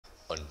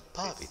on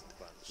par with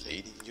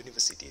leading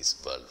universities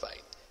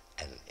worldwide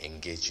and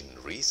engage in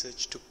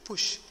research to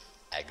push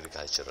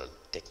agricultural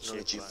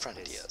technology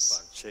frontiers.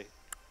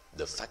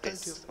 The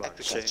Faculty of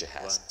Agriculture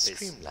has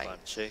streamlined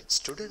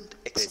student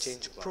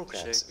exchange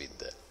programs with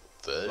the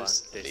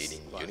world's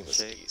leading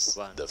universities.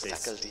 The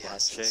faculty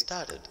has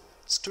started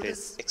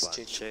student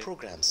exchange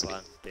programs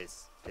with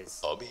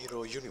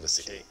Obihiro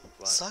University,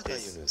 Saga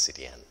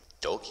University and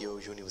Tokyo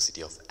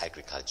University of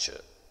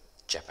Agriculture,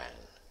 Japan,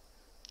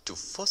 to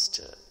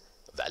foster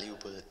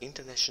valuable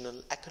international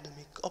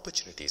academic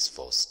opportunities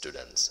for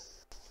students.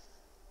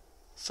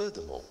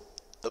 Furthermore,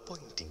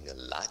 appointing a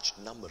large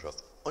number of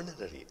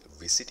honorary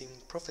visiting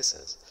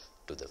professors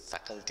to the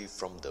faculty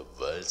from the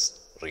world's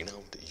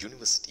renowned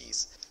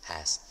universities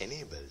has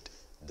enabled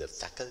the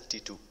faculty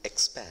to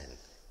expand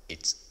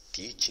its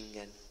teaching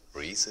and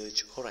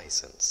research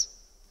horizons.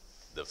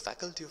 The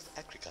Faculty of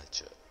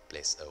Agriculture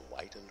plays a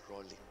vital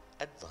role in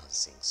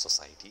advancing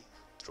society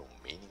through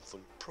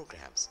meaningful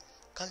programs,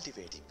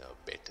 cultivating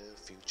a better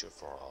future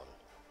for all.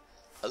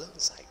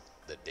 Alongside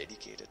the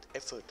dedicated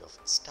effort of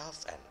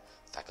staff and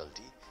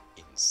faculty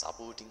in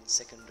supporting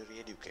secondary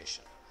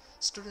education,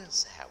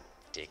 students have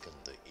taken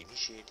the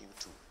initiative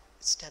to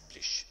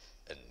establish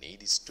a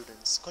needy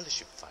student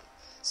scholarship fund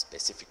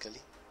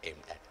specifically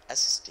aimed at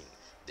assisting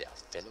their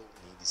fellow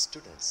needy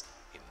students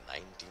in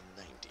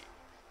 1990.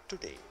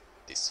 Today,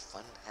 this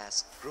fund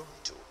has grown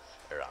to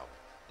around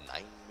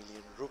 9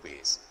 million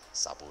rupees,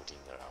 supporting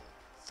around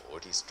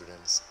 40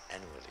 students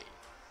annually.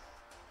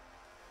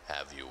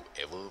 Have you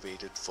ever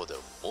waited for the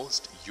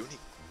most unique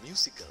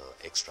musical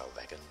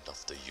extravagant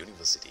of the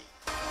university?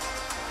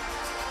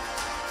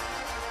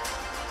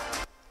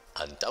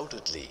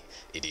 Undoubtedly,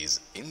 it is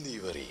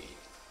Indiveri.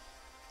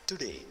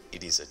 Today,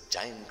 it is a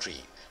giant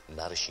tree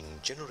nourishing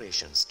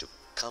generations to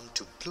come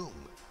to bloom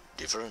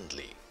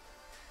differently.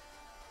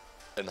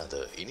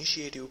 Another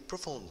initiative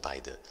performed by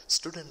the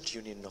Student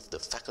Union of the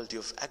Faculty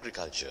of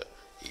Agriculture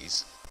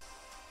is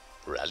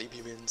Rally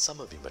Bimen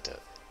Samabimata.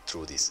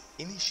 Through this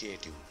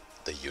initiative,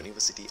 the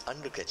university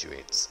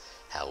undergraduates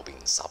have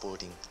been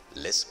supporting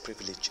less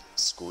privileged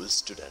school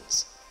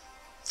students.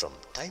 From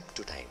time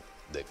to time,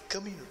 the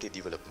Community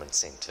Development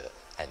Center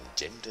and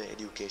Gender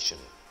Education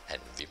and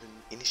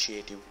Women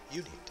Initiative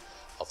Unit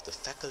of the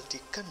faculty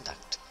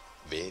conduct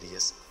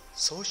various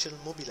social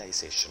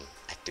mobilization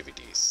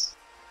activities.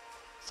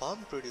 Farm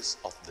produce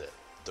of the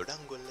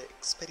Dodangolla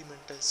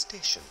Experimental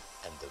Station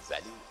and the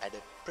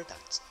value-added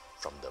products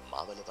from the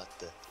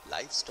Mavalavatta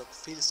Livestock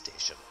Field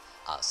Station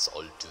are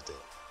sold to the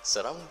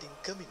surrounding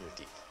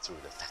community through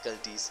the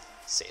faculty's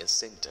sales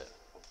center.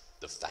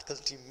 The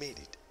faculty made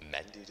it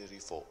mandatory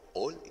for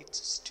all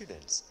its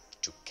students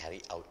to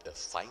carry out a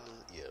final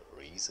year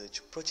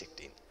research project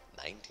in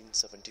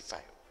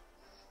 1975.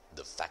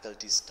 The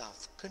faculty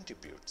staff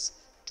contributes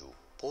to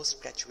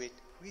postgraduate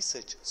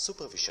research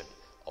supervision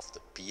of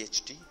the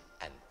PhD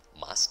and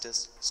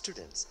master's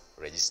students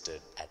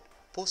registered at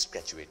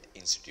Postgraduate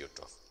Institute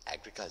of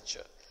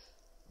Agriculture.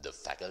 The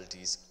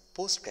faculty's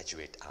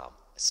postgraduate arm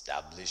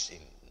established in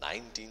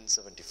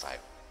 1975.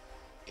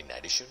 In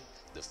addition,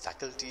 the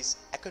faculty's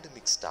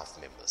academic staff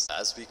members.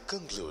 As we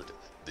conclude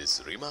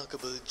this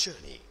remarkable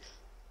journey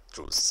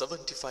through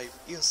 75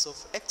 years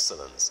of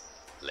excellence,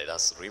 let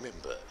us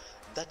remember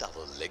that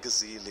our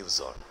legacy lives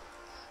on.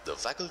 The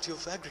Faculty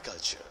of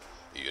Agriculture,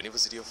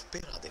 University of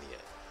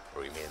Peradeniya,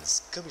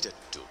 remains committed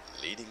to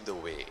leading the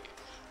way,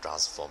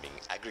 transforming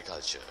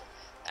agriculture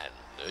and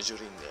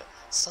nurturing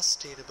a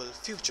sustainable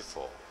future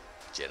for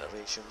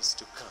generations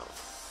to come.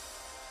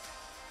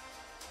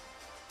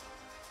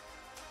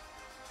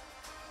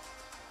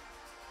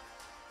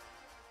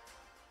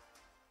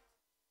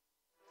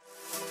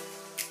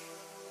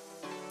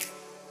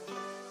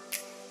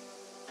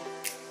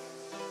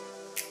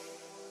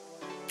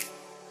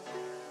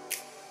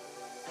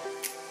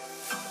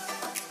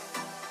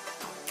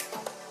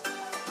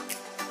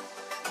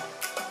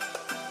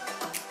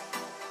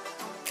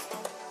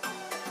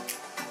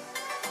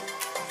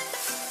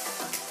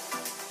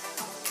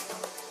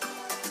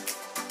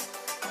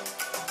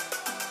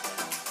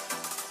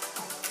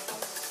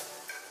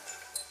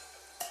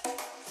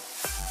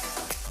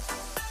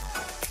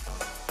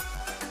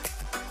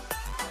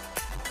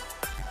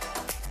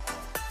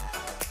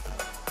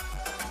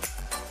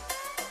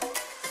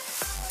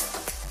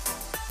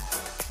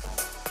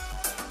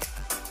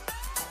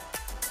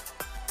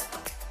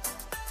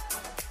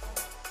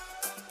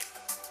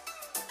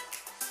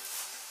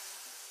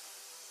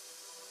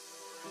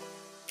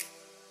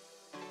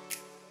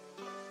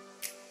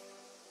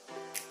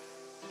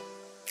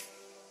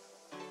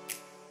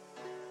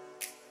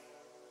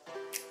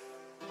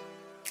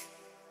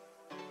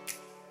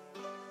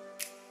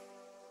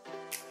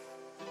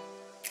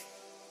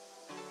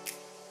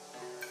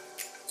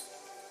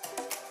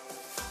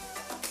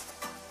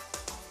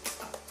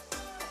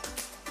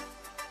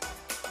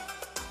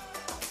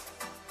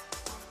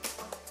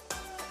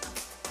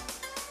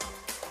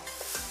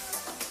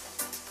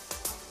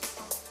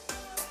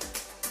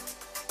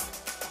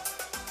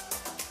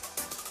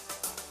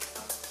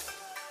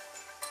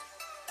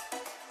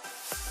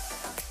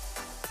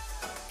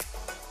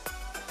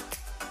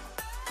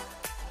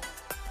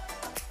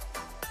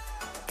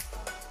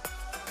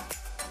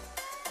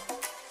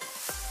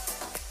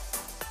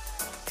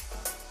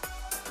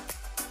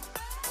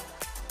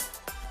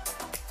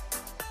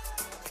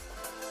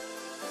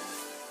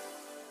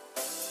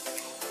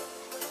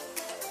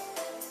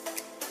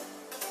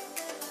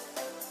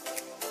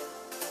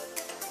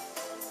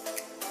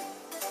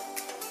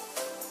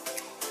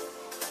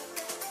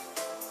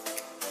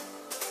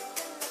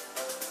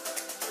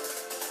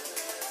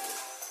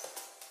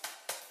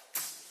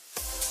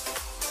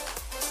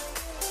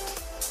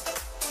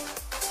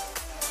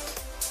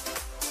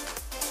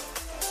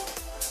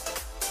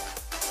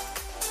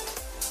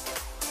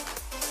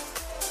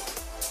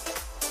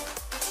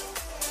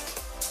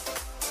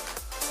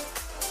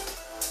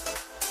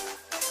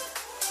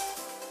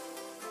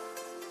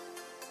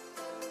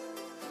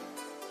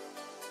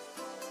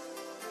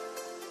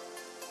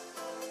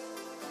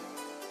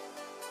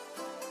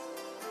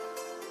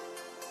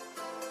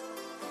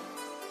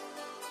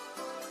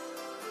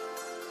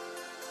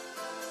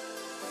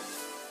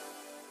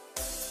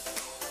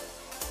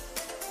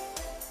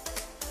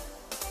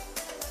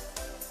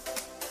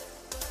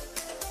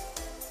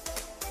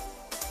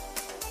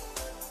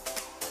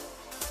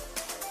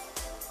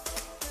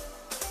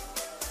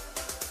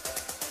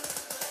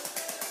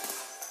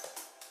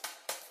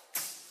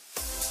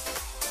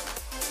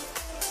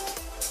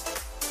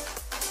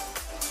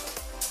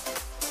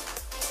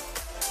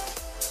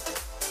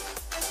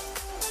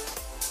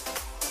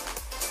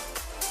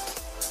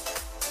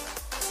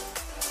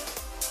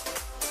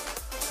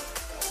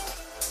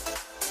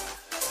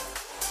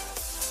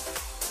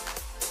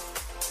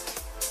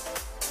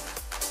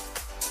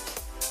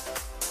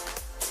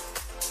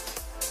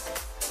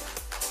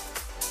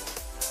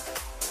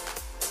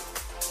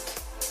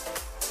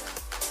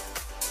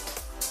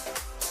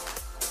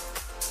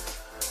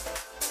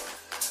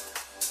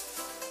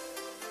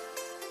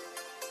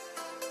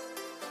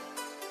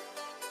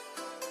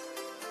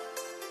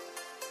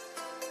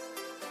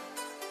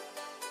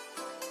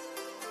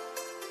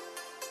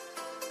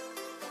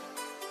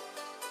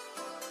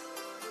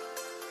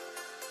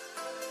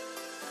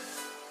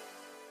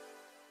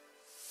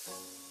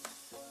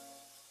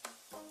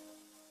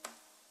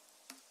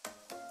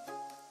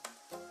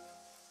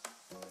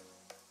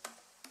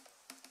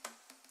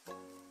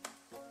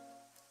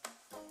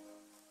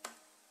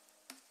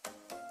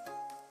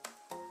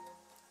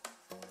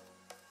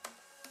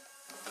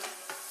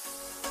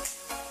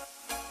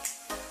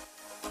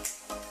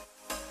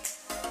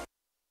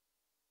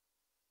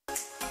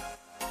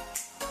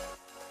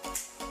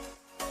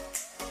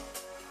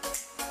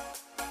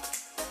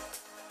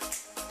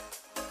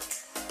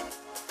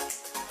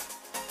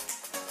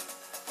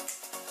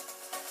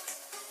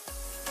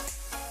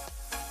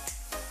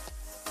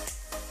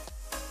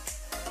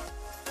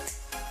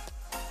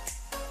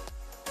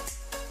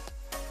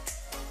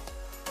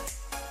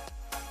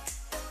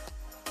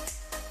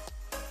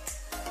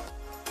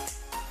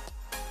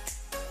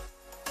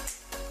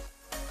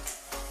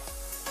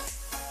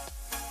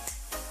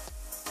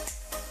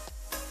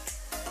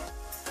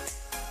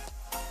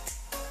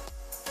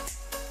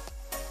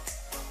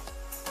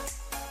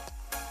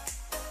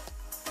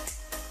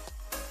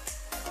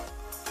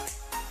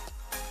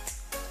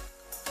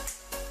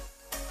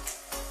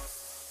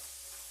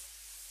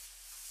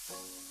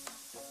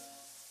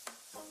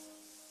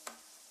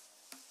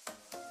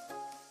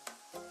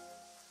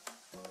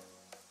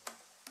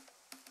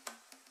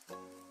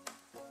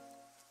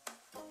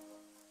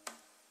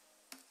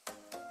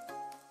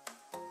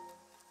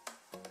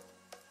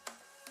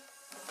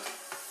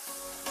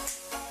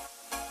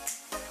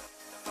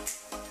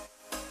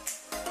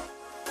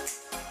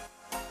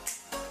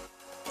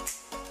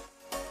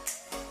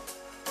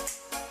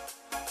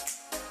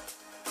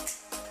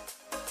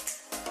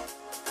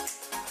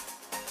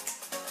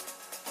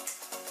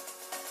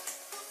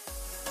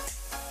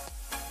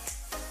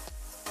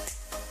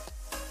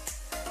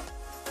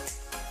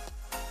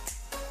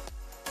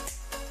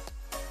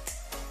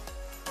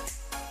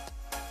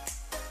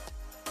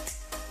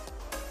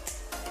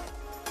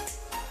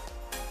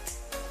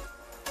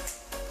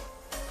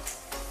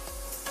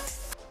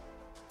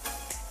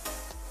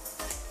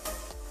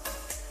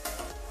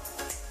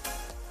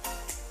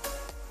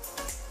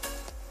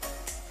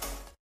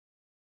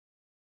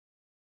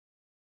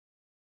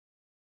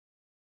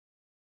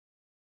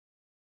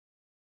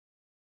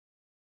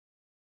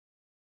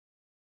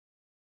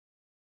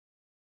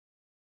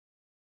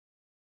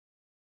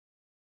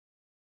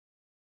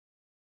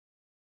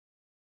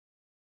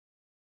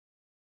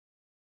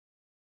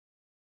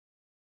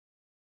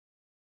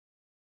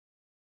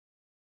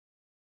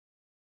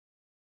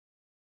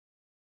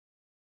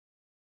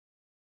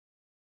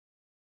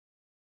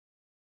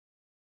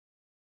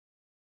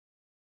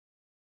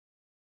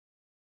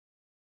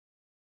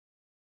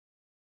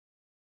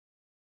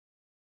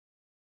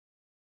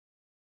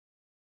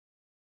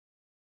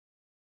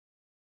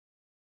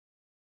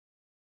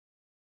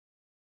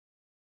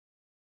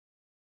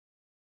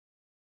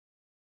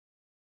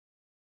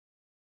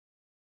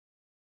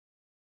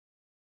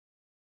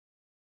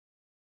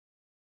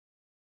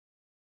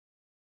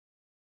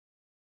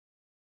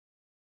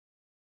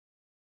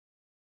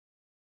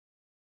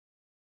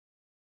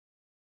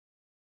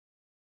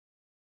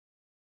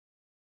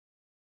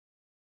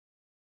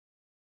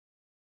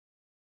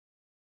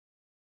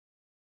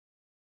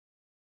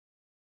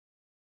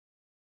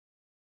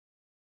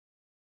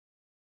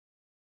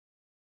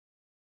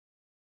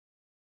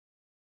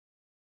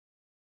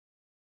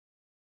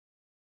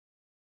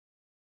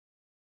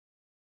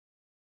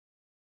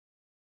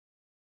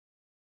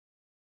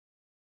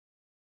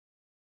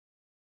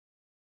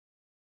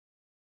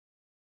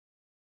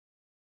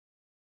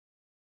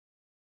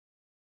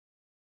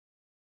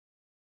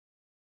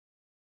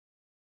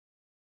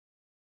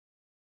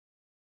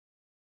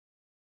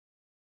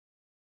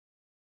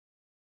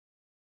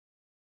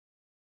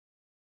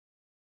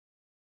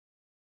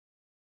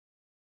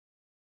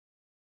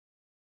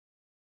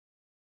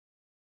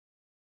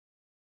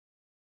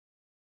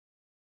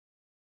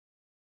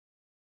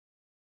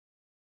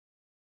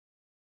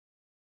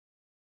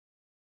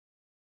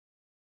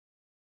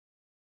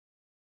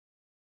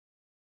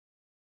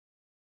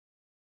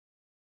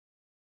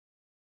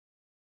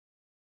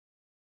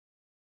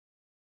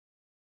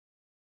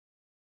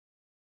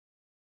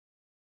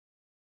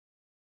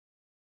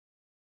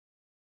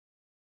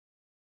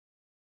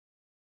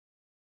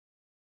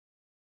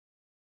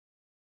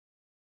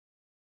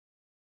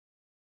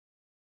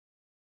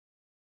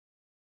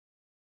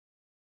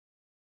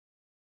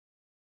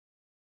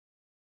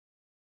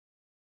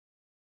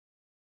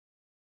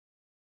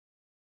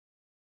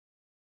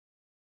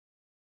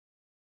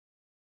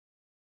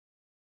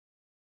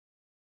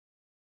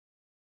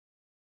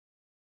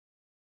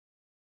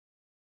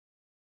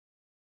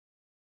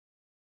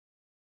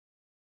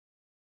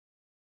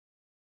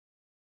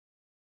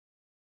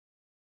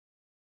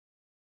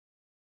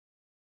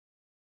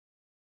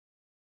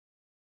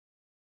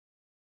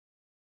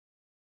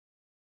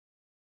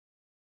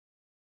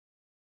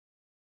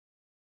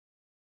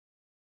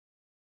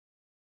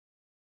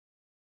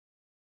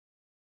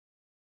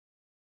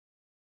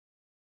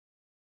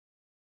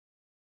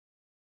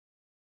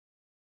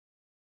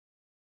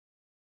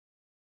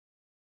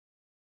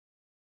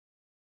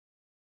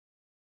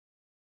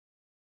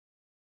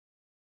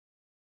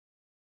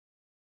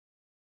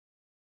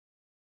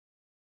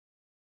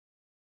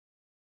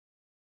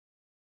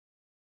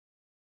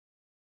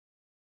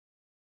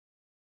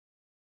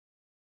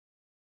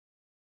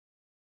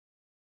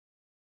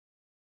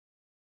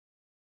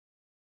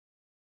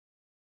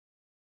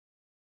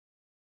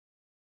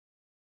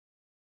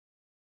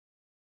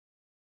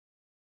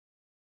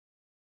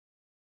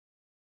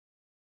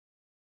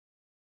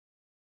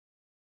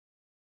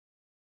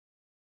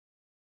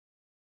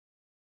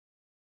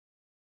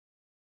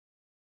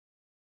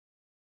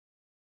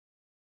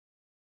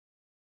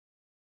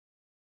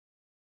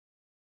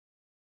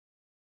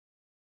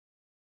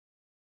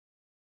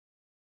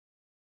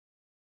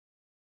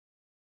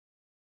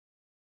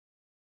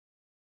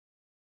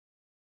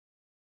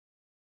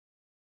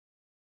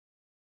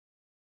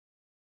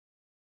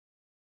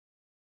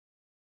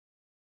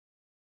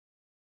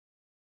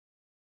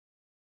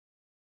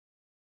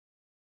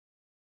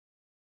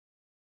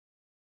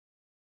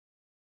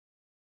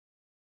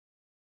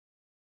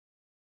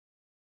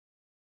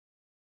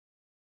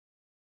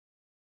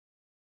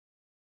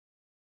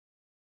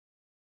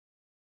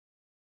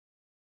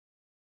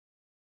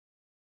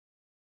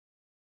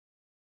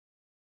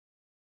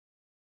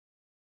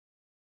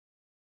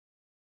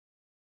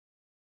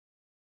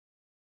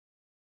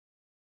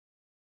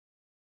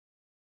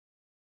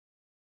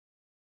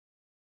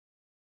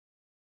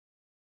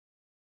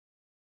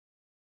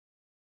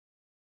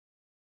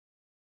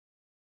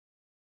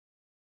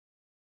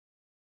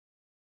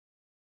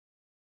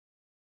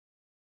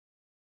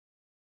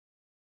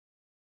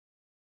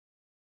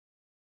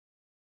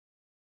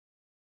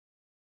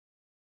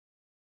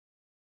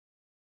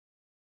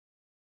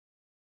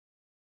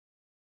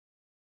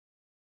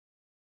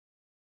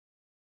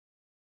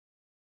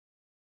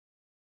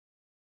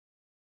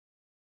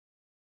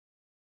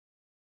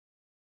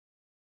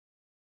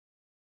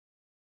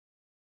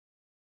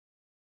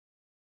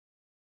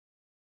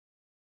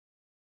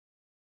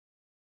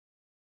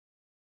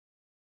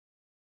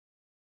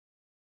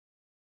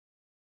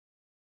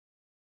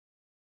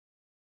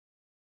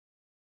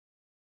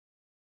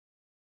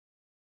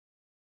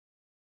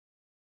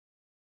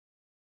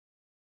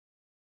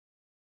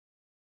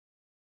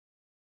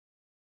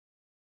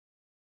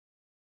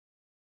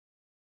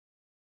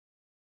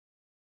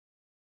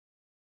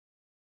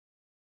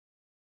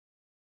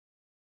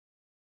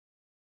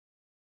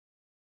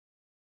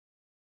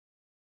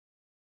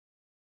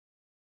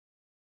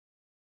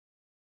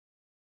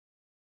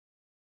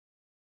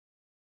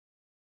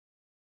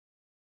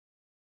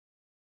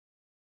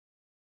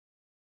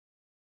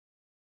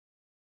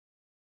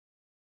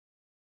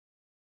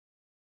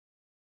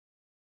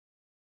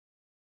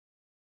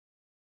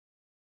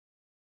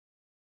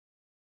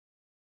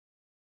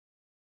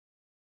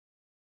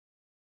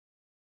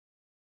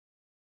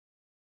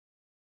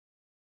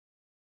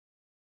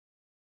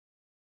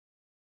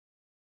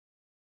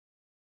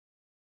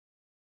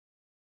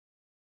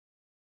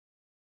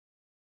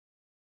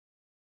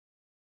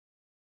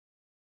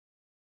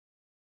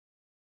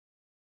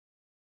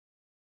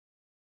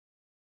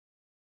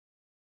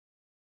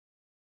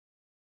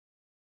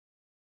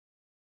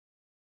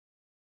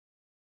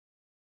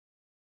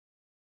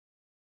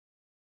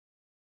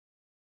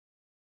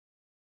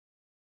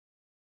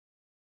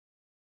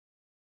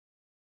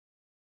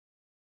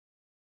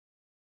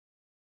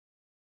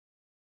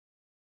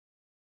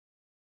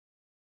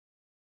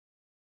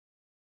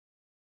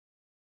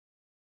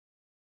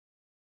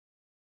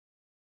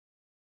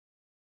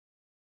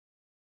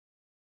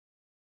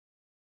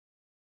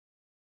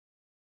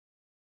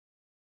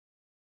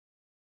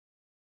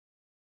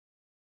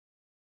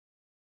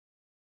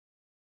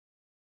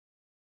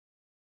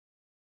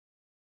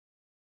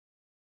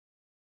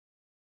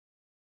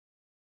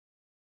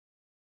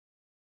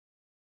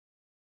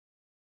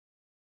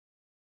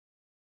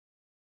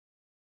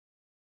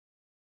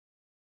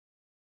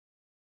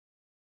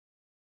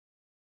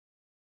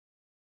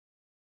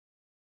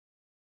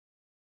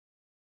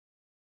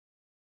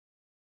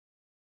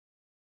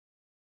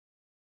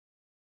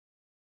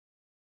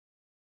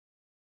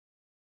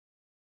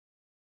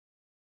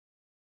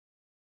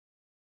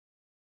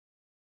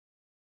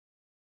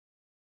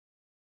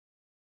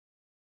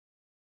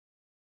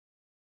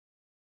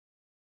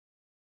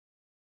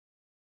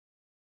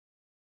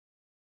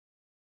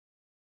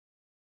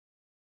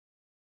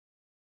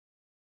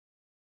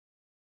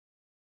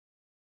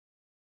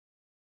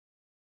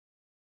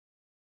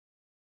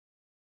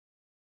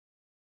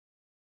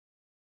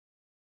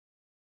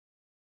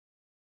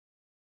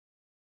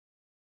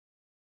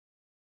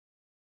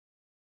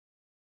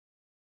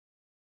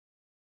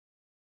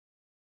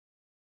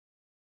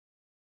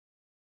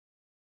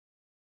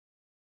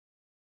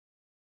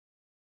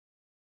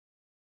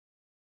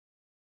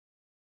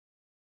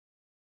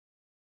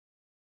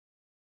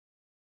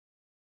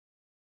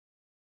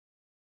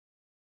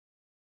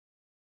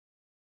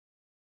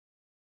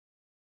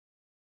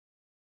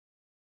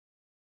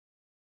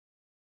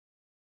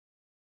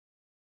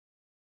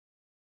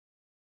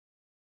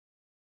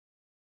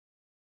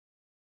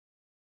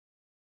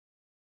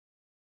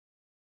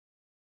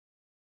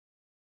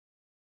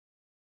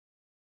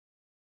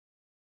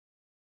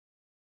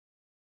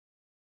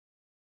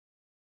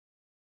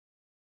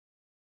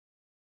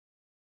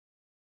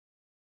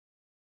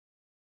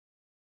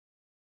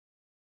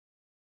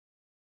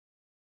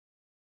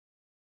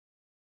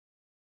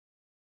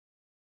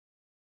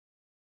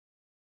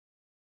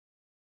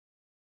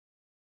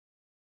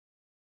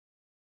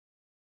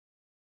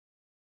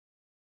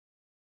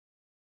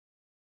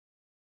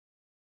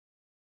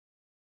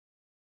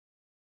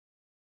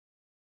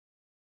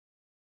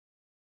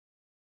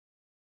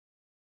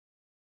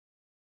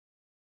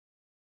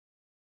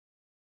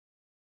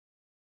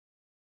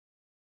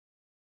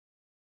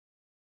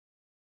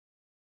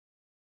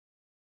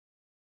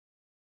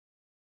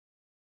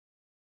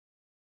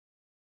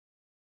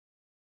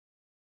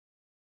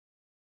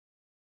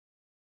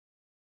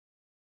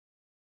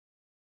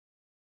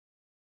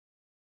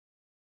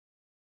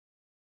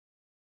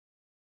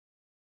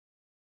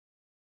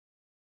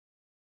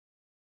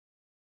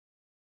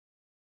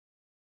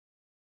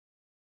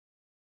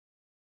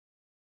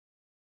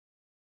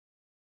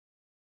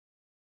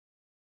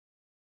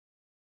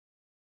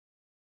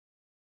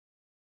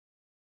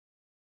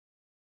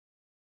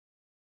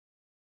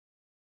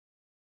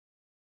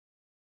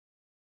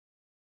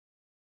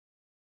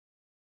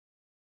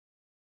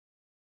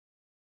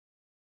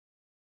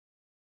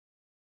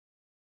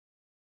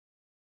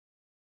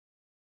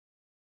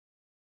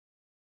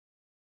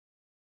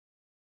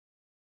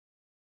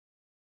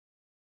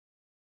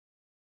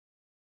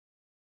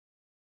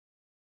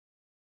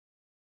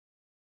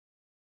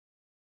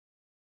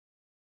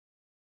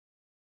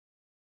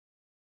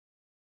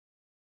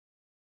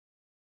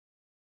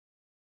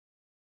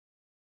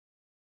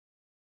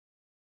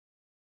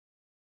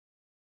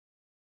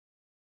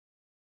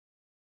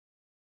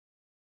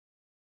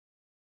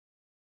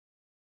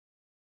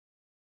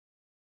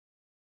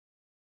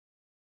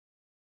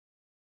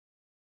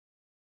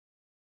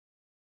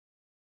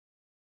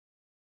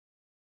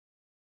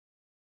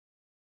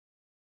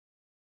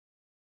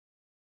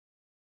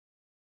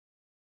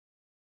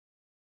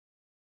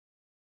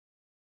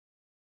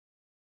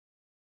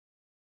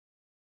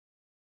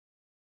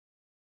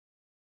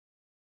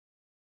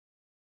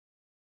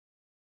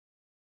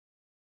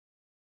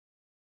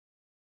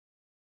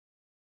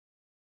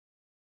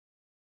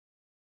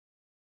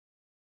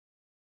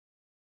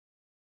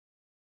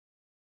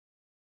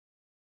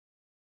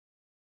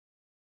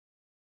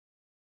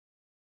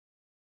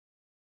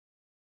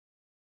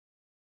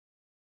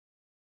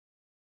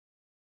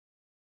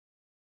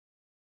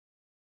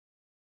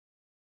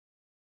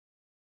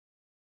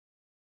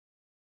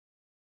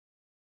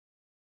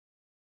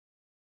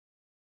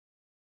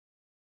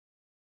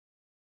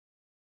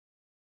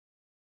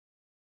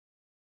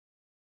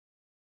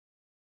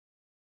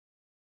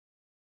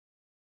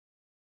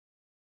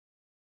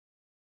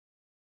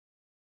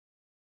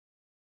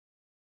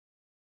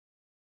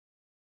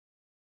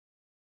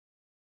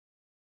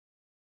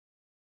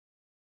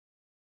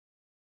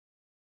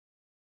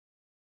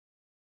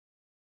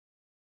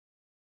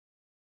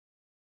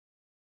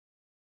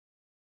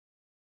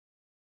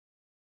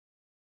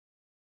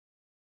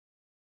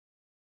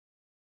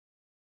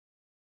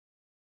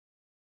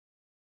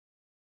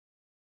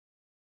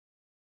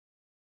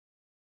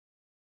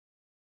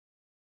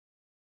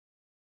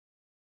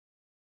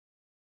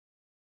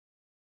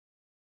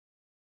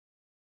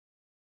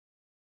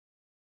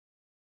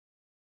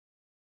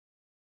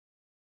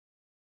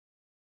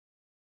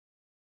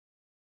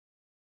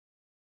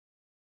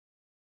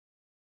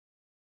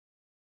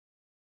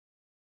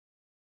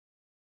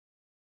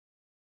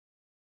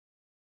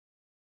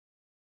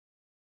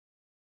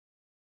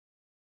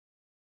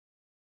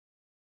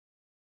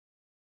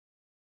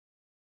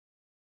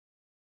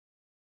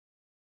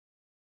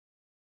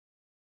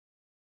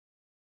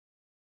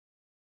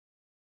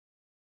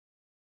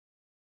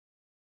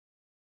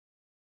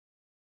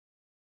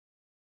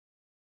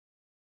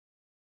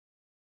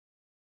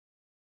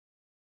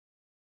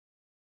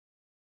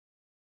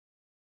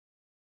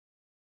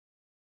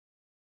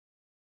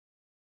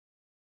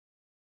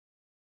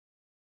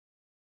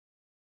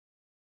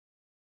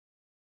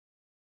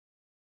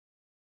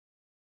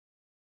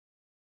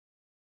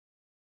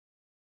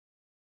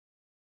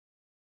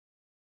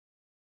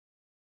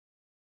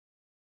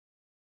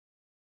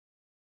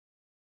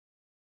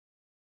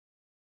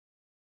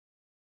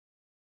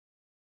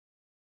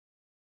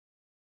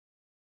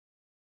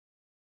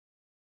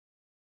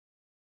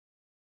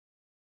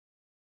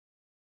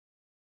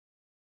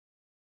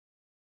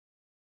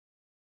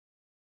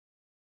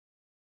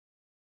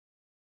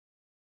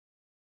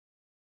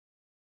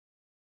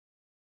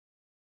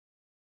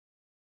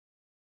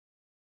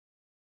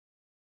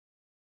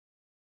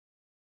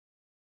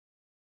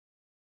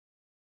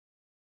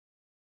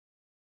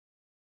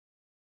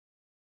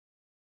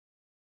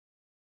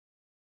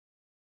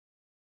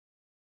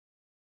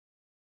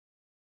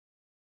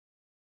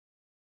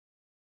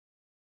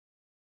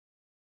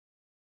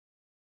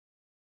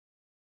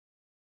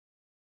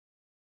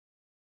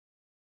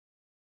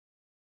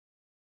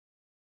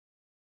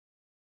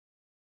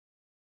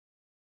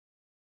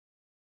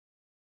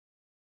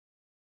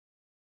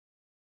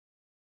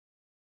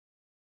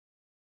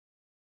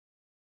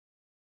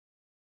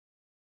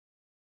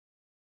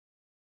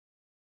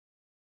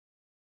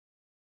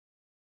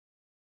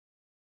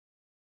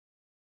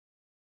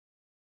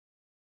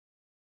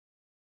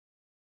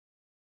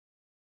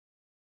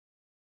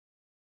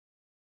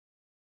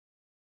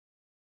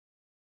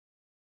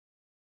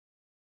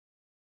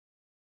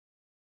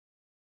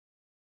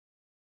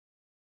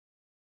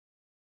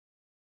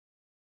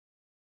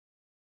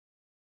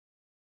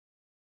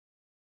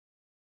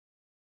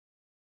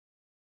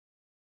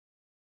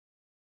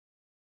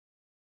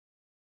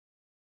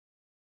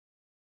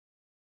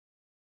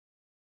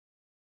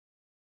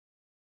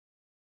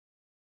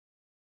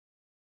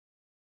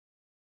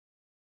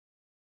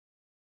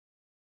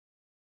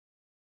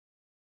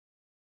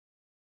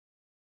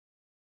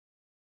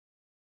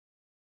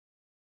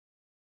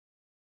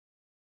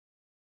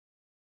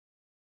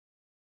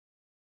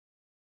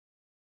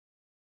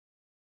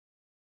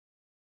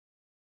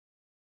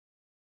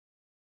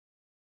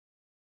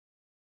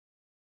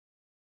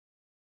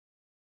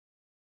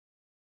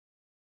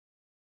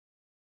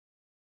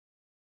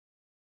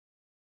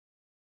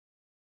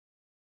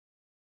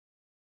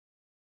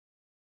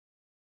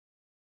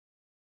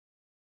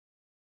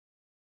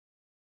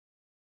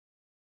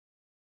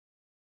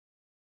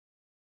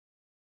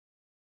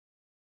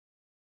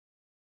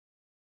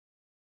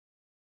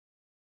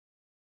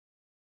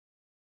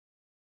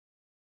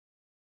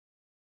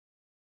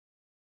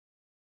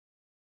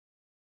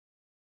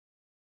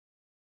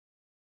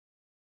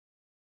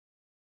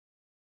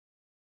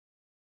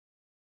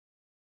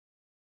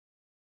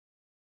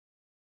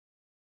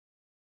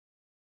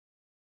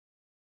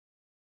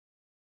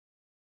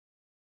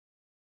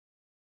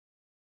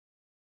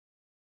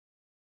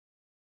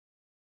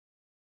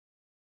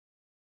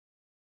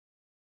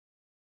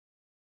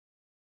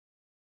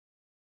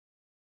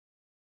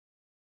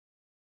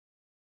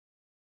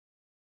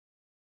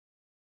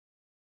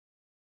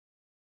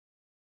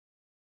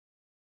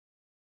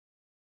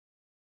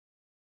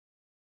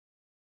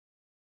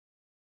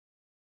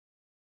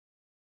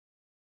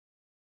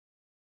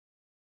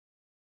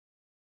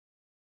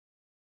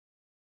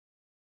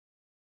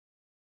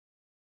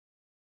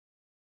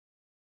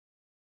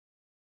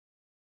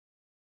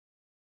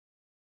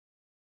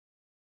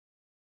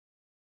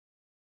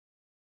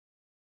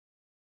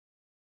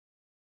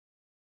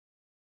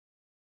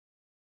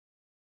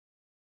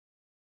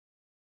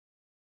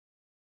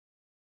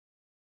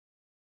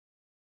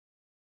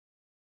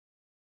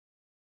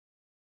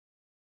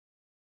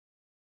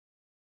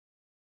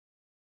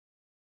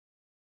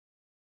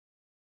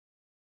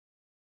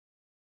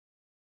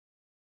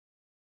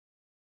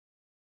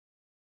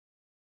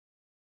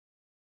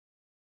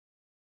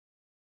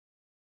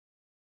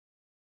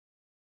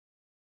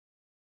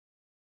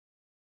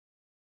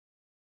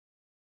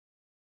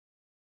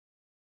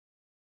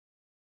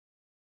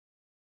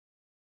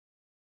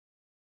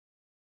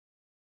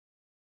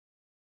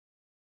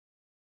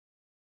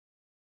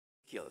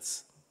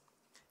 hills.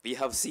 We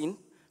have seen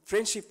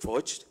friendship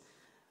forged,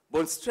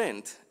 bond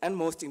strength, and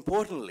most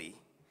importantly,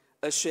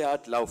 a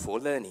shared love for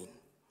learning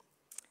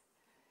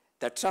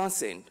that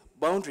transcend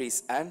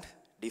boundaries and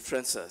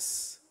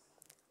differences.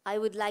 I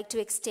would like to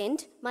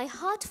extend my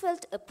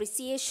heartfelt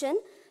appreciation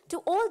to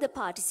all the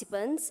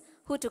participants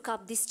who took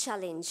up this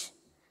challenge,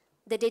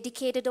 the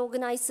dedicated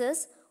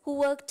organizers who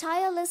worked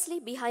tirelessly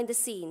behind the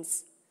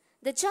scenes,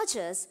 the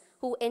judges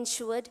who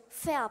ensured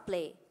fair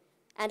play,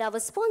 and our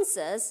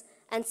sponsors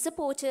and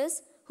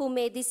supporters who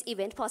made this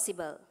event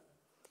possible.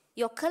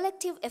 Your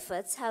collective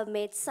efforts have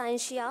made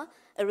Scientia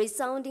a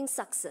resounding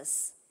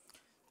success.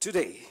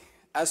 Today,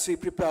 as we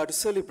prepare to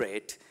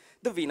celebrate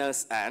the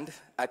winners and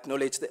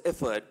acknowledge the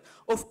effort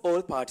of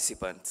all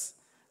participants,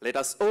 let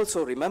us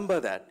also remember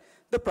that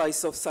the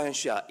prize of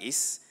Scientia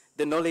is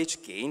the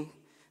knowledge gained,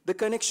 the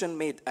connection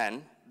made,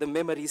 and the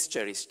memories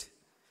cherished.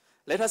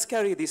 Let us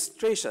carry these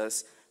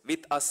treasures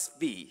with us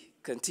we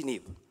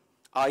continue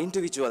our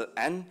individual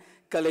and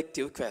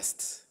collective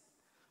quests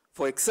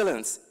for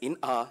excellence in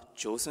our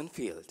chosen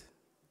field.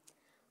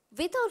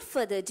 Without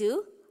further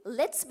ado,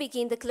 let's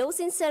begin the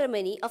closing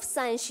ceremony of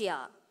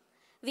Scientia.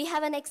 We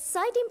have an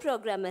exciting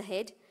program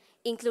ahead,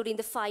 including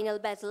the final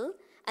battle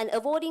and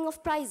awarding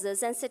of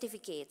prizes and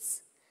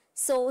certificates.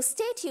 So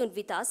stay tuned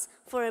with us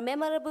for a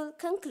memorable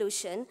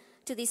conclusion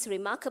to this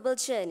remarkable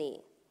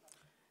journey.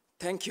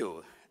 Thank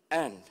you,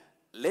 and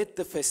let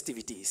the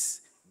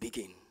festivities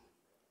begin.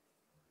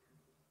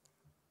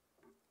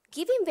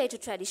 Giving way to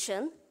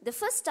tradition, the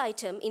first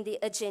item in the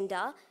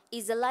agenda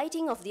is the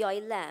lighting of the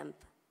oil lamp.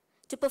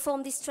 To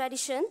perform this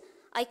tradition,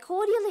 I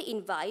cordially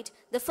invite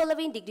the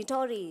following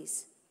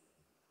dignitaries: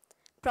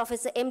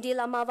 Professor M.D.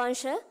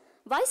 Lamavansha,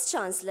 Vice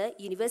Chancellor,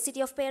 University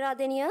of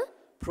Peradeniya;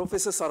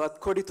 Professor Sarat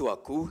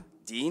Kodituaku,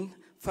 Dean,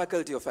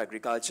 Faculty of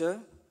Agriculture;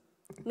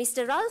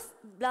 Mr. Ralph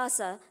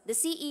Blasa, the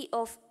CEO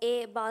of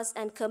A. Bas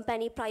and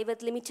Company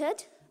Private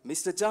Limited;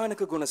 Mr.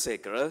 Janaka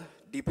Gunasekara,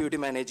 Deputy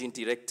Managing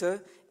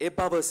Director, A.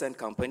 Powers and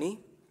Company;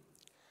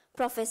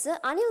 Professor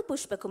Anil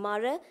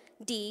Pushpakumara,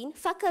 Dean,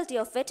 Faculty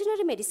of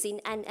Veterinary Medicine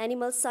and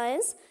Animal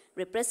Science,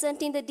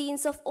 representing the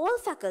deans of all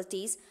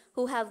faculties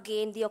who have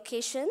gained the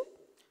occasion;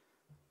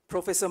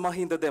 Professor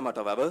Mahinda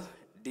Dematawaba,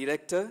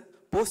 Director,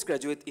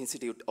 Postgraduate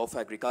Institute of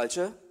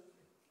Agriculture;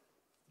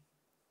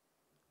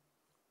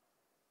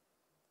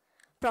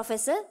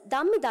 Professor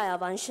Dhammi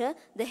Dayavansha,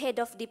 the Head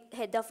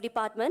of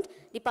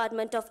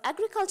Department of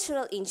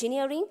Agricultural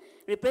Engineering,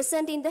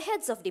 representing the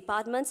heads of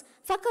departments,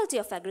 Faculty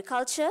of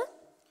Agriculture;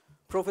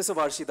 Professor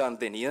Varshidan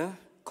Deniya,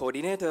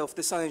 Coordinator of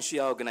the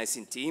Scientia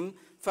Organizing Team,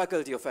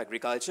 Faculty of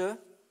Agriculture;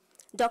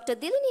 Dr.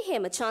 Dilini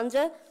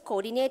Hemachandra,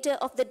 Coordinator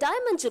of the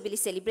Diamond Jubilee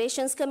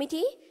Celebrations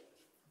Committee;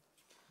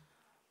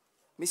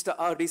 Mr.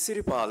 R.D.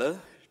 Siripala,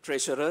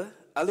 Treasurer,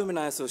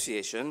 Alumni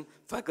Association,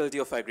 Faculty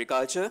of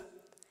Agriculture;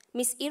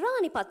 Ms.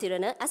 Irani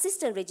Patirana,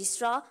 Assistant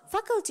Registrar,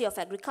 Faculty of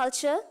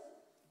Agriculture;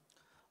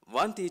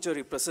 one teacher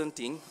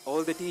representing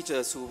all the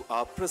teachers who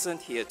are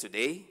present here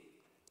today;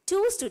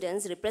 two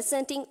students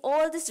representing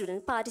all the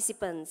student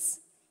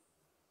participants.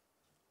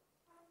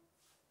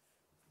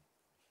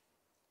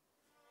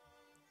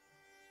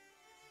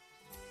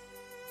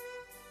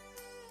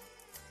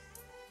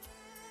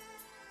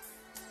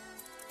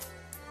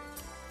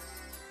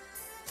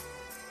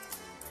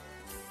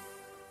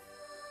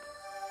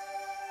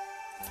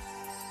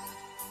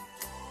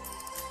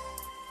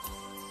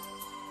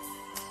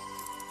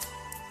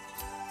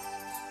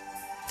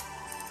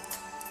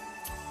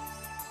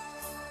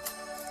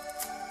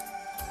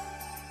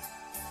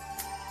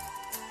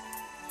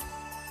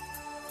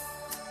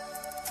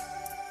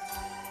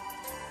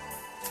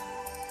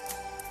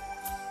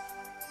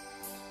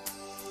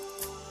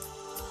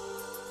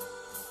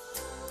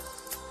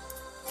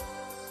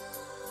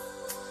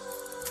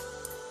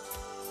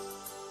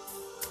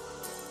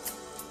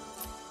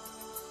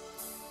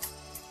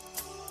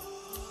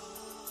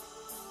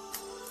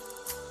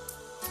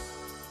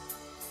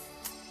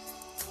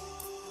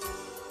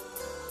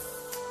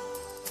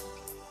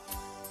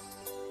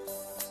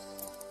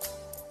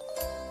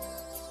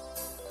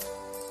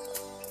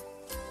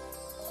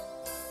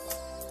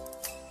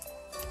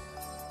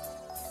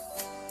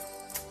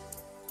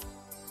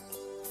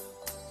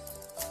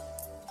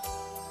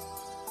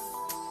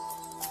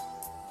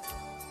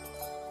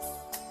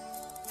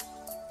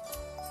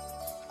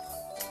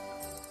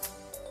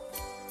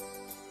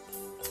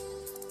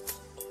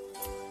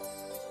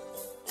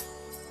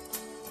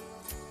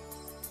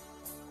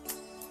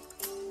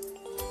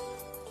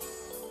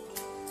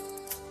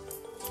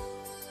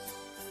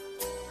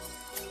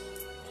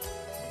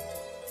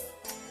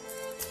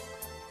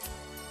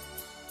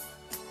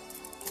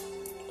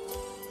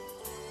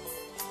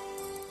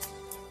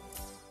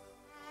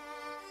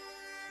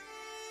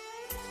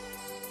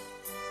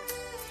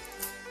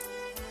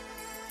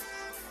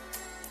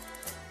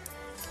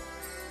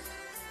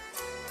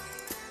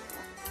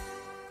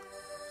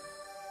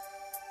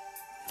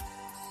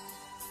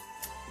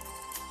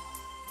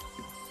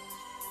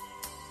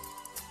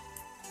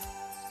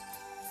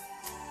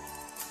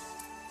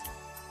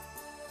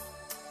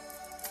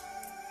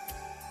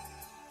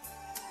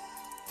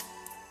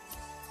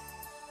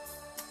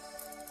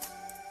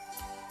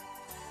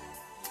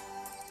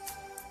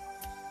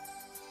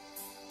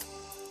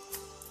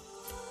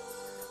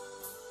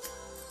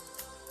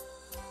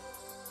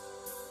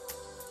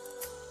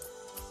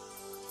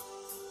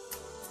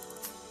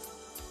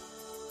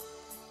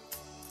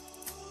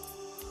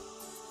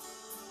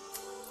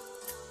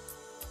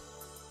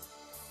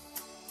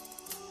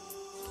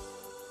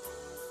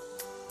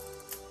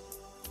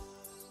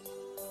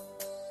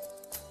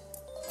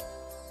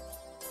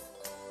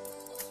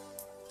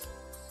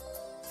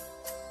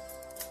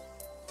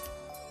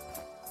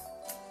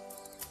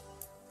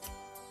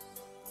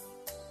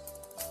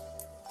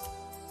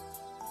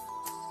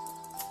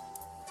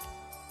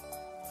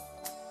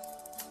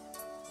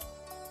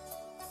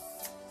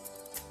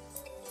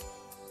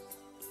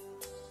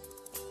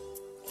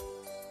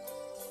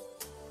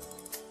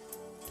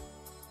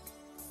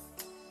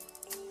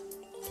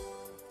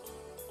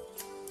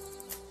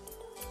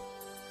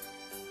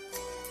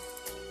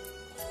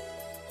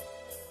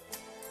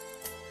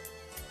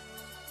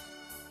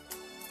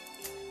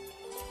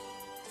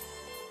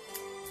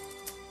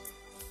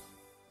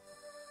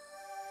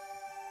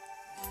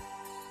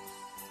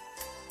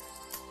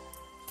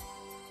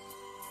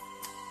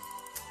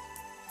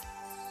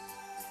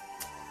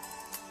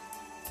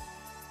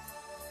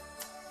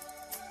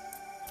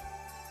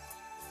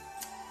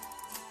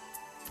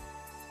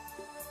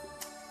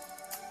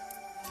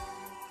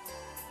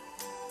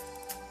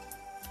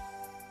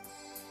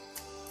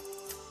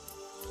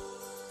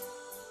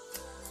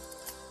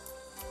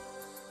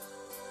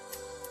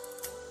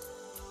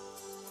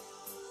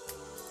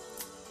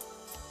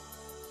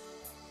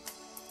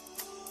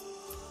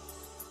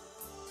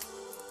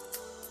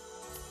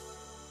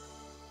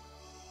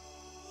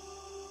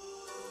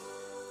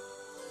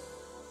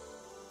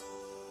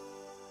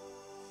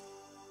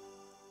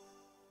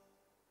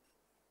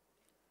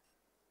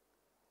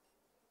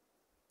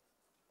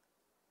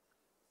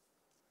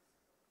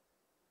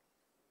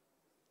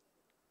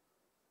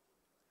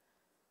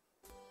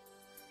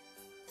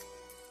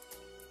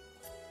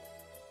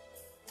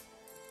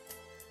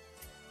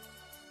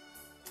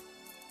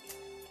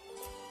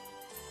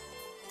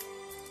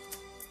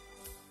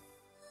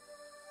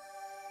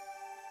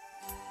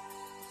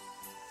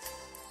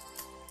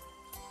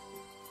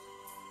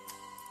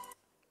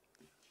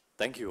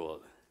 Thank you all.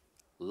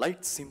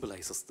 Light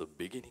symbolizes the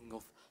beginning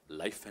of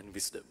life and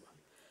wisdom.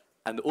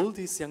 And all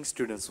these young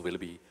students will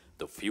be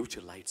the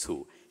future lights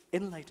who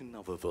enlighten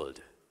our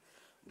world.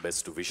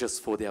 Best wishes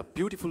for their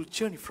beautiful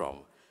journey from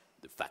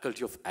the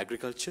Faculty of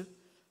Agriculture,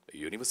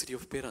 University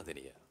of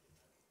Peradeniya.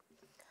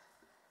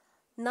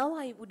 Now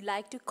I would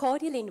like to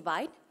cordially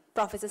invite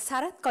Professor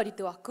Sarath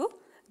Kodituaku,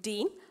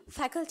 Dean,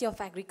 Faculty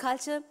of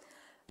Agriculture,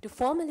 to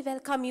formally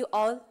welcome you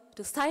all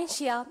to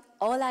Scientia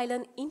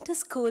All-Island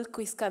Inter-School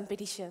Quiz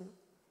Competition.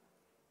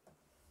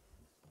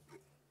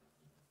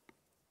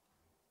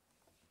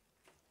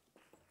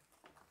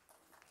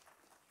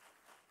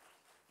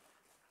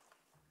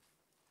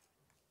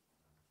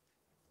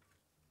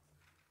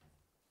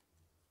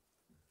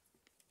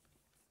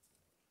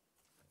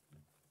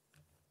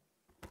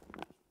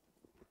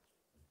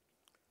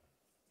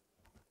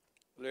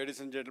 Ladies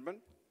and gentlemen,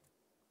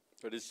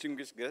 the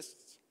distinguished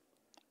guests,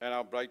 and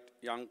our bright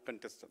young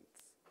contestants.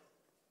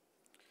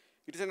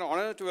 It is an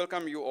honor to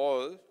welcome you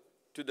all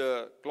to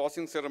the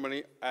closing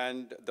ceremony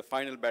and the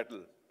final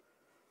battle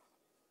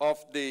of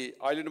the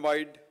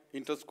island-wide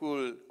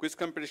inter-school quiz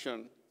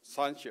competition,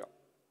 Scientia,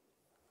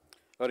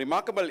 a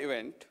remarkable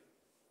event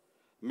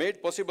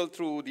made possible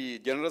through the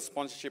generous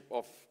sponsorship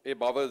of A.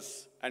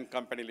 Bowers and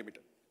Company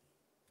Limited.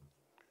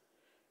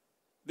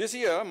 This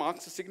year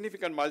marks a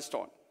significant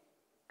milestone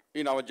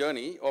in our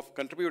journey of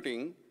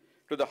contributing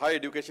to the higher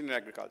education in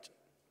agriculture.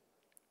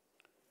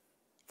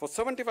 For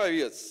 75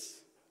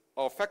 years,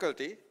 our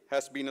faculty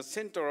has been a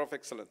center of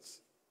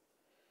excellence,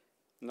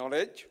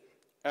 knowledge,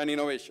 and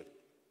innovation,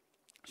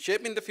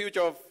 shaping the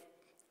future of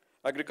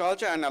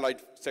agriculture and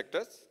allied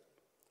sectors,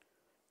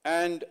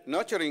 and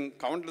nurturing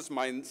countless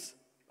minds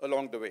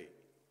along the way.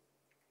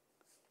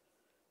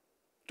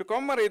 To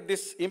commemorate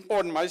this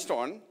important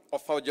milestone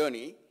of our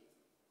journey,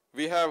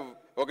 we have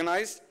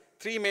organized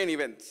 3 main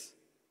events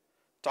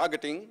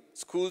targeting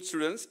school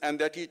students and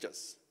their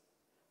teachers,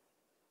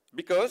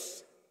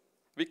 because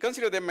we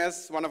consider them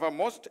as one of our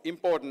most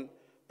important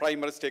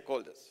primary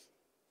stakeholders.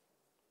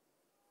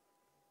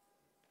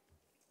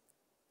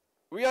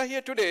 We are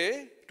here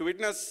today to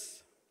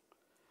witness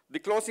the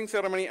closing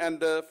ceremony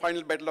and the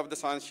final battle of the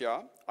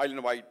Scientia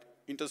island-wide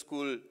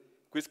inter-school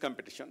quiz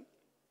competition.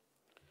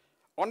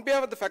 On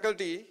behalf of the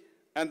faculty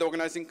and the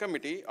organizing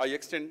committee, I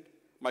extend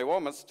my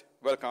warmest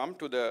welcome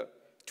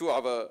to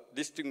our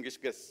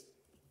distinguished guests.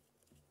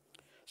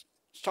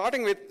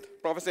 Starting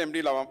with Professor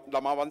M.D.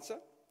 Lamavansa,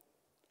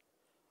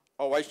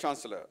 our Vice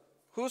Chancellor,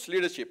 whose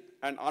leadership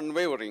and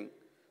unwavering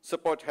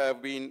support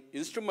have been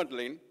instrumental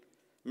in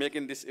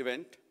making this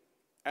event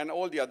and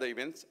all the other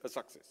events a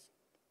success.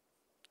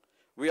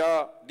 We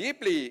are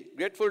deeply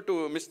grateful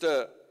to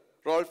Mr.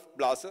 Rolf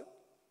Blaser,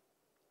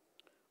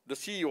 the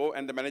CEO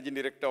and the Managing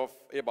Director of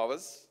A.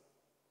 Bowers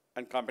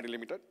and Company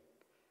Limited,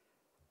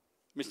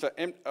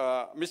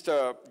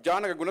 Mr.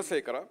 Janaka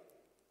Gunasekara,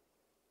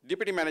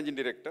 Deputy Managing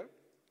Director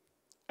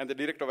and the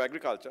Director of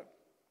Agriculture,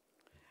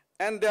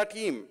 and their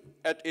team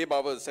at A.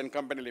 Bowers and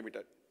Company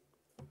Limited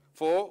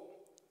for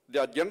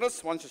their generous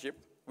sponsorship,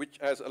 which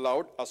has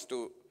allowed us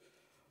to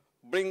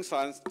bring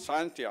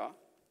Scientia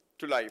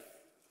to life.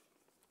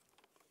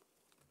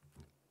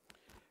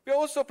 We are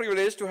also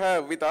privileged to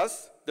have with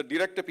us the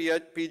Director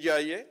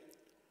PGIA,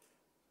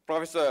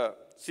 Professor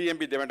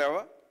C.M.B.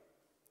 Demetava,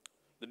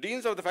 the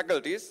Deans of the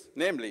faculties,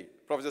 namely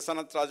Professor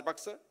Sanath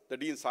Rajapaksa, the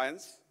Dean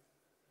Science,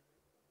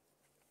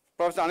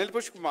 Professor Anil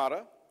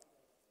Pushkumara,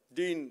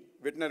 Dean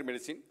Veterinary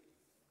Medicine,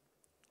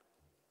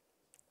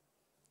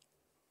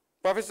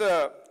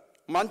 Professor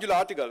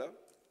Manjula Atigala,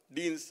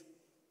 Dean's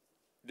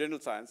Dental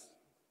Science,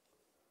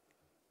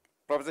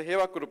 Professor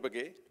Heva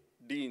Kurupage,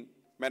 Dean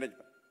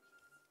Management.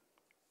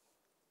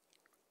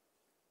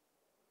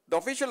 The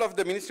official of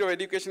the Ministry of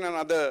Education and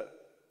other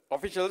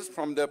officials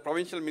from the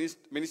provincial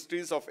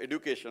ministries of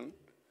education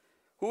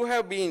who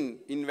have been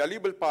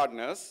invaluable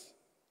partners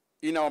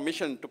in our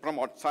mission to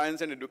promote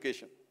science and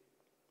education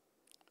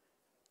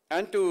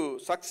and to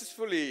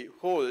successfully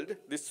hold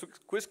this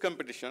quiz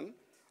competition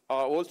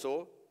are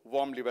also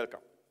warmly welcome.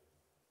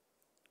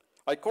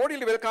 I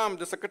cordially welcome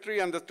the Secretary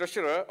and the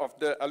Treasurer of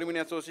the Alumni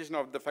Association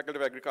of the Faculty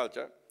of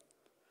Agriculture,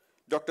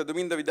 Dr.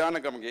 Duminda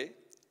Vidanagamage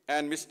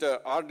and Mr.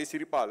 R.D.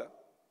 Siripala,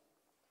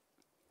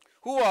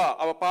 who are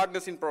our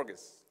partners in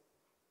progress,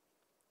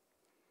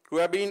 who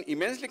have been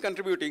immensely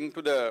contributing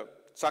to the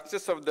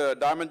success of the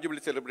Diamond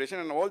Jubilee Celebration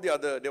and all the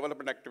other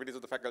development activities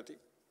of the faculty.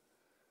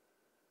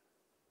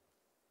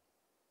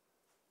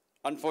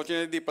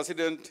 Unfortunately, the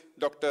President,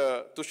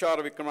 Dr. Tushar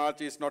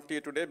Vikramarchi, is not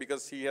here today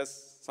because he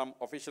has some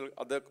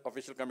other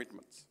official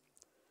commitments.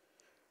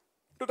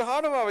 To the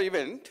heart of our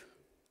event,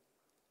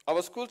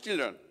 our school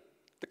children,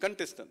 the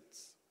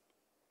contestants.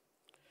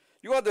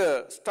 You are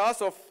the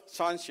stars of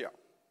Scientia.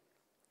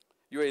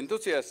 Your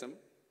enthusiasm,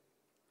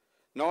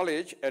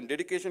 knowledge, and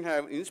dedication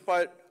have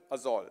inspired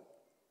us all.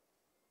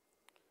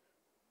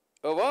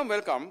 A warm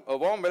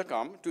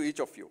welcome to each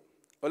of you,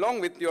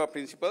 along with your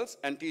principals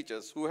and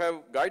teachers who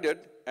have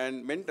guided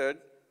and mentored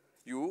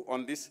you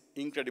on this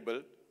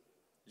incredible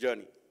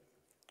journey.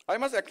 I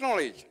must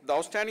acknowledge the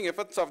outstanding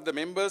efforts of the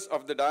members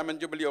of the Diamond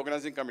Jubilee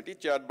Organizing Committee,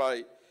 chaired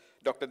by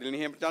Dr. Dilini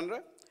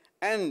Hemchandra,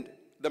 and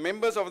the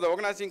members of the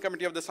Organizing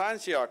Committee of the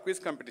Scientia quiz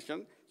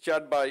competition,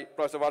 chaired by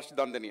Professor Varshi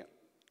Dandania,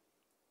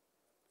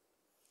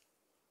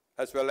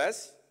 as well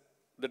as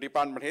the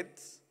department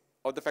heads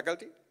of the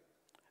faculty,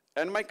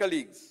 and my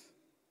colleagues,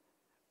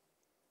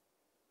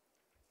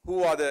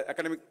 who are the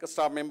academic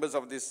staff members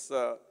of this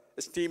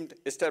esteemed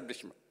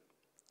establishment,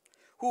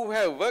 who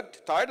have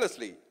worked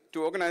tirelessly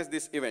to organize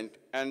this event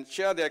and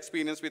share their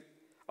experience with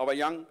our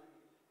young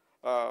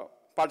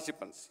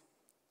participants.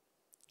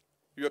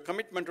 Your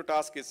commitment to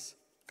task is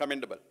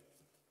commendable.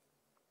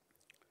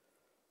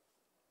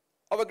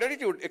 Our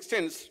gratitude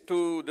extends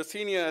to the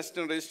Senior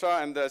Assistant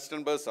Registrar and the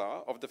Assistant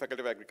Bursar of the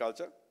Faculty of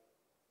Agriculture,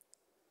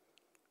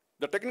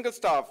 the technical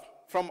staff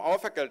from our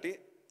faculty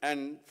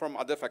and from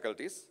other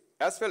faculties,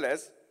 as well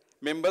as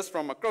members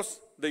from across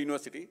the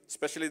university,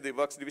 especially the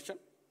Works Division,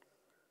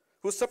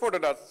 who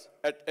supported us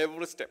at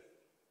every step.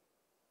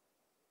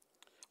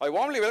 I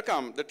warmly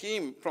welcome the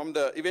team from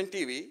the Event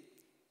TV,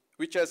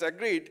 which has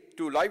agreed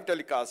to live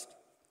telecast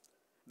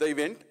the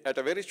event at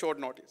a very short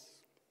notice,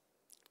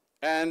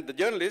 and the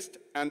journalists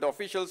and the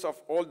officials of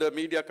all the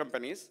media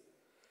companies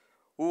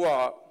who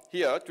are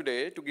here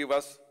today to give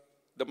us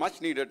the much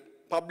needed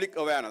public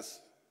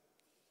awareness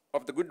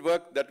of the good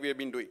work that we have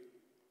been doing.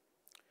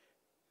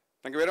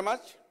 Thank you very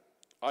much.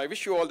 I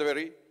wish you all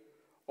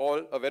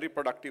a very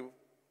productive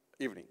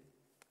evening.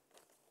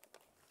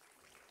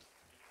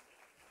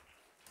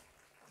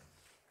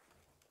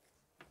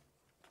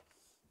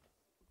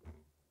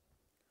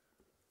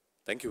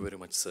 Thank you very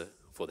much, sir,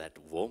 for that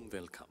warm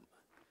welcome.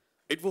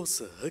 It was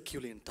a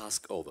Herculean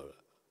task over a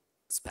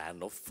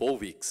span of 4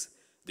 weeks.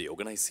 The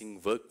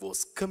organizing work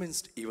was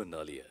commenced even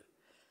earlier.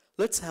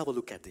 Let's have a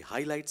look at the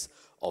highlights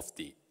of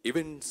the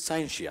event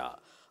Scientia.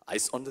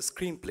 Eyes on the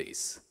screen,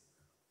 please.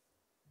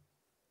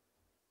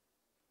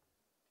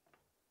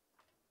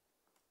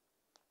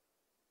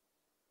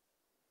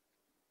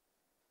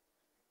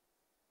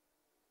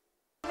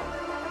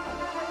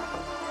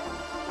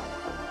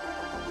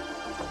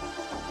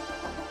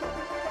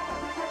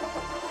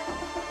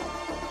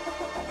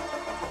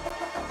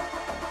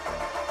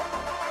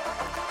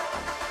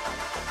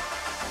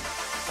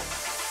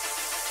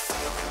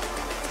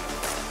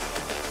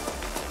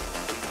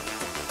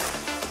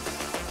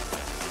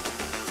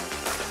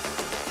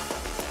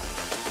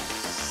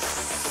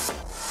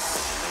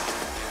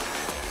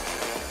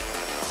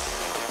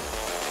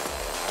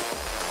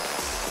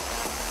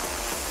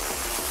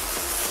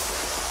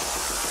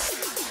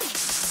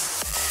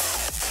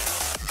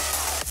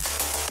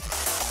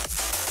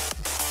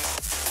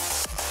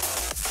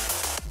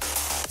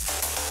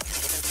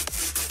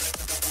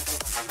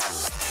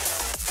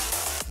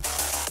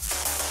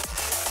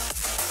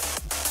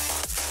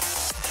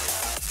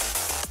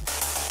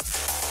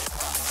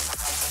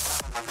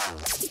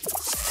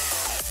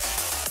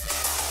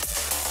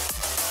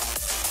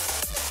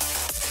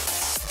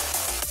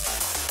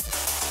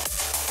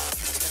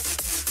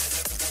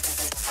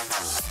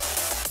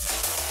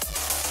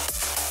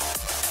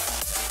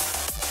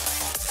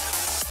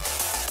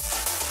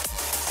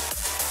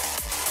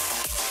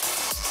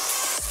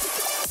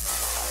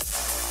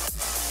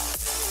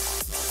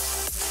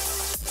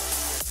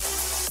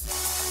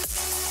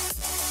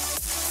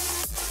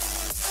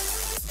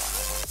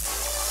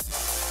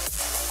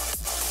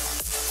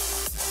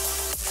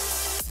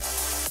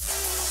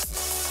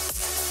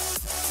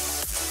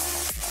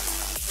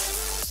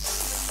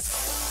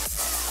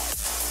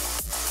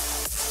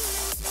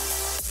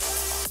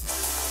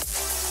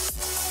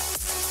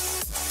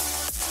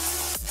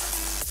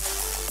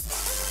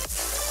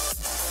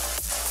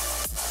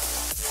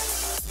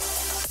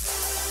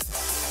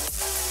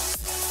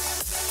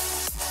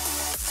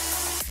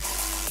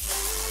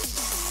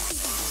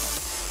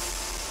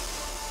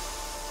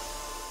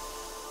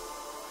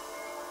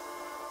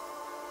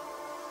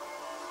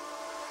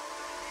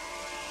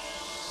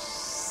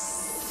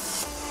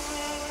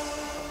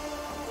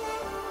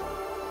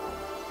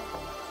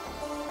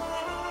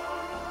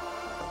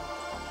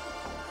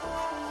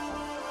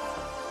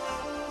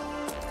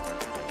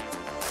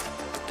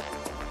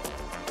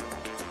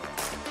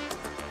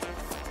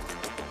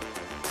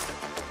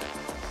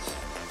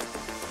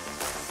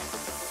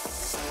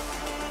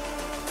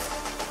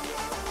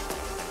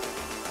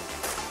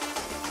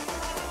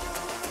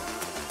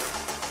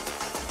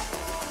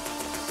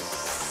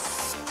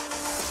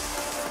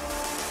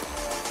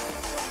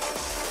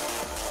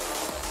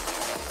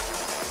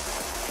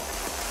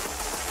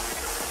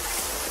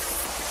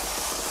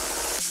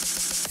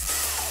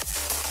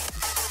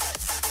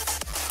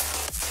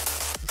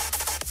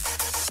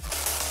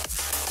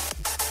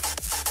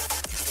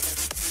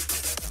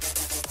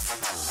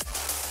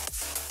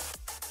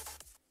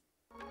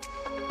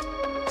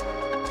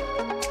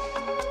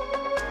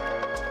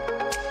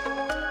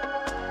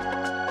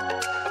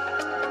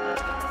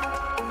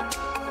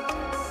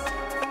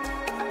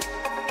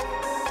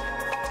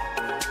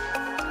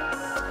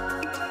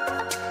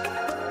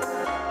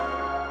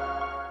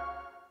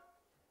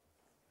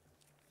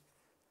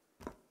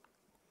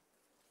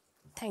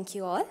 Thank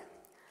you all.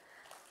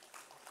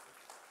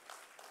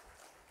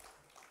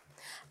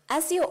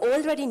 As you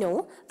already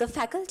know, the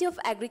Faculty of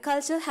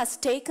Agriculture has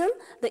taken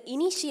the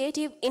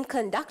initiative in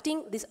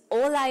conducting this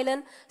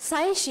all-island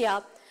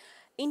Scientia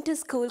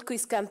inter-school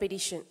quiz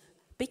competition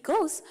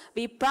because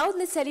we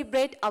proudly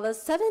celebrate our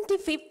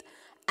 75th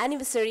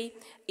anniversary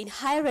in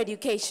higher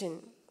education.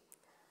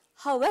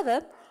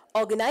 However,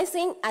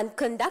 organizing and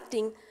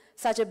conducting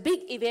such a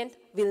big event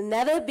will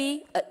never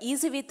be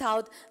easy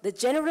without the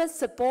generous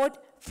support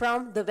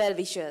from the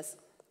well-wishers.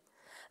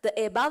 The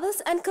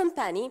Abavas and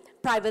Company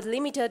Private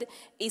Limited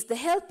is the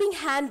helping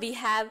hand we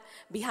have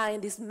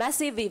behind this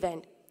massive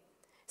event.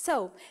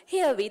 So,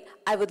 herewith,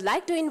 I would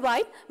like to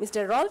invite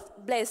Mr. Rolf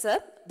Blazer,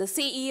 the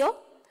CEO,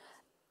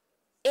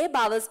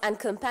 Abavas and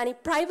Company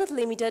Private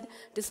Limited,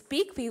 to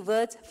speak few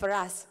words for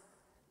us.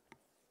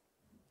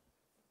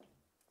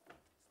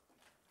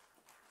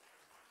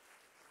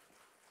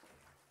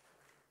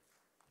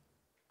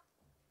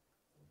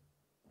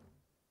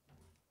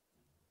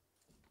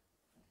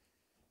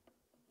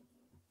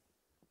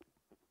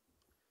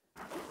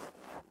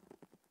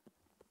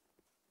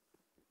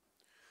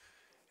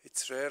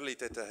 It's rarely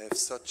that I have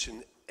such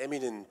an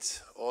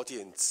eminent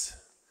audience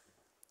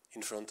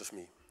in front of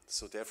me.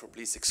 So therefore,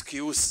 please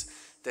excuse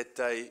that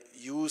I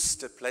use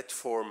the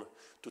platform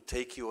to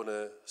take you on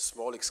a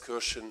small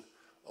excursion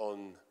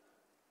on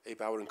A.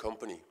 Bauer &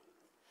 Company.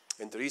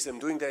 And the reason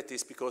I'm doing that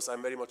is because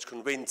I'm very much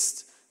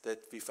convinced that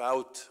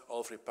without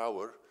Alfred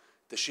Bauer,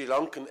 the Sri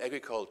Lankan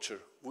agriculture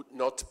would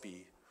not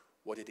be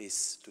what it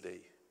is today.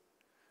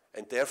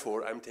 And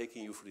therefore, I'm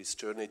taking you for this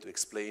journey to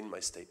explain my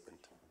statement.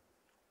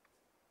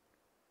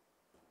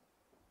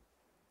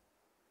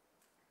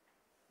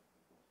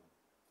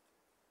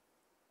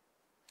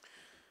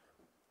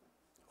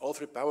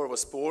 Alfred Bauer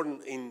was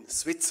born in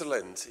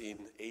Switzerland in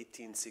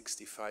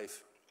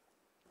 1865,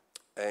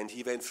 and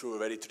he went through a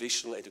very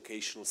traditional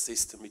educational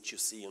system, which you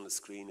see on the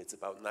screen. It's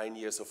about 9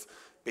 years of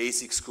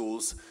basic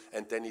schools,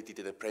 and then he did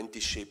an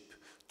apprenticeship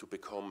to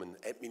become an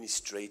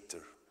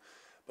administrator.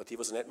 But he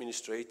was an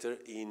administrator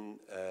in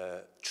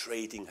a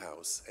trading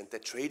house, and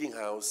that trading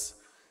house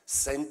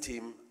sent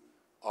him,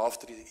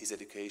 after his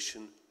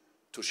education,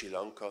 to Sri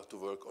Lanka to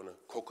work on a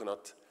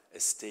coconut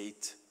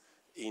estate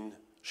in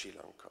Sri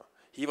Lanka.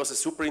 He was a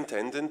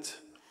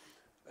superintendent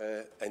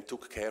and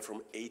took care from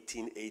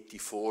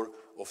 1884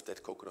 of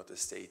that coconut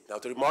estate. Now,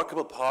 the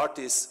remarkable part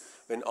is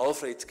when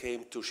Alfred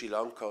came to Sri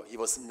Lanka, he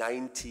was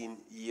 19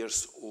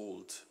 years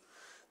old.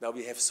 Now,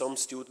 we have some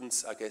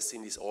students, I guess,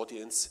 in this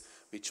audience,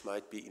 which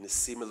might be in a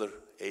similar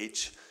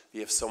age.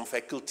 We have some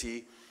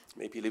faculty,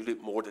 maybe a little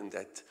bit more than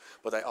that.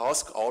 But I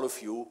ask all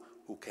of you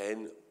who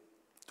can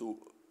to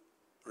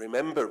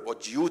remember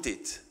what you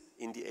did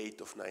in the age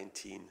of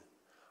 19.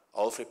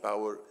 Alfred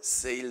Bauer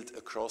sailed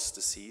across the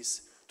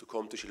seas to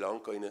come to Sri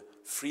Lanka in a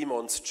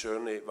 3-month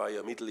journey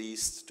via Middle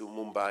East to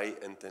Mumbai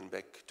and then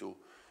back to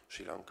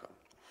Sri Lanka.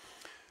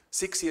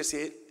 6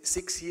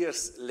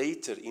 years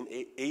later, in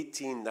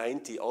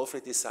 1890,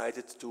 Alfred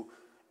decided to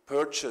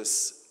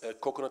purchase a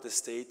coconut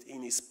estate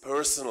in his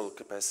personal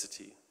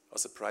capacity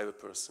as a private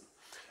person.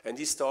 And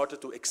he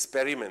started to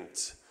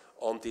experiment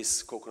on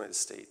this coconut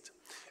estate.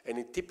 And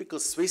in typical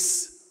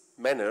Swiss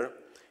manner,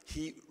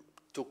 he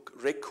took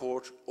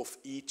record of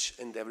each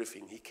and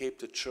everything. He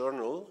kept a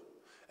journal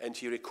and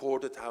he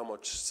recorded how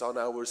much sun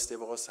hours there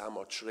was, how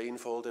much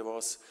rainfall there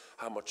was,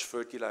 how much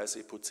fertilizer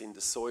he puts in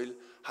the soil,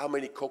 how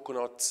many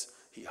coconuts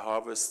he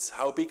harvests,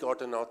 how big are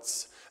the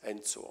nuts,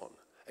 and so on.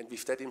 And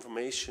with that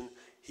information,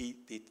 he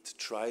did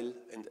trial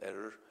and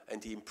error,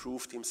 and he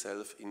improved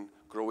himself in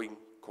growing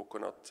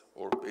coconut,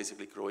 or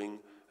basically growing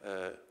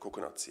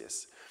coconuts,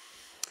 yes.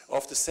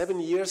 After 7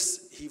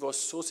 years, he was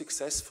so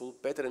successful,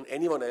 better than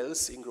anyone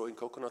else in growing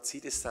coconuts, he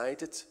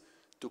decided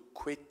to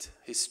quit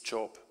his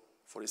job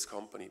for his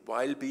company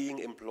while being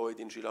employed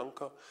in Sri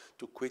Lanka,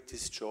 to quit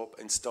his job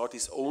and start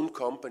his own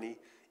company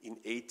in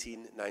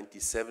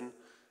 1897,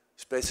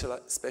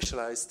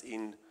 specialized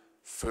in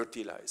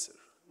fertilizer.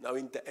 Now,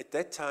 at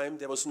that time,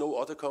 there was no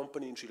other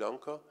company in Sri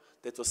Lanka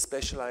that was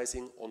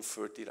specializing on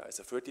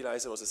fertilizer.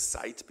 Fertilizer was a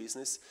side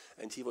business,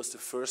 and he was the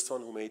first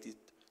one who made it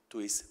to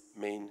his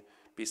main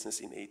business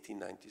in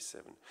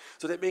 1897.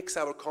 So that makes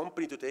our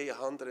company today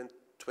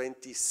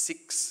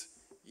 126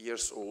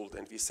 years old,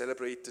 and we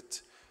celebrated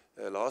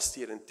last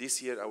year and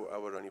this year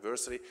our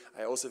anniversary.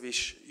 I also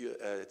wish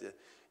the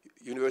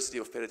University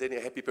of Peradeniya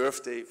a happy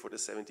birthday for the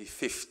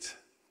 75th.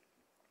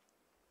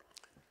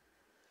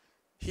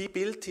 He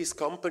built his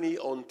company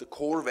on the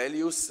core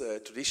values,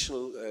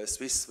 traditional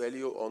Swiss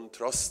value on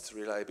trust,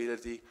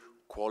 reliability,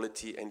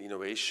 quality, and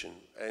innovation.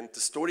 And the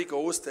story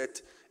goes that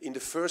in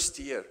the first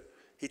year,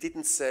 he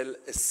didn't sell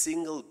a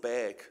single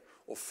bag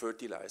of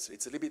fertilizer.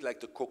 It's a little bit like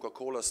the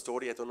Coca-Cola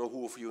story. I don't know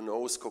who of you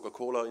knows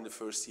Coca-Cola in the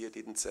first year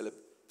didn't sell a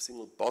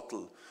single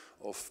bottle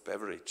of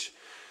beverage.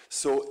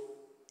 So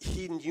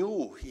he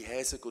knew he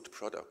has a good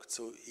product.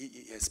 So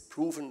he has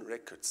proven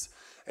records.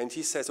 And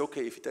he says,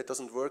 okay, if that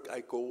doesn't work,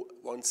 I go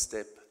one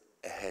step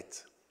ahead.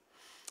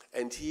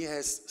 And he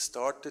has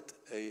started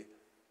a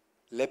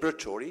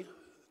laboratory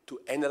to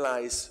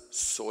analyze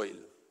soil.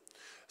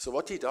 So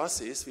what he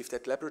does is, with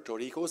that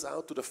laboratory, he goes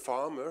out to the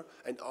farmer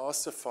and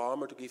asks the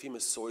farmer to give him a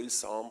soil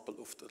sample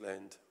of the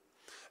land.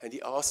 And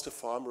he asks the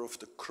farmer of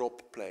the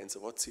crop plans, so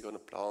what's he going to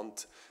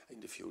plant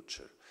in the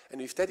future. And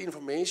with that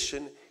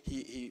information,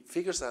 he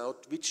figures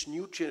out which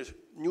nutrient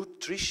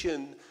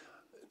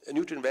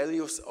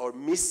values are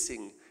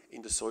missing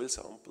in the soil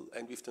sample.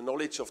 And with the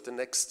knowledge of the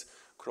next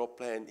crop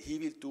plan, he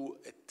will do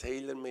a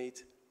tailor-made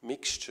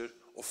mixture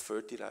of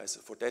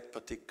fertilizer for that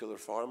particular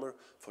farmer,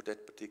 for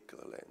that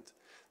particular land.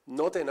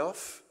 Not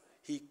enough,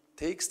 he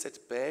takes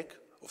that bag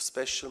of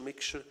special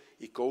mixture,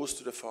 he goes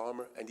to the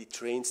farmer and he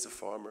trains the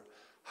farmer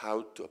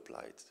how to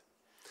apply it.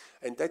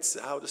 And that's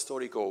how the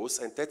story goes,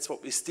 and that's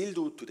what we still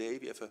do today.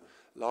 We have a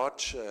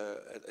large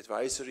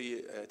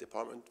advisory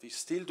department. We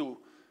still do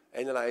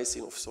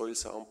analyzing of soil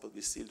sample.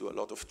 We still do a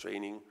lot of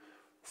training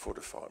for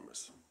the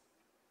farmers.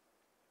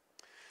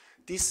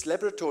 This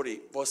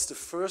laboratory was the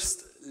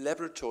first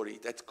laboratory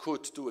that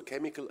could do a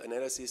chemical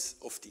analysis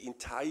of the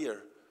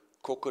entire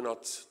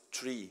coconut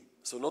tree.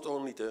 So not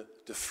only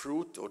the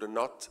fruit or the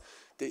nut,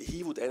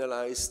 he would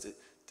analyze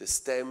the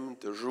stem,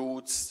 the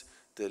roots,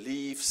 the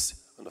leaves,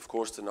 and of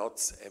course the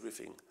nuts,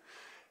 everything.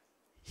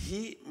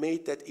 He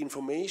made that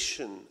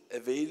information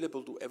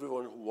available to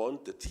everyone who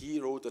wanted. He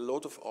wrote a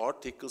lot of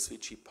articles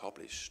which he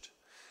published.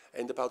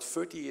 And about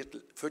 30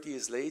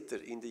 years later,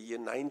 in the year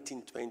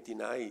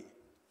 1929,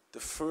 the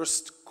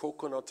first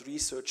coconut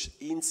research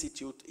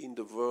institute in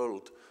the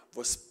world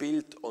was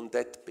built on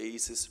that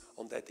basis,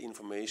 on that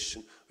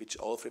information which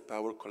Alfred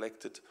Bauer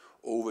collected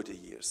over the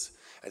years.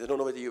 And I don't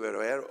know whether you were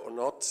aware or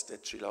not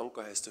that Sri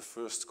Lanka has the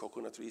first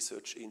coconut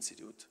research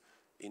institute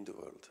in the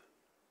world.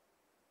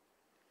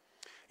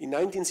 In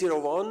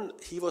 1901,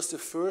 he was the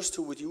first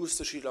who would use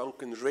the Sri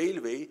Lankan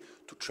railway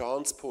to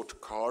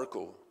transport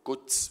cargo,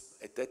 goods.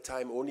 At that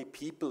time, only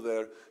people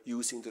were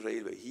using the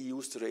railway. He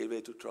used the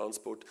railway to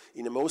transport,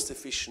 in the most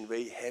efficient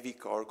way, heavy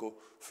cargo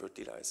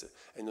fertilizer.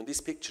 And on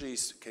this picture, you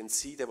can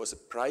see there was a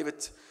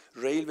private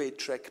railway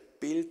track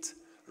built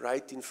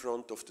right in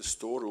front of the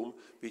storeroom,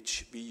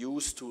 which we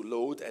used to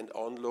load and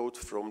unload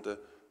from the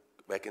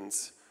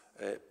wagons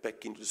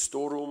back into the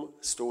storeroom,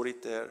 store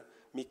it there,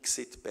 mix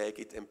it, bag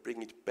it, and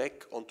bring it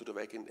back onto the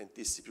wagon and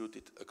distribute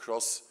it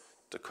across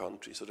the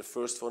country. So the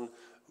first one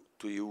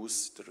to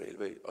use the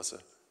railway as a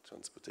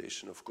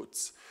transportation of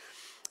goods.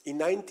 In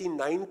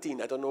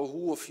 1919, I don't know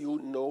who of you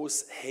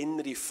knows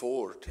Henry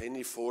Ford.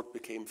 Henry Ford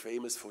became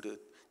famous for the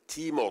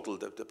T-model,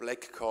 the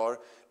black car,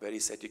 where he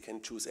said you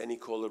can choose any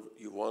color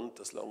you want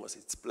as long as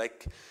it's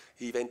black.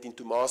 He went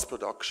into mass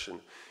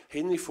production.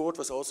 Henry Ford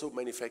was also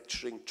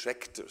manufacturing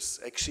tractors.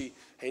 Actually,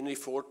 Henry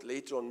Ford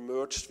later on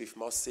merged with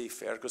Massey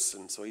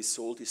Ferguson, so he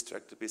sold his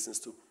tractor business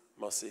to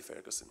Massey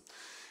Ferguson.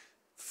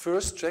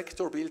 First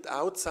tractor built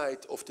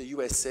outside of the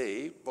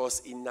USA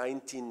was in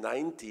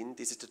 1919.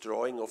 This is the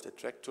drawing of the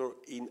tractor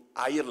in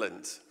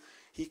Ireland.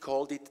 He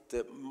called it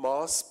the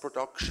mass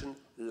production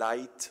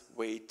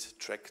lightweight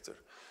tractor.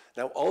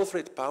 Now,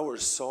 Alfred Bauer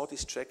saw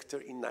this tractor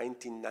in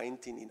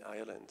 1919 in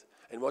Ireland.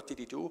 And what did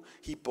he do?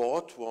 He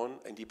bought one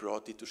and he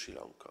brought it to Sri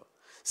Lanka.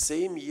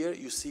 Same year,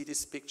 you see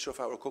this picture of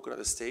our coconut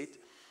estate.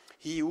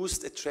 He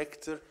used a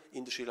tractor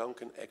in the Sri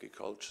Lankan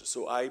agriculture.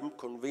 So I'm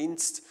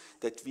convinced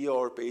that we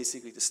are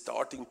basically the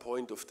starting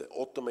point of the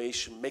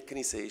automation,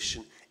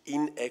 mechanization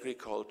in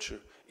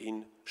agriculture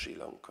in Sri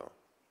Lanka.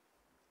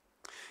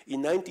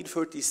 In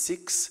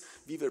 1936,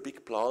 we were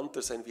big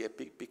planters and we had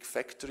big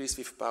factories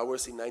with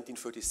Bauers. In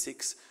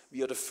 1936,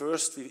 we are the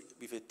first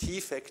with a tea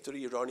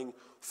factory running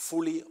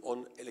fully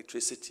on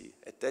electricity.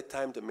 At that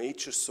time, the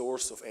major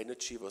source of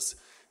energy was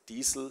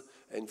diesel,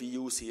 and we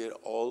use here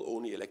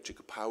only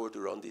electrical power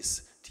to run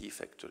this tea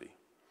factory.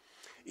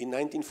 In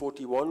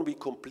 1941, we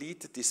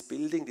completed this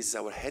building. This is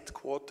our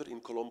headquarters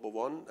in Colombo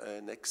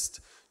 1, next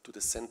to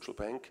the central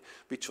bank,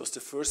 which was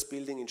the first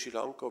building in Sri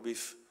Lanka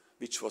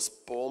which was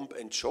bomb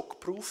and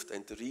shock proofed.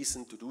 And the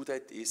reason to do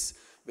that is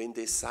when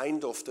they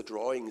signed off the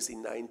drawings in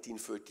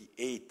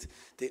 1938,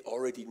 they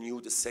already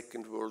knew the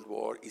Second World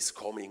War is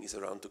coming, is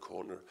around the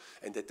corner.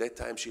 And at that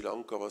time, Sri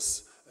Lanka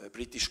was a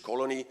British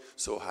colony,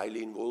 so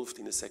highly involved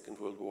in the Second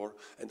World War.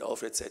 And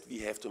Alfred said, we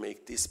have to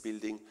make this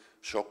building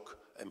shock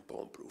and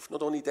bomb proof.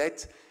 Not only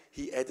that,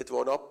 he added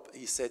one up.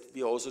 He said,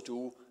 we also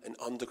do an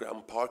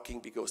underground parking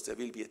because there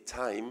will be a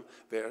time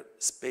where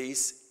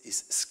space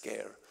is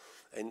scarce.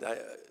 And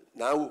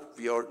now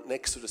we are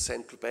next to the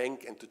central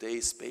bank, and today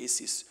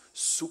space is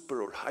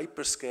super or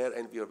hyper scarce,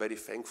 and we are very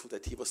thankful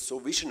that he was so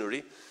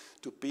visionary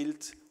to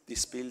build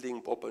this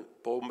building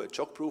bomb and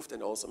shock proofed,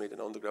 and also made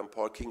an underground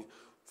parking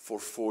for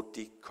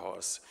 40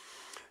 cars.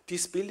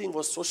 This building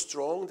was so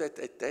strong that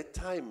at that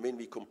time, when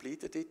we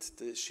completed it,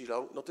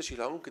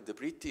 the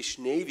British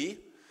Navy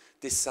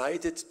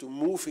decided to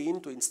move in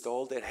to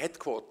install their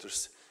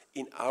headquarters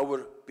in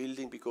our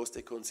building because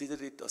they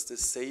considered it as the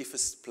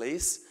safest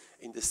place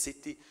in the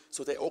city.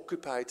 So they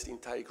occupied the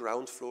entire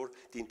ground floor,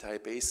 the entire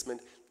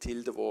basement,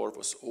 till the war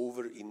was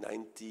over in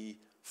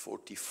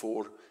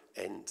 1944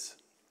 end.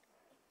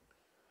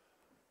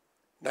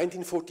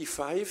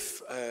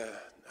 1945,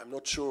 I'm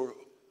not sure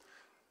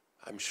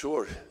I'm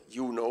sure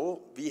you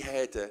know, we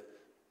had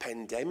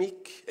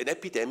an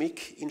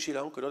epidemic in Sri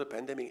Lanka, not a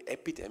pandemic,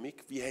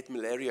 epidemic. We had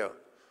malaria.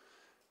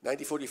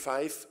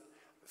 1945,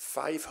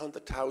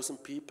 500,000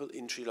 people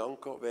in Sri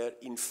Lanka were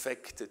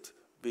infected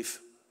with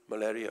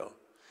malaria.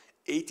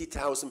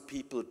 80,000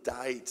 people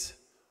died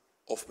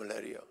of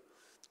malaria.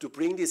 To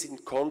bring this in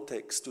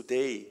context,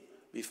 today,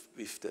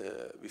 with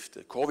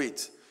the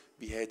COVID,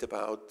 we had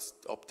about,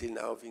 up till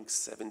now, I think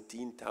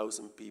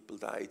 17,000 people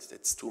died.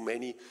 That's too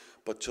many,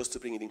 but just to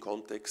bring it in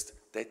context,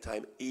 that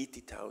time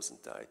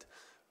 80,000 died.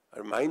 I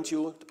remind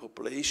you, the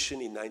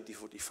population in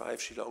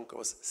 1945, Sri Lanka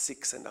was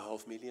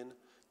 6.5 million.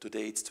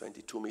 Today it's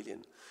 22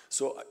 million.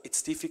 So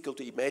it's difficult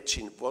to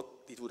imagine what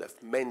it would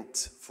have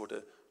meant for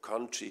the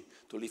country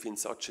to live in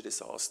such a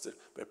disaster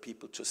where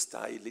people just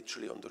die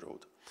literally on the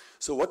road.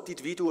 So what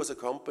did we do as a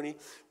company?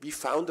 We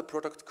found a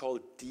product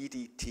called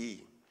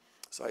DDT.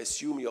 So I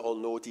assume you all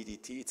know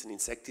DDT. It's an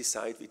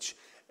insecticide which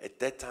at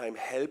that time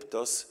helped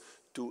us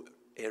to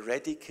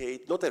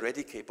eradicate, not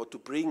eradicate, but to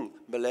bring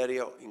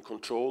malaria in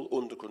control,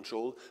 under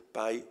control,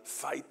 by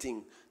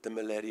fighting the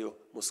malaria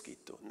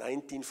mosquito.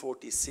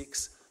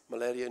 1946,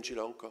 malaria in Sri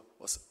Lanka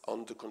was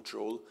under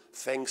control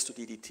thanks to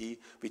DDT,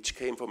 which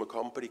came from a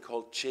company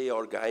called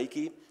J.R.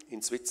 Geigy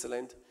in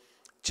Switzerland.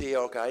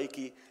 J.R.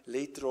 Geigy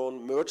later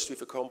on merged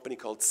with a company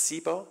called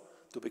Ciba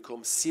to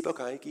become Ciba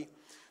Geigy.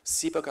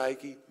 Ciba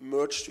Geigy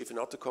merged with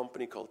another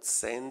company called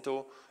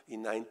Sandoz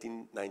in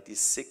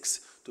 1996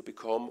 to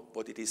become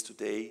what it is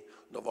today,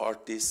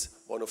 Novartis,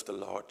 one of the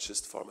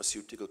largest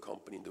pharmaceutical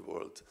companies in the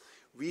world.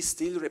 We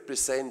still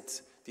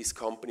represent this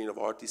company,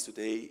 Novartis,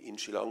 today in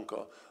Sri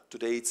Lanka.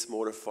 Today it's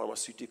more a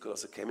pharmaceutical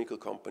as a chemical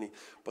company,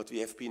 but we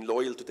have been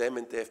loyal to them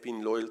and they have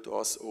been loyal to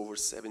us over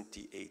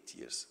 78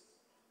 years.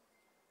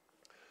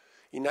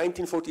 In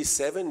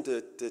 1947,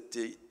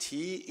 the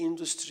tea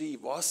industry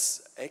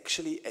was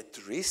actually at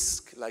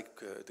risk,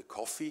 like the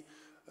coffee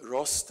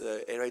rust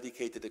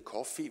eradicated the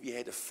coffee. We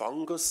had a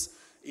fungus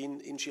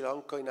in Sri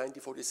Lanka in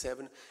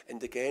 1947,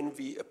 and again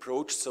we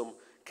approached some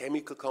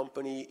chemical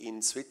company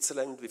in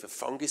Switzerland with a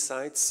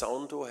fungicide.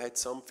 Sandoz had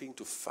something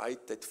to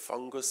fight that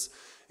fungus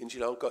in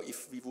Sri Lanka.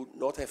 If we would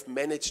not have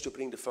managed to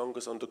bring the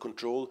fungus under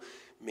control,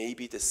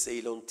 maybe the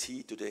Ceylon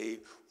tea today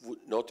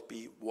would not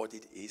be what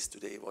it is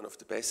today, one of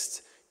the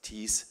best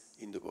teas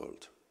in the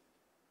world.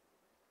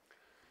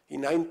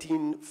 In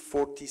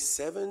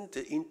 1947,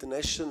 the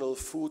International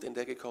Food and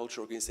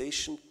Agriculture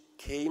Organization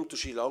came to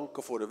Sri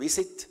Lanka for a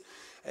visit,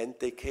 and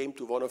they came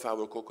to one of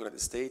our coconut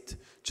estates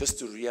just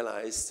to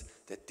realize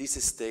that this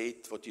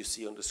estate, what you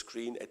see on the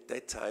screen at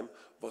that time,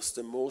 was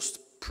the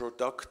most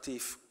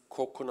productive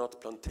coconut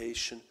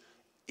plantation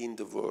in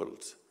the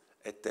world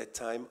at that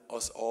time,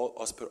 as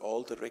per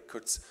all the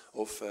records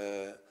of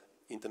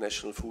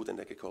International Food and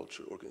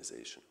Agriculture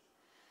Organization.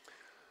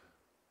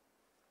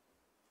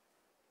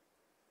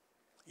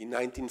 In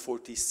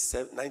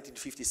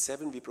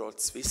 1957, we brought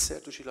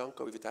Swissair to Sri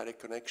Lanka with a direct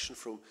connection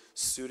from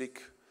Zurich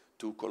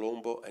to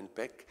Colombo and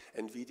back,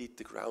 and we did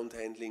the ground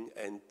handling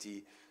and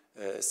the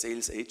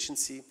sales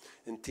agency.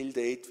 Until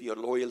date, we are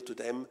loyal to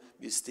them.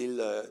 We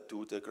still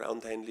do the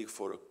ground handling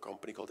for a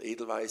company called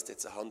Edelweiss.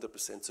 That's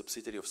 100%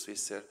 subsidiary of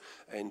Swissair,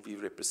 and we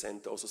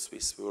represent also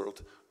Swiss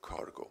World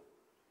Cargo.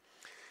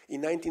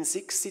 In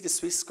 1960, the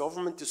Swiss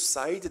government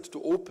decided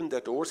to open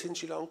their doors in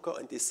Sri Lanka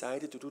and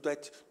decided to do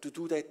that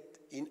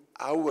in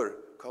our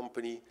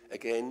company,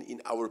 again,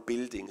 in our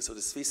building. So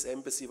the Swiss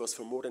embassy was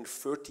for more than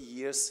 30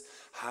 years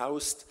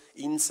housed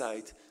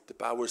inside the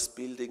Bowers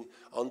building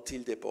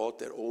until they bought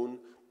their own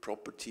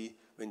property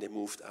when they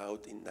moved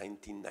out in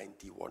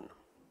 1991.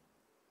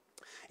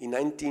 In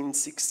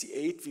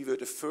 1968, we were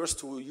the first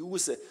to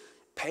use a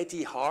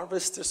paddy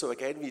harvester. So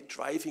again, we're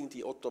driving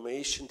the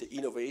automation, the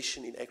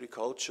innovation in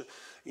agriculture.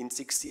 In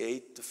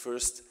 1968, the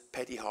first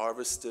paddy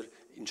harvester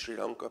in Sri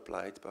Lanka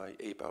applied by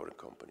A. Bauer &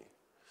 Company.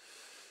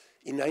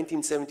 In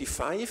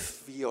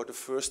 1975, we are the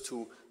first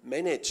to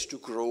manage to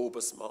grow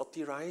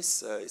basmati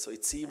rice. So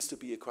it seems to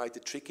be quite a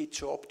tricky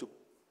job to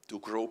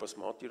grow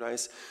basmati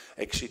rice.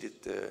 Actually,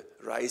 the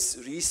Rice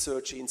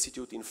Research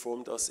Institute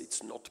informed us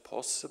it's not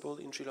possible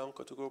in Sri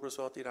Lanka to grow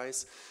basmati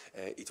rice.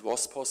 It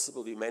was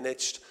possible, we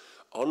managed.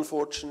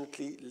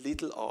 Unfortunately,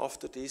 little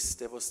after this,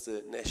 there was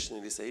the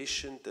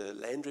nationalization, the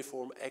Land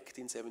Reform Act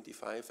in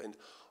 1975, and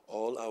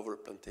all our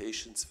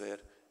plantations were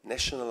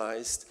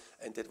nationalized,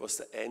 and that was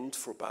the end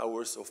for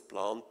Bowers of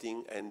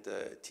planting and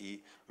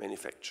tea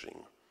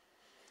manufacturing.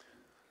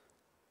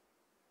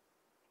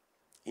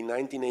 In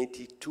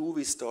 1982,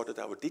 we started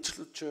our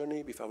digital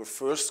journey with our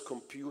first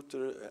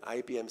computer,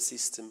 IBM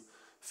System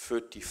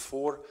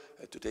 34.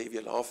 Today we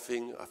are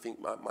laughing. I think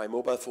my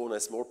mobile phone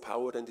has more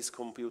power than this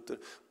computer,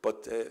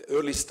 but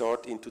early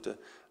start into the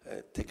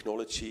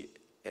technology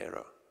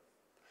era.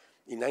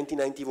 In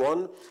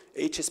 1991,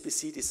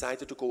 HSBC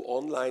decided to go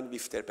online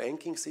with their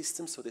banking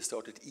system, so they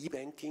started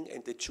e-banking,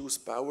 and they chose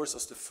Bowers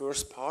as the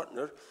first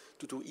partner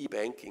to do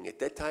e-banking. At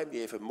that time, we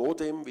have a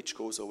modem which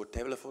goes over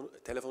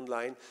telephone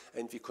line,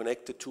 and we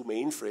connect the two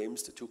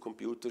mainframes, the two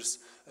computers,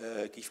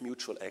 give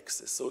mutual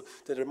access. So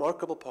the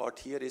remarkable part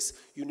here is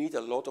you need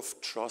a lot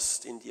of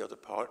trust in the other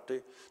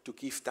party to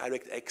give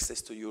direct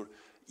access to your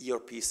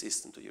ERP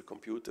system, to your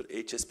computer.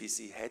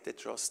 HSBC had the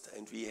trust,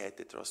 and we had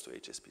the trust to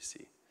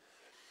HSBC.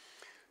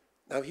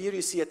 Now here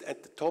you see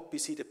at the top, you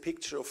see the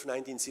picture of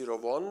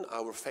 1901,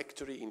 our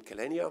factory in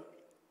Kelenia.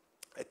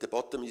 At the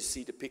bottom, you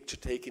see the picture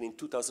taken in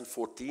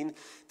 2014.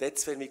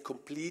 That's when we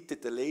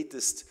completed the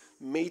latest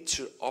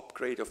major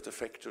upgrade of the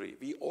factory.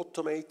 We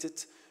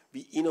automated,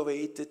 we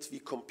innovated, we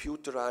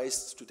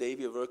computerized. Today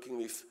we are working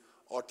with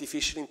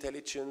artificial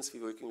intelligence,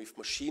 we're working with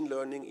machine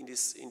learning in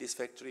this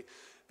factory.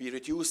 We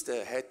reduced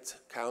the head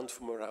count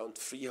from around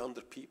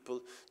 300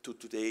 people to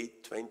today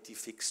 20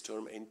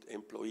 fixed-term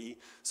employee.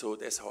 So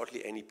there's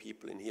hardly any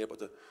people in here,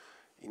 but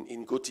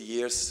in good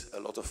years, a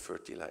lot of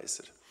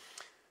fertilizer.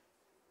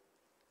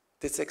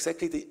 That's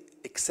exactly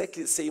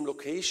the same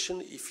location.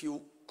 If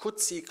you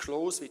could see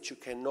close, which you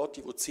cannot,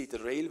 you would see the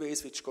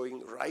railways which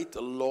going right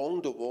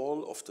along the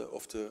wall of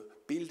the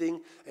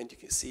building, and you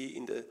can see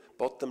in the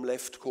bottom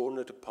left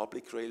corner the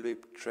public railway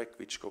track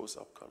which goes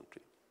up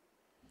country.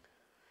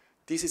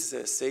 This is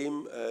the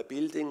same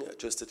building,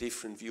 just a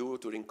different view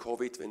during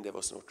COVID when there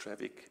was no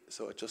traffic.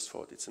 So I just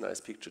thought it's a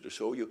nice picture to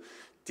show you.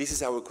 This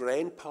is our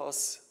Grand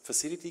Pass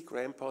facility.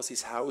 Grand Pass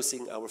is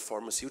housing our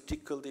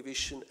pharmaceutical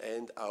division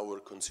and our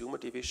consumer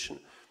division.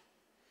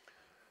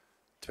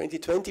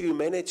 2020 we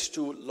managed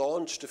to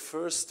launch the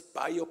first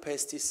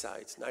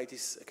biopesticide. Now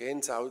this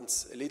again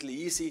sounds a little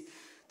easy.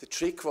 The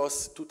trick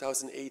was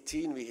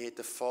 2018 we had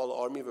the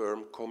fall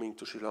armyworm coming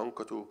to Sri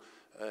Lanka to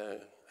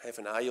have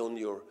an eye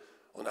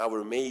on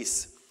our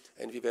maize,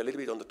 and we were a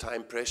little bit under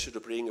time pressure to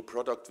bring a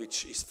product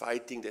which is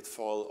fighting that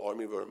fall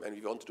armyworm, and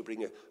we wanted to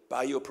bring a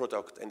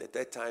bio-product, and at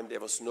that time there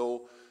was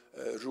no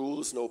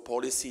rules, no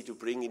policy to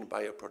bring in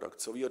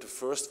bio-product. So we are the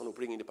first one to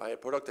bring in the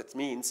bio-product. That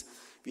means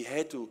we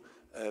had to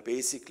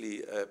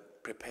basically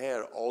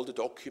prepare all the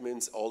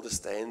documents, all the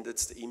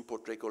standards, the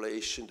import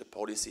regulation, the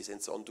policies and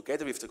so on,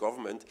 together with the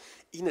government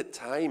in a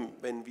time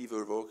when we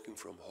were working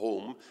from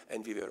home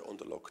and we were on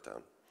the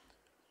lockdown.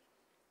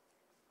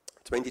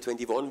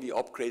 2021, we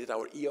upgraded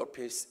our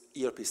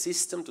ERP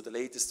system to the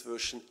latest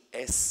version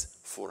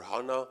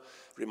S/4HANA.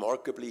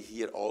 Remarkably,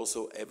 here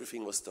also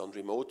everything was done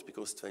remote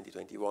because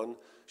 2021,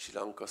 Sri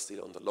Lanka is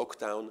still under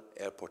lockdown,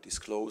 airport is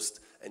closed,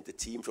 and the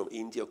team from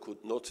India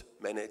could not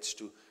manage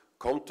to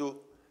come to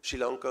Sri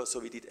Lanka,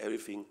 so we did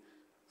everything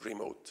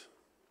remote.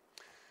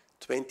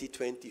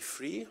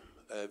 2023,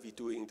 we're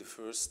doing the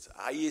first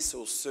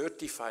ISO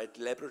certified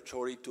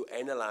laboratory to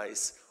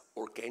analyze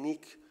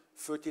organic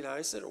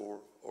fertilizer or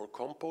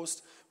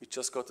compost. We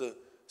just got a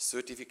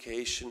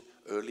certification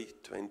early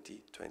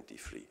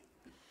 2023.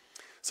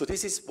 So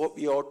this is what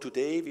we are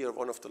today. We are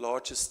one of the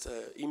largest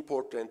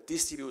importer and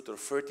distributor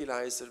of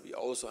fertilizer. We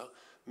also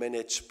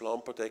manage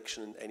plant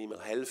protection and animal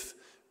health.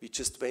 We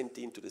just went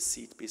into the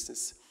seed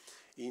business.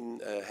 In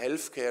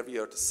healthcare, we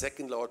are the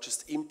second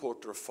largest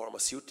importer of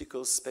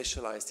pharmaceuticals,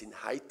 specialized in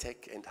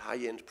high-tech and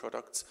high-end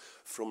products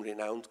from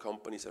renowned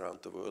companies around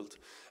the world.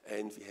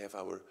 And we have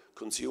our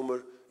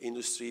consumer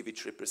industry,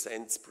 which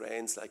represents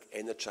brands like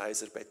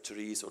Energizer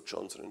batteries or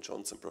Johnson &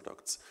 Johnson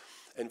products.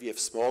 And we have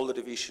smaller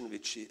division,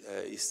 which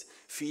is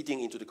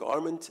feeding into the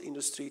garment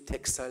industry,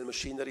 textile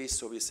machinery,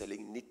 so we're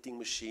selling knitting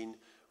machine,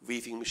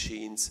 weaving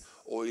machines,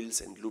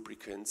 oils and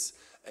lubricants.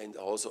 And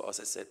also, as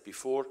I said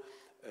before,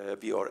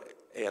 we are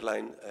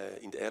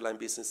in the airline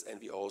business, and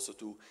we also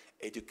do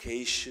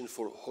education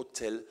for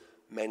hotel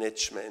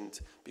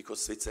management,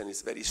 because Switzerland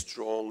is very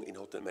strong in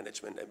hotel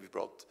management, and we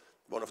brought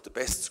one of the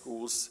best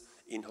schools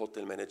in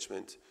hotel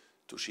management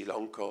to Sri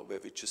Lanka, where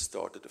we just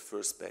started the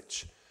first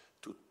batch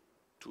to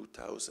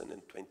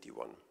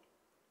 2021.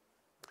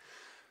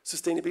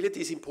 Sustainability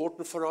is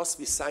important for us.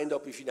 We signed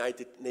up with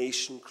United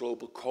Nations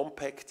Global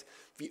Compact.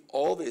 We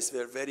always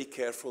were very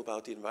careful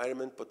about the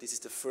environment, but this is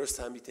the first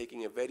time we're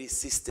taking a very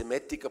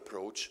systematic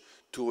approach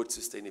towards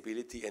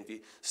sustainability, and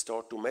we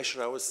start to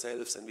measure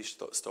ourselves, and we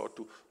start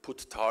to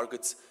put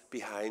targets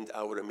behind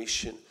our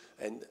emission,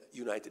 and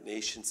United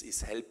Nations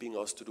is helping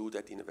us to do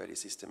that in a very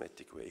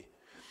systematic way.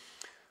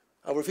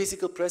 Our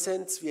physical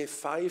presence, we have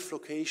 5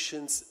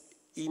 locations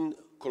in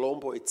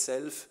Colombo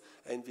itself,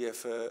 and we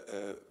have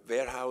a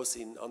warehouse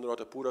in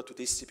Anuradhapura to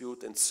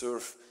distribute and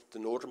serve the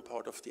northern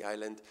part of the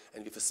island,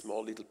 and we have a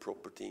small little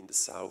property in the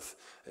south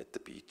at the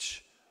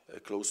beach,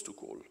 close to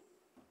Gaul.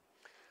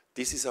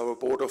 This is our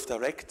board of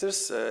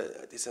directors.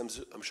 This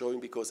I'm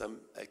showing because I'm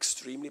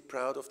extremely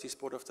proud of this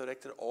board of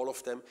directors. All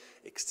of them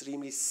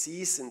extremely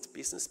seasoned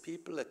business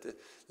people. At the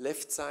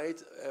left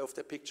side of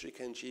the picture you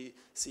can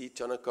see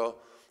Janaka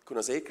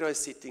Kunasekara is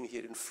sitting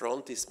here in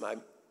front, is my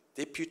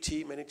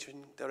deputy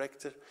managing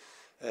director.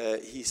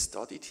 He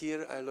studied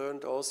here, I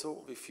learned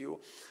also with you,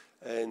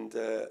 and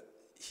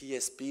he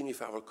has been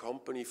with our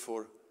company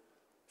for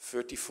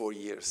 34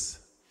 years.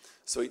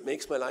 So it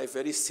makes my life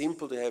very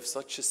simple to have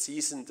such a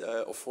seasoned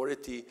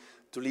authority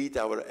to lead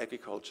our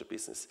agriculture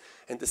business.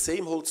 And the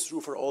same holds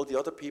true for all the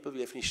other people.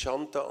 We have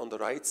Nishanta on the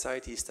right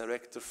side. He's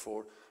director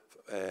for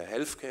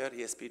healthcare.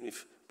 He has been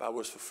with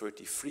Bowers for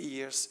 33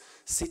 years.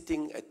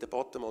 Sitting at the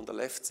bottom on the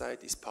left side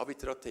is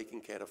Pavitra,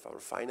 taking care of our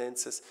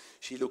finances.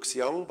 She looks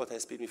young, but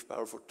has been with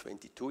Bowers for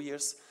 22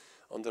 years.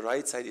 On the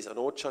right side is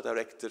Anocha,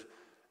 director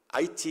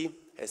IT,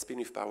 has been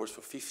with Bowers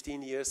for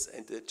 15 years.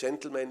 And the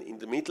gentleman in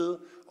the middle,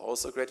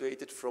 also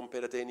graduated from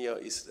Peradenia,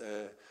 is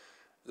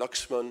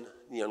Lakshman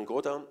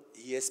Nyangoda.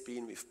 He has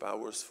been with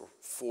Bowers for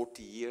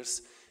 40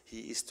 years.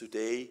 He is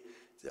today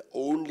the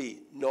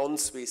only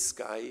non-Swiss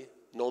guy,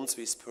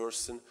 non-Swiss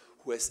person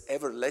who has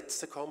ever led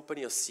the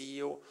company as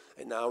CEO,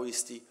 and now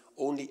is the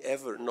only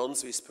ever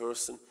non-Swiss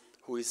person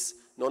who is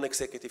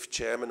non-executive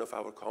chairman of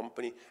our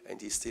company,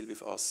 and he's still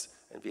with us,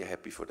 and we are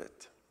happy for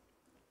that.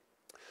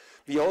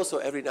 We also,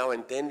 every now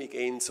and then, we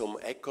gain some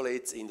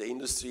accolades in the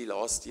industry.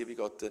 Last year we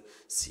got the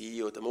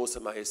CEO, the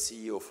Mosemeyer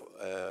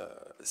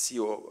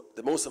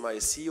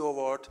CEO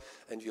Award,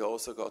 and we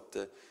also got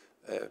the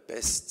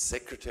Best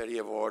Secretary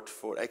Award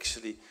for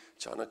actually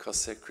Janaka's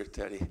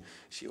secretary.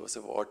 She was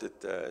awarded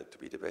to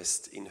be the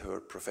best in her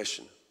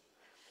profession.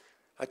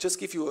 I just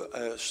give you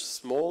a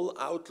small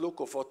outlook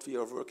of what we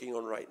are working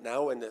on right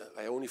now, and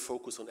I only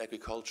focus on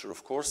agriculture,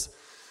 of course.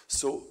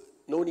 So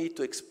no need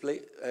to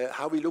explain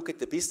how we look at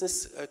the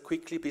business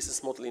quickly,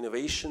 business model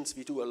innovations.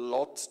 We do a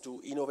lot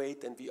to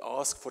innovate, and we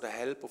ask for the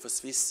help of a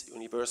Swiss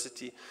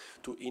university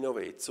to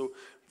innovate. So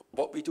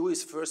what we do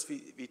is first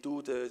we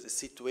do the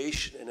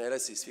situation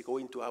analysis. We go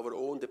into our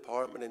own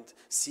department and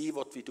see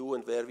what we do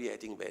and where we're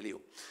adding value.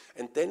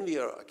 And then we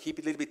keep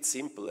it a little bit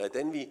simple.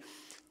 Then we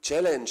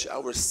challenge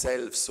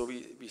ourselves. So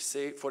we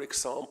say, for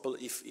example,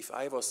 if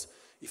I was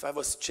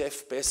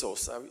Jeff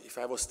Bezos, if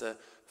I was the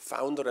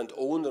founder and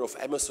owner of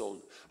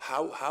Amazon,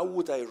 how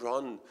would I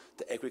run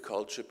the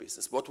agriculture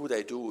business? What would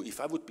I do?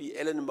 If I would be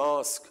Elon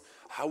Musk,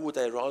 how would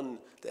I run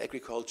the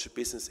agriculture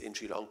business in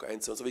Sri Lanka,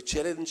 and so on. So we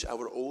challenge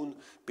our own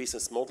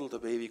business model, the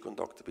way we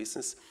conduct the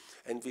business.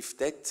 And with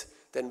that,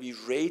 then we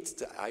rate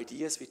the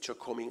ideas which are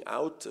coming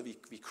out.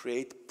 We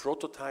create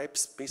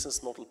prototypes,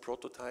 business model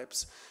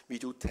prototypes. We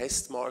do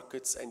test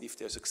markets, and if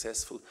they're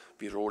successful,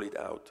 we roll it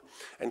out.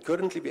 And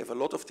currently we have a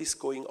lot of this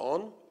going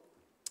on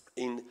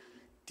in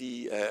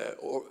the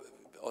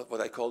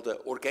what I call the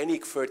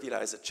Organic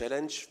Fertilizer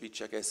Challenge,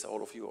 which I guess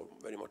all of you are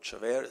very much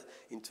aware.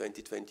 In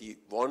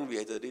 2021, we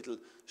had a little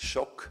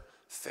shock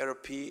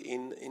therapy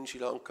in Sri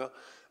Lanka,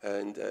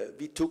 and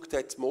we took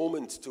that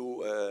moment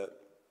to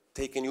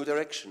take a new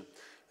direction.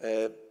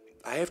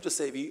 I have to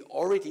say, we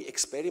already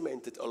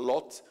experimented a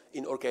lot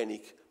in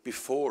organic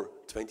before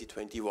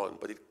 2021,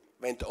 but it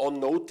went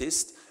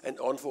unnoticed, and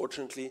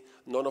unfortunately,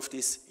 none of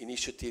these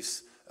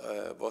initiatives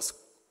was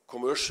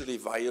commercially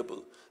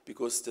viable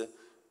because the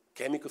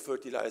chemical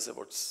fertilizer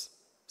was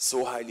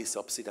so highly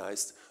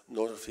subsidized,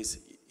 none of his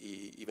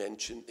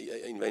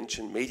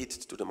invention made it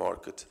to the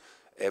market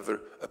ever,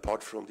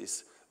 apart from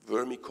this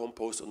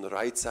vermicompost on the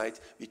right side,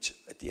 which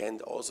at the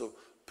end also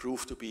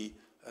proved to be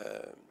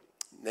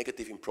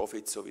negative in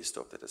profit, so we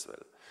stopped that as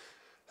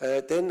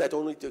well. Then I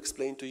don't need to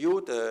explain to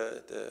you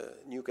the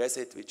new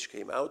gazette which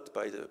came out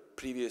by the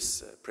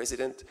previous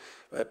president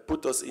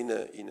put us in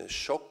a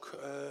shock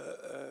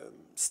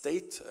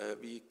state.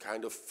 We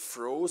kind of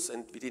froze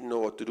and we didn't know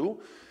what to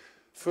do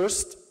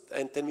first,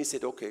 and then we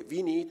said, okay,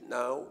 we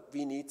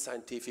need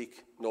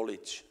scientific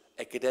knowledge,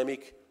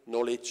 academic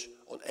knowledge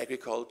on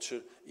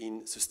agriculture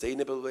in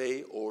sustainable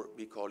way, or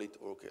we call it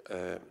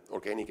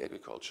organic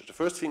agriculture. The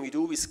first thing we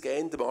do, we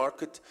scan the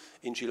market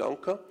in Sri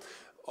Lanka.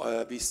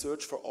 We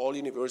search for all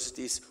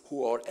universities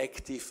who are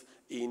active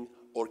in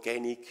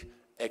organic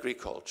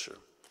agriculture.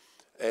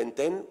 And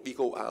then we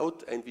go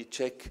out and we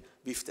check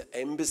with the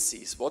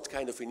embassies what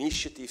kind of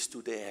initiatives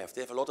do they have.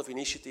 They have a lot of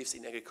initiatives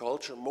in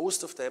agriculture.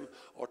 Most of them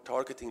are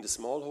targeting the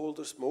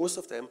smallholders. Most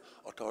of them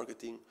are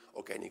targeting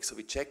organic. So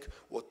we check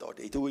what are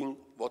they doing,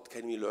 what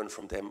can we learn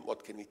from them,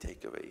 what can we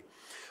take away.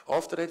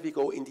 After that, we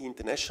go in the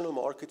international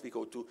market. We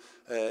go to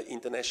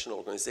international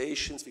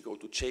organizations. We go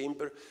to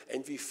chamber.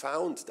 And we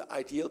found the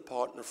ideal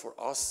partner for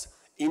us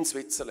in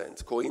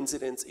Switzerland.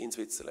 Coincidence, in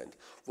Switzerland.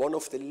 One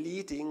of the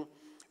leading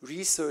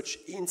research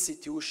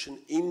institution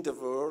in the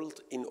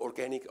world in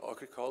organic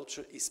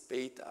agriculture is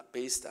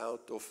based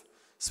out of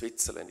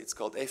Switzerland. It's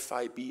called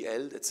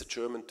FIBL, that's a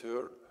German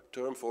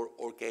term for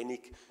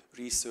Organic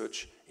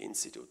Research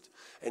Institute.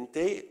 And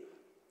they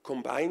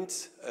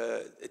combined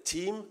a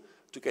team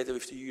together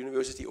with the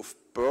University of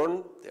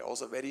Bern. They're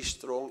also very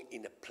strong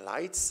in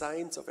applied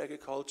science of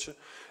agriculture.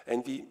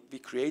 And we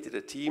created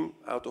a team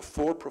out of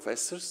 4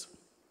 professors.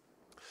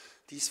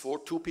 These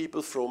 2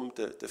 people from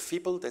the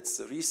FIBL, that's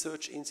the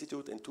Research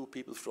Institute, and 2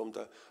 people from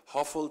the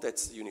HAFL,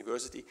 that's the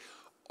university.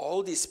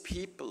 All these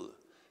people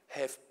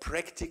have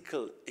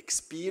practical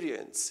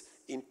experience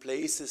in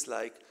places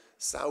like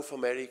South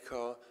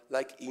America,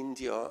 like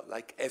India,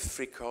 like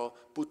Africa,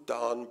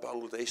 Bhutan,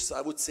 Bangladesh. So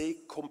I would say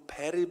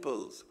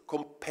comparable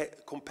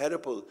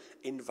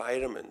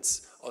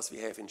environments as we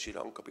have in Sri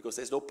Lanka, because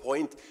there's no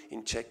point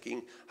in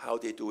checking how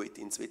they do it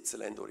in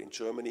Switzerland or in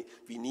Germany.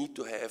 We need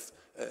to have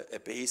a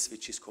base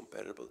which is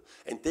comparable.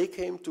 And they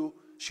came to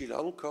Sri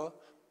Lanka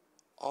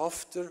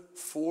after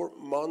 4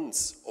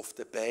 months of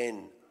the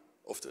ban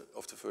of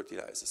the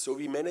fertilizer. So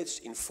we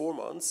managed in 4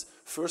 months,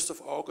 1st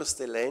of August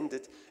they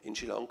landed in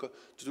Sri Lanka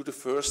to do the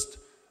first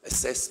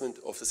assessment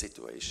of the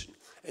situation.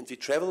 And we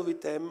traveled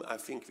with them. I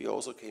think we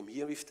also came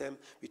here with them.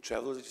 We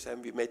traveled with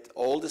them. We met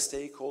all the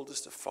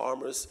stakeholders, the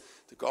farmers,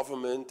 the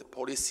government, the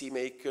policy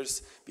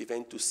makers. We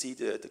went to see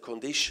the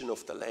condition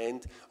of the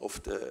land,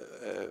 of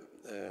the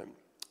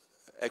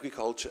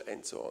agriculture,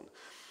 and so on.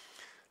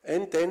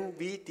 And then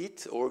we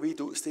did, or we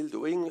do still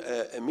doing,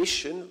 a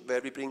mission where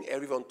we bring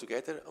everyone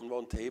together on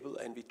one table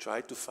and we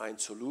try to find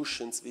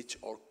solutions which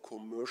are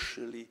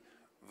commercially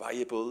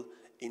viable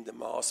in the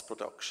mass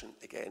production.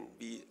 Again,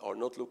 we are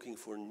not looking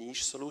for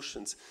niche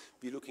solutions.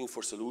 We're looking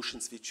for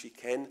solutions which we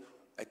can,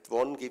 at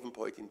one given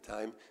point in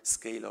time,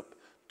 scale up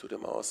to the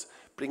mass,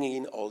 bringing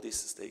in all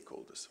these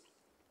stakeholders.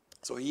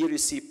 So here you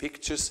see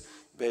pictures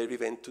where we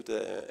went to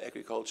the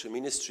Agriculture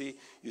Ministry.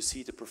 You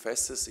see the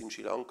professors in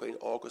Sri Lanka in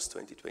August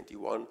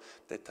 2021,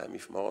 that time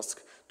with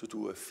masks, to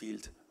do a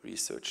field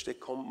research. They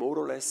come more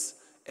or less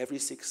every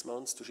 6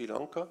 months to Sri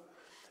Lanka.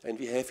 And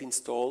we have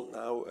installed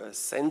now a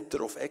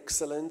center of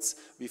excellence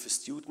with a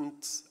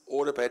student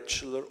or a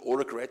bachelor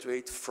or a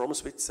graduate from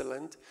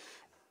Switzerland,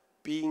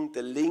 being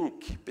the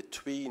link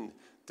between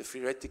the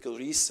theoretical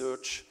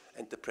research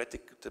and the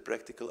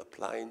practical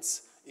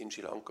appliance in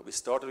Sri Lanka. We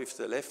started with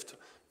the left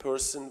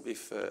person,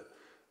 with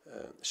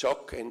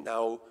Jacques, and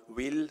now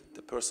Will,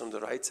 the person on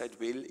the right side,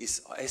 Will,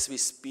 is, as we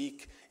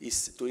speak,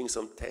 is doing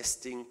some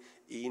testing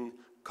in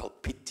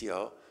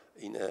Kalpitia,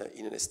 in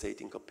an estate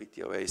in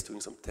Kalpitia, where he's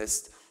doing some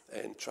tests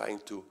and trying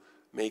to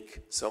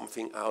make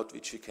something out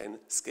which we can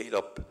scale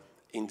up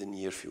in the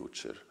near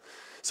future.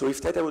 So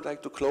with that, I would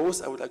like to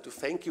close. I would like to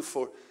thank you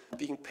for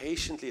being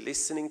patiently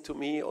listening to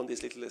me on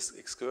this little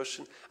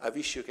excursion. I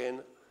wish you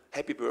again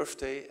happy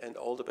birthday and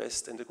all the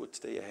best and a good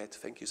day ahead.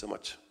 Thank you so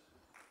much.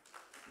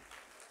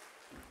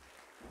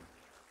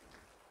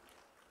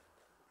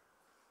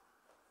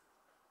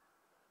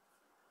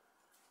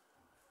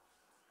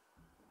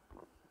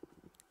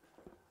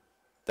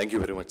 Thank you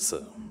very much,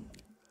 sir.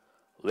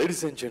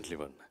 Ladies and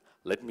gentlemen,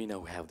 let me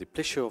now have the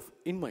pleasure of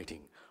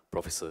inviting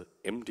Professor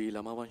M.D.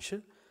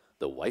 Lamavansha,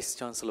 the Vice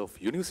Chancellor of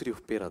University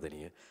of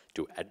Peradeniya,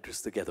 to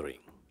address the gathering.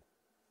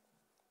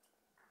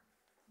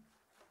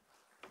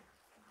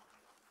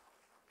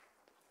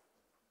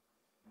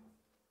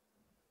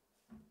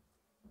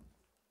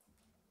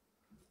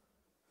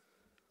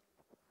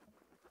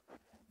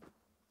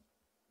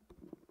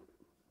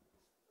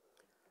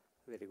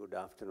 Very good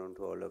afternoon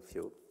to all of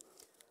you.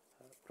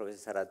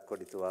 Professor Sarath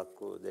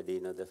Kodituaku, the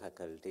Dean of the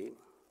Faculty,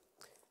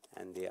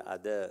 and the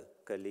other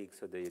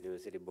colleagues of the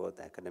university, both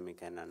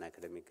academic and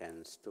non-academic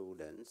and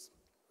students.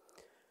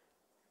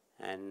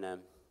 And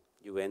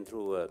you went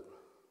through a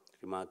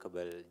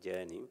remarkable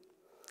journey,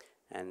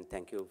 and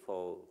thank you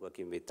for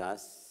working with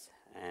us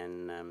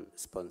and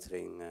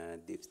sponsoring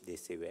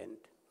this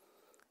event,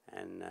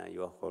 and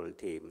your whole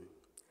team.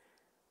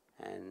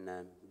 And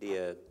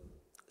dear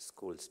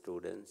school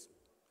students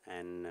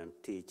and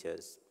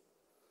teachers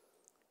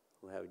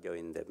who have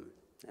joined them.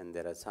 And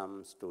there are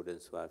some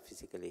students who are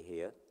physically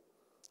here,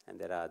 and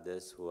there are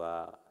others who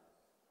are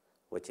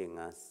watching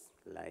us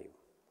live.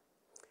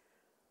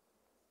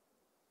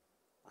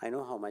 I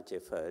know how much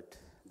effort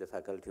the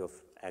Faculty of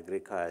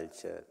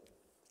Agriculture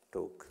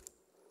took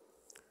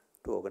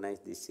to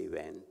organize this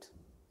event,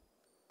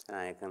 and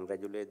I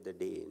congratulate the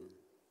Dean,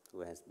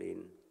 who has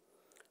been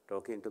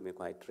talking to me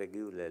quite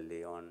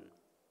regularly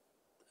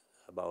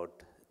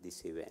about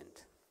this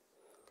event.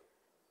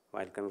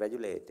 While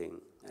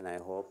congratulating, and I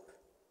hope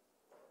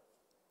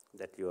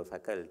that your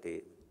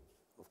faculty,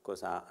 of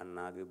course, are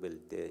unarguably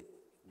the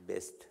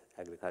best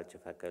agriculture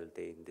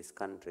faculty in this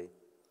country,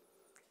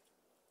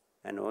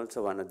 and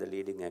also one of the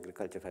leading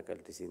agriculture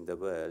faculties in the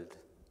world,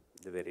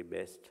 the very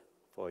best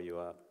for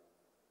your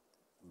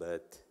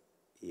birth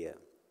year.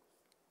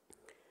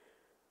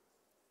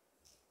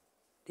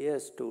 Dear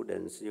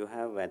students, you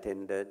have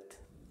attended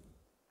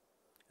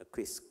a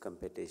quiz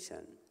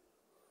competition.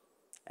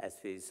 As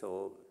we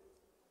saw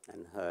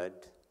and heard,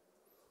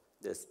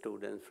 the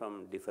students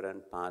from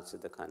different parts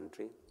of the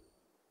country,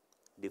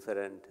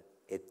 different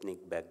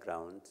ethnic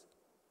backgrounds,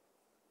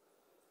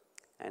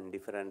 and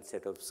different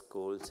set of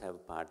schools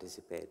have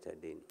participated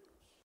in.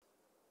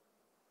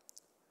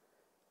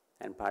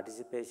 And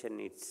participation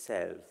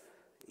itself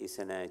is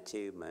an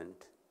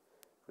achievement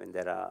when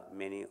there are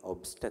many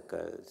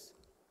obstacles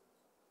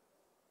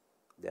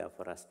there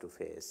for us to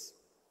face.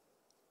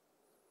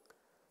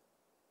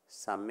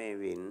 Some may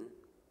win,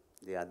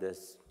 the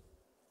others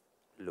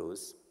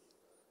lose,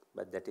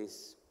 but that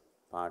is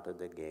part of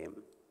the game.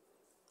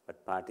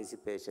 But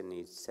participation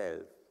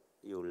itself,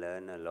 you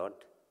learn a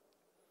lot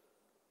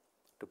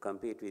to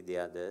compete with the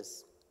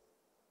others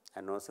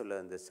and also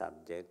learn the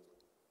subject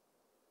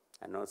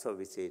and also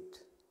visit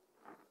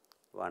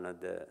one of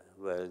the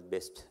world's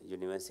best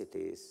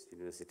universities,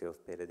 University of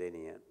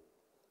Peradeniya,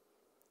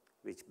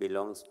 which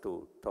belongs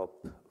to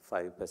top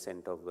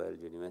 5% of world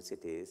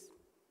universities,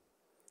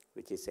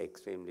 which is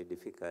extremely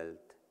difficult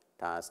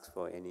task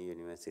for any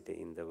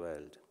university in the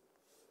world.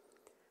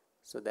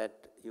 So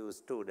that you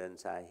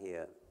students are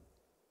here.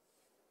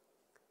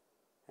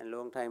 And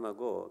long time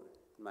ago,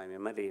 my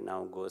memory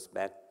now goes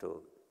back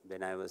to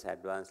when I was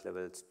advanced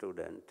level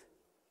student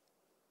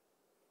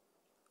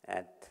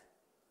at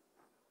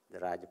the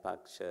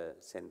Rajapaksa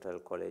Central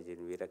College in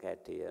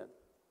Virakatiya,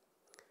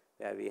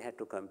 where we had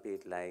to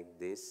compete like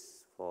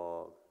this.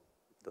 For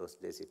those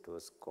days it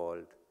was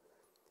called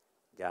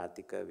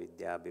Jatika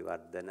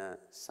Vidyabhivardhana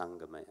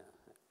Sangamaya.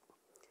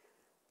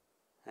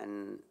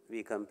 And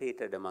we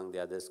competed among the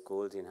other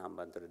schools in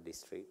Hambantota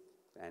district,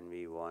 and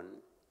we won.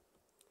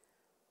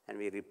 And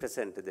we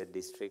represented the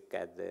district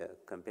at the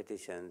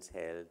competitions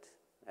held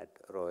at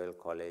Royal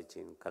College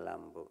in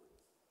Colombo.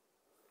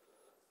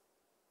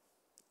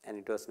 And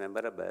it was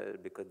memorable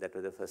because that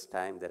was the first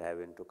time that I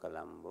went to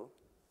Colombo.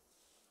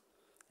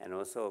 And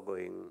also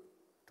going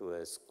to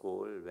a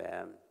school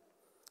where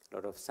a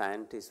lot of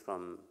scientists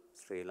from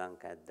Sri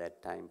Lanka at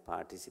that time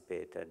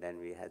participated, and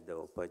we had the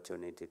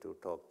opportunity to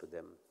talk to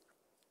them.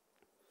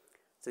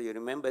 So you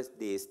remember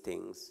these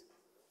things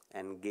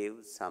and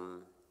give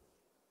some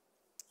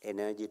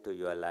energy to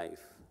your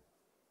life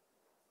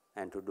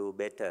and to do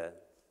better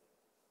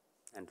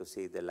and to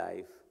see the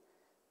life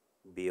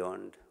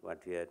beyond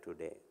what we are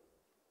today.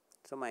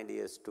 So my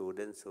dear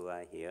students who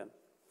are here,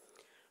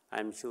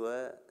 I'm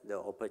sure the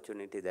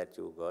opportunity that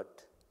you got,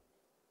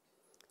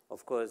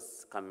 of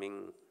course,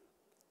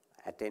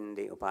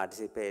 attending or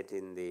participate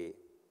in the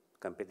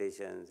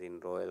competitions in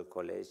Royal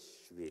College,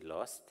 we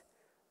lost,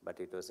 but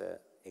it was an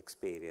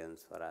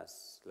experience for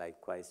us.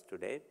 Likewise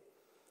today,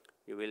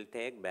 you will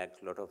take back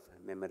a lot of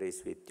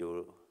memories with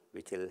you,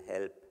 which will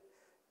help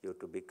you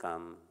to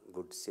become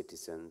good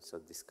citizens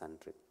of this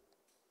country.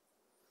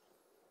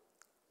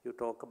 You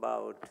talk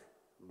about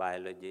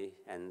biology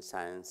and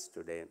science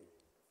today.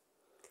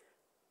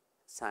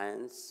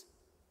 Science,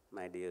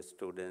 my dear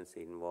students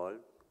involved,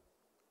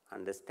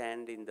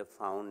 understanding the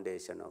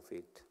foundation of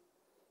it,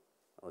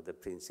 or the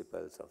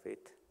principles of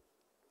it,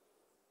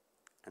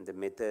 and the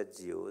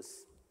methods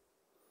used.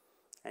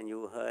 And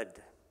you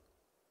heard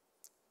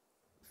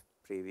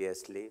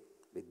previously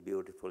with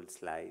beautiful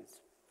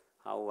slides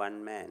how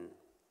one man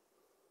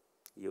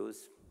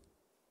used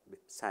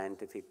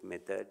scientific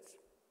methods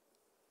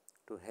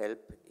to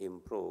help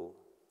improve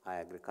our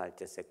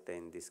agriculture sector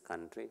in this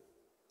country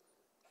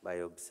by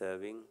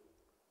observing,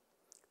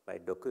 by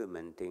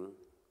documenting,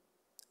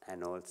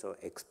 and also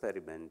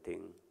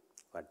experimenting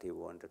what he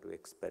wanted to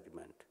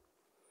experiment.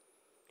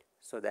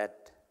 So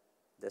that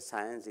the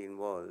science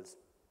involves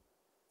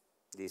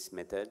these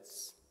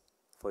methods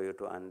for you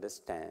to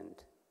understand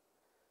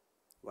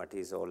what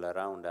is all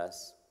around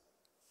us,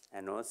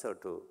 and also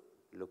to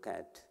look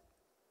at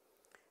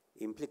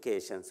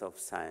implications of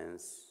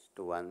science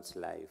to one's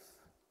life,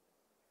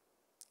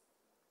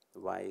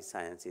 why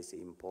science is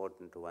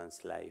important to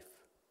one's life.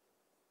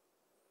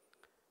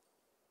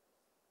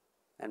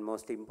 And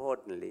most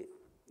importantly,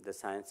 the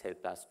science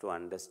helps us to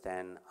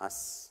understand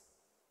us,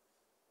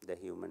 the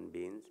human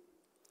beings,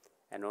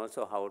 and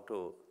also how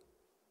to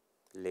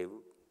live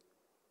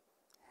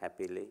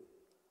happily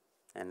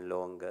and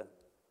longer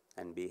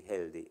and be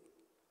healthy.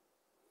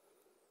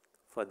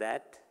 For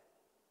that,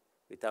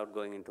 without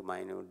going into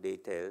minute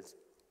details,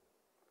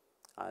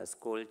 our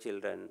school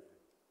children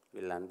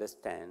will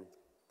understand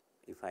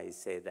if I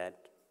say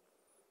that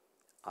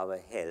our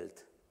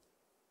health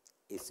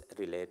is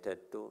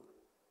related to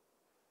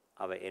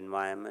our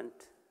environment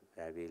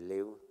where we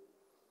live,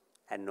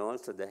 and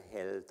also the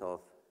health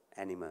of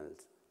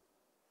animals.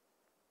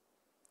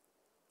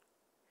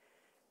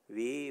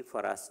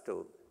 For us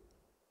to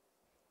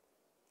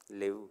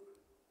live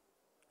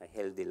a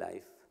healthy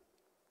life,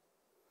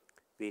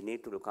 we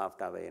need to look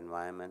after our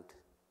environment,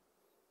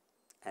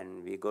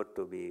 and we got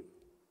to be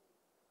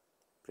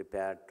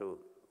prepared to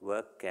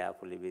work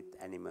carefully with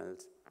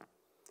animals.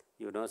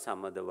 You know,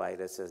 some of the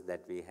viruses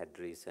that we had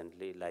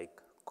recently,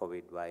 like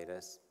COVID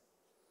virus,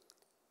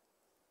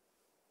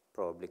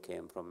 probably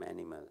came from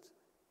animals.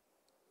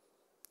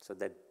 So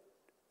that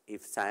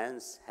if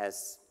science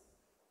has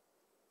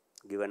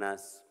given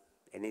us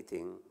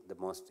anything, the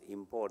most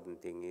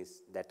important thing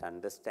is that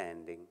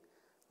understanding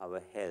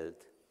our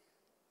health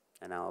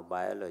and our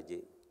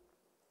biology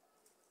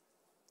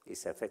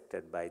is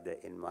affected by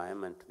the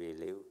environment we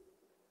live.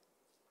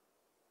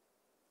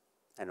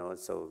 And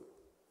also,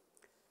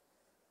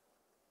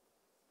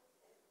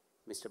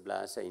 Mr.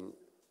 Blasa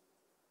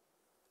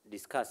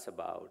discussed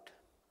about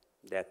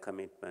their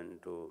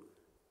commitment to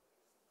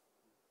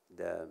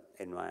the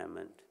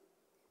environment,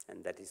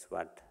 and that is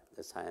what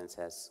the science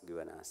has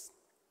given us.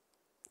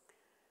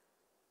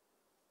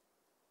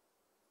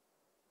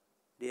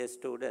 Dear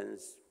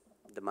students,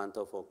 the month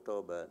of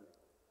October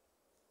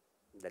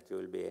that you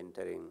will be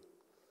entering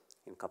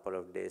in a couple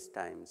of days'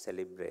 time,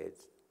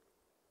 celebrates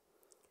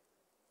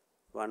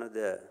one of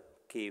the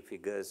key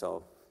figures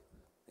of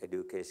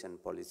education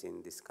policy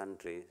in this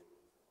country,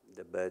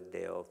 the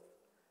birthday of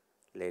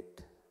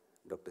late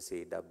Dr.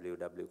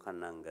 C.W.W.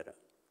 Kannangara.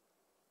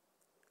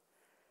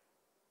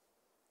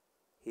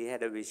 He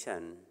had a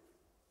vision,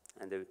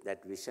 and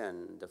that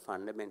vision, the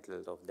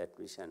fundamentals of that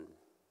vision,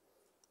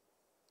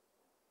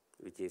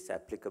 which is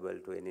applicable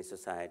to any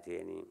society,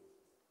 any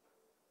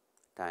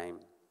time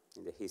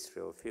in the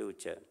history or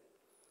future,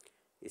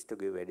 is to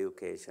give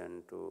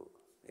education to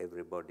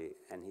everybody.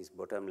 And his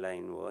bottom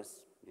line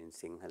was, in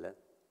Sinhala,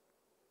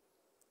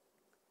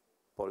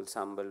 Pol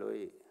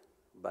sambaloi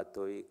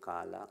batoi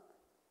kala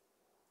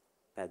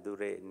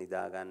පැදුරේ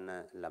නිදාගන්න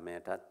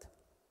ළමයටත්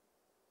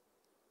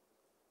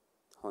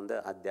හොඳ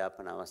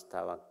අධ්‍යාපන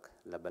අවස්ථාවක්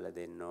ලැබලා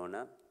දෙන්න ඕන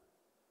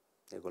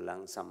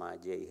ඒගොල්ලන්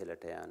සමාජයේ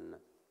ඉහළට යන්න.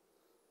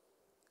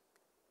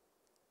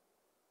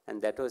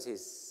 And that was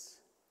his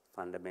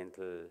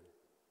fundamental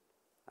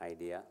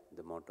idea,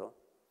 the motto,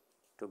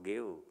 to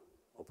give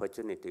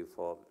opportunity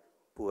for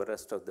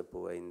poorest of the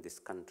poor in this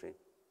country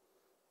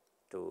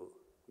to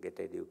get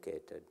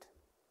educated.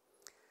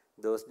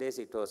 Those days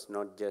it was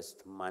not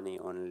just money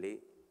only.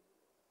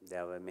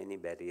 There were many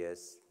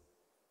barriers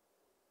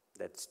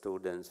that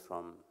students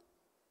from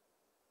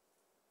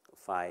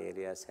far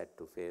areas had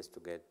to face to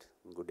get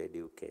good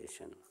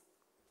education.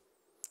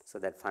 So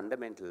that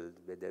fundamental,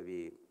 whether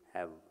we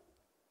have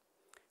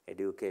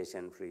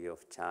education free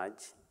of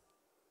charge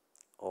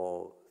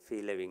or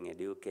fee-living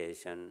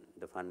education,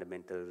 the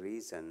fundamental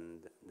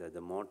reason,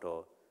 the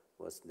motto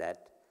was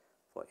that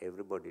for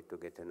everybody to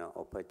get an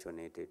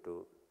opportunity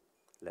to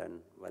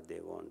learn what they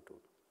want to.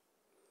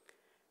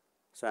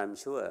 So I'm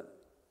sure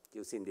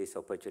using these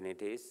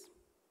opportunities,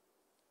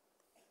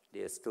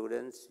 dear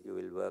students, you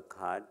will work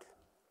hard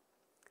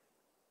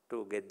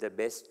to get the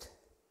best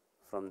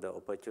from the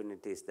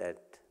opportunities that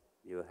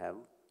you have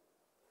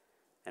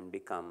and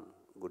become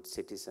good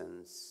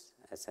citizens,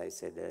 as I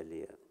said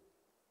earlier.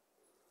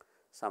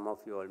 Some of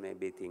you all may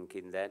be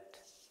thinking that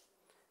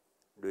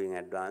doing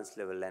advanced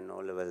level and O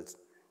levels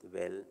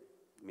well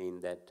mean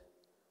that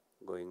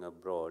going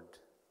abroad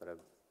for a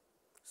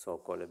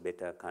so-called a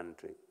better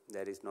country.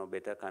 There is no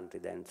better country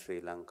than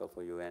Sri Lanka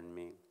for you and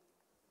me.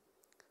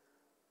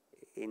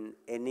 In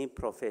any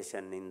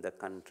profession in the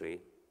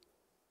country,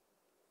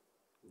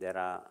 there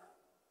are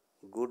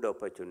good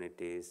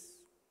opportunities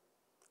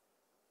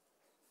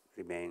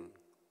remain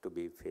to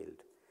be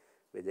filled,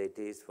 whether it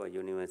is for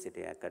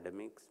university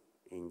academics,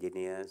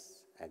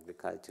 engineers,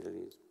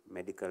 agriculturalists,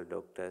 medical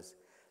doctors.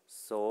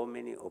 So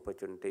many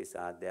opportunities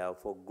are there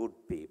for good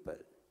people,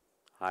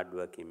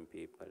 hardworking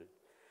people.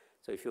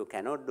 So if you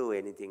cannot do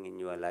anything in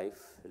your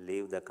life,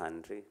 leave the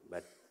country.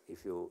 But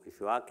if you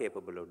are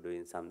capable of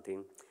doing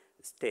something,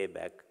 stay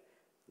back.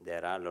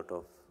 There are a lot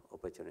of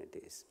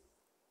opportunities.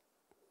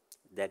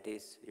 That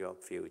is your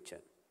future.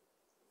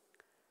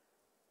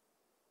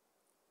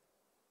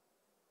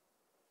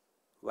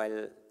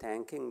 While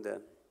thanking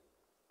the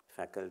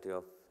Faculty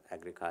of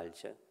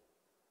Agriculture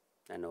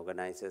and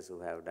organizers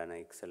who have done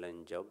an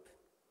excellent job,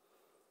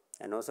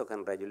 and also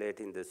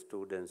congratulating the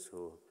students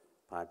who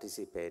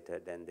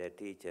participated and their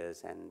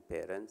teachers and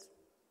parents,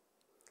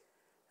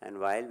 and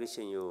while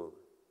wishing you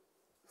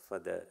for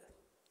the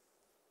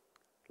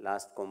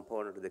last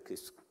component of the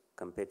quiz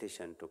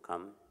competition to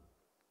come,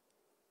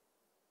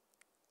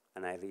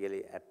 and I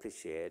really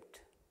appreciate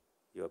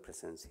your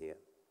presence here.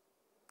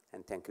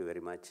 And thank you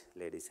very much,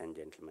 ladies and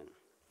gentlemen.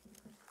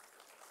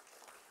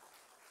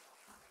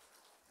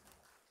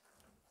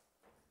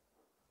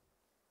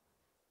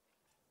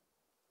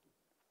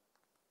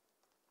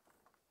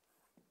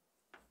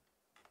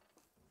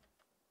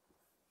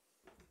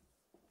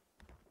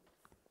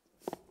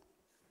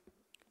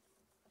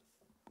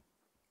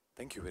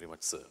 Thank you very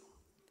much, sir.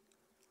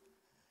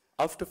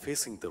 After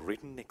facing the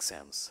written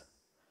exams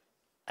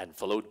and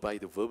followed by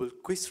the verbal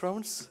quiz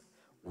rounds,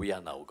 we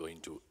are now going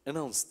to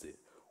announce the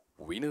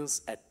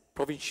winners at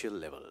provincial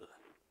level.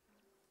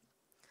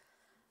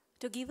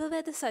 To give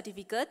away the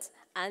certificates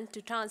and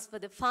to transfer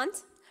the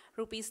funds,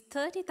 rupees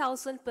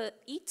 30,000 per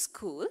each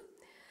school,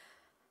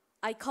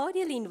 I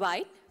cordially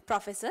invite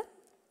Professor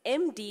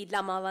M.D.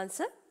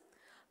 Lamavansa,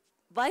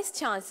 Vice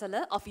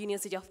Chancellor of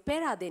University of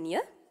Peradeniya,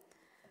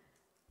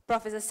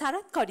 Professor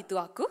Sarath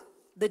Kodituaku,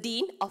 the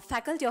Dean of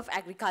Faculty of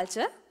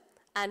Agriculture,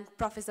 and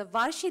Professor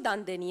Varshi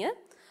Dandeniya,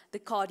 the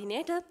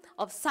Coordinator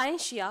of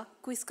Scientia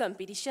quiz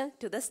competition,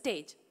 to the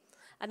stage.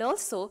 And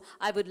also,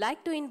 I would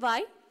like to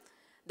invite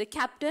the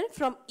captain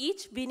from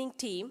each winning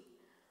team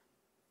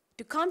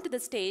to come to the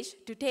stage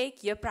to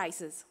take your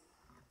prizes.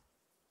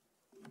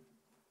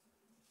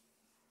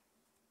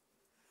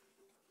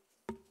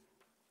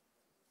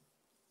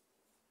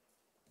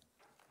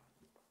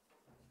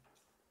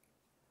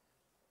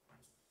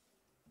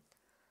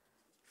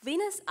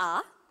 Winners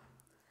are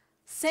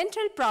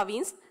Central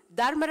Province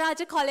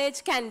Dharmaraja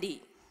College,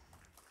 Kandy.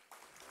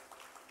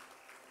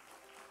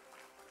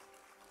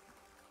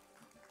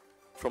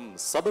 From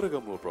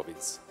Sabaragamuwa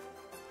Province,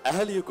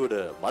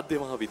 Ahaliyagoda Madhya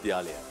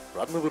Mahavidyalaya,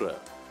 Ratnapura.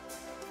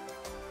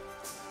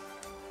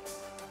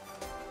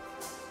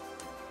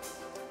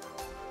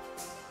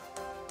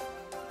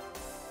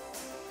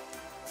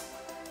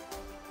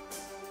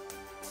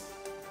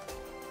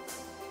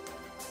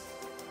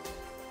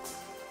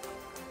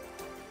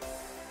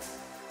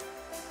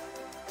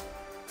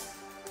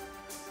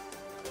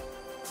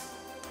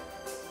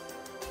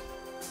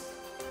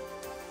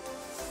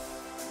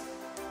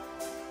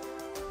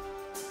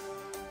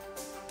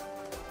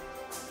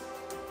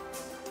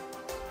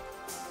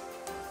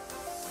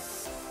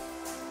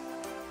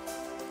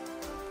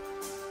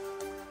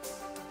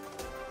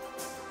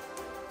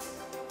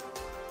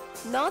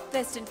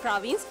 Northwestern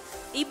Province,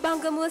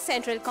 Ibbangamuwa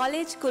Central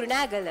College,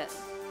 Kurunagala.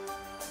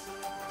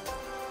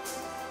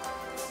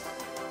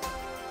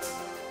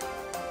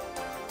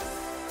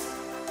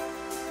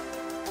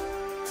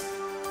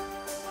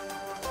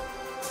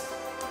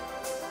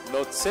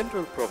 North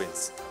Central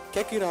Province,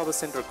 Kakirawa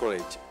Central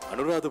College,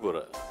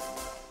 Anuradhapura.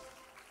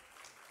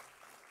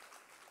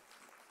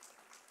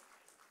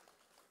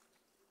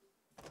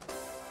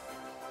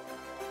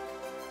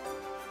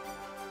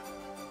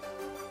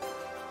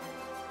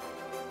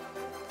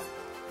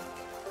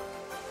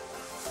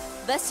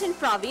 Western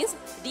Province,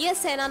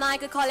 D.S.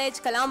 Senanayaka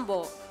College,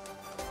 Colombo.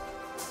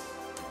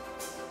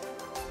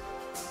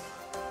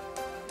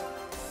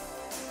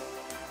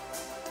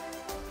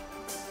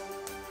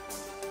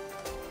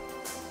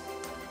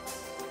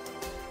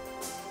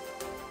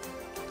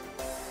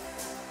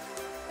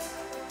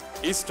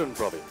 Eastern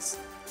Province,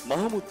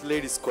 Mahamud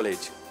Ladies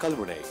College,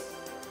 Kalmunai.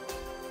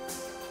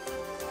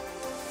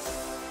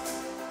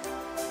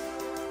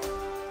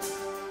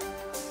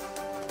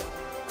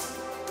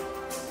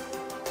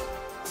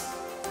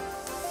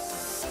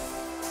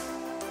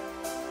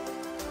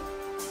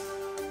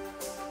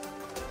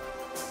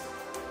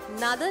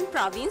 Northern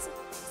Province,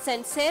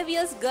 St.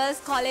 Saviour's Girls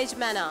College,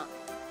 Mana.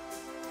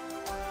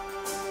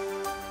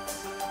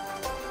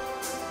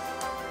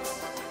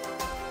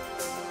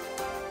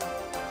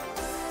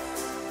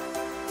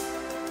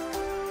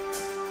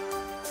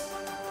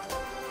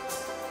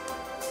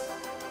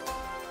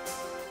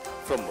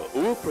 From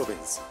Uva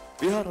Province,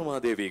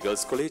 Viharamadevi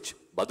Girls College,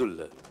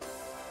 Badulla.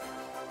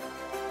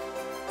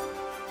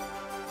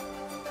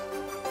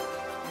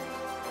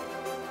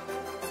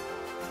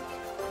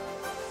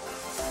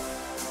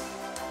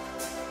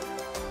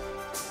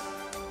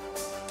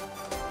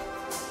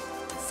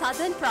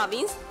 Southern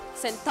Province,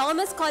 St.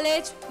 Thomas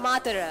College,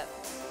 Matara.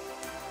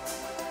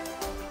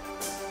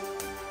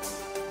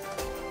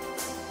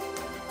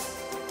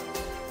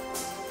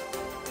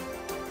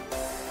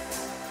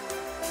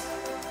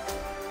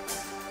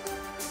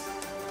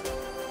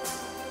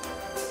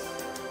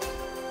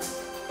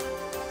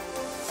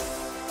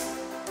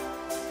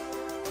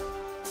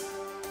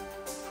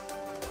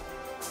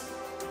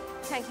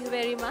 Thank you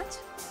very much.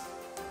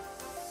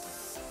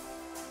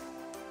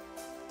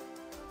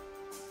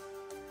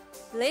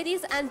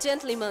 Ladies and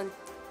gentlemen,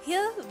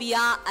 here we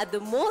are at the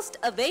most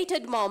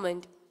awaited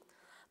moment.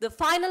 The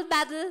final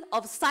battle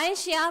of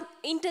Scientia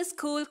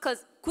Inter-School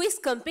Quiz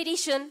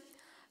Competition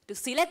to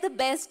select the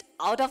best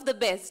out of the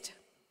best.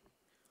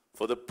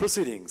 For the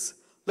proceedings,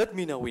 let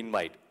me now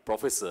invite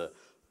Professor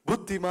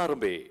Buddhi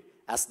Marambe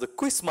as the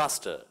quiz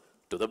master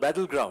to the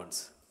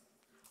battlegrounds.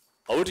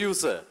 Over to you,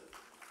 sir.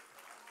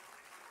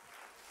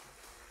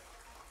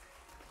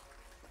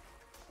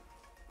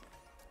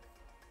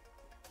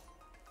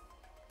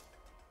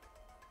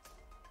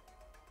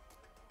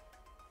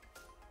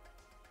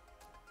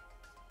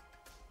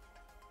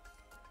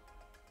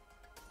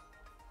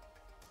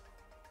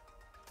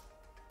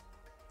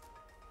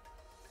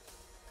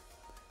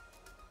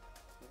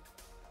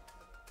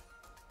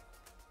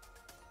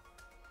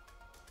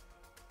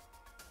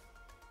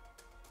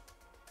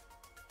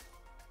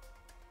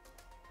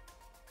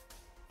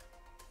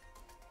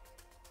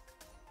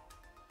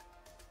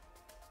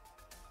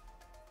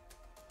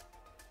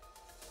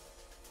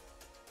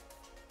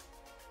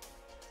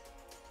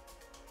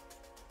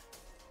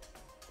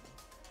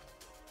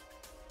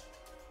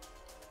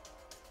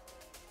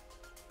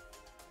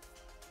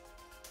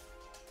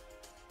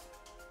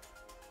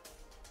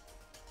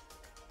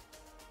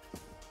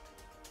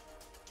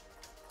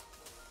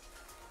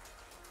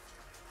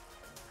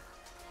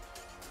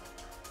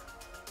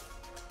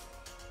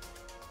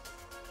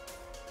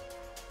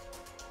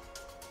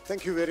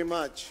 Thank you very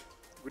much.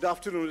 Good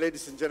afternoon,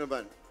 ladies and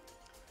gentlemen.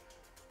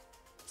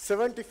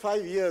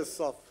 75 years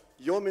of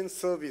yeoman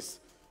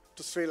service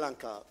to Sri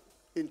Lanka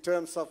in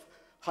terms of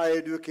higher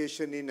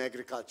education in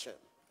agriculture.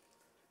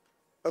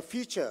 A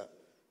feature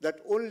that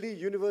only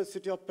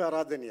University of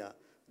Peradeniya,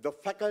 the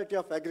Faculty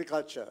of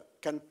Agriculture,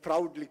 can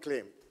proudly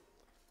claim.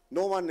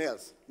 No one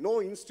else,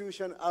 no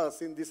institution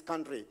else in this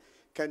country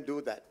can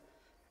do that.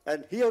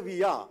 And here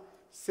we are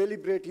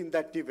celebrating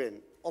that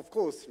event. Of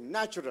course,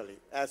 naturally,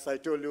 as I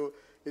told you,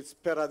 it's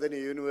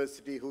Peradeniya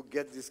University who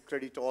gets this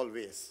credit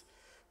always.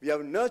 We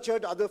have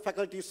nurtured other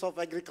faculties of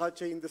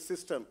agriculture in the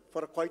system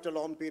for quite a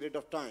long period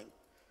of time.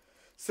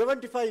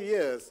 75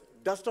 years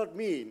does not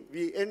mean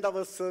we end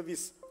our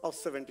service of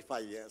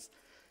 75 years.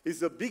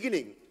 It's the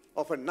beginning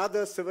of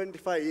another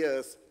 75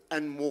 years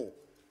and more.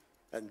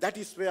 And that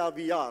is where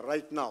we are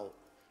right now,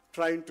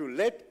 trying to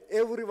let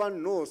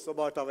everyone know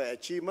about our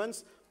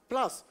achievements,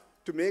 plus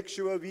to make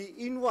sure we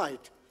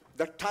invite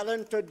the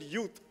talented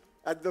youth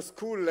at the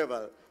school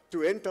level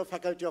to enter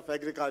Faculty of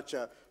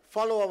Agriculture,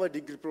 follow our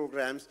degree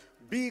programs,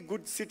 be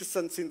good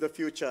citizens in the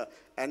future,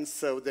 and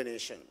serve the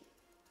nation.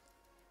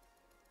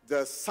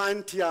 The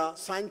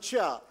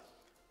Scientia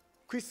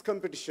quiz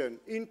competition,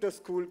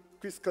 inter-school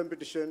quiz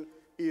competition,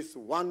 is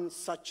one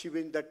such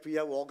event that we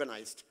have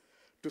organized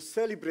to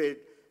celebrate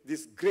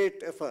this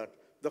great effort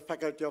the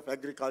Faculty of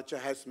Agriculture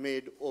has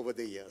made over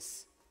the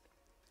years.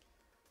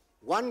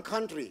 one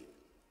country,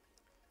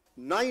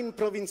 9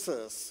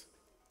 provinces,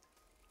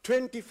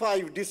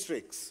 25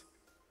 districts,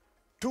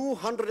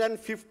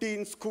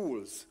 215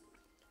 schools,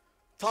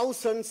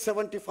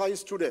 1,075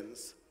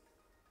 students,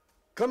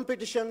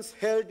 competitions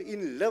held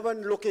in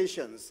 11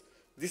 locations.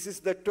 This is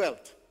the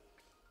 12th.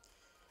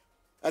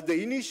 At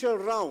the initial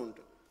round,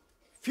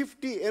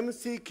 50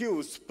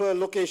 MCQs per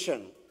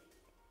location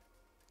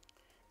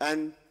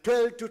and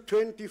 12 to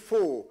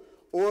 24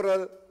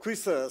 oral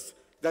quizzes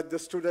that the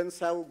students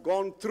have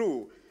gone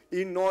through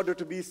in order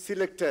to be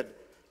selected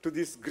to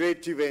this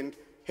great event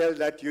held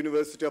at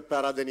University of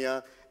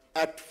Peradeniya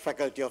at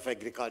Faculty of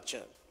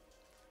Agriculture.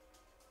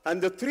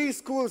 And the 3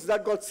 schools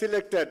that got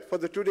selected for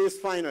the today's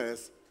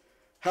finals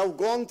have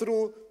gone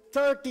through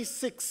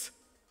 36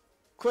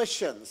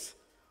 questions,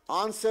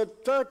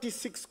 answered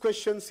 36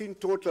 questions in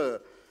total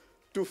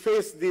to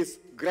face this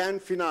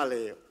grand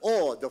finale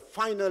or the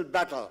final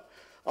battle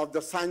of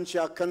the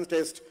Scientia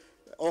contest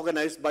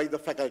organized by the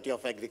Faculty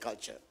of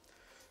Agriculture.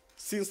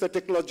 Since the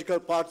technological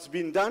part's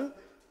been done,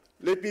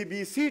 let me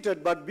be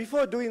seated, but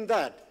before doing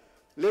that,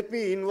 let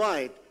me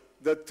invite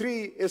the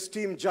 3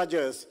 esteemed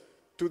judges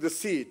to the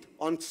seat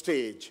on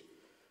stage.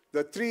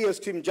 The 3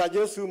 esteemed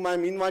judges whom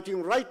I'm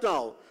inviting right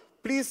now,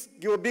 please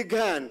give a big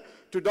hand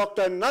to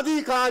Dr.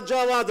 Nadika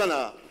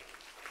Javadana,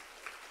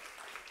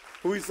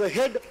 who is the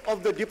head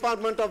of the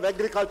Department of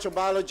Agriculture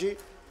Biology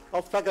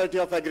of Faculty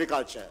of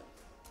Agriculture.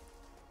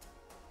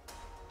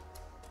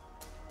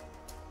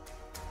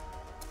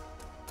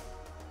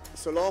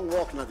 It's a long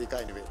walk,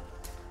 Nadika, anyway.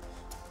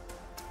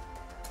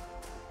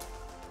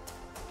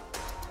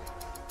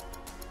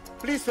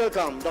 Please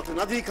welcome Dr.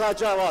 Nadika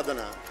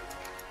Javadana.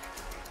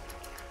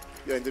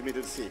 You're in the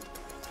middle seat.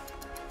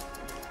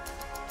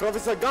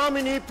 Professor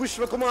Gamini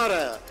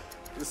Pushpakumara,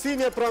 the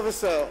Senior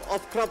Professor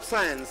of Crop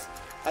Science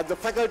at the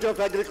Faculty of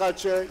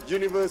Agriculture,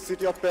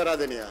 University of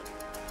Peradeniya.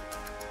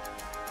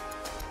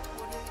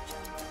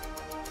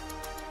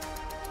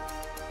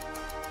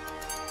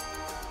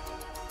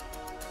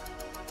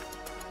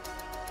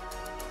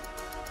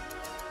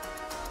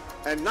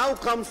 And now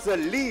comes the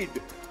lead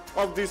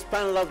of this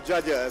panel of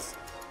judges,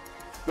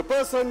 the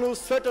person who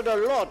sweated a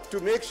lot to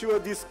make sure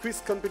this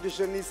quiz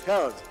competition is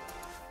held,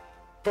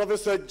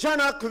 Professor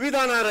Janak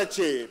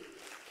Vidanarache,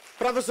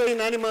 Professor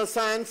in Animal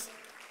Science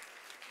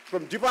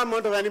from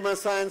Department of Animal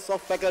Science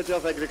of Faculty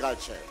of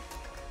Agriculture.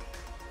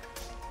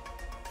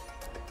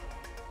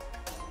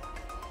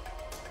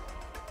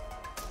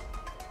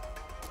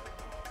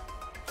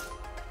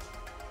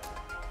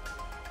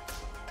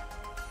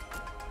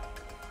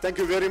 Thank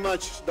you very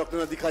much, Dr.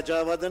 Nadika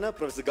Javadana,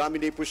 Professor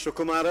Gamini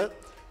Pushpakumara,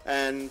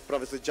 and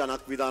Professor Janak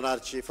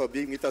Vidanarache for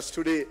being with us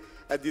today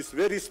at this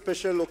very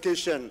special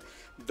occasion,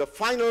 the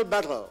final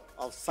battle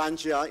of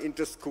Scientia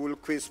Inter-School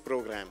Quiz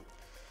Program.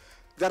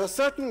 There are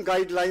certain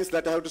guidelines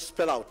that I have to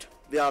spell out.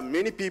 There are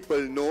many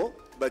people know,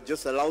 but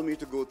just allow me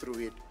to go through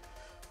it.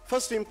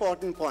 First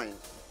important point,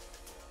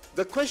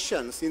 the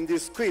questions in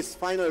this quiz,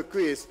 final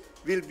quiz,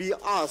 will be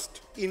asked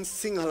in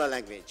Sinhala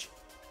language,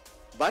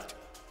 but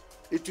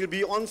it will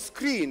be on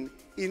screen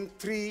in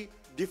 3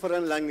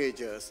 different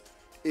languages,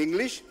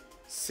 English,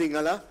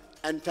 Sinhala,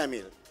 and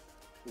Tamil.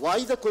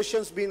 Why the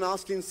questions being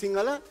asked in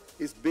Sinhala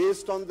is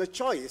based on the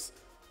choice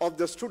of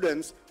the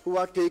students who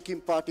are taking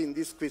part in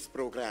this quiz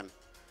program.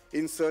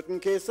 In certain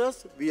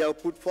cases, we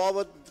have put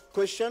forward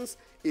questions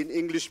in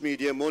English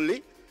medium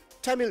only,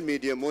 Tamil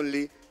medium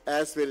only,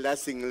 as well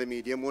as Sinhala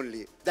medium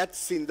only.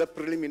 That's in the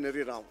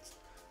preliminary rounds.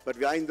 But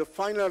we are in the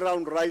final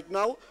round right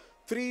now.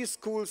 3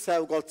 schools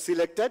have got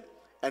selected,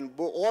 and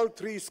all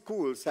 3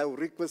 schools have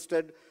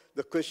requested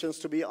the questions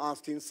to be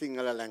asked in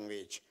Sinhala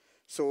language.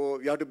 So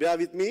you have to bear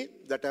with me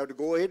that I have to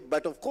go ahead,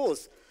 but of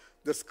course,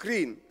 the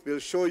screen will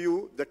show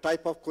you the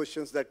type of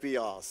questions that we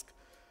ask.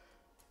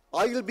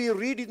 I will be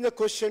reading the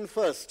question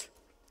first,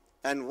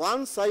 and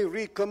once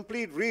I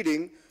complete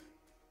reading,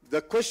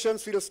 the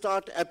questions will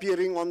start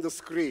appearing on the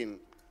screen.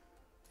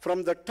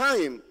 From the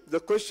time the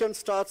question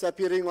starts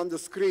appearing on the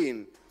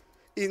screen,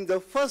 in the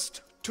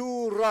first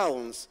 2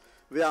 rounds,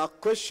 where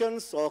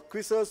questions or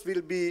quizzes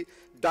will be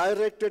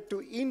directed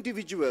to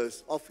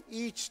individuals of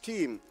each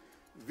team,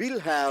 will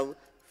have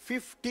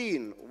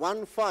 15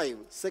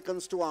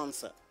 seconds to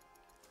answer.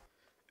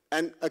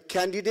 And a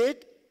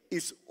candidate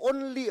is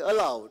only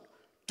allowed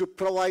to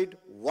provide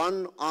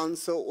 1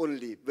 answer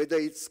only, whether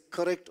it's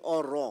correct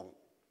or wrong.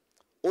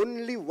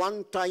 Only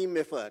 1 time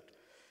effort.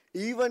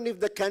 Even if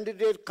the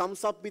candidate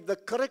comes up with the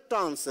correct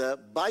answer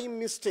by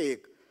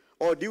mistake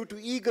or due to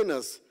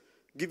eagerness,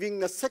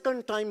 giving a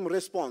second time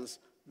response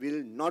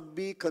will not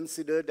be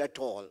considered at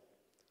all.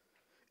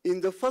 In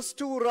the first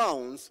 2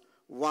 rounds,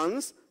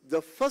 once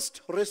the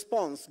first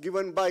response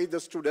given by the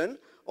student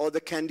or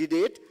the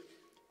candidate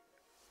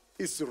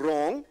is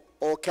wrong,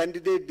 or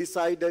candidate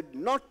decided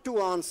not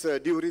to answer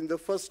during the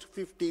first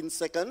 15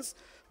 seconds,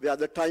 where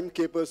the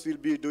timekeepers will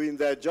be doing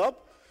their job,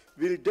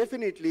 will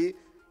definitely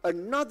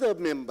another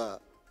member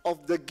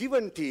of the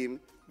given team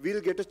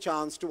will get a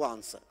chance to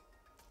answer.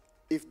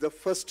 If the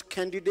first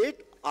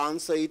candidate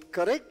answer it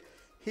correct,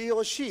 he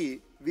or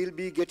she will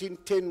be getting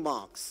 10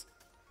 marks.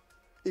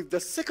 if the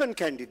second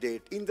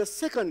candidate in the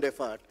second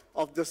effort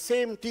of the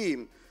same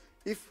team,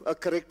 if a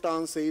correct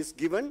answer is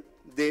given,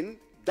 then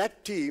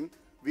that team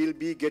will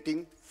be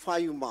getting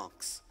 5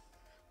 marks.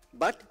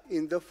 But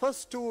in the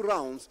first 2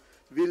 rounds,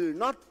 will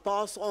not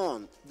pass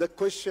on the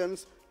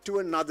questions to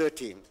another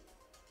team.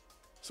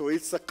 So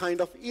it's a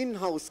kind of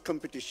in-house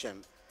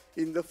competition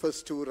in the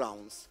first 2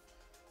 rounds.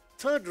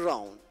 Third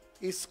round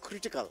is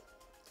critical.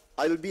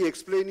 I will be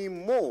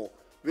explaining more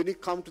when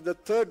it comes to the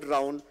third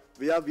round,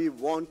 where we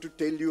want to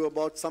tell you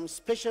about some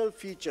special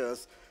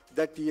features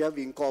that we have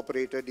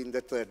incorporated in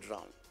the third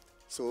round.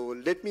 So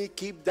let me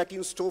keep that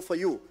in store for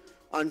you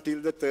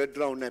until the third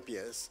round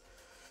appears.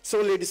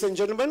 So ladies and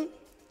gentlemen,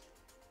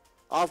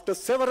 after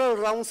several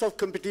rounds of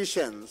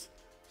competitions,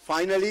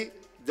 finally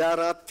there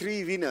are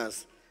 3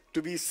 winners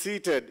to be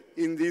seated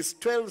in these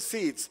 12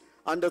 seats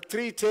under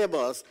 3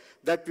 tables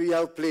that we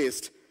have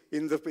placed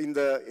on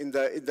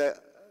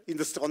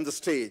the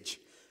stage.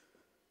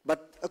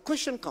 But a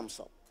question comes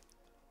up.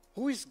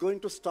 Who is going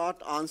to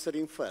start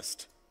answering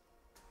first?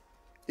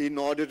 In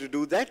order to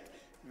do that,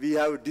 we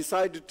have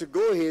decided to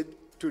go ahead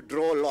to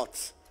draw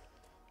lots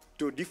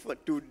to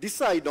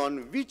decide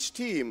on which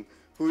team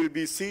who will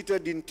be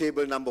seated in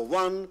table number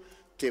 1,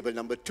 table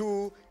number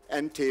 2,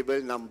 and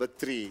table number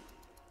 3.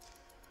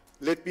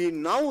 Let me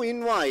now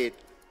invite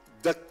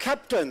the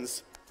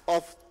captains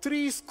of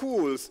 3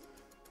 schools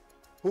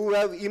who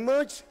have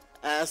emerged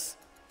as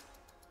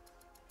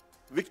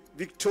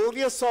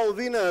victorious or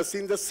winners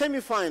in the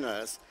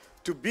semi-finals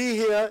to be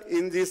here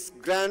in this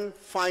grand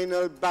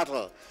final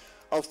battle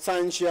of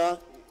Scientia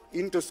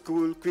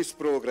inter-school quiz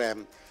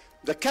program.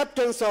 The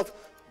captains of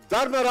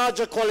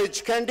Dharmaraja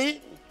College,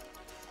 Kandy,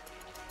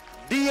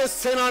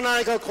 DS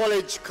Senanayaka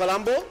College,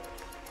 Colombo,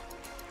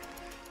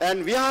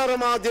 and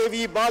Viharama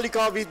Devi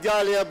Balika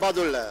Vidyalaya,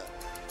 Badulla.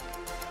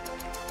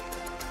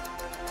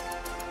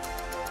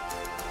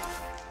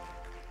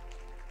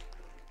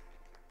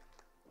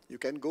 You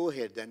can go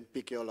ahead and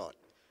pick your lot.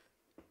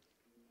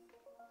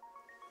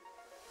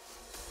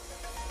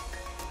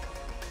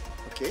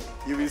 Okay,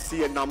 you will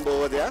see a number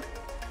over there.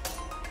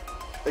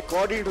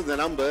 According to the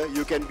number,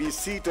 you can be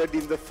seated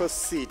in the first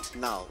seat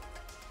now.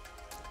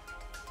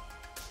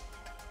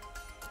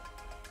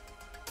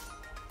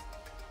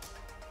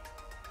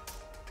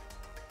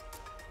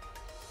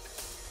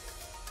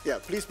 Yeah,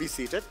 please be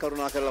seated.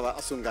 Karunakala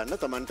asun ganna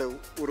tamanta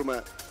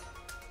uruma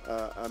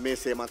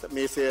mese mata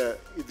mese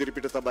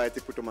idiripita taba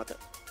ඇති පුටු මත.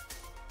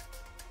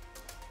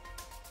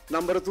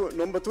 Number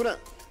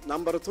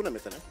 3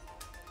 මෙතන.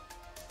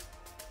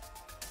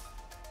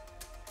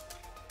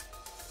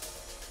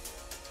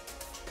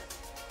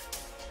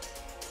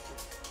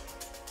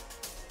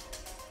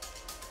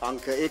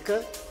 අංක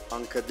 1,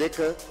 අංක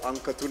 2,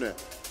 අංක 3.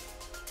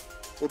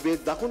 ඔබේ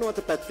දකුණු අත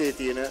පැත්තේ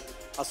තියෙන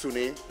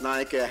අසුනේ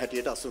නායකයා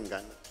හැටියට අසුන්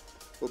ගන්න.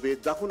 ඔබේ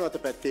දකුණු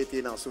අත පැත්තේ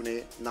තියෙන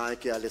අසුනේ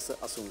නායකයා ලෙස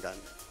අසුන් ගන්න.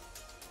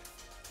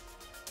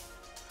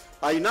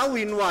 I now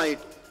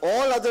invite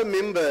all other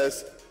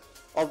members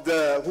of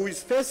who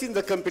is facing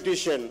the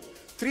competition,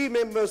 3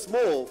 members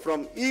more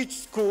from each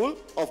school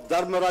of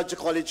Dharmaraja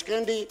College,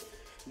 Kandy,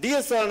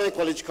 DSRNA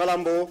College,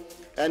 Colombo,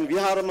 and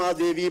Viharama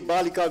Devi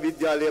Balika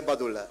Vidyalaya,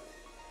 Badulla.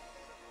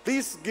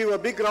 Please give a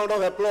big round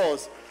of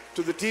applause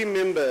to the team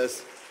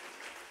members.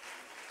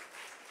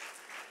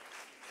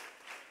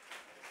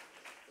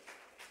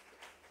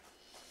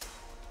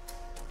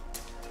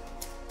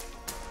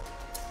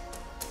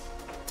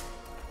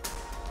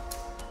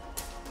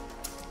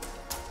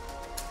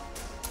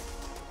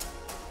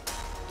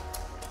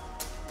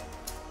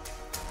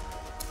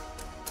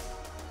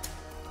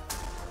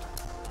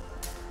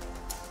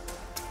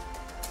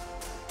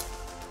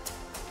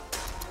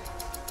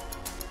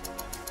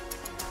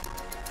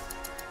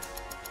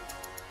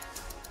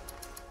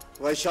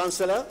 Vice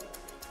Chancellor,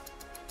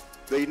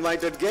 the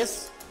invited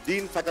guests,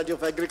 Dean, Faculty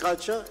of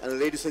Agriculture, and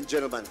ladies and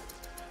gentlemen.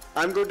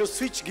 I'm going to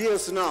switch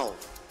gears now.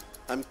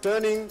 I'm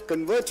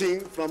converting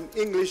from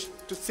English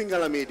to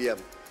Sinhala medium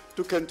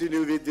to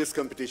continue with this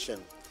competition.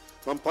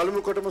 මම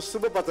පළමු කොටම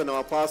සුබ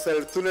පතනවා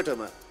පාසල්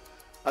තුනටම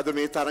අද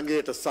මේ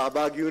තරඟයට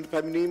සහභාගී වුණ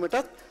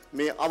පැමිණීමටත්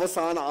මේ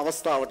අවසාන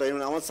අවස්ථාවට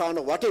එන අවසාන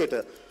වටේට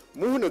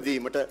මුහුණ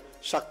දීමට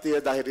ශක්තිය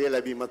ධෛර්යය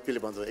ලැබීමත්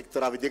පිළිබඳව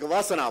එක්තරා විදිහක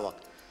වාසනාවක්.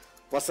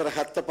 වසර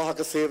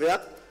 75ක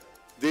සේවයක්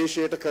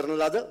දේශයට කරන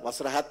ලද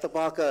වසර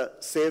 75ක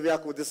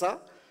සේවයක් උදෙසා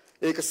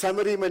ඒක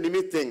සැමරීම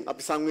නිමිත්තෙන්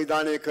අපි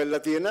සංවිධානය කළා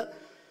තියෙන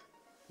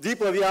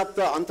දීප ව්‍යාප්ත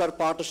අන්තර්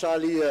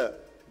පාඨශාලීය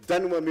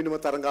දැනුම මිනුම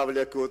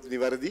තරඟාවලියක් කිව්වොත්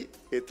නිවැරදි.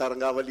 ඒ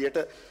තරඟාවලියට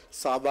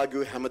සහභාගී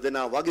වූ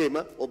හැමදෙනා වගේම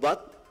ඔබත්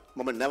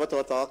මම නැවත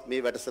වතාවක්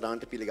මේ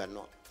වැඩසටහනට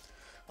පිළිගන්නවා.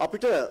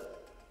 අපිට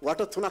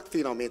වට තුනක්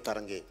තියෙනවා මේ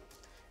තරඟේ.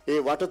 ඒ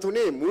වට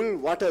තුනේ මුල්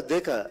වට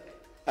දෙක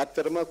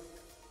ඇත්තටම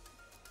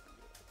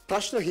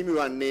ප්‍රශ්න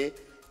හිමිවන්නේ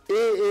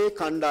ඒ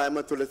කණ්ඩායම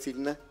තුල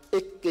සිටින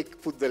එක්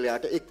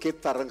පුද්ගලයාට එක්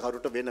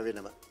තරඟකරුට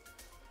වෙනම.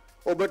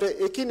 ඔබට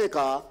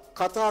එකිනෙකා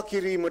කතා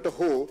කිරීමට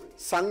හෝ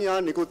සංඥා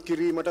නිකුත්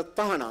කිරීමට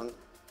තහනම්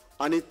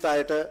අනිත්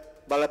අයට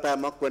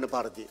බලපෑමක් වෙන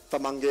පරිදි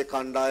තමන්ගේ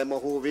කණ්ඩායම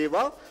හෝ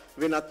වේවා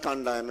වෙනත්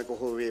කණ්ඩායමක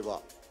හෝ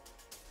වේවා.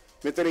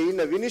 මෙතන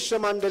ඉන්න විනිශ්චය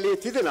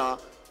මණ්ඩලයේ තිදෙනා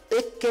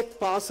එක්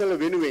පාසල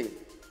වෙනුවෙන්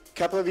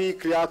කැපවී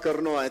ක්‍රියා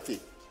කරනවා ඇති.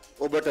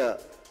 ඔබට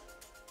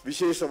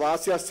විශේෂ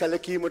වාසියක්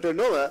සැලකීමට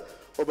නොව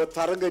ඔබ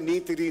තරඟ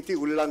නීති රීති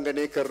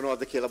උල්ලංඝනය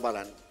කරනවද කියලා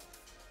බලන්න.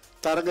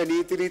 තරඟ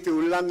නීති රීති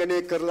උල්ලංඝනය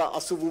කරලා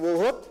අසුබ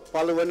වුවහොත්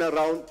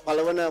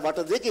පළවන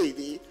වට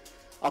දෙකේදී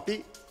අපි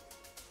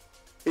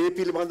ඒ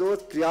පිළිබඳව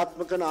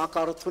ක්‍රියාත්මක කරන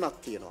ආකාර තුනක්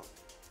තියෙනවා.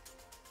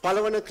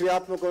 පළවන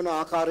ක්‍රියාත්මක වන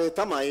ආකාරය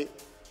තමයි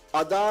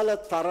අදාළ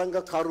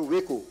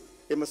තරඟකරුවෙකු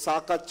එම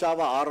සාකච්ඡාව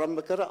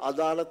ආරම්භ කර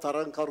අදාළ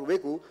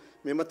තරඟකරුවෙකු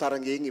මෙම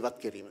තරඟයෙන් ඉවත්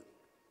කිරීම.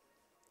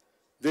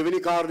 දෙවෙනි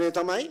කාරණය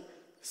තමයි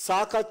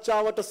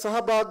සාකච්ඡාවට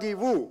සහභාගී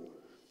වූ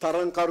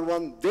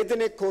තරඟකරුවන්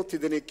දෙදෙනෙක් හෝ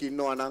තිදෙනෙක්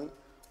ඉන්නවා නම්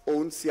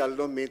ඔවුන්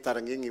සියල්ලම මේ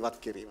තරඟයෙන් ඉවත්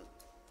කිරීම.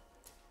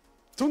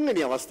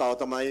 තුන්වෙනි අවස්ථාව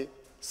තමයි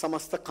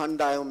සමස්ත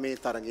කණ්ඩායම මේ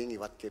තරඟයෙන්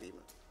ඉවත් කිරීම.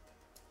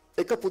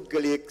 එක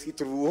පුද්ගලයෙක්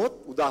ඉතුරු වුවහොත්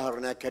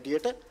උදාහරණයක්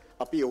හැටියට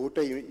අපි ඔහුට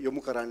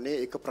යොමු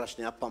කරන්නේ එක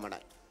ප්‍රශ්නයක්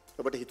පමණයි.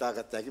 ඔබට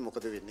හිතාගත්ත හැකි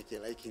මොකද වෙන්නේ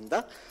කියලා. ඒකින්ද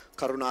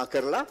කරුණා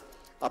කරලා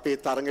අපේ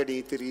තරඟ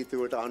නීති රීති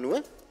වලට අනුව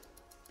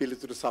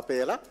පිළිතුරු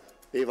සපයලා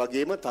ඒ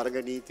වගේම තරඟ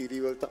නීති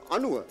රීති වලට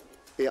අනුව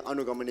ඒ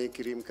අනුගමනය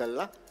කිරීම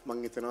කළා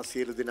මම හිතනවා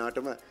සියලු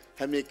දෙනාටම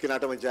හැම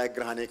එක්කෙනාටම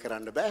ජයග්‍රහණය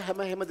කරන්න බෑ.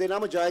 හැම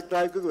දෙනාම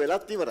ජයග්‍රාහකයෙකු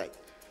වෙලත් ඉවරයි.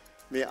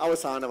 මේ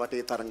අවසාන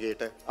වටේ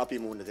තරඟයට අපි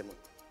මුහුණ දෙමු.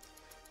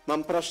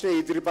 මම ප්‍රශ්නය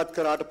ඉදිරිපත්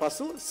කරාට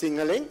පසු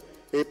සිංහලෙන්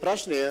ඒ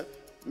ප්‍රශ්නය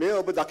මේ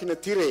ඔබ දකින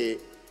තිරයේ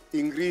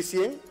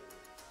ඉංග්‍රීසියෙන්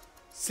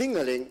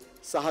සිංහලෙන්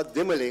සහ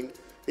දෙමළෙන්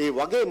ඒ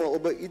වගේම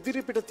ඔබ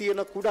ඉදිරිපිට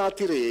තියෙන කුඩා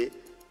තිරයේ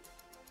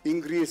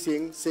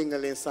ඉංග්‍රීසියෙන්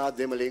සිංහලෙන් සහ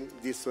දෙමළෙන්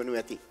දිස්වනු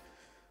ඇති.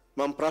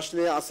 මම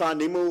ප්‍රශ්නය අසා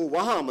නිම වූ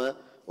වහාම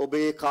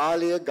ඔබේ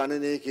කාලය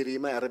ගණනය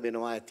කිරීම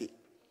ආරම්භනවා ඇති.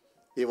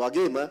 ඒ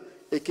වගේම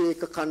එක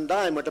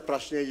කණ්ඩායමට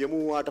ප්‍රශ්නය යොමු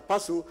වුණාට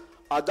පසු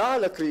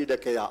අදාළ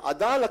ක්‍රීඩකයා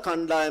අදාළ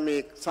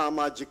කණ්ඩායමේ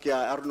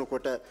සමාජිකයා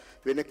අරුණකොට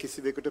වෙන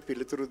කිසිවෙකුට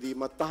පිළිතුරු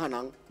දීමත්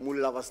තහනම්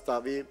මුල්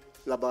අවස්ථාවේ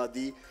ලබා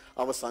දී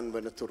අවසන්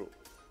වනතුරු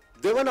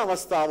දෙවන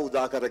අවස්ථාව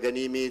උදා කර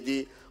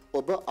ගැනීමේදී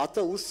ඔබ අත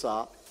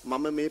උස්සා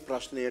මම මේ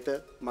ප්‍රශ්නයට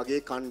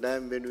මගේ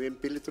කණ්ඩායම වෙනුවෙන්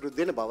පිළිතුරු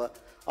දෙන බව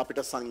අපිට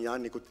සංඥා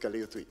නිකුත් කළ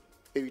යුතුයි.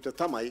 ඒ විට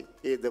තමයි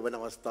ඒ දෙවන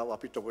අවස්ථාව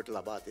අපිට ඔබට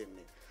ලබා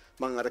දෙන්නේ.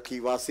 මම අර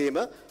කීවාසේම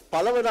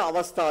පළවන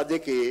අවස්ථා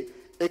දෙකේ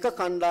එක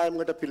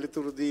කණ්ඩායමකට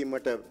පිළිතුරු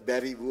දීමට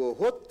බැරි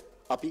වුවහොත්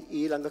අපි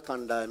ඊළඟ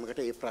කණ්ඩායමකට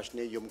ඒ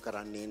ප්‍රශ්නය යොමු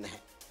කරන්නේ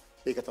නැහැ.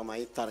 ඒක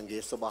තමයි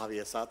තරඟයේ ස්වභාවය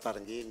සහ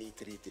තරඟයේ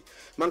නීති රීති.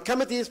 මම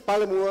කැමතියි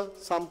පළමුව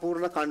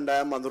සම්පූර්ණ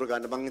කණ්ඩායම අඳුර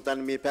ගන්න. මම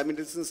හිතන්නේ මේ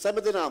පැමිණිලිසින්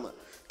සැබදෙනාම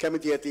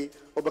කැමති ඇති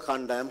ඔබ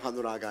කණ්ඩායම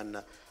හඳුනා ගන්න.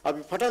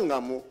 අපි පටන්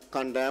ගමු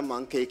කණ්ඩායම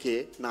අංක 1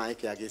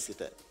 නායකයාගේ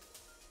සිට.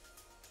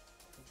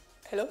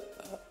 Hello,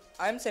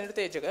 I am Senator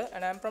Tejaka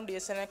and I am from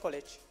DSNI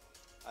College.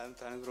 I am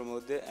Thanak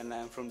Pramodde and I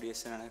am from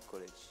DSNI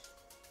College.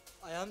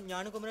 I am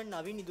Jnanakumaran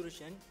Naveen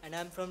Nidurushan and I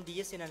am from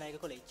DSNI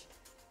College.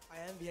 I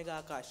am Vihaga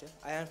Akasha.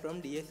 I am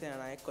from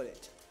DSNI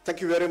College.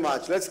 Thank you very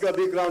much. Let's give a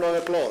big round of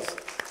applause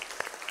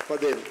for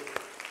them.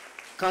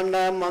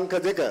 Kandayam Anka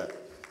 2.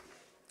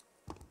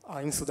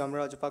 I am Sudam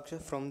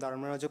Rajapaksha from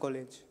Dharmaraja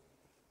College.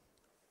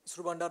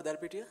 Surubandar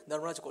Dalpitia,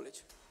 Dharmaraja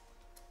College.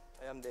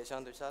 I am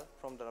Deshant Vishal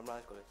from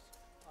Dharmaraja College.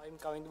 I am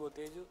Kavindu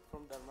Boteju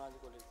from Dharmaraja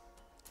College.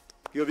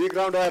 Give a big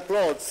round of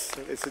applause,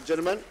 ladies and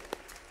gentlemen.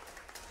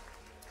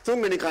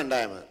 Thungani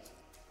Kandayam.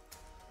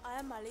 I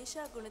am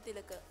Alisha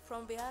Gunatilaka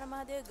from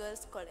Viharamadev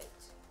Girls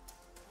College.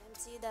 I am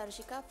C.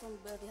 Darshika from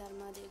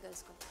Viharamadev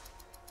Girls College.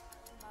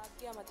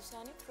 Bhagya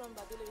Madhusani from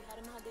Badula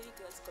Viharamadevi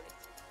Girls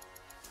College.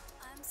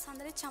 I am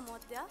Sandari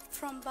Chamodya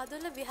from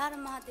Badula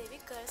Viharamadevi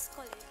Girls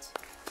College.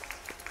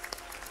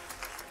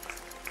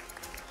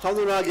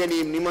 හඳුනා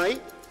ගැනීම නිමයි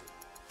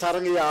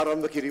තරගය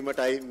ආරම්භ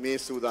කිරීමටයි මේ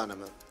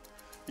සූදානම.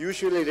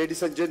 Usually,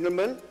 ladies and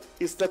gentlemen,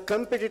 is the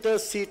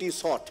competitor's seat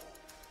is hot.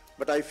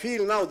 But I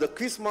feel now the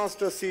quiz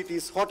master's seat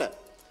is hotter.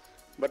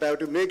 But I have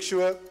to make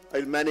sure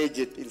I'll manage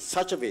it in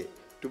such a way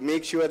to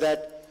make sure that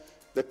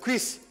the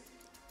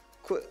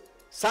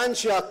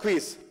Scientia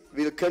quiz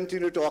will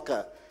continue to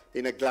occur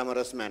in a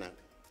glamorous manner.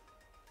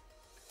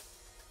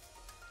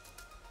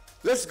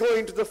 Let's go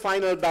into the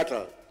final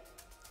battle.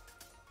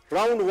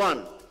 Round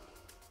 1.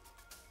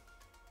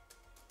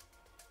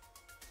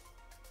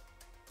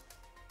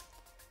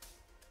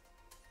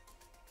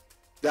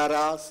 There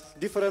are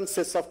different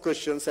sets of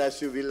questions,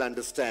 as you will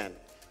understand.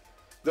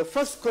 The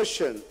first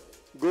question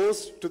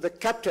goes to the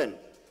captain,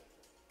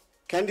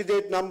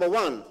 candidate number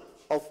 1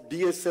 of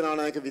DS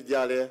Senanayaka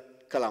Vidyalaya,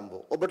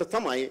 Colombo. ඔබට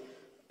තමයි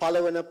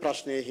පළවන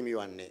ප්‍රශ්නය හිමි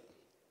වන්නේ.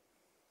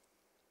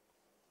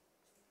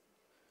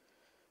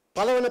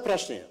 පළවන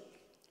ප්‍රශ්නය.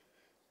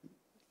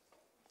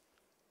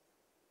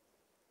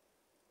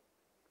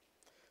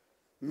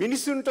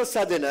 මිනිසුන්ට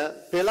සැදෙන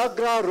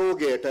පෙලග්‍රා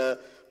රෝගයට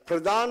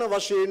ප්‍රධාන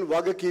වශයෙන්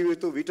වගකිව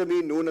යුතු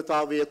විටමින්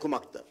න්‍යූනතාවය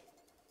කුමක්ද?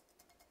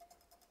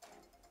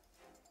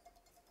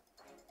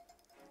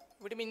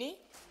 Vitamin E.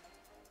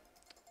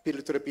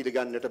 පිළිතුර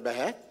පිළිගන්නට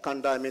බෑ.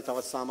 කණ්ඩායමේ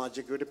තවත්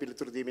සමාජිකයෙකුට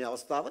පිළිතුරු දීමේ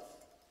අවස්ථාව.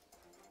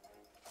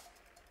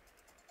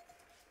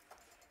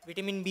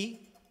 Vitamin B.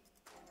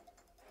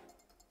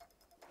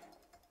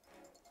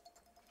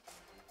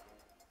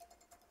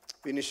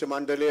 විනිශ්චය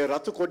මණ්ඩලයේ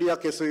රතු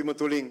කොඩියක් එසවීම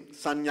තුලින්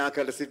සංඥා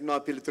කළ සිටිනවා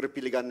පිළිතුර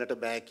පිළිගන්නට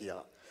බෑ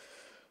කියා.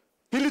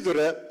 පිළිතුර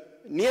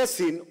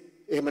නියසින්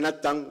එහෙම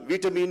නැත්නම්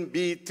විටමින්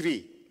B3.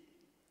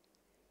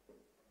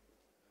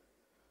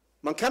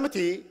 මම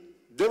කැමති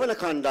දෙවන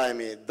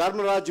කණ්ඩායමේ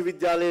ධර්මරාජ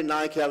විද්‍යාලයේ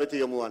නායකයා වෙත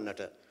යොමු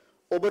වන්නට.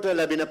 ඔබට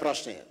ලැබෙන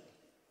ප්‍රශ්නය.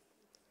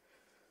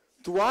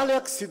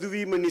 තුවාලයක්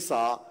සිදුවීම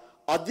නිසා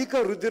අධික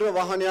රුධිර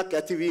වහනයක්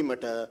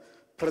ඇතිවීමට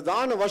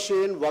ප්‍රධාන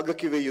වශයෙන්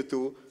වගකිව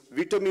යුතු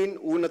විටමින්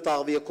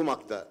ඌනතාවය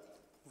කුමක්ද?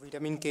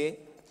 Vitamin K.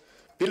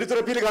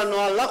 පිළිතුර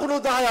පිළිගන්නවා ලකුණු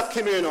 10ක්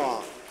හිමි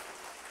වෙනවා.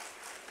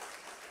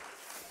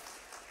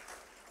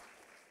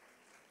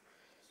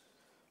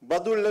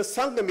 බදුල්ල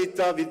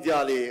සංගමිත්තා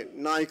විද්‍යාලයේ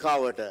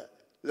නායිකාවට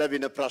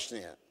ලැබෙන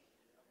ප්‍රශ්නය.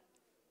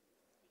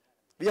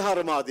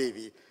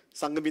 විහාරමාදේවී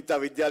සංගමිත්තා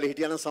විද්‍යාලයේ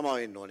හිටියනම් සමා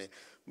වෙන්න ඕනේ.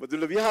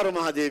 බදුල්ල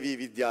විහාරමහාදේවී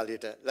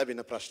විද්‍යාලයට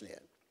ලැබෙන ප්‍රශ්නය.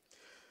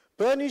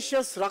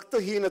 පර්නිෂියස්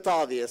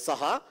රක්තහීනතාවය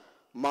සහ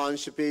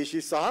මාංශ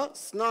පේශි සහ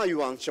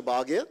ස්නායු අංශ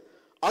භාගය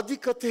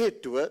අධික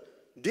තෙහෙට්ටුව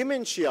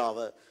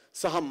ඩිමෙන්ෂියාව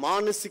සහ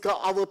මානසික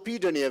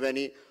අවපීඩනය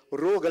වැනි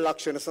රෝග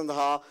ලක්ෂණ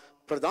සඳහා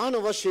ප්‍රධාන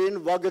වශයෙන්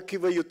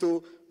වගකිව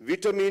යුතු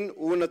විටමින්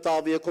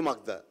ඌනතාවය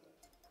කුමක්ද?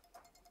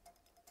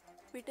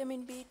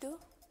 Vitamin B2.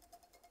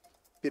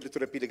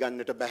 පිළිතුර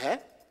පිළිගන්නට බෑ.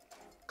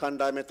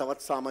 කණ්ඩායමේ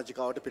තවත්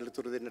සමාජිකාවට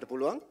පිළිතුරු දෙන්නට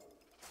පුළුවන්.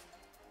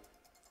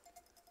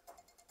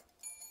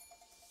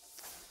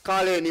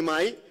 කාලය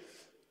නිමයි.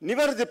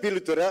 නිවැරදි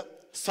පිළිතුර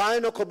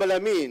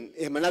සයනොකොබලමින්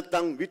එහෙම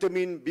නැත්නම්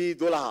විටමින්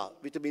B12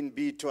 විටමින්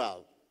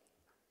B12.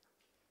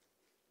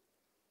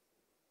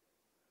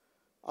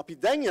 අපි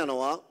දැන්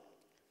යනවා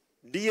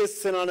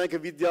DS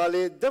සේනානායක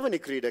විද්‍යාලයේ දෙවනි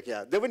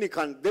ක්‍රීඩකයා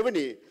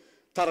දෙවනි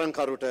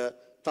තරංකරුට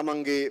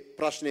තමන්ගේ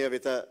ප්‍රශ්නය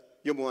වෙත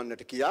යොමු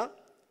වන්නට කියා.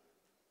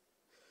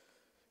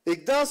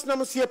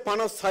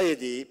 1956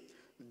 දී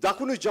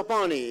දකුණු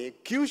ජපානයේ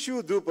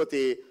කියුෂු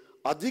දූපතේ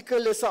අධික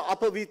ලෙස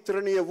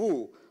අපවිත්‍රණය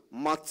වූ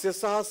මත්ස්‍ය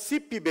සහ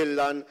සිප්පි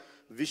බෙල්ලන්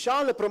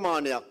විශාල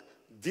ප්‍රමාණයක්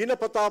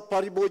දිනපතා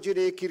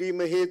පරිභෝජනය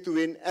කිරීම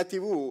හේතුවෙන් ඇති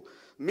වූ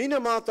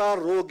මිනමාතා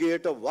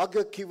රෝගයට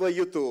වගකිව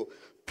යුතු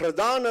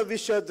ප්‍රධාන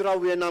විෂ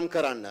ද්‍රව්‍ය නම්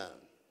කරන්න.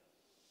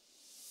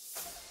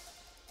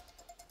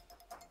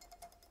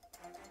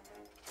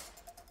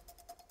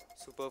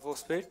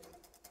 සුපර්ෆොස්ෆේට්.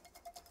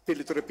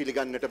 පිළිතුර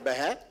පිළිගන්නට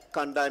බෑ.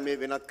 කණ්ඩායමේ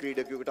වෙනත්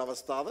ක්‍රීඩකයෙකුට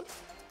අවස්ථාව.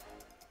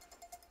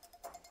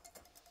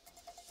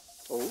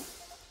 ඔව්.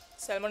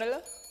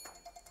 සල්මොනෙලා.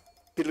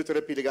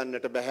 පිළිතුර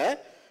පිළිගන්නට බෑ.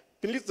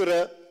 පිළිතුර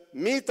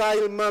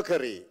මීතයිල්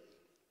මර්කරි.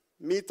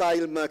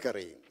 මීතයිල්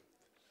මර්කරි.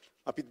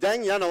 අපි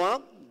දැන් යනවා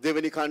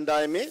දෙවනි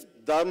කණ්ඩායමේ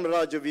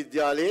ධර්මරාජ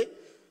විද්‍යාලයේ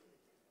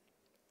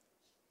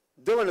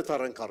දෙවන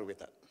තරංකරු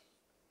වෙත.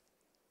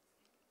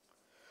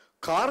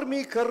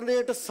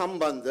 කාර්මීකරණයට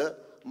සම්බන්ධ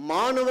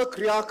මානව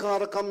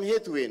ක්‍රියාකාරකම්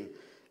හේතුවෙන්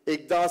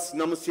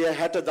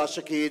 1960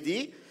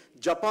 දශකයේදී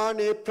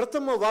ජපානයේ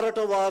ප්‍රථම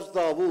වරට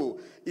වාර්තා වූ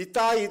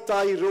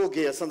ඉතායි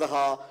රෝගය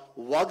සඳහා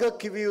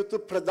වගකිව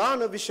යුතු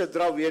ප්‍රධාන විෂ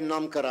ද්‍රව්‍ය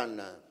නම් කරන්න.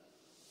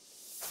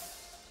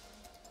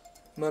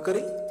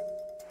 මර්කරි.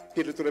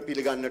 පිළිතුර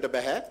පිළිගන්නට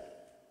බෑ.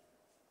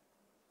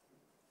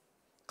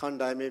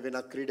 කණ්ඩායමේ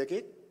වෙනත්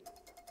ක්‍රීඩකෙක්.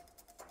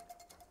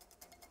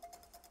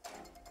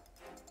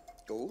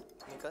 ඔව්.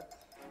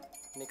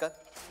 නිකත්.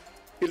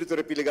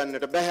 පිළිතුර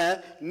පිළිගන්නට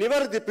බෑ.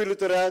 නිවැරදි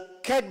පිළිතුර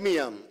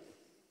කැඩ්මියම්.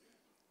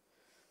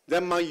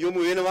 දැන් මම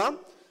යොමු වෙනවා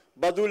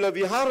බදුල්ල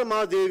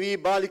විහාරමාදේවී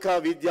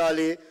බාලිකා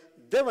විද්‍යාලයේ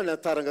දෙවන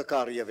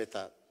තරඟකාරිය වෙත.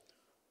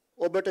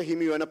 ඔබට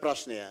හිමි වන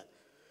ප්‍රශ්නය.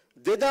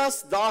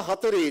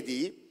 2014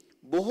 දී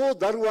බොහෝ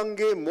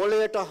දරුවන්ගේ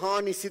මොළයට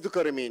හානි සිදු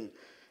කරමින්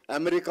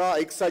ඇමරිකා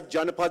එක්සත්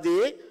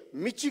ජනපදයේ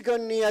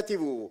මිචිගන්නේ ඇති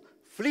වූ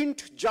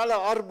ෆ්ලින්ට් ජල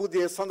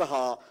අර්බුදය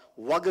සඳහා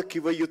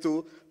වගකිව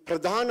යුතු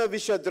ප්‍රධාන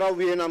විෂ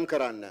ද්‍රව්‍ය නම්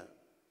කරන්න.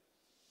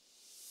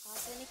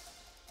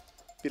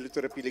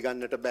 පිළිතුර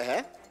පිළිගන්නට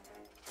බෑ.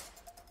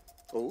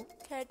 ඔව්.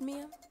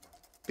 කැඩ්මියම්.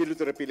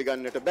 පිළිතුර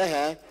පිළිගන්නට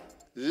බෑ.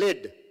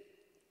 ලෙඩ්.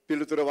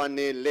 පිළිතුර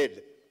වන්නේ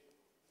ලෙඩ්.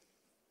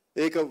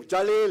 ඒක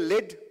ජලයේ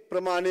ලෙඩ්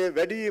ප්‍රමාණය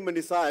වැඩි වීම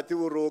නිසා ඇති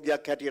වූ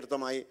රෝගයක් හැටියට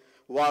තමයි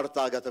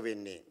වාර්තාගත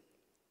වෙන්නේ.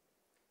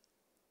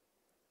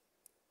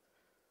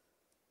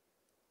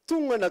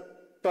 තුන්වන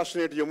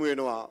ප්‍රශ්නයට යොමු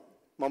වෙනවා.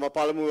 මම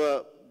පළමුව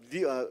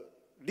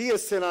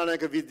DS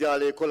සේනානායක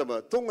විද්‍යාලයේ කොළඹ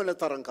තුන්වන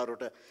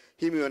තරංකරුට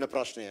හිමි වන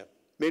ප්‍රශ්නය.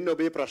 මෙන්න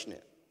ඔබේ ප්‍රශ්නය.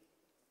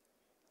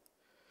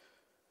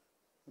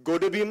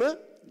 ගොඩබිම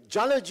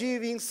ජල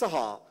ජීවීන් සහ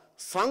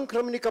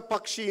සංක්‍රමණික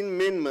පක්ෂීන්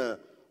මෙන්ම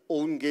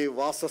ඔවුන්ගේ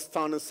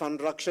වාසස්ථාන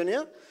සංරක්ෂණය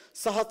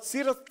සහ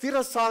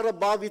තිරසාර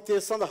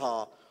භාවිතය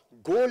සඳහා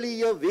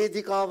ගෝලීය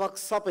වේදිකාවක්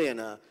සපයන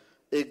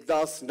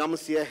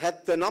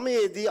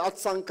 1979 දී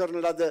අත්සන්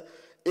කරන ලද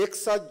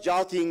එක්සත්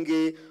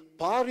ජාතීන්ගේ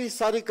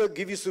පාරිසරික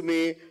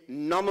ගිවිසුමේ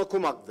නම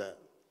කුමක්ද?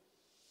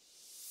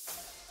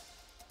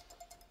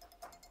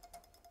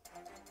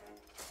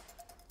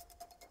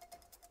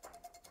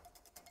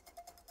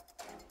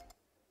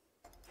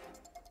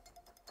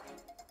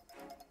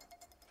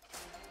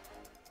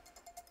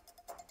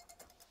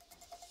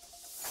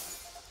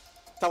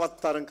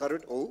 තවත්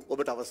තරංකරුට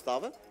ඔබට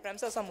අවස්ථාව.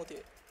 රැම්සා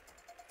සම්මුතිය.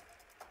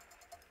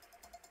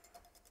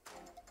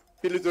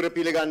 පිළිතුර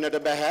පිළිගන්නට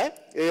බෑ.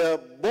 එය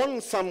බොන්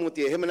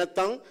සම්මුතිය. එහෙම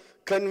නැත්නම්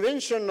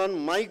Convention on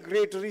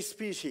Migratory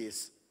Species.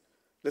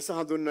 ලෙස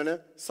හඳුන්වන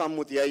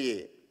සම්මුතියයි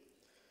ඒ.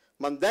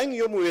 මම දැන්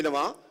යොමු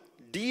වෙනවා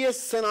DS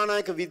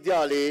සේනානායක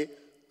විද්‍යාලයේ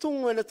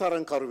 3 වෙනි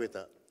තරඟකරු වෙත.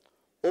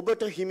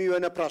 ඔබට හිමි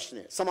වෙන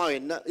ප්‍රශ්නය. සමා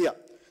වෙන්න.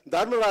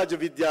 ධර්මරාජ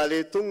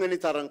විද්‍යාලයේ 3 වෙනි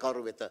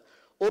තරඟකරු වෙත.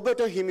 ඔබට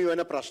හිමි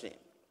වෙන ප්‍රශ්නය.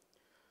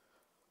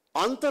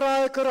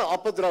 අන්තරායකර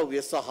අපද්‍රව්‍ය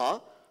සහ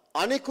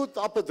අනෙකුත්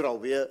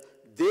අපද්‍රව්‍ය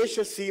දේශ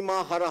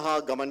සීමා හරහා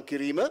ගමන්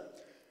කිරීම,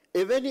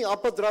 එවැනි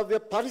අපද්‍රව්‍ය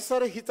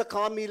පරිසර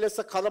හිතකාමී ලෙස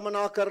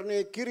කළමනාකරණය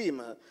කිරීම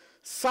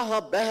සහ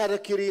බැහැර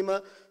කිරීම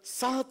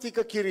සහතික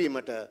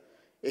කිරීමට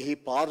එහි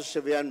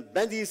පාර්ශවයන්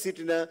බැඳී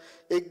සිටින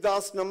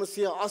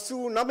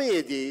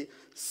 1989 දී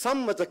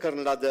සම්මත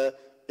කරන ලද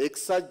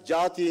එක්සත්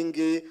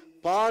ජාතීන්ගේ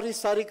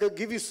පාරිසරික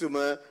ගිවිසුම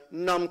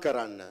නම්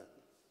කරන්න.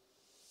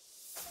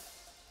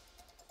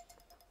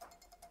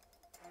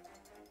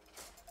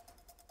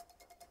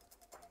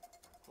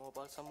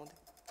 මෝපාල් සම්මුතිය.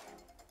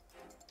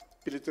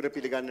 පිළිතුර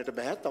පිළිගන්නට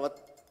බෑ. තවත්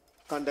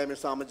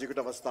කණ්ඩායමේ සමාජිකට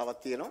අවස්ථාවක්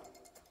තියෙනවා.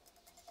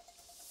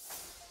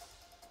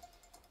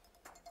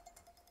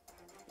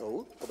 ඔව්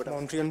ඔබට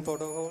Montreal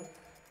Protocol.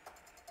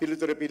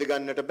 පිළිතුර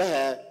පිළිගන්නට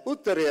බෑ.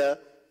 උත්තරය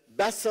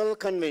Basel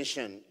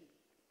Convention.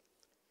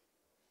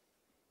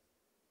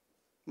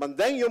 මම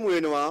දැන් යොමු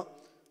වෙනවා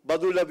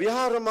බදුල්ල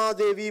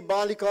විහාරමාදේවී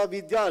බාලිකා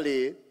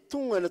විද්‍යාලයේ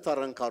 3 වෙනි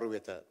තරඟකරු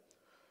වෙත.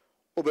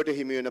 ඔබට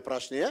හිමි වෙන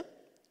ප්‍රශ්නය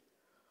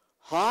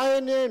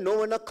හායනය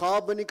නොවන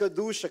කාබනික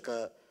දූෂක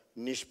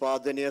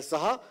නිෂ්පාදනය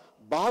සහ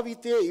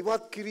භාවිතය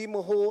ඉවත් කිරීම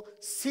හෝ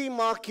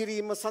සීමා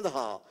කිරීම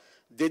සඳහා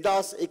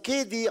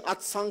 2001 දී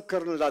අත්සන්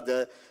කරන ලද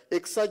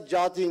එක්සත්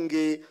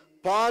ජාතීන්ගේ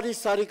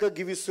පාරිසරික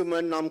ගිවිසුම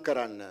නම්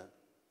කරන්න.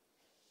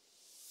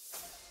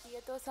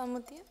 කියතෝ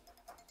සම්මුතිය.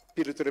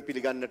 පිළිතුර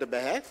පිළිගන්නට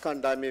බෑ.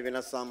 කණ්ඩායමේ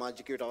වෙනස්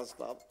සමාජිකයට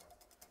අවස්ථාව.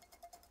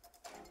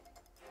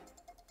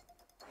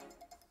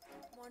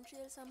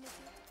 මොන්ට්‍රියල්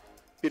සම්මුතිය.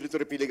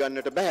 පිළිතුර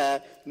පිළිගන්නට බෑ.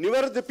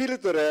 නිවැරදි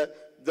පිළිතුර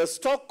The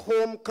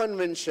Stockholm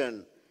Convention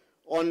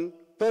on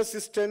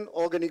Persistent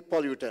Organic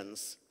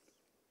Pollutants.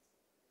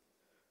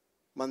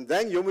 මම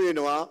දැන් යොමු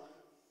වෙනවා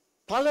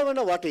පළවන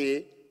වටේ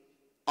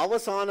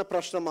අවසාන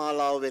ප්‍රශ්න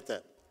මාලාව වෙත.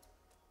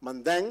 මම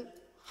දැන්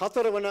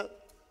 4 වන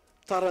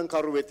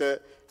තරඟකරු වෙත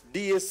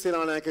DS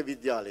සේනානායක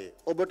විද්‍යාලයේ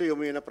ඔබට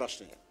යොමු වෙන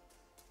ප්‍රශ්නය.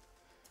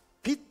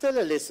 පිත්තල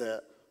ලෙස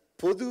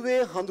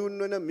පොදුවේ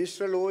හඳුන්වන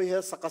මිශ්‍ර ලෝහය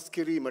සකස්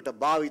කිරීමට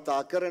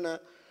භාවිතා කරන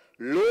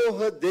ලෝහ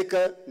දෙක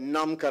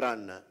නම්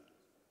කරන්න.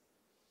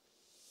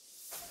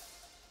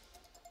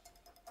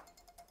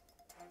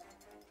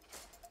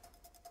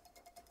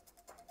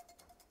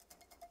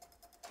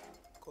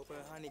 කොපර්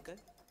හා නිකල්.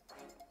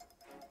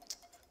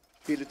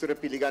 පිළිතුර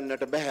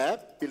පිළිගන්නට බෑ.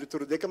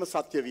 පිළිතුරු දෙකම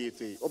සත්‍ය විය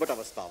යුතුයි. ඔබට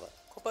අවස්ථාව.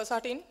 කොපර් සහ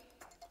ටින්.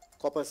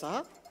 කොපර් සහ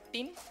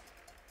ටින්.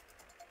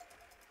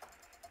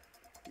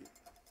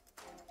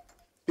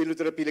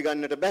 පිළිතුර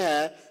පිළිගන්නට බෑ.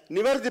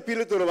 නිවැරදි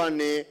පිළිතුර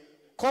වන්නේ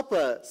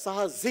කොපර් සහ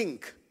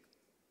සින්ක්.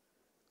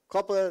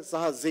 කොපර් සහ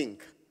සින්ක්.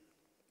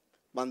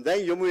 මම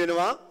දැන් යොමු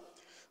වෙනවා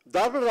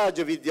ධර්මරාජ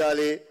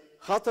විද්‍යාලයේ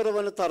 4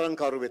 වන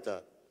තරඟකරු වෙත.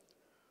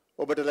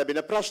 ඔබට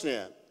ලැබෙන ප්‍රශ්නය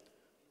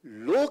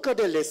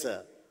ලෝකඩ ලෙස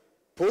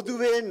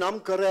පොදුවේ නම්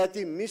කර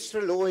ඇති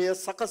මිශ්‍ර ලෝහය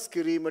සකස්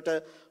කිරීමට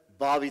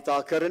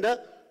භාවිතා කරන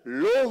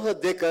ලෝහ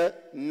දෙක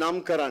නම්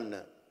කරන්න.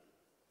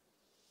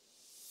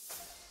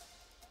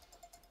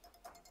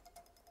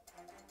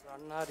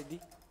 රන්නා රිදි.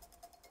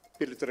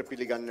 පිළිතුර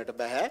පිළිගන්නට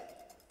බෑ.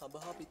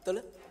 තබහා පිත්තල.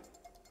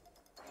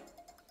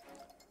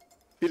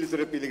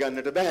 පිළිතුර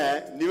පිළිගන්නට බෑ.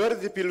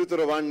 නිවැරදි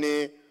පිළිතුර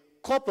වන්නේ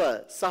කොපර්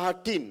සහ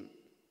ටින්.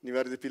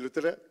 නිවැරදි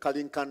පිළිතුර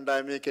කලින්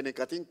කණ්ඩායමේ කෙනෙක්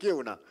අතින්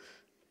කියවුණා.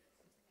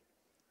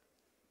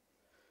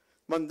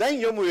 මම දැන්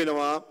යොමු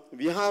වෙනවා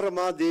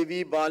විහාරමා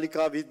දේවී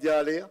බාලිකා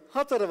විද්‍යාලයේ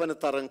 4 වන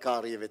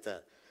තරඟකාරිය වෙත.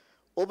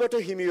 ඔබට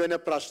හිමි වෙන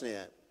ප්‍රශ්නය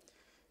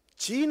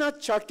චීන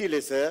චට්ටි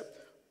ලෙස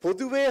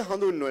පොදුවේ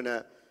හඳුන්වන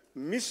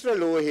මිශ්‍ර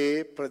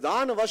ලෝහයේ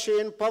ප්‍රධාන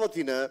වශයෙන්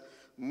පවතින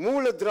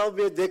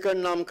මූලද්‍රව්‍ය දෙක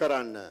නම්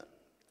කරන්න.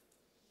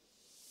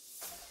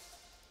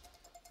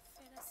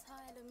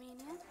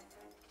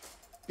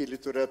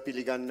 පිළිතුර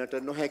පිළිගන්නට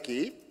නොහැකි,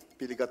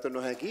 පිළිගත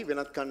නොහැකි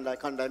වෙනත්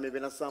කණ්ඩායමේ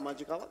වෙනස්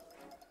සමාජිකාවක්.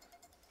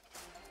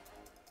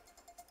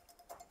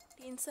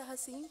 ටින් සහ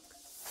සින්ක්.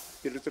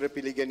 පිළිතුර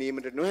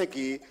පිළිගැනීමට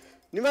නොහැකි.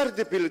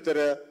 නිවැරදි පිළිතුර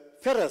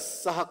ෆෙරස්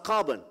සහ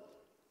කාබන්.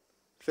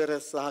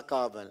 ෆෙරස් සහ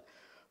කාබන්.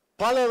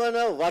 පළවන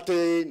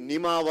වටේ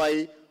නිමාවයි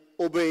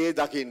ඔබ ඒ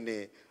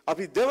දකින්නේ.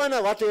 අපි දෙවන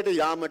වටේට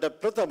යාමට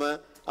ප්‍රථම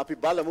අපි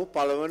බලමු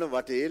පළවන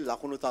වටේ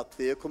ලකුණු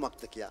තත්ත්වය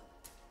කුමක්ද කියලා.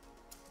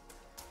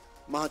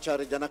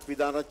 මහාචාර්ය ජනක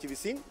විදාරච්චි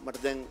විසින් මට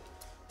දැන්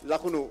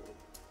ලකුණු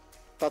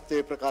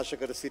තත්ත්වය ප්‍රකාශ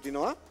කර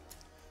සිටිනවා.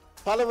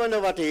 පළවන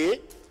වටේ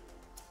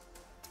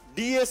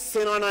DS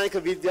සේනානායක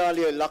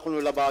විද්‍යාලය ලකුණු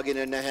ලබාගෙන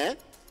නැහැ.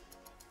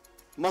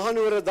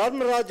 මහනුවර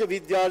ධර්මරාජ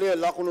විද්‍යාලය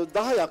ලකුණු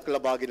 10ක්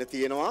ලබාගෙන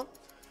තියෙනවා.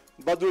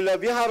 බදුල්ල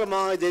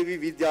විහාරමාදේවී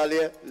විද්‍යාලය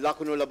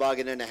ලකුණු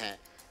ලබාගෙන නැහැ.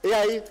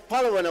 එයයි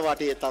පළවන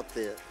වටේ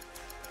තත්ත්වය.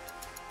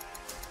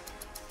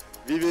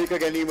 විවේක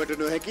ගැනීමට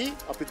නොහැකි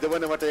අපි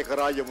දෙවන වටේ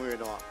කරා යමු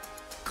වෙනවා.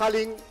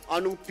 කලින්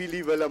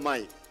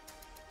අනුපිළිවෙලමයි.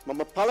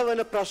 මම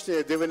පළවෙනි ප්‍රශ්නය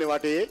දෙවෙනි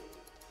වටේ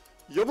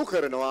යොමු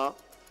කරනවා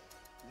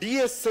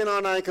DS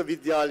සේනානායක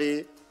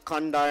විද්‍යාලයේ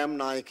කණ්ඩායම්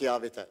නායකයා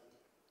වෙත.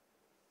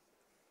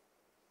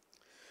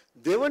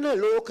 දෙවන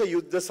ලෝක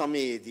යුද්ධ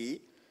සමයේදී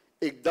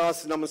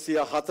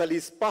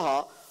 1945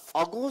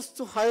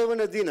 අගෝස්තු 6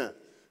 වන දින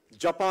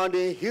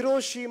ජපානයේ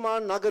හිරෝෂීමා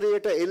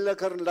නගරයට එල්ල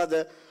කරන ලද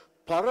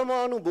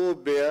පරමාණු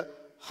බෝම්බය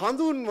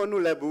හඳුන්වනු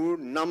ලැබූ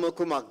නම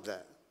කුමක්ද?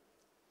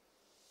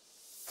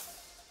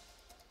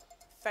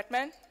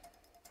 Fatman.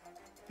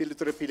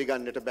 පිළිතුර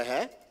පිළිගන්නට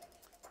බෑ.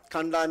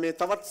 කණ්ඩායමේ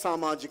තවත්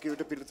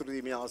සමාජිකයෙකුට පිළිතුරු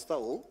දීමේ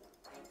අවස්ථාව.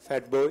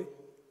 Fat boy.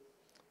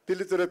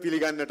 පිළිතුර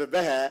පිළිගන්නට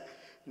බෑ.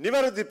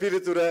 නිවැරදි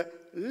පිළිතුර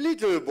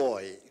little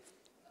boy.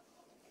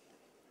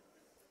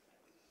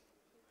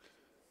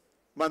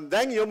 මම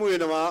දැන් යොමු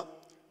වෙනවා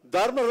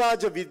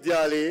ධර්මරාජ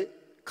විද්‍යාලයේ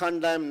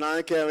කණ්ඩායම්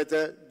නායකයා වෙත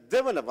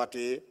දෙවන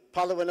වටේ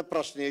පළවන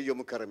ප්‍රශ්නය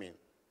යොමු කරමින්.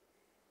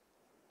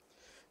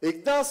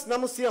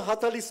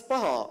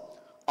 1945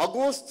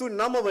 අගෝස්තු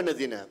 9 වන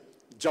දින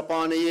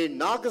ජපානයේ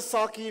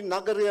නාගසාකි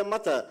නගරය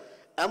මත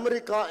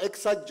ඇමරිකා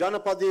එක්සත්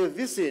ජනපදයේ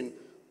විසින්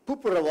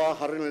පුපුරවා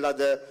හරින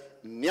ලද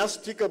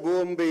න්‍යෂ්ටික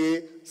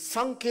බෝම්බයේ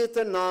සංකේත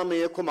නාමය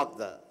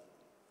කුමක්ද?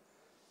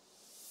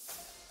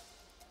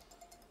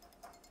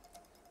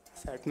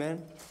 Fatman.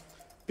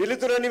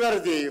 පිළිතුර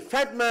නිවැරදි.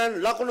 Fatman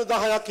ලකුණු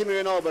 10ක් හිමි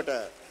වෙනවා ඔබට.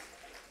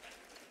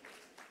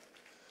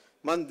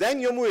 මම දැන්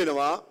යොමු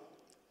වෙනවා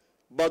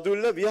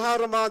බදුල්ල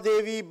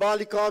විහාරමාදේවී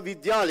බාලිකා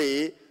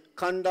විද්‍යාලයේ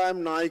කණ්ඩායම්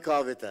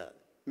නායිකාව වෙත.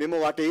 මෙම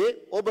වටේ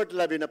ඔබට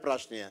ලැබෙන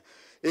ප්‍රශ්නය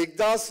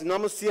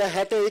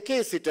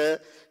 1961 සිට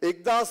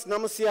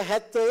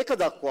 1971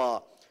 දක්වා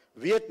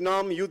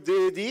වියට්නාම්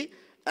යුද්ධයේදී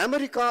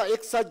ඇමරිකා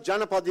එක්සත්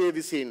ජනපදයේ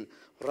විසින්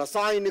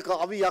රසායනික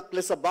අවියක්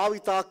ලෙස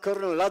භාවිතා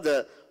කරන ලද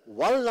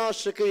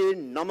වල්නාශකයේ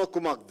නම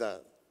කුමක්ද?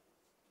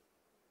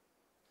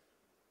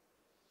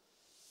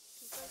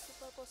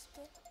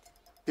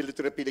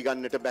 පිළිතුර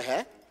පිළිගන්නට බෑ.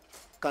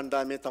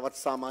 කණ්ඩායමේ තවත්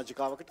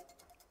සමාජිකාවකට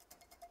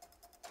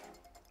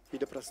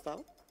ඉඩ ප්‍රස්තාව.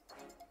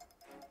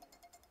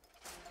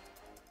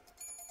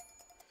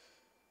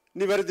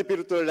 නිවැරදි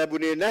පිළිතුර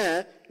ලැබුණේ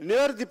නැහැ.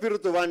 නිවැරදි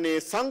පිළිතුර වන්නේ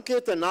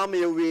සංකේත නාමය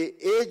වූයේ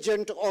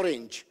ඒජන්ට්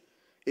ඔරෙන්ජ්.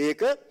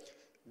 ඒක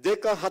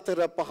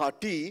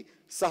 245T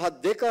සහ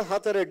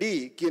 24D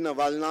කියන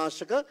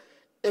වල්නාශක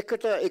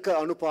එකට එක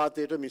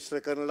අනුපාතයට මිශ්‍ර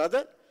කරන ලද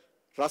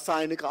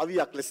රසායනික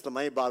අවියක් ලෙස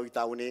තමයි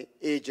භාවිතා වුණේ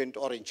ඒජන්ට්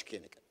ඔරෙන්ජ්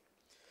කියන එක.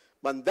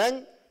 මම දැන්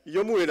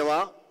යොමු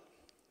වෙනවා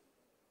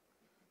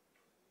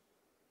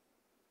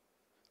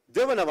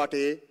දෙවන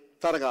වටේ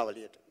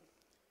තරගාවලියට.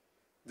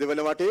 දෙවන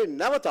වටේ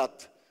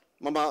නැවතත්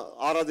මම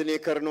ආරාධනය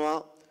කරනවා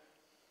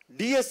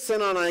DS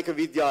සේනානායක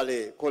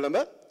විද්‍යාලයේ කොළඹ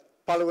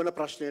පළවන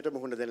ප්‍රශ්නයට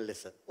මුහුණ දෙන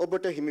ලෙස.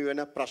 ඔබට හිමි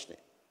වෙන ප්‍රශ්නය.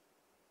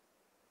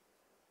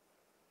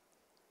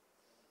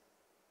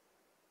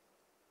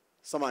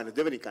 සමාන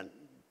දෙවනි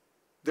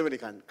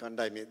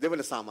කණ්ඩායමේ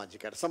දෙවන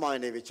සමාජිකයට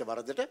සමානය වෙච්ච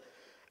වරදට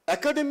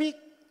ඇකඩමි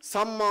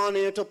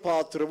සම්මානයට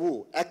පාත්‍ර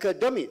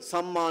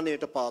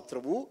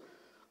වූ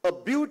A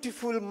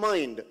Beautiful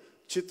Mind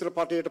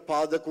චිත්‍රපටයට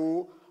පාදක වූ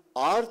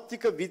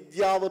ආර්ථික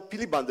විද්‍යාව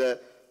පිළිබඳ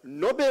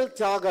නොබෙල්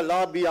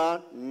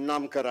ත්‍යාගලාභියා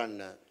නම්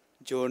කරන්න.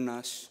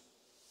 ජෝනාස්.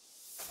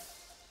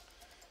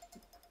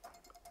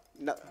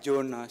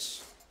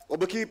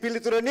 ඔබ කී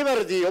පිළිතුර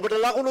නිවැරදි. ඔබට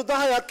ලකුණු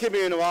 10ක්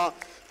හිමිවෙනවා.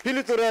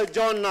 පිළිතුර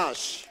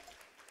ජෝනාස්.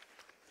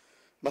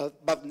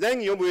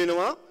 දැන් යොමු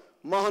වෙනවා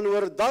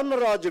මහනුවර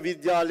ධර්මරාජ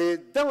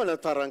විද්‍යාලයේ දෙවන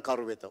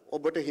තරඟකරු වෙත.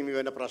 ඔබට හිමි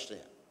වෙන ප්‍රශ්නය.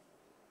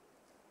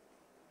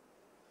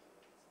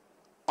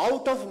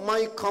 Out of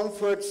my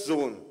comfort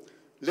zone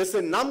ලෙස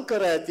නම්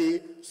කර ඇති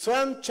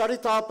ස්වයං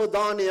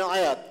චරිතාපදානය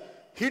අයත්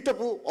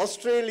හිටපු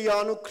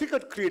ඔස්ට්‍රේලියානු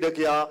ක්‍රිකට්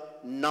ක්‍රීඩකයා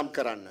නම්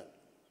කරන්න.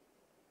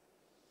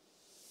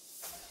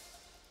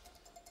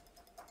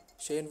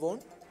 Shane Vaughan.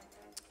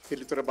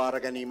 පිළිතුර බාර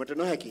ගැනීමට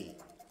නොහැකි.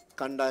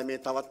 කණ්ඩායමේ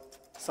තවත්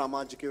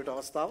සමාජිකයෙකුට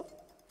අවස්ථාව.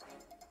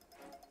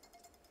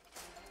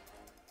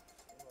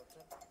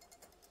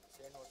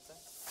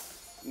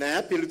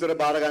 නෑ පිළිතුර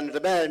බාර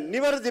ගන්නට බෑ.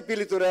 නිවැරදි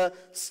පිළිතුර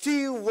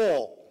ස්ටීව්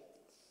වෝ.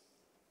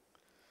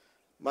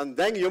 මම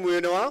දැන් යොමු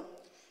වෙනවා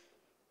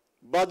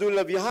බදුල්ල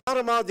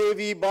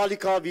විහාරමාදේවී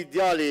බාලිකා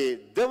විද්‍යාලයේ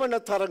දෙවන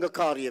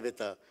තරඟකාරිය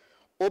වෙත.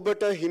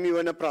 ඔබට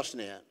හිමිවන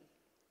ප්‍රශ්නය.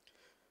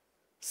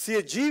 සිය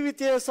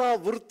ජීවිතය සහ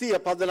වෘත්තිය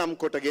පදනම්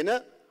කොටගෙන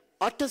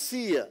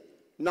 800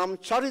 නම්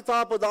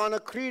චරිතාපදාන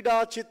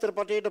ක්‍රීඩා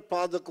චිත්‍රපටයට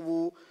පාදක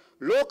වූ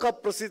ලෝක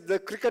ප්‍රසිද්ධ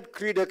ක්‍රිකට්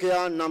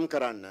ක්‍රීඩකයා නම්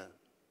කරන්න.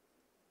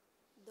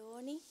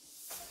 ධෝනි.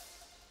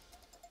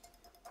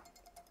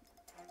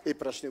 ඒ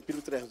ප්‍රශ්නේ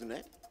පිළිතුර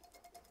ඇහුනේ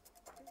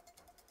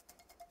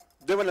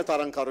දෙවන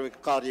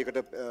තරඟකාරියකට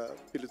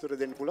පිළිතුර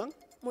දෙන්න පුළුවන්.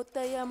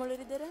 මුත්තයියා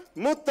මුරලිදරන්.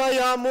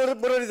 මුත්තයියා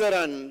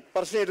මුරලිදරන්.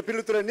 ප්‍රශ්නෙට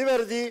පිළිතුර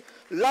නිවැරදි.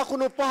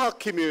 ලකුණු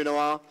 5ක් හිමි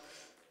වෙනවා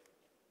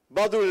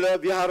බදුල්ල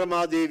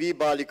විහාරමාදේවී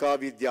බාලිකා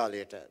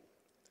විද්‍යාලයට.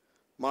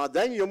 මා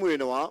දැන් යොමු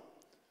වෙනවා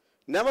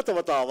නැවත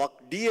වතාවක්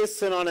DS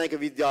සේනානායක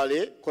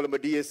විද්‍යාලයේ කොළඹ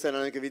DS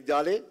සේනානායක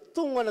විද්‍යාලයේ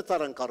තුන්වන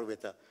තරඟකරු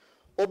වෙත.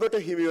 ඔබට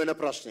හිමි වෙන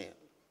ප්‍රශ්නය.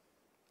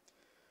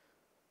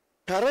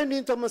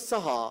 පැරණිතම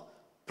සහ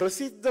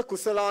ප්‍රසිද්ධ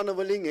කුසලාන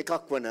වලින් එකක්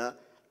වන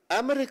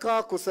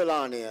ඇමරිකා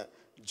කුසලානය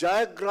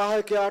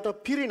ජයග්‍රාහකයාට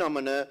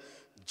පිරිනමන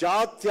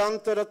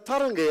ජාත්‍යන්තර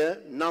තරඟය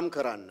නම්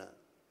කරන්න.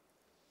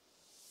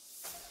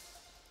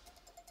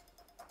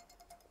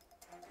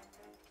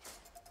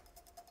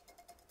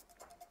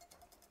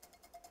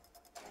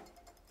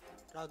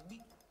 රග්බි.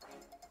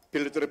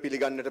 පිළිතුර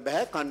පිළිගන්නට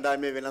බෑ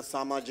කණ්ඩායමේ වෙනස්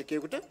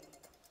සමාජිකයෙකුට.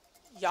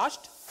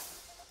 Yast.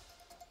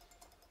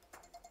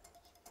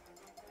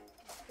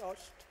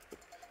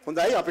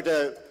 හොඳයි අපිට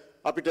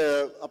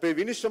අපේ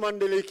විනිශ්චය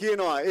මණ්ඩලය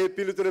කියනවා ඒ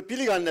පිළිතුර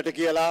පිළිගන්නට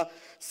කියලා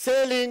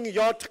sailing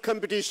yacht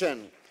competition.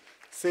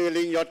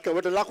 sailing yacht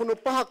කට ලකුණු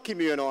 5ක්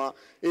හිමි වෙනවා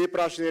ඒ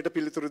ප්‍රශ්නයට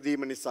පිළිතුරු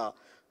දීම නිසා.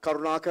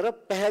 කරුණාකර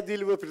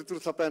පැහැදිලිව පිළිතුරු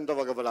සපයන්න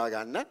වග බලා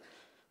ගන්න.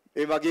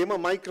 ඒ වගේම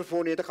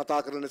මයික්‍රොෆෝනයට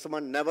කතා කරන නිසා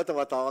මම නැවත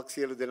වතාවක්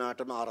සියලු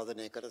දෙනාටම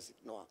ආරාධනය කර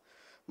සිටිනවා.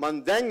 මම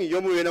දැන්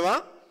යොමු වෙනවා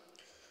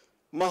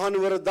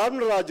මහනුවර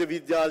ධර්මරාජ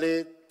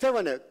විද්‍යාලයේ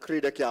තෙවන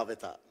ක්‍රීඩකයා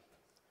වෙත.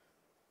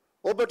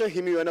 ඔබට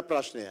හිමි වන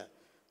ප්‍රශ්නය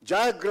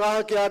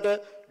ජයග්‍රාහකයාට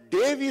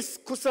ඩේවිස්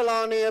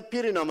කුසලානය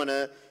පිරිනමන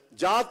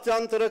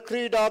ජාත්‍යන්තර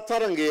ක්‍රීඩා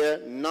තරඟය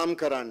නම්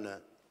කරන්න.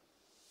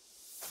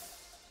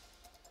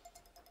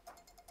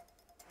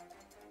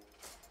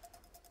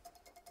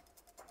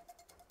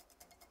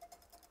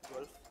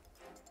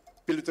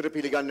 පිළිතුර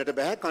පිළිගන්නට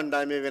බෑ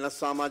කණ්ඩායමේ වෙනස්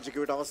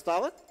සමාජිකයෙකුට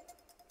අවස්ථාව.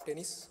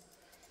 ටෙනිස්.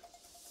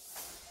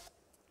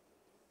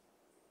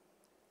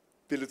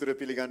 පිළිතුර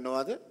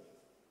පිළිගන්නවාද?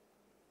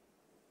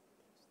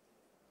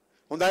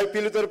 හොඳයි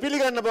පිළිතුර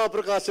පිළිගන්න බව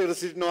ප්‍රකාශ කර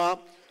සිටිනවා.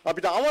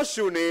 අපිට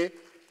අවශ්‍ය වුණේ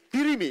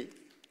පිරිමි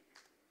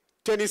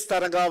ටෙනිස්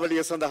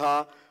තරඟාවලිය සඳහා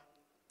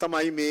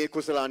තමයි මේ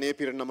කුසලානය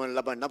පිරිනමන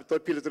ලබන්න. අපිට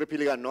පිළිතුර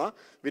පිළිගන්නවා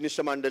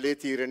විනිශ්චය මණ්ඩලයේ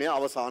තීරණය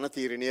අවසාන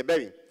තීරණය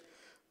බැවින්.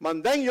 මම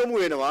දැන් යොමු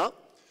වෙනවා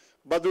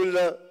බදුල්ල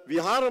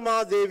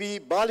විහාරමාදේවී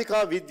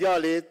බාලිකා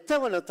විද්‍යාලයේ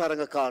තවන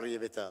තරඟකාරිය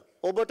වෙත.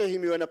 ඔබට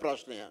හිමි වන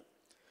ප්‍රශ්නය.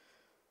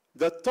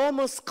 The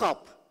Thomas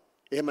Cup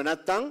එහෙම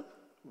නැත්නම්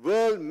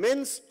World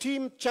Men's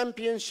Team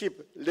Championship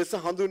ලෙස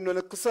හඳුන්වන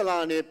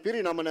කුසලානය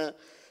පිරිනමන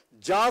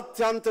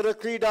ජාත්‍යන්තර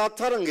ක්‍රීඩා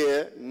තරඟය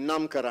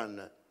නම් කරන්න.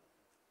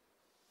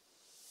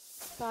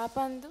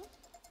 පාපන්දු.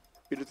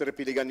 පිළිතුර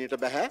පිළිගන්නට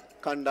බෑ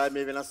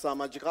කණ්ඩායමේ වෙනස්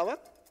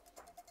සමාජිකාවක්.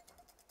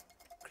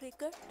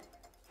 ක්‍රිකට්.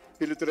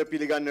 පිළිතුර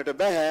පිළිගන්නට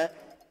බෑ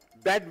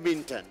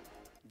බැඩ්මින්ටන්.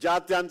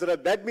 ජාත්‍යන්තර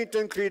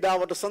බැඩ්මින්ටන්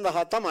ක්‍රීඩාවට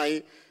සඳහා තමයි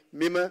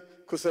මෙම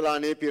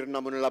කුසලානය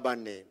පිරිනමනු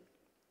ලබන්නේ.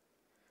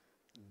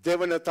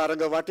 දෙවන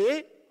තරඟ වටේ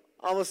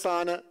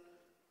අවසාන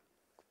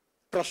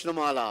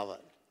ප්‍රශ්නමාලාව.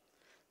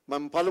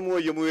 මම පළමුව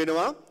යොමු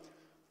වෙනවා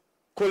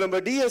කොළඹ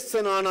ඩී.එස්.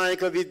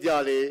 නානායක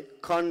විද්‍යාලයේ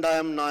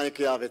කණ්ඩායම්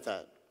නායකයා වෙත.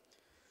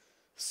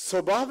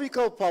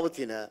 ස්වභාවිකව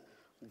පවතින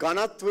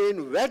ඝනත්වයෙන්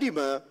වැඩිම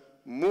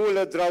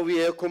මූලද්‍රව්‍ය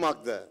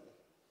කුමක්ද?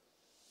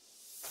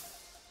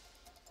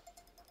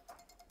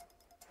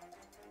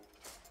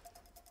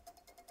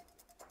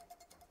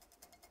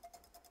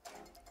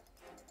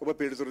 ඔබ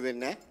පිළිතුරු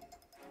දෙන්නේ නැහැ.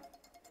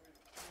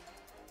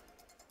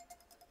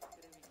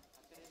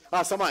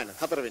 සමායන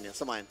හතරවෙනි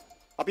සමායන.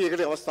 අපි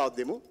ඒකට අවස්ථාවක්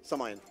දෙමු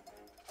සමායන.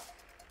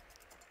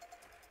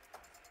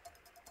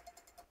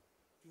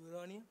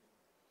 යුරානියම්.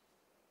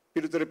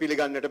 පිළිතුර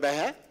පිළිගන්නට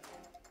බෑ.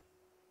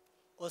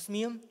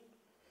 ඔස්මියම්.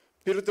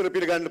 පිළිතුර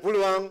පිළිගන්න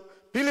පුළුවන්.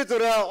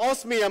 පිළිතුර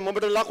ඔස්මියම්.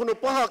 ඔබට ලකුණු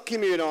 5ක්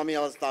හිමි වෙනවා මේ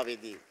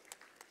අවස්ථාවේදී.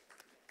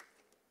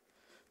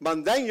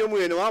 මම දැන් යොමු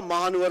වෙනවා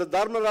මහනුවර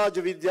ධර්මරාජ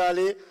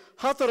විද්‍යාලයේ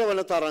 4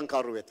 වන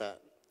තරඟකරු වෙත.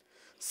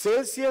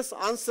 සෙල්සියස්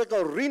අංශක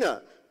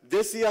ඍණ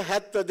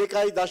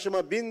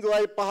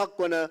 272.05ක්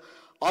වන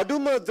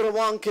අඩුම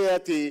ද්‍රවාංකය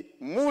ඇති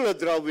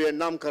මූලද්‍රව්‍ය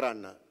නම්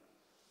කරන්න.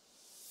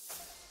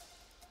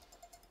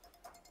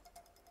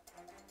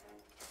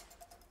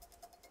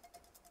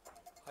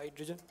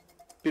 හයිඩ්‍රජන්.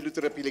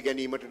 පිළිතුර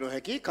පිළිගැනීමට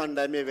නොහැකි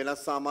කණ්ඩායමේ වෙනස්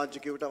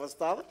සමාජිකයෙකුට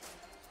අවස්ථාව.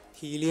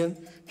 හීලියම්.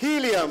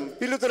 හීලියම්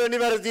පිළිතුර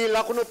නිවැරදි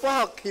ලකුණු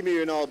 5ක් හිමි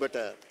වෙනවා ඔබට.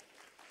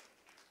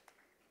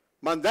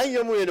 මම දැන්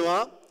යොමු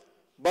වෙනවා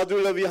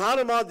බදුල්ල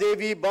විහාරමා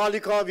දේවී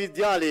බාලිකා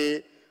විද්‍යාලයේ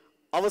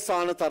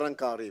අවසාන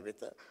තරඟකාරිය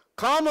වෙත.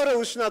 කාමර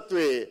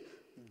උෂ්ණත්වයේ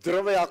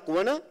ද්‍රවයක්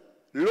වන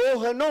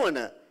ලෝහ නොවන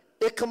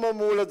එකම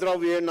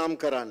මූලද්‍රව්‍ය නම්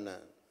කරන්න.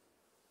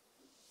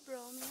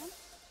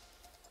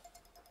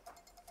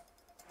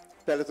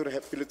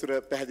 පිළිතුර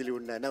පැහැදිලි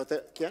වුණේ නැහැ. නැවත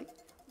කියන්න.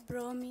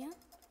 බ්‍රෝමියම්.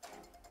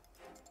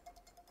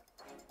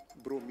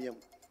 බ්‍රෝමියම්.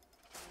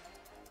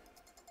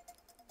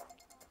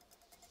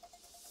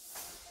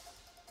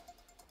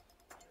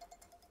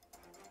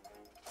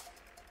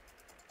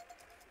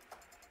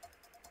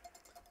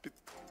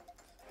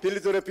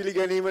 පිළිතුර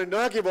පිළිගැනීමට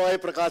නොහැකි බවයි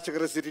ප්‍රකාශ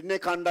කර සිටින්නේ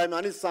කණ්ඩායම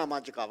අනිත්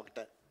සමාජිකාවකට.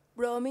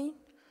 බ්‍රෝමීන්.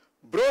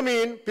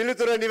 බ්‍රෝමීන්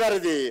පිළිතුර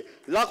නිවැරදි.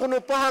 ලකුණු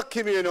 5ක්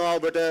හිමි වෙනවා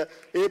ඔබට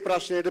ඒ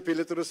ප්‍රශ්නයට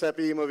පිළිතුරු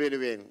සැපීම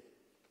වෙනුවෙන්.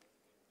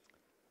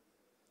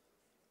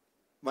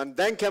 මම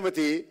දැන්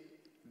කැමති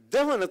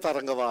දෙවන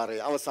තරඟ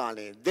වාරයේ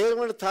අවසානයේ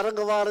දෙවන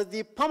තරඟ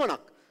වාරයේදී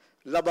පමණක්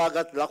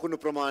ලබාගත් ලකුණු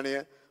ප්‍රමාණය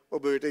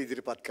ඔබ වෙත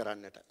ඉදිරිපත්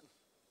කරන්නට.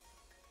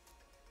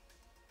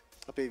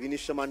 අපේ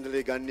විනිශ්චය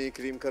මණ්ඩලය ගන්නේ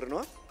කිරීම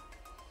කරනවා.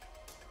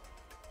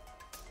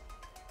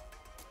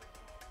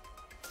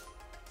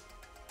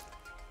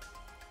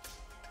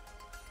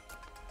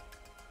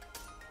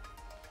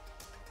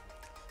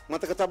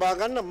 මතක තබා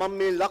ගන්න මම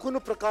මේ ලකුණු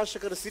ප්‍රකාශ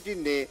කර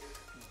සිටින්නේ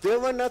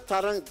දෙවන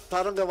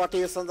තරඟ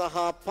වටය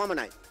සඳහා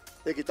පමණයි.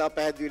 ඒක ඉතා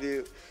පැහැදිලි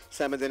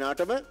සෑම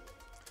දෙනාටම.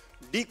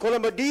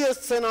 කොළඹ DS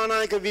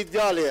සේනානායක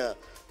විද්‍යාලය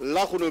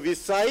ලකුණු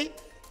 20යි.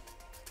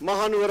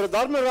 මහනුවර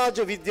ධර්මරාජ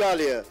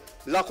විද්‍යාලය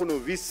ලකුණු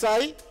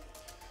 20යි.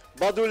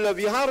 බදුල්ල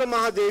විහාර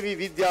මහදේවි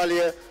විද්‍යාලය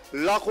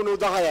ලකුණු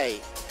 10යි.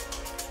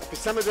 අපි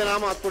සෑම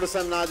දෙනාම අත්පොඩ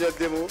සන්නාදයක්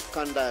දෙමු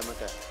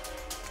කණ්ඩායමට.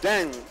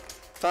 දැන්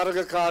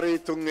තරගකාරී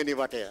තුන්වෙනි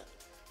වටය.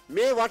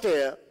 මේ වටය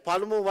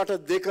පළමු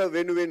වට දෙක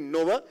වෙනුවෙන්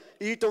නොව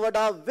ඊට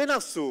වඩා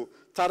වෙනස් වූ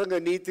තරඟ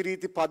නීති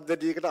රීති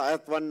පද්ධතියකට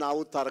අයත් වන්නා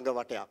වූ තරඟ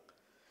වටයක්.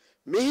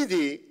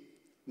 මෙහිදී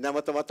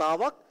නැවත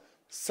වතාවක්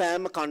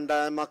සෑම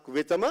කණ්ඩායමක්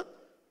වෙතම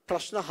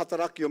ප්‍රශ්න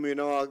 4ක් යොමු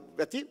වෙනවා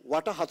ඇති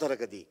වට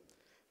 4කදී.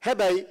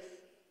 හැබැයි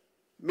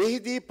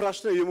මෙහිදී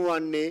ප්‍රශ්න යොමු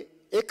වන්නේ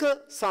එක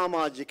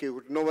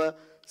සමාජිකයෙකුට නොව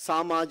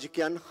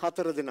සමාජිකයන්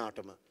 4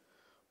 දෙනාටම.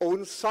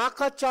 ඔවුන්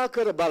සාකච්ඡා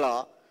කර බලා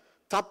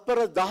තප්පර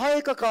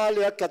 10ක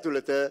කාලයක්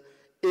ඇතුළත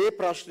ඒ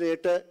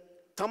ප්‍රශ්නයට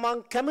තමන්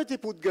කැමති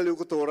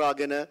පුද්ගලයෙකු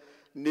තෝරාගෙන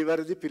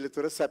නිවැරදි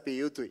පිළිතුර සැපිය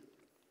යුතුයි.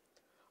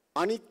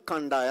 අනිත්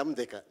කණ්ඩායම්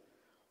දෙක.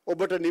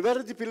 ඔබට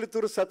නිවැරදි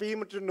පිළිතුරු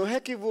සැපීමට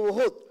නොහැකි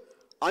වුවහොත්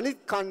අනිත්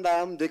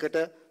කණ්ඩායම් දෙකට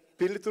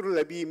පිළිතුරු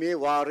ලැබීමේ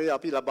වාරය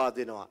අපි ලබා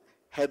දෙනවා.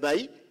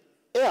 හැබැයි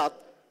එයත්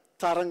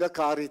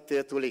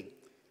තරඟකාරීත්වය තුලින්.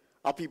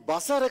 අපි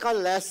බසර එකක්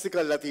ලෑස්ති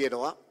කරලා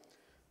තියෙනවා.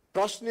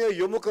 ප්‍රශ්නය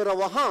යොමු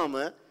කරවහාම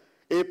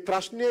ඒ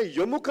ප්‍රශ්නය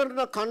යොමු කරන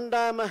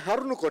කණ්ඩායම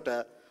හැරුණුකොට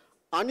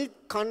අනිත්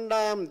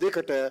කණ්ඩායම්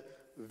දෙකට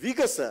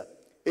විගස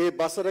ඒ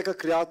බසර එක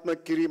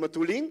ක්‍රියාත්මක කිරීම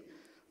තුලින්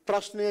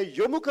ප්‍රශ්නය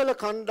යොමු කළ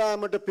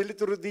කණ්ඩායමට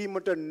පිළිතුරු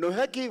දීමට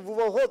නොහැකි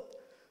වුවහොත්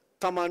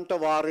Tamanට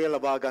වාරය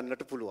ලබා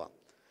ගන්නට පුළුවන්.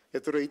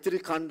 ඒතර ඉතිරි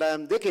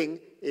කණ්ඩායම් දෙකෙන්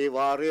ඒ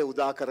වාරය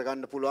උදා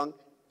කරගන්න පුළුවන්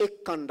එක්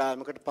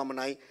කණ්ඩායමකට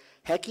පමණයි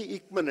හැකි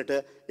ඉක්මනට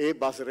ඒ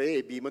බසරේ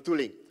එබීම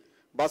තුලින්.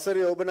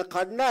 බසරේ ඔබන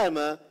කණ්ඩායම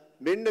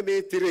මෙන්න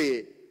මේ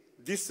තිරයේ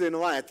දිස්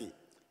වෙනවා ඇති.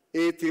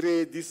 ඒ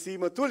තිරයේ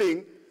දිස්වීම තුලින්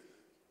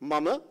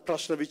මම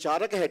ප්‍රශ්න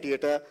විචාරක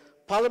හැටියට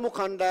පළමු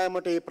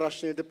කණ්ඩායමට මේ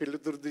ප්‍රශ්නයට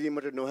පිළිතුරු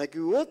දීමට නොහැකි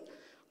වුවොත්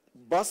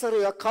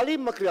බසරය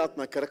කලින්ම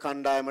ක්‍රියාත්මක කර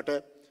කණ්ඩායමට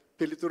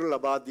පිළිතුරු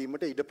ලබා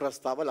දීමට ඉඩ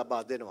ප්‍රස්තාව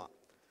ලබා දෙනවා.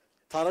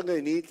 තරඟ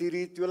නීති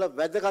රීති වල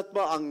වැදගත්ම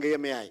අංගය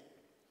මෙයයි.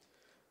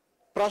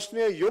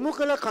 ප්‍රශ්නය යොමු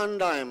කළ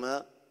කණ්ඩායම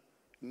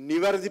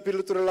නිවැරදි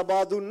පිළිතුර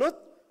ලබා දුන්නොත්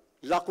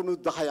ලකුණු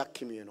 10ක්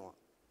හිමි වෙනවා.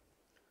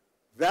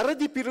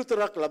 වැරදි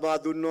පිළිතුරක් ලබා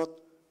දුන්නොත්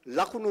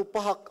ලකුණු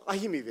 5ක්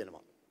අහිමි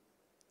වෙනවා.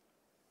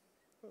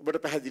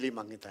 ඔබට පැහැදිලි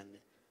මං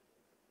හිතන්නේ.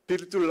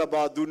 පිළිතුරු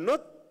ලබා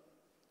දුන්නොත්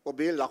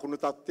ඔබේ ලකුණු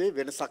තත්ත්වයේ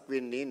වෙනසක්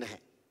වෙන්නේ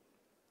නැහැ.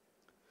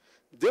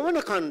 දෙවන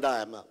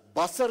කණ්ඩායම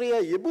බසරය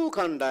යෙබූ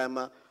කණ්ඩායම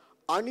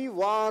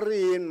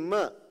අනිවාර්යයෙන්ම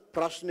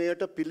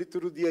ප්‍රශ්නයට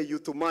පිළිතුරු දිය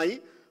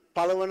යුතුමයි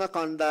පළවන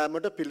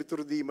කණ්ඩායමට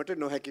පිළිතුරු දීමට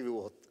නොහැකි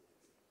වුවහොත්.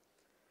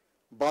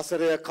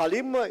 බසරය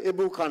කලින්ම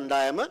යෙබූ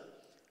කණ්ඩායම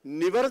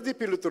නිවැරදි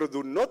පිළිතුරු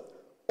දුන්නොත්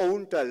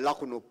ඔවුන්ට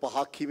ලකුණු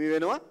 5ක් හිමි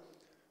වෙනවා.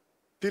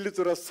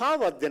 පිළිතුර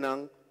සාවද්‍ය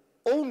නම්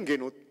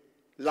ඔවුන්ගෙනුත්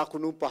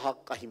ලකුණු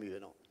 5ක් අහිමි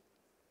වෙනවා.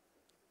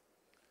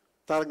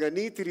 තරඟ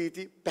නීති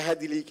රීති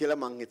පැහැදිලි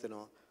කියලා මං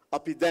හිතනවා.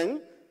 අපි දැන්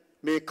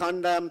මේ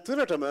කණ්ඩායම්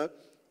තුනටම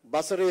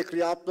බසරේ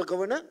ක්‍රියාත්මක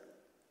වන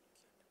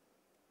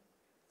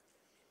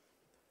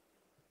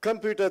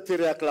කම්පියුටර්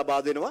තිරයක්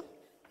ලබා දෙනවා.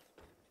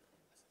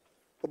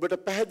 ඔබට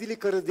පැහැදිලි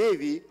කර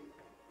දෙවි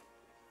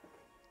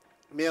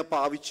මෙය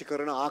පාවිච්චි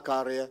කරන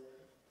ආකාරය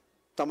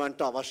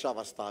Tamanට අවශ්‍ය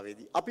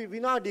අවස්ථාවේදී. අපි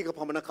විනාඩියක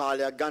පමණ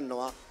කාලයක්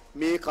ගන්නවා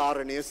මේ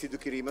කාරණය සිදු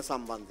කිරීම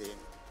සම්බන්ධයෙන්.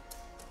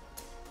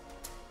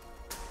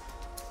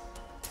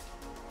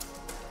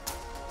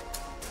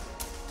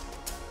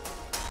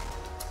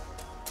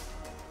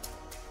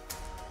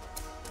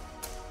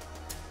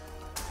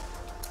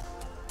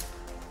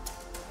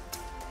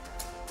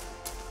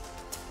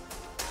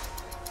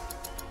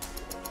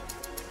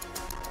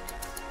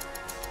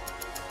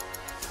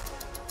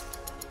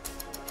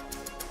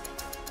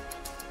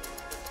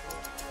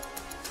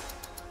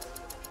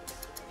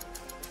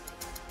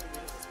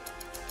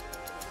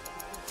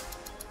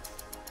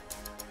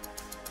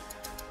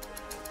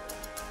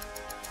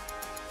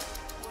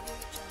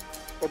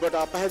 ඔබට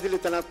අපැහැදිලි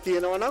තැනක්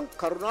තියෙනවා නම්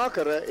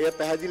කරුණාකර එය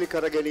පැහැදිලි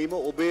කර ගැනීම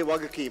ඔබේ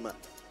වගකීම.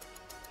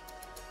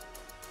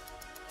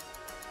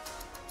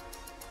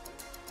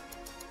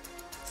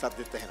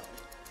 සද්දෙත් ඇහෙනවා.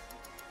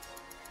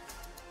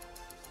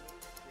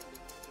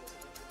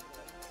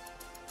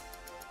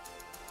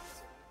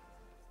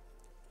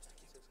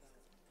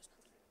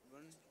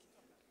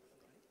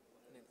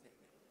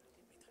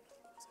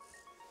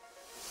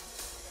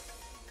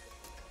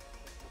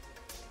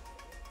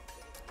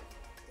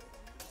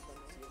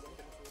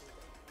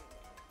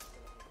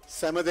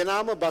 සෑම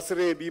දෙනාම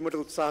බසරේ බීමට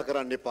උත්සාහ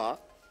කරන්න එපා.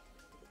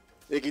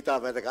 ඒක ඉතා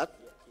වැදගත්.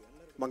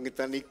 මං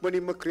හිතන්නේ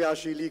ඉක්මනින්ම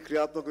ක්‍රියාශීලී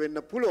ක්‍රියාත්මක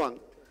වෙන්න පුළුවන්.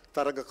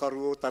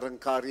 තරගකරුවෝ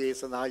තරංකාරී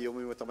සඳහා යොමු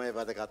වීම තමයි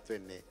වැදගත්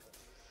වෙන්නේ.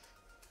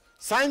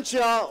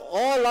 Scientia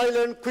All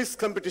Island Quiz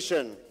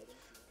Competition.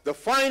 The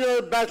final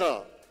battle.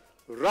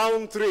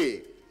 Round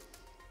 3.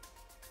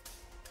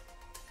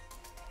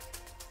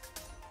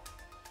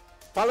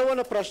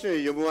 පළවන ප්‍රශ්නය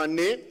යොමු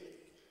වන්නේ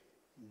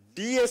D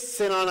DS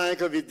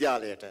සේනානායක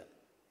විද්‍යාලයට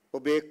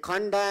ඔබේ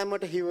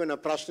කණ්ඩායමට හිවන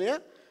ප්‍රශ්නය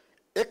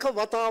එක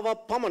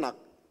වතාවක් පමණක්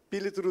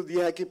පිළිතුරු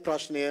දිය හැකි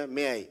ප්‍රශ්නය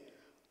මෙයයි.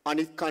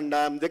 අනිත්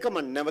කණ්ඩායම් දෙකම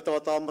නැවත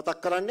වතාවක්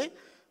මතක් කරන්නේ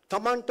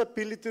Tamanට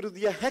පිළිතුරු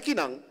දිය හැකි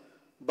නම්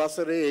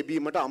බසරේ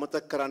එබීමට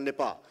අමතක කරන්න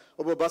එපා.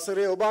 ඔබ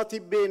බසරේ ඔබා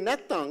තිබ්බේ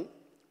නැත්නම්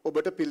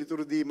ඔබට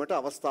පිළිතුරු දීමට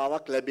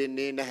අවස්ථාවක්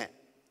ලැබෙන්නේ නැහැ.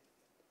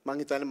 මං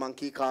හිතන්නේ මං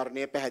කී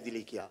කාරණය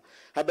පැහැදිලි කියා.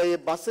 හැබැයි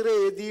බසරේ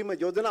යෙදීම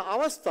යොදන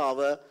අවස්ථාව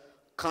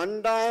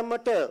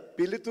කණ්ඩායමට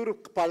පිළිතුරු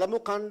පළමු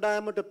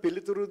කණ්ඩායමට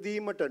පිළිතුරු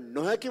දීමට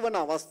නොහැකි වන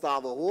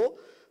අවස්ථාව හෝ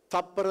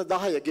තප්පර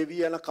 10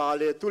 ගෙවි යන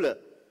කාලය තුල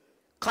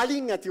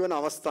කලින් ඇතිවන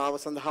අවස්ථාව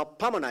සඳහා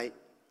පමණයි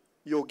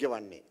යෝග්‍ය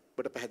වන්නේ.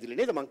 ඔබට පැහැදිලි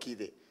නේද මං කී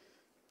දේ?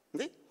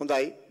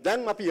 හොඳයි.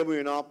 දැන් අපි යමු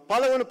වෙනවා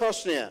පළවෙනි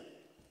ප්‍රශ්නය.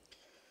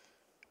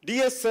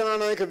 DS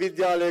සේනානායක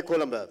විද්‍යාලය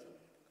කොළඹ.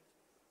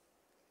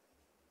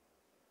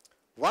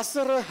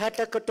 වසර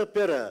 60කට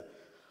පෙර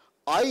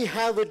I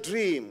have a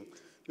dream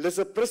ලෙස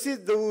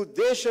ප්‍රසිද්ධ වූ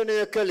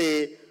දේශනය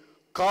කළේ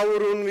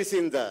කවුරුන්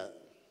විසින්ද?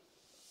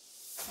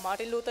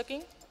 මාටින් ලූතර්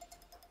කිං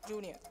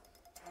ජූනියර්.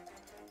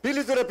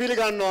 පිළිතුර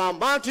පිළිගන්නවා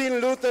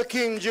මාටින් ලූතර්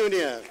කිං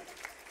ජූනියර්.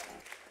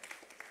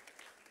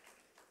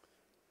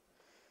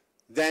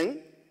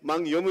 දැන්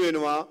මං යොමු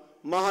වෙනවා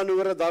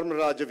මහනුවර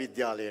ධර්මරාජ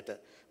විද්‍යාලයට.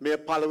 මේ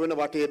පළවෙනි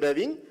වටේ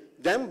බැවින්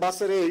දැන්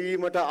බසරේ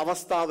එවීමට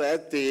අවස්ථාව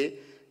ඇත්තේ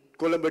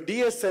කොළඹ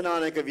DS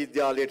සේනානායක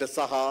විද්‍යාලයට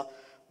සහ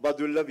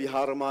බදුල්ල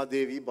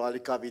විහාරමාදේවී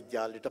බාලිකා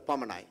විද්‍යාලයට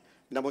පමණයි.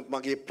 නමුත්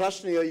මගේ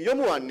ප්‍රශ්නය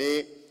යොමු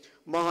වන්නේ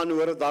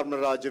මහනුවර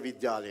ධර්මරාජ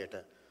විද්‍යාලයට.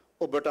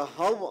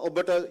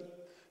 ඔබට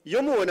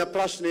යොමු වන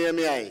ප්‍රශ්නය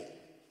මෙයයි.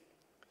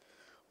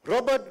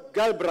 රොබර්ට්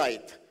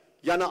ගල්බ්‍රයිට්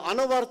යන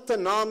අනවර්ථ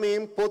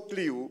නාමයෙන් පොත්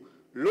ලියූ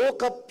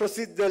ලෝක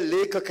ප්‍රසිද්ධ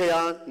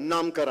ලේඛකයා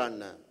නම්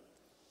කරන්න.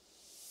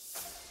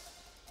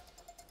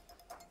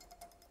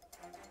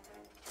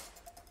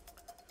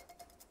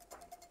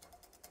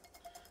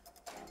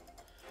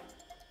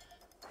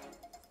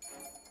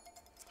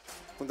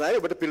 හොඳයි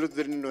ඔබට පිළිතුරු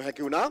දෙන්න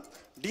නොහැකි වුණා.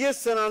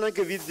 DS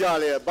සේනානායක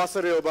විද්‍යාලය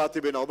බසරේ ඔබා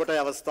තිබෙන ඔබට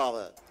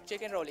අවස්ථාව.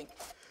 JK rolling.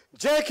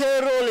 JK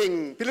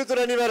රෝලින්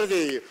පිළිතුර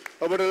නිවැරදි.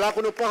 ඔබට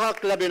ලකුණු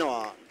 5ක්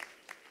ලැබෙනවා.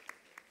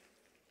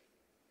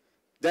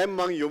 දැන්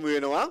මං යොමු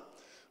වෙනවා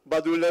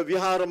බදුල්ල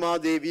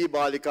විහාරමාදේවී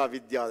බාලිකා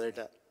විද්‍යාලයට.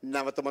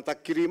 නැවත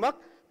මතක් කිරීමක්.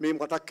 මේ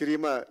මතක්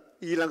කිරීම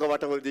ඊළඟ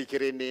වටවලදී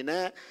කෙරෙන්නේ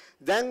නැහැ.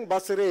 දැන්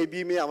බසරේ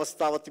එබීමේ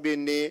අවස්ථාව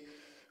තිබෙන්නේ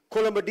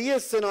කොළඹ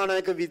DS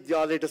සේනානායක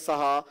විද්‍යාලයට සහ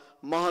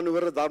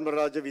මහනුවර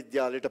ධර්මරාජ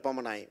විද්‍යාලයට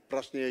පමණයි.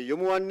 ප්‍රශ්නය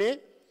යොමු වන්නේ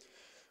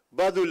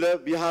බදුල්ල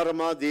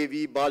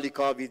විහාරමාදේවී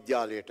බාලිකා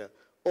විද්‍යාලයට.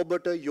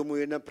 ඔබට යොමු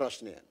වෙන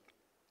ප්‍රශ්නය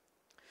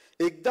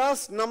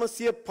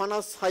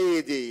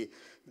 1956 දී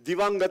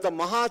දිවංගත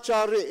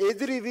මහාචාර්ය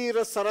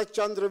එදිරිවීර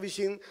සරච්චන්ද්‍ර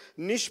විසින්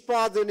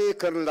නිෂ්පාදනය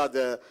කරන ලද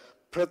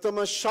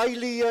ප්‍රථම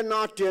ශෛලීය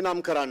නාට්‍ය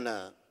නම්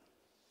කරන්න.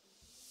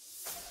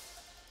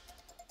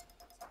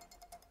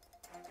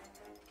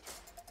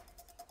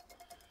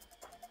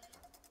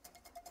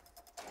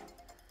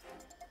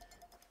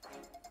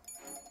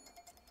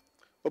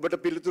 ඔබට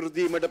පිළිතුරු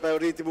දීමට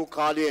පැවරී තිබූ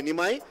කාලය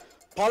නිමයි.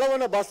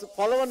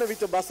 පළවන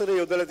විට බසරේ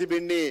යොදලා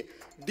තිබෙන්නේ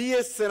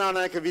DS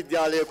සේනානායක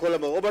විද්‍යාලය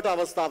කොළඹ. ඔබට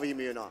අවස්ථාව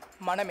හිමි වෙනවා.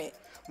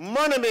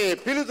 මනමේ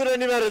පිළිතුර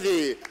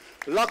නිවැරදි.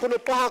 ලකුණු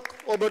 5ක්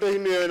ඔබට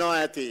හිමි වෙනවා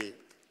ඇති.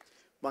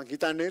 මං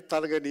හිතන්නේ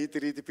තරග නීති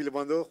රීති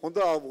පිළිබඳව හොඳ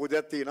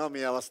අවබෝධයක් තියෙනවා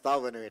මේ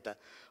අවස්ථාව වන විට.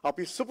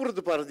 අපි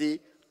සුපුරුදු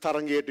පරිදි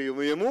තරගයට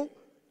යමු.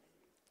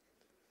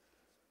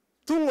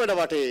 තුන්වන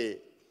වටේ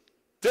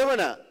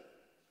දෙවන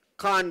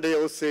කාණ්ඩය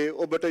ඔස්සේ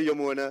ඔබට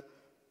යොමු වන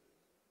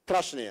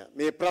ප්‍රශ්නය.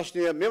 මේ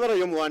ප්‍රශ්නය මෙවර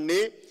යොමු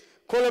වන්නේ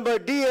කොළඹ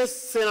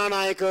DS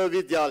සේනානායක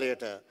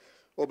විද්‍යාලයට.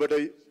 ඔබට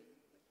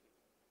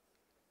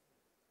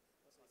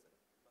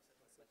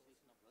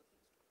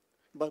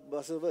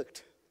buzzer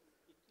worked.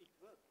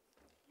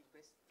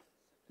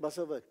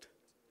 Buzzer worked.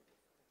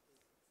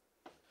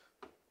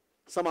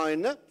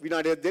 සමාවෙන්න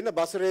විනාඩියක් දෙන්න.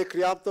 බසරේ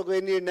ක්‍රියාත්මක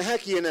වෙන්නේ නැහැ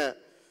කියන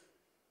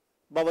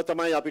බව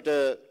තමයි අපිට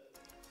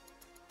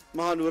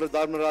මහනුවර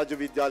ධර්මරාජ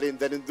විද්‍යාලයෙන්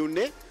දැනුම්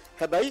දුන්නේ.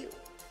 හැබැයි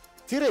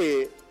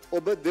තිරේ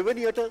ඔබ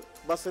දෙවනියට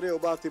බසරේ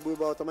ඔබා තිබූ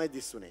බව තමයි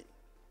දිස්සුනේ.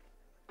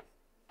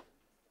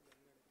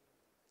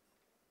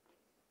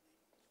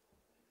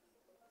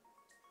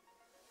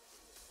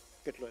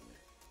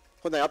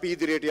 හොඳයි අපි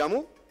ඉදිරියට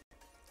යමු.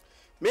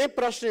 මේ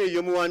ප්‍රශ්නය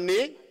යොමු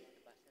වන්නේ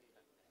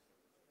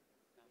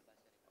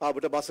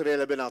අපට බසරේ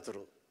ලැබෙන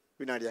අතුරු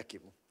විනාඩියක්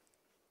යමු.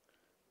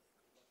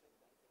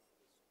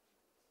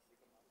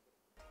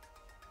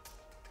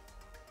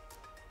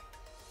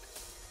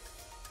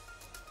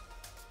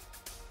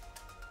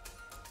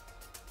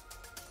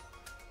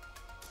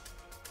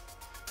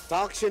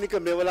 තාක්ෂණික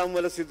මෙවලම්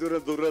වල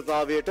සිදුවන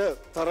දුර්වලතාවයට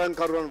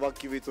තරංකරුවන්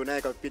වක්කිය යුතු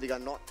නැහැ එකක්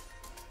පිළිගන්නවා.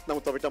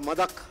 නමුත් අපිට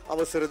මදක්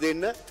අවසර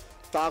දෙන්න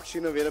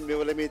තාක්ෂණ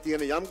මෙවලමේ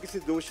තියෙන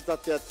යම්කිසි දෝෂ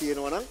තත්ත්වයක්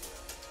තියෙනවා නම්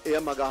එය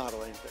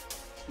මගහරවන්න.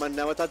 මම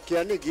නැවතත්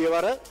කියන්නේ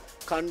ගියවර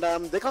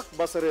කණ්ඩායම් දෙකක්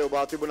බසරේ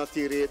ඔබා තිබුණ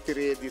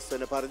තිරේ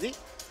දිස්වන පරිදි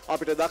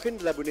අපිට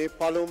දකින්න ලැබුණේ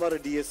පළමුව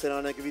DS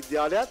සේනානායක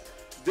විද්‍යාලයත්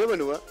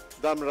දෙවනුව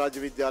ධම්රාජ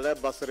විද්‍යාලය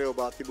බසරේ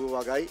ඔබා තිබූ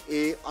වගයි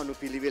ඒ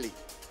අනුපිළිවෙලයි.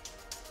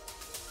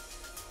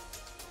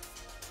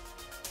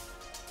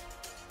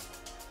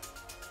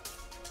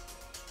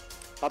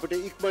 අපිට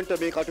ඉක්මනට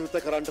මේ කටයුත්ත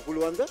කරන්න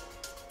පුළුවන්ද?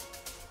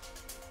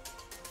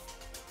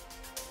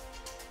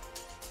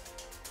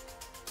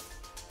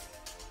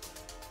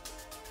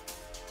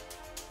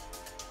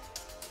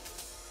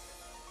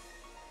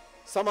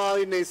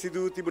 සමාවෙන්නේ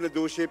සිදු තිබුණ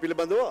දෝෂය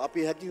පිළිබඳව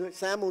අපි හැකි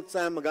සෑම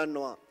උත්සාහයක්ම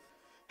ගන්නවා.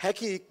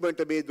 හැකි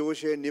ඉක්මනට මේ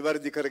දෝෂය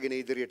නිවැරදි කරගෙන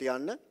ඉදිරියට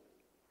යන්න.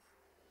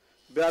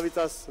 Bear with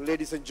us,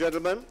 ladies and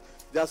gentlemen.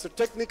 There's a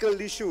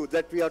technical issue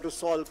that we have to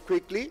solve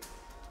quickly.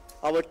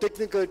 Our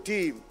technical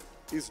team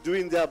is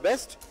doing their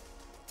best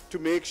to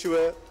make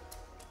sure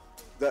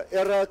the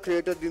error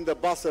created in the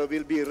buzzer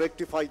will be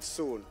rectified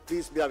soon.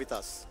 Please bear with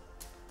us.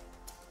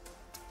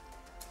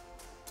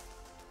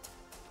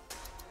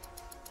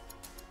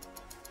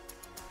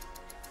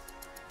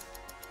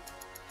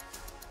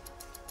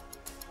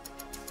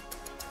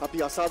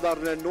 අපි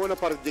අසාධාරණ නොවන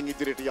පරිද්දෙන්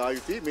ඉදිරියට යා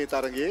යුතුයි මේ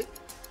තරඟයේ.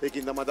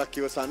 ඒකින්ද මදක්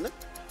ඉවසන්න.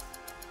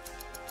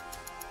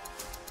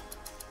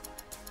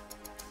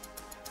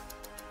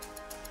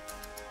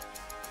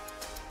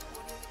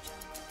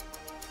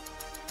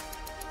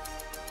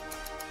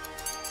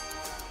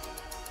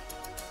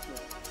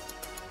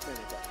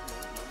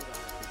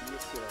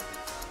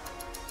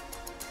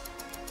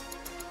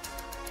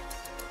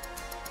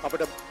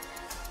 අපිට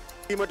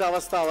ටීමට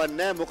අවස්ථාවක්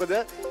නැහැ. මොකද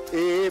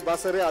ඒ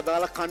බසරේ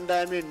අදාළ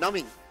කණ්ඩායමේ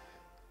නමින්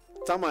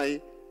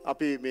තමයි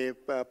අපි මේ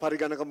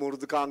පරිගණක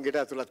මෘදුකාංගයට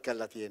ඇතුළත්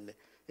කරලා තියෙන්නේ.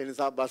 ඒ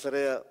නිසා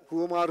බසරය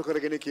හුවමාරු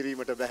කරගෙන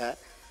කිරීමට බෑ.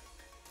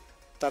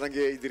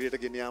 තරඟයේ ඉදිරියට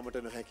ගෙන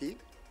යාමට නොහැකි.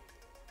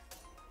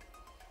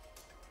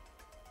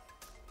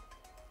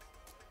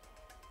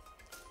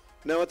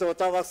 නැවත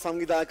වතාවක්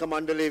සංවිධායක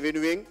මණ්ඩලය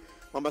වෙනුවෙන්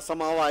මම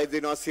සමාව අය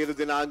දෙනවා සියලු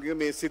දෙනාගේ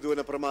මේ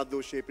සිදුවන ප්‍රමාද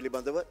දෝෂය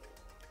පිළිබඳව.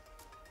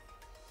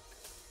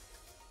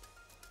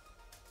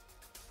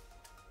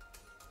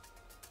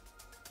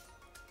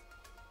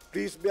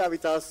 Please bear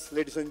with us,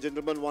 ladies and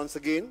gentlemen, once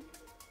again.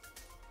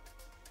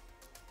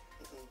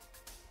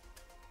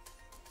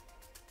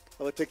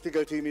 Our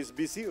technical team is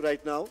busy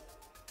right now.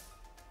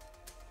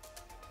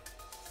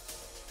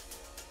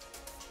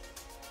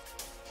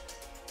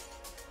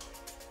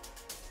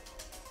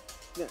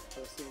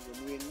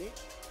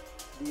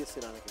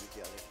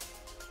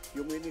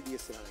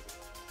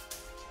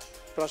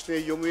 ප්‍රශ්නය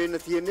යොමු වෙන්න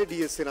තියෙන්නේ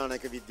DS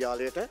සේනානායක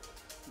විද්‍යාලයට.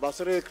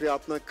 බසරේ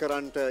ක්‍රියාත්මක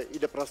කරන්නට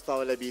ඉඩ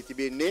ප්‍රස්තාව ලැබී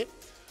තිබෙන්නේ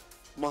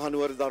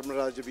මහනුවර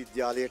ධර්මරාජ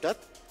විද්‍යාලයටත්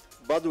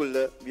බදුල්ල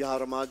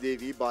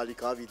විහාරමාදේවී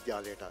බාලිකා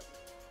විද්‍යාලයටත්.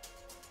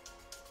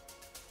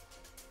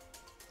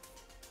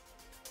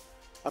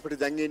 අපිට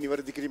දැන් ඒ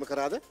නිවැරදි කිරීම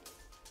කරාද?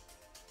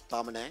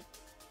 තාම නෑ.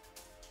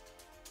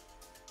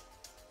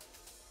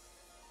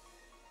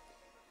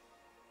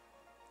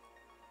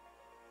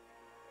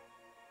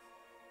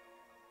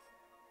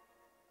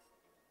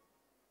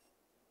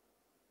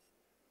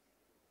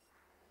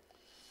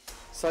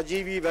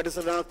 සජීවී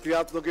වැඩසටහනක්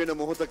ක්‍රියාත්මක වෙන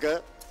මොහොතක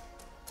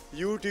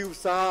YouTube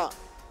සහ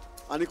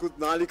අනිකුත්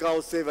නාලිකා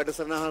ඔස්සේ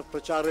වැඩසටහන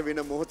ප්‍රචාරය වෙන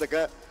මොහොතක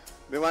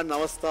මෙවන්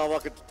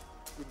අවස්ථාවකට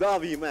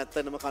උදාවීම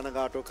ඇත්තටම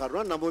කනගාටු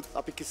කරුණා. නමුත්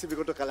අපි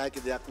කිසිවෙකුට කල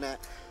හැකි දෙයක් නැහැ.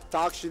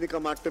 තාක්ෂණික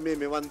මට්ටමේ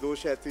මෙවන්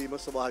දෝෂ ඇතිවීම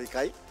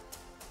ස්වභාවිකයි.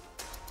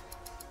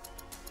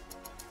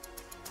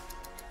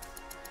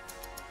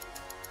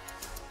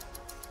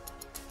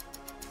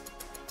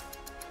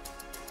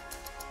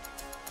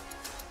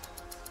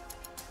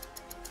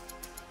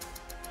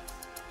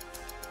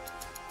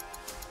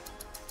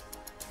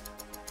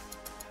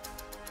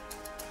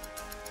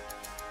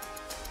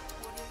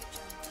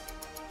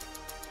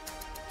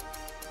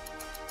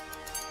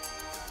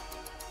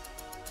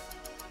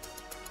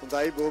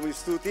 හොඳයි බොහොම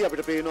ස්තුතියි.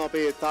 අපිට පේනවා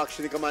අපේ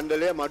තාක්ෂණික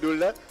මණ්ඩලය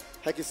මඩුල්ල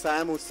හැකි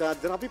සෑම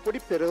උත්සාහයක් දෙන. අපි පොඩි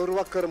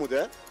පෙරහුරුවක් කරමුද?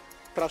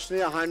 ප්‍රශ්නය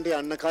අහන්න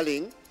යන්න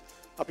කලින්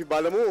අපි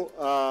බලමු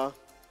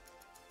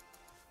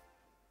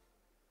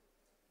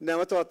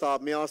නැවත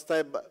වතාවක් මේ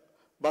අවස්ථාවේ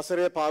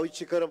බසරේ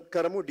පාවිච්චි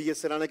කරමු DS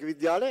සේනානායක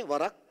විද්‍යාලය.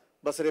 වරක්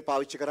බසරේ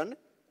පාවිච්චි කරන්න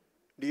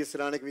DS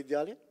සේනානායක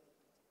විද්‍යාලය.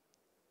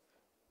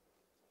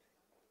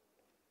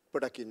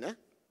 පොඩක් ඉන්න.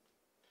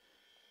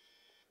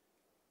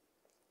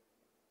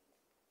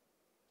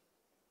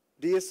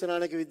 DS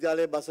සේනානායක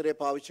විද්‍යාලයේ බසරේ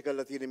පාවිච්චි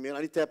කරලා තියෙන මේ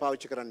අනිත් අය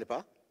පාවිච්චි කරන්න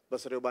එපා.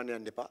 බසරේ ඔබන්න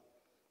යන්න එපා.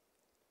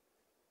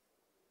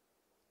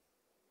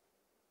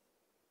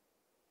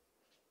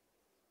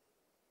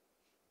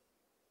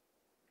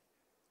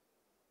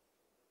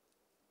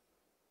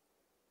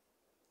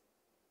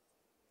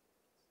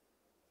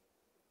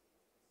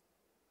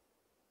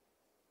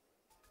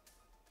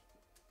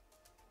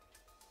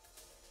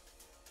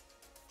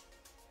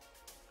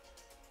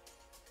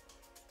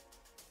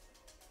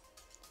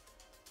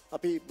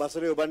 අපි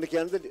බසරේ ඔබන්න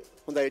කියන්නේ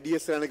හොඳයි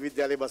DS සේනානායක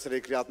විද්‍යාලයේ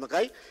බසරේ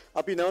ක්‍රියාත්මකයි.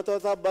 අපි නැවත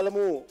වතාවක්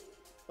බලමු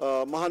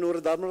මහනුවර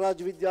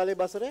ධර්මරාජ විද්‍යාලයේ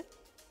බසරේ.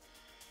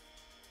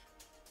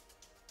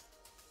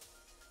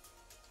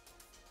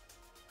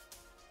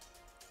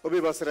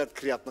 ඔබේ බසරත්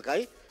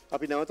ක්‍රියාත්මකයි.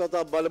 අපි නැවත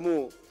වතාවක් බලමු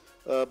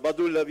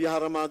බදුල්ල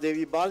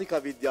විහාරමාදේවී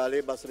බාලිකා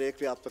විද්‍යාලයේ බසරේ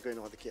ක්‍රියාත්මක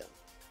වෙනවද කියලා.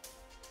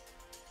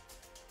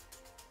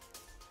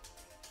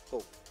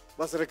 ඔව්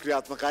බසරේ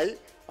ක්‍රියාත්මකයි.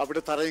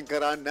 අපිට තරයින්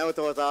කරන්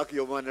නැවත වතාවක්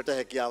යොමවන්නට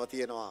හැකියාව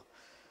තියෙනවා.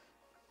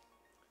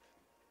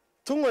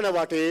 තුන්වන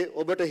වටේ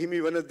ඔබට හිමි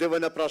වන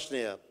දෙවන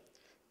ප්‍රශ්නය.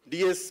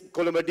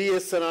 කොළඹ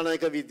DS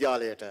සේනානායක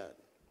විද්‍යාලයට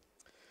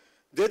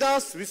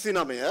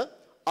 2029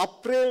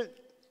 අප්‍රේල්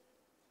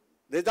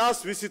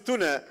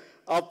 2023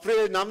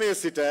 අප්‍රේල් 9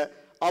 සිට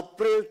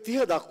අප්‍රේල්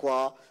 30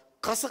 දක්වා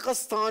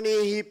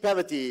කසකස්ථානයේහි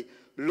පැවති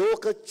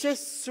ලෝක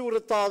චෙස්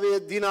ශූරතාවයේ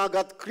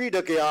දිනාගත්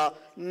ක්‍රීඩකයා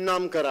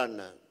නම් කරන්න.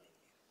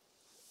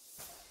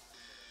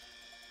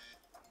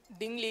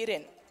 ඩින්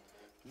ලීරෙන්.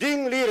 ඩින්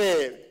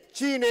ලීරේ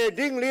චීනයේ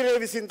ඩින් ලීරේ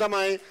විසින්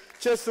තමයි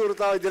චෙස්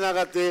ශූරතාවය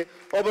දිනාගත්තේ.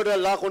 ඔබට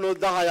ලකුණු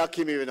 10ක්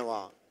හිමි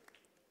වෙනවා.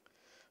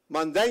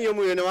 මම දැන්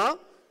යමු වෙනවා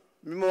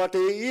මෙම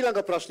වටේ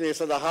ඊළඟ ප්‍රශ්නය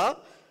සඳහා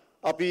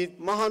අපි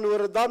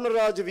මහනුවර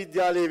ධර්මරාජ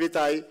විද්‍යාලයේ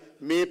වෙතයි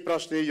මේ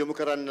ප්‍රශ්නය යොමු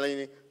කරන්න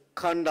ලයිනේ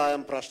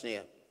කණ්ඩායම් ප්‍රශ්නය.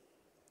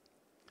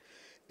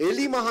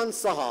 එලිමහන්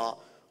සහ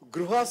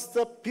ගෘහස්ත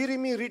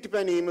පිරිමි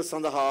රිටිපැනීම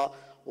සඳහා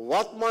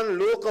වත්මන්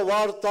ලෝක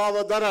වාර්තාව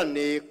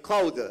දරන්නේ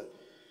කවුද?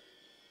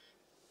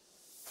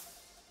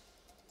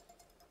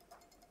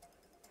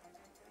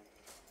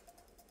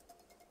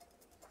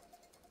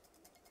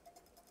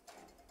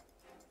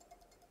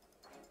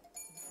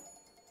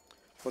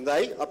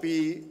 හොඳයි අපි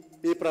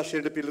මේ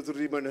ප්‍රශ්නෙට පිළිතුරු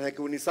දීම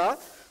නොහැකි වූ නිසා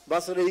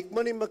වසර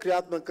ඉක්මනින්ම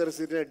ක්‍රියාත්මක කර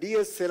සිටින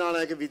DS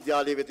සේනානායක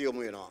විද්‍යාලය වෙත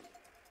යොමු වෙනවා.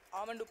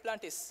 ආමන්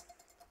ඩුප්ලාන්ටිස්.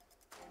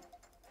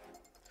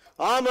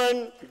 ආමන්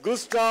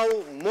ගුස්ටාව්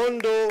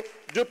මොන්ඩෝ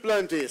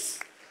ඩුප්ලාන්ටිස්.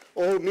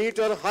 ඔහු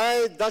මීටර්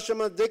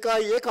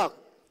 6.21ක්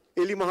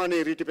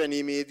එලිමහනේ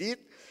රිටිපැනීමේදී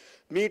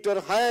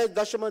මීටර්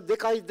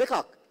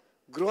 6.22ක්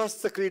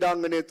ගෘහස්ත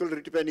ක්‍රීඩාංගණය තුළ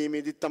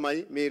රිටිපැනීමේදී තමයි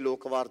මේ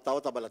ලෝක වාර්තාව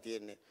තබලා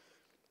තියෙන්නේ.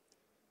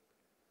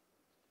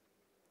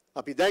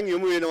 අපි දැන්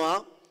යොමු වෙනවා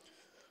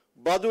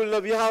බදුල්ල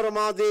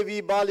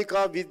විහාරමාදේවී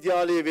බාලිකා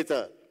විද්‍යාලයේ වෙත.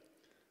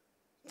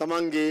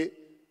 තමන්ගේ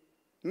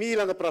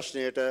මීළඟ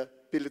ප්‍රශ්නයට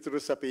පිළිතුරු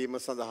සැපීම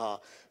සඳහා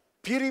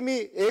පිරිමි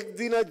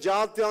එක්දින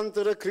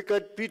ජාත්‍යන්තර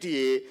ක්‍රිකට්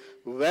පිටියේ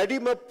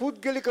වැඩිම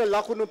පුද්ගලික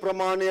ලකුණු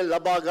ප්‍රමාණය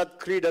ලබාගත්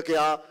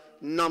ක්‍රීඩකයා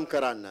නම්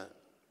කරන්න.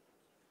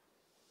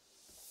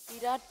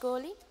 විරාට්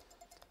කෝලි.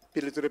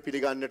 පිළිතුර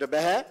පිළිගන්නට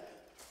බෑ.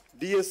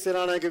 DS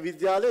සේනානායක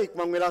විද්‍යාලය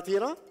ඉක්මන් වෙලා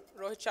තියෙනවා.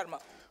 රෝහිත්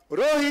ශර්මා.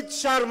 රෝහිත්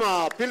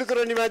ශර්මා පිළිතුර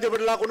නිවැරදි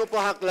ඔබට ලකුණු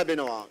 5ක්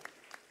ලැබෙනවා.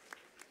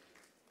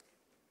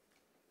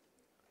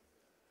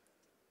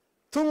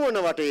 තුන්වන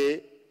වටේ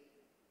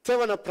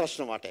තෙවන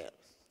ප්‍රශ්න වටය.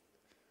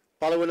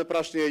 පළවන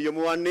ප්‍රශ්නය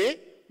යොමු වන්නේ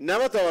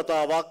නැවත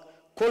වතාවක්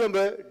කොළඹ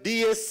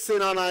DS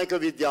සේනානායක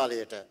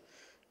විද්‍යාලයට.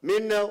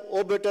 මෙන්න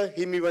ඔබට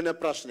හිමිවන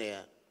ප්‍රශ්නය.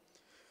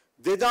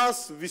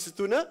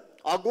 2023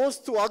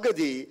 අගෝස්තු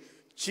අගදී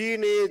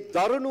චීනයේ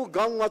දරුණු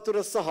ගම් වතුර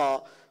සහ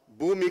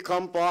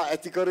භූමිකම්පා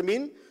ඇති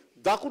කරමින්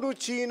දකුණු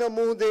චීන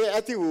මුහුදේ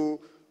ඇති වූ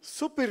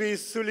සුපිරි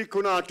සුලි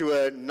කුණාටුව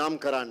නම්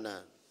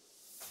කරන්න.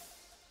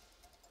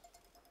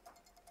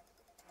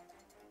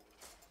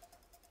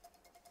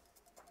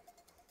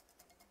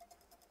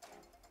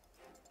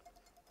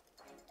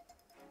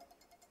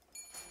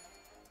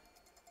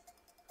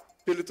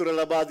 පිළිතුර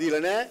ලබා දීලා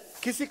නැහැ.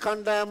 කිසි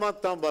කණ්ඩායමක්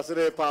තම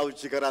වසරේ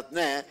පාවිච්චි කරත්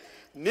නැහැ.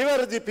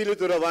 නිවැරදි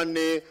පිළිතුර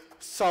වන්නේ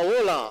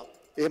සවෝලා.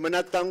 එහෙම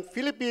නැත්නම්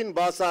ෆිලිපීන්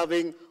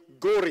භාෂාවෙන්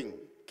ගෝරින්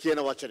කියන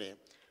වචනය.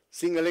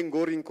 සිංහලෙන්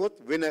ගෝරින් කොත්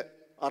වෙන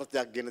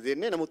අර්ථයක් ගෙන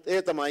දෙන්නේ. නමුත්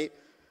ඒ තමයි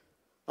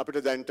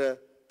අපිට දැන්ට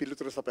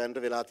පිළිතුර සපයන්න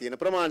වෙලා තියෙන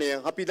ප්‍රමාණය.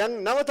 අපි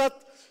දැන් නැවතත්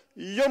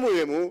යමු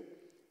වෙමු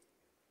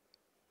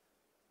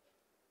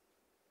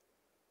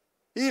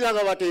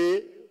ඊළඟ වටේ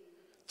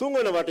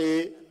තුන්වන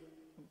වටේ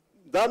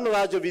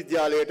ධර්මරාජ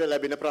විද්‍යාලයට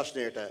ලැබෙන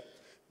ප්‍රශ්නයට.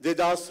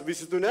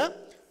 2023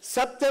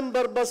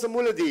 සැප්තැම්බර් මාස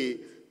මුලදී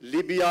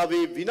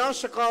ලිබියාවේ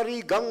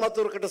විනාශකාරී ගම්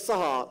වතුරකට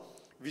සහ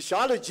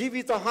විශාල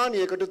ජීවිත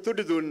හානියකට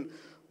තුඩු දුන්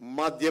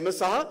මධ්‍යම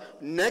සහ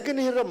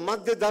නැගෙනහිර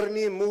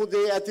මධ්‍යධරණී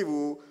මුහුදේ ඇති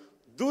වූ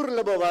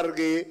දුර්ලභ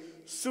වර්ගයේ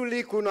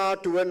සුලි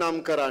කුණාටුව නම්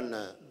කරන්න.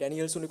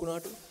 ඩැනියල් සුලි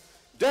කුණාටුව.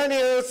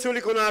 ඩැනියල්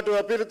සුලි කුණාටුව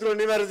පිළිතුරු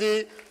නිවැරදි.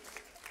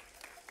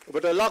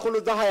 ඔබට ලකුණු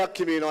 10ක්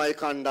හිමි වෙනවා ඒ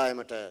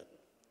කණ්ඩායමට.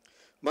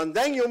 මම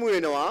දැන් යොමු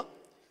වෙනවා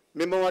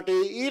මෙම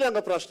වටේ ඊළඟ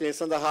ප්‍රශ්නය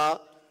සඳහා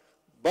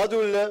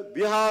බදුල්ල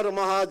විහාර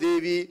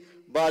මහාදේවී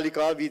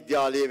බාලිකා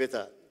විද්‍යාලය වෙත.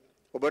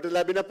 ඔබට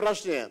ලැබෙන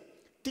ප්‍රශ්නය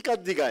ටිකක්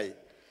දිගයි.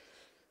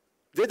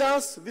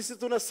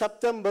 2023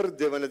 සැප්තැම්බර්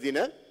 2 වන දින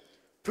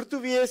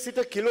පෘථිවියේ සිට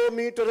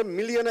කිලෝමීටර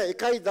මිලියන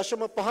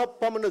 1.5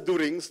 පමණ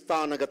දුරින්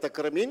ස්ථානගත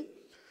කරමින්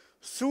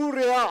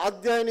සූර්යයා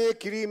අධ්‍යයනය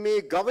කිරීමේ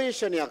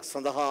ගවේෂණයක්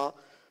සඳහා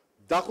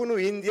දකුණු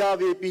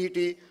ඉන්දියාවේ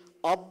පිහිටි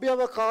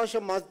අභ්‍යවකාශ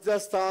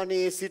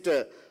මධ්‍යස්ථානයේ සිට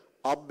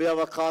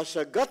අභ්‍යවකාශ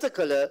ගත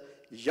කළ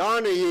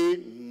යානයේ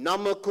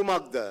නම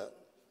කුමක්ද?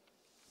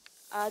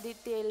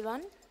 ආදිත්‍ය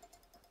L1.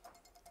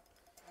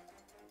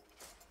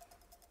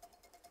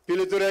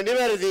 පිළිතුර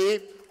නිවැරදි.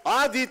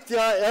 ආදිත්‍ය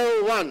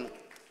L1.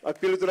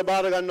 පිළිතුර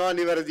බාර ගන්නවා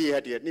නිවැරදි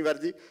හැටියට.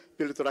 නිවැරදි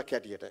පිළිතුරක්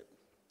හැටියට.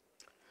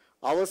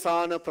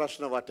 අවසාන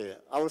ප්‍රශ්න වටය.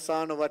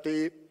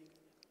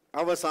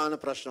 අවසාන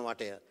ප්‍රශ්න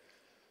වටය.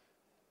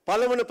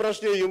 පළවෙනි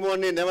ප්‍රශ්නය යොමු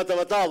වන්නේ නැවත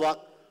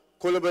වතාවක්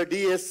කොළඹ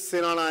DS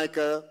සේනානායක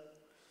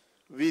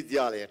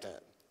විද්‍යාලයට.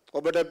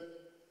 ඔබට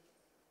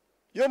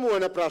යොමු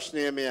වන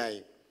ප්‍රශ්නය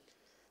මෙයයි.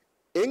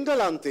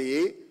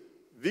 එංගලන්තයේ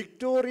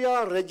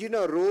වික්ටෝරියා රෙජින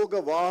රෝග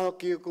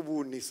වාහකයෙකු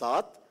වූ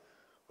නිසාත්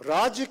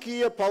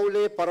රාජකීය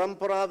පවුලේ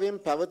පරම්පරාවෙන්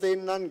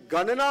පැවතෙන්නන්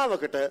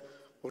ගණනාවකට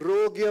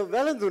රෝගය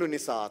වැළඳුණු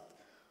නිසාත්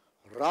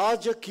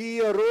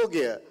රාජකීය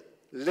රෝගය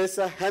ලෙස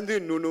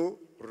හැඳින්වුණු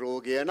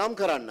රෝගය නම්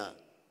කරන්න.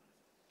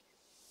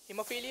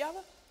 හිමොෆීලියාව?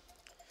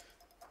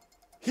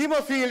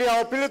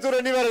 හිමොෆීලියාව පිළිතුර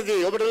නිවැරදි.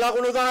 ඔබට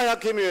ලකුණු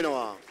 10ක් හිමි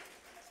වෙනවා.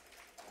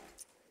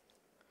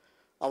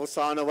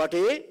 අවසාන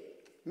වටේ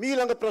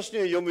මීළඟ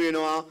ප්‍රශ්නය යොමු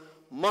වෙනවා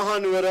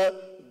මහනුවර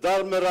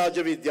ධර්මරාජ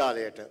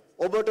විද්‍යාලයට.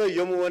 ඔබට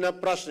යොමු වන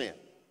ප්‍රශ්නය.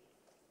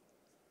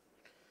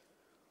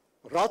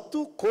 රතු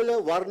කොළ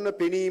වර්ණ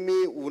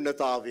පෙනීමේ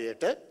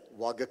ඌනතාවයට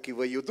වගකිව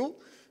යුතු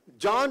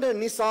ජාන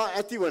නිසා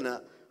ඇතිවන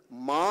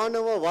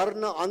මානව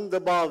වර්ණ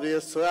අන්ධභාවය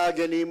සොයා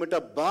ගැනීමට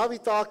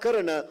භාවිතා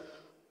කරන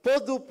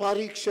පොදු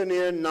පරීක්ෂණය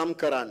නම්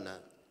කරන්න.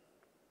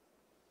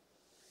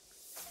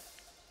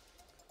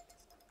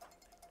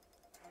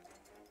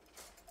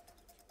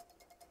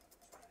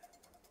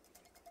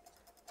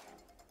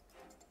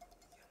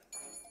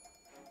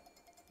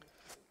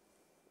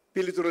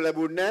 පිළිතුරු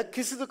ලැබුණේ නැහැ.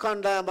 කිසිදු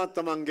කණ්ඩායමක්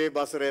තමන්ගේ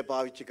බසරේ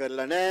පාවිච්චි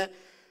කරලා නැහැ.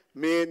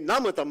 මේ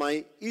නම තමයි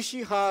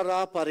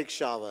ඉෂිහාරා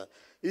පරීක්ෂාව.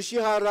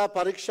 ඉෂිහාරා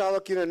පරීක්ෂාව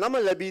කියන නම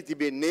ලැබී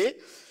තිබෙන්නේ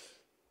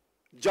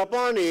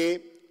ජපානයේ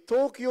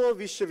ටෝකියෝ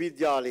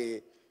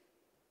විශ්වවිද්‍යාලයේ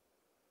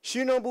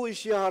ශිනොබු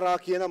ඉෂිහාරා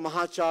කියන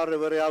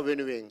මහාචාර්යවරයා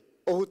වෙනුවෙන්.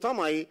 ඔහු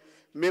තමයි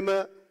මෙම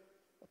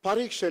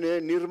පරීක්ෂණය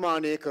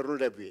නිර්මාණය කරනු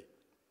ලැබුවේ.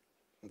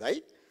 හොඳයි.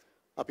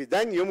 අපි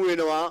දැන් යමු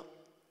වෙනවා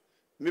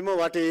මෙම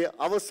වටේ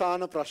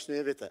අවසාන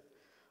ප්‍රශ්නය වෙත.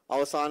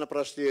 අවසාන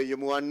ප්‍රශ්නය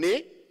යොමු වන්නේ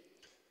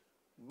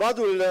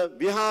බදුල්ල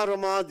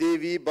විහාරමා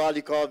දේවී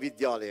බාලිකා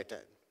විද්‍යාලයට.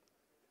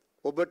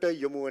 ඔබට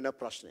යොමු වන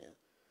ප්‍රශ්නය.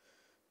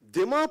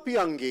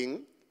 දෙමාපියන්ගෙන්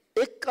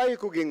එක්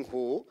අයෙකුගෙන්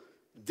හෝ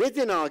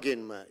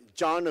දෙදෙනාගෙන්ම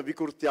ජාන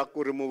විකෘතියක්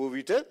උරුම වූ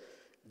විට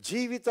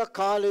ජීවිත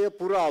කාලය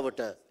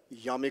පුරාවට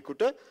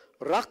යමෙකුට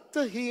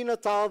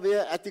රක්තහීනතාවය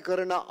ඇති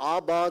කරන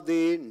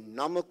ආබාධයේ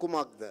නම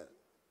කුමක්ද?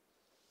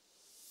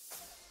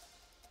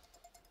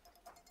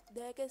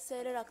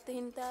 දෑකෙස්සේල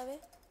රක්තහීනතාවය?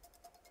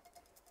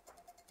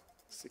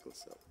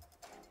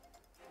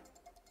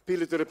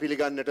 පිළිතුර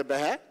පිළිගන්නට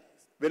බෑ.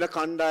 වෙන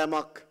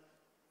කණ්ඩායමක්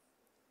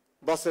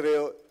බසරේ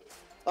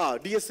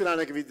ඩීඑස්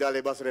නායක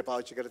විද්‍යාලයේ බසරේ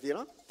පාවිච්චි කර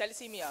තියෙනවා.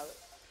 තැලසීමියාව.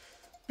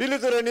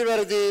 පිළිතුර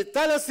නිවැරදි.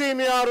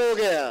 තැලසීමියා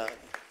රෝගය.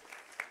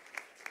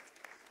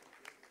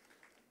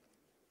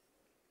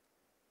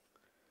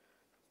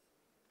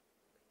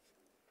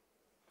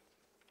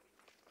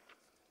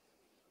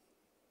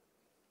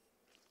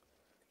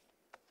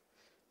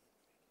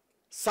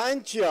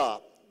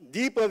 Scientia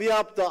දීප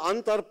ව්‍යාප්ත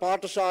අන්තර්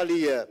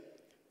පාඨශාලීය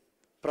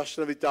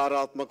ප්‍රශ්න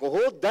විචාරාත්මක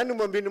හෝ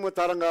දැනුම බිනුම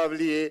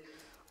තරඟාවලියේ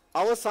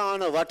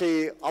අවසාන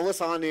වටේ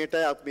අවසානයේට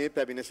මේ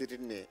පැමිණ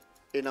සිටින්නේ.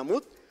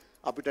 එනමුත්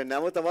අපිට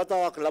නැවත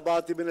වතාවක්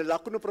ලබා තිබෙන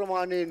ලකුණු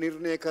ප්‍රමාණය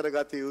නිර්ණය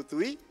කරගත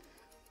යුතුයි.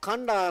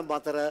 කණ්ඩායම්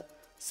අතර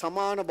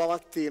සමාන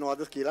බවක්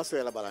තියෙනවද කියලා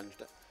සොයලා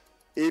බලන්නට.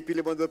 ඒ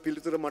පිළිබඳව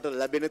පිළිතුර මට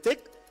ලැබෙන තෙක්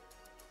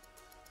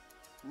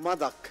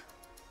මදක්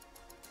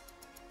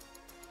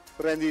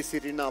රැඳී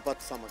සිටින අපත්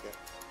සමග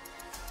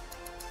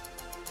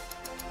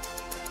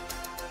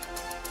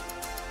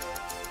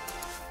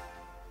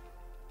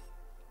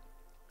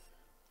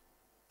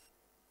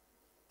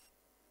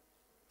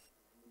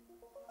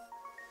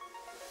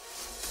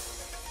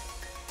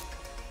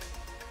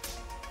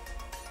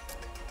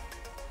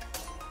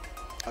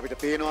අපිට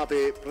පේනවා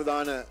අපේ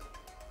ප්‍රධාන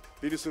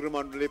පිරිසුරු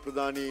මණ්ඩලයේ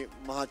ප්‍රධානී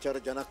මහාචාර්ය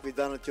ජනක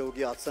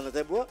විදානචෞගේ අත්සන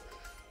තැබුවා.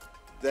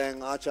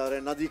 දැන් ආචාර්ය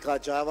නදීකා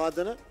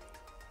ජයවර්ධන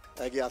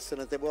ඇගේ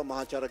අත්සන තැබුවා.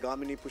 මහාචාර්ය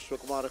ගාමිණී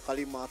පුෂ්පකුමාර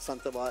කලින්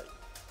මාත්සන්ත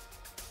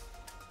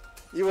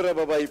ඉවර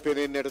බබයි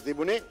පෙනෙන්නට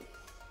තිබුණේ.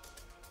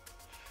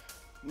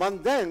 මම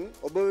දැන්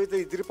ඔබ වෙත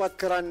ඉදිරිපත්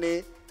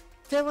කරන්නේ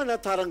තෙවන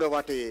තරඟ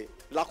වටේ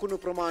ලකුණු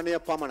ප්‍රමාණය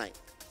පමණයි.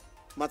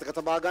 මතක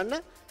තබා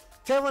ගන්න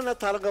තෙවන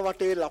තරඟ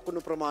වටේ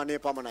ලකුණු ප්‍රමාණය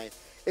පමණයි.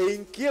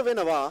 එයින්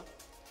කියවෙනවා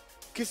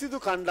කිසිදු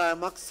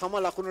කණ්ඩායමක් සම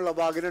ලකුණු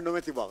ලබාගෙන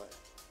නොමැති බව.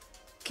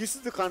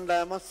 කිසිදු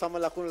කණ්ඩායමක් සම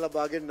ලකුණු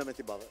ලබාගෙන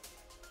නොමැති බව.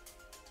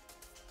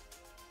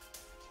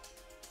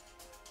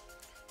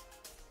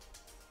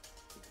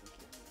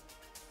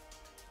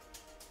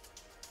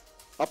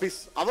 අපි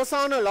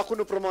අවසාන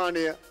ලකුණු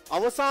ප්‍රමාණය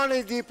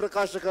අවසානයේදී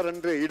ප්‍රකාශ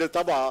කරන්න ඉඩ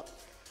තබා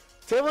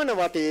තෙවන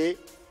වටේ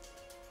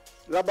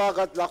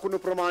ලබාගත් ලකුණු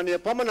ප්‍රමාණය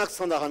පමණක්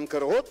සඳහන්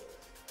කරහොත්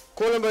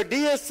කොළඹ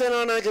ඩීඑස්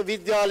සේනානායක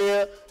විද්‍යාලය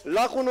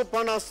ලකුණු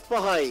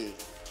 55යි.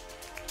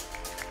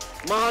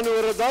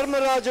 මහනුවර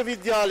ධර්මරාජ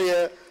විද්‍යාලය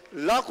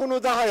ලකුණු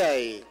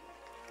 10යි.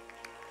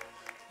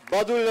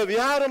 බදුල්ල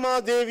විහාරමා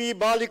දේවී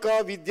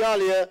බාලිකා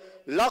විද්‍යාලය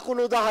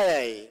ලකුණු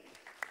 10යි.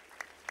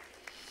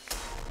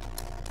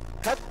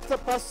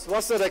 75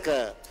 වසරක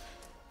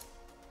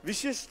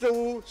විශිෂ්ට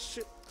වූ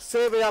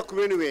සේවයක්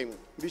වෙනුවෙන්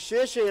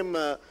විශේෂයෙන්ම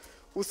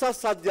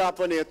උසස්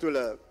අධ්‍යාපනය තුළ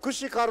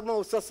කෘෂිකර්ම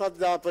උසස්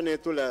අධ්‍යාපනය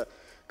තුළ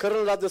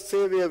කරන ලද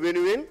සේවය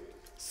වෙනුවෙන්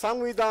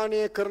සංවිධානය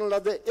කරන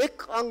ලද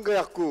එක්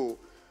අංගයක් වූ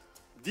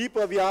දීප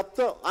ව්‍යාප්ත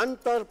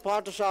අන්තර්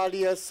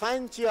පාඨශාලීය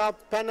සයින්චියා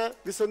පැන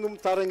විසඳුම්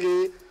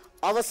තරඟයේ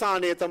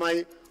අවසානය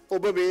තමයි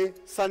ඔබ මේ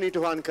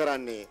සනිටුහන්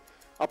කරන්නේ.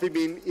 අපි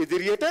මින්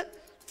ඉදිරියට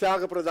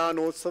ත්‍යාග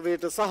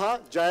ප්‍රදානෝත්සවයට සහ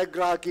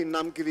ජයග්‍රාහකින්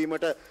නම්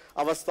කිරීමට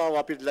අවස්ථාව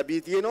අපිට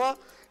ලැබී තියෙනවා.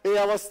 ඒ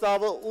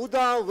අවස්ථාව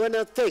උදා වන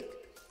තෙක්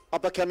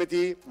අප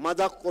කැමති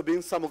මදක්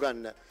ඔබින්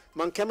සමුගන්න.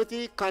 මං කැමති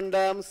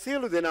කණ්ඩායම්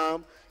සියලු දෙනා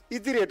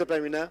ඉදිරියට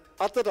පැමිණ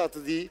අතට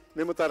අතදී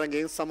මෙම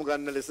තරඟයෙන්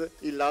සමුගන්න ලෙස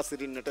ඉල්ලා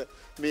සිටින්නට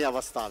මේ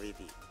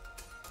අවස්ථාවේදී.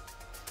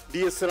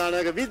 ඩී.එස්.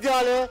 සේනානායක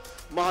විද්‍යාලය,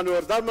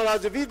 මහනුවර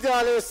ධර්මරාජ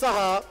විද්‍යාලය සහ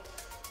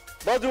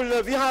බදුල්ල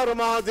විහාර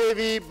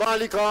මහාදේවී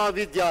බාලිකා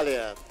විද්‍යාලය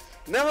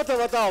නැවත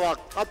වතාවක්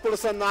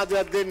අත්පොලසන්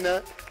නාදයක් දෙන්න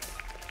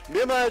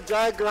මෙම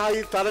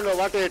ජයග්‍රාහී තරඟ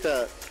වටේට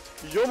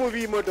යොමු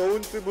වීමට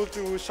ඔවුන් තිබූ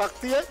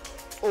ශක්තිය,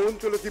 ඔවුන්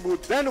තුළ තිබූ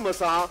දැනුම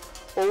සහ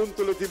ඔවුන්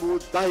තුළ තිබූ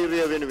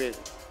ධෛර්යය වෙනුවෙන්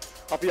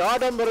අපි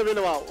ආඩම්බර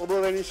වෙනවා ඔබ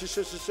වැනි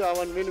ශිෂ්‍ය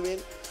ශිෂ්‍යාවන් වෙනුවෙන්,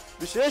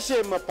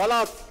 විශේෂයෙන්ම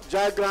පළාත්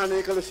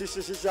ජයග්‍රහණය කළ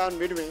ශිෂ්‍ය ශිෂ්‍යාවන්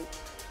වෙනුවෙන්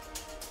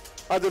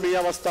අද මේ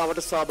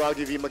අවස්ථාවට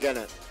සහභාගී වීම ගැන.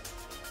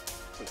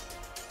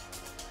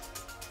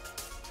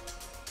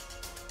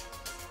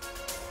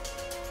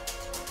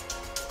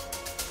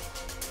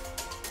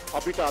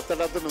 අපිට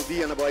අතට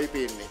නොදී යන බවයි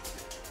පේන්නේ.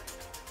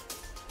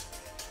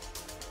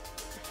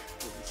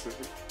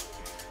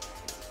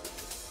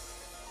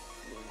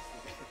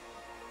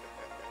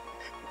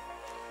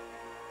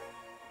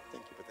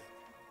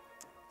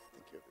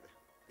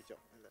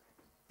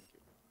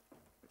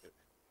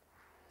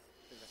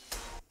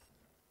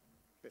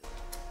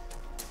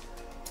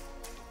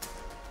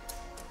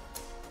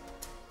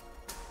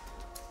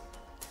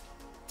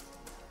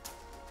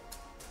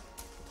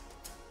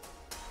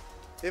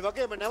 ඒ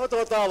වගේම නැවත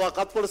වතාවක්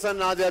අත්පොලසන්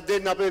නාදයක්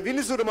දෙන්න අපේ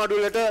විනිසුරු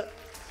මඩුල්ලට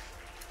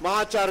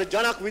මහාචාර්ය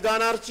ජනක්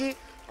විදානාර්චි,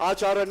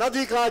 ආචාර්ය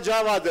නදීකා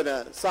ජයවර්ධන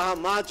සහ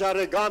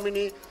මහාචාර්ය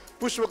ගාමිණී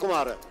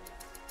පුෂ්පකුමාර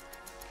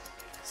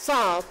සහ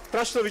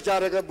ප්‍රශ්න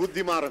විචාරක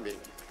බුද්ධිමාරමේ.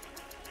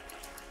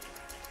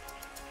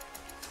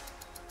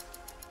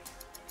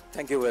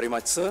 Thank you very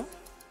much, sir.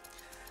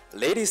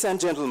 Ladies and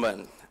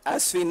gentlemen,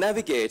 as we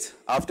navigate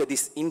after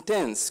this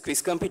intense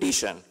quiz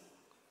competition,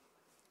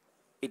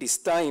 it is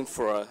time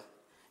for a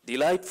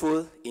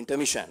delightful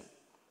intermission.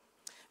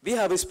 We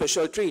have a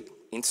special treat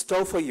in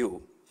store for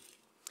you.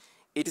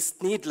 It is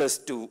needless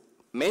to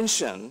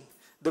mention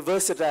the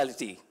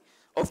versatility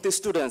of the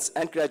students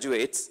and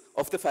graduates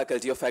of the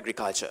Faculty of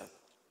Agriculture.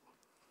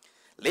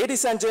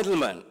 Ladies and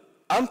gentlemen,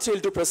 I'm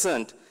thrilled to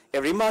present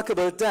a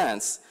remarkable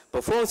dance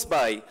performed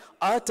by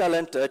our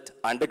talented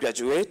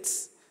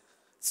undergraduates,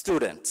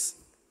 students.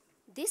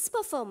 This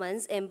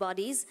performance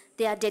embodies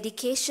their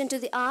dedication to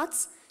the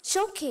arts,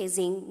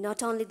 showcasing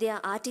not only their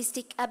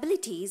artistic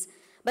abilities,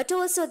 but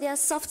also their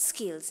soft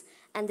skills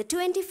and the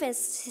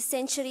 21st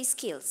century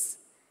skills.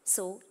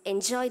 So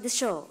enjoy the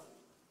show.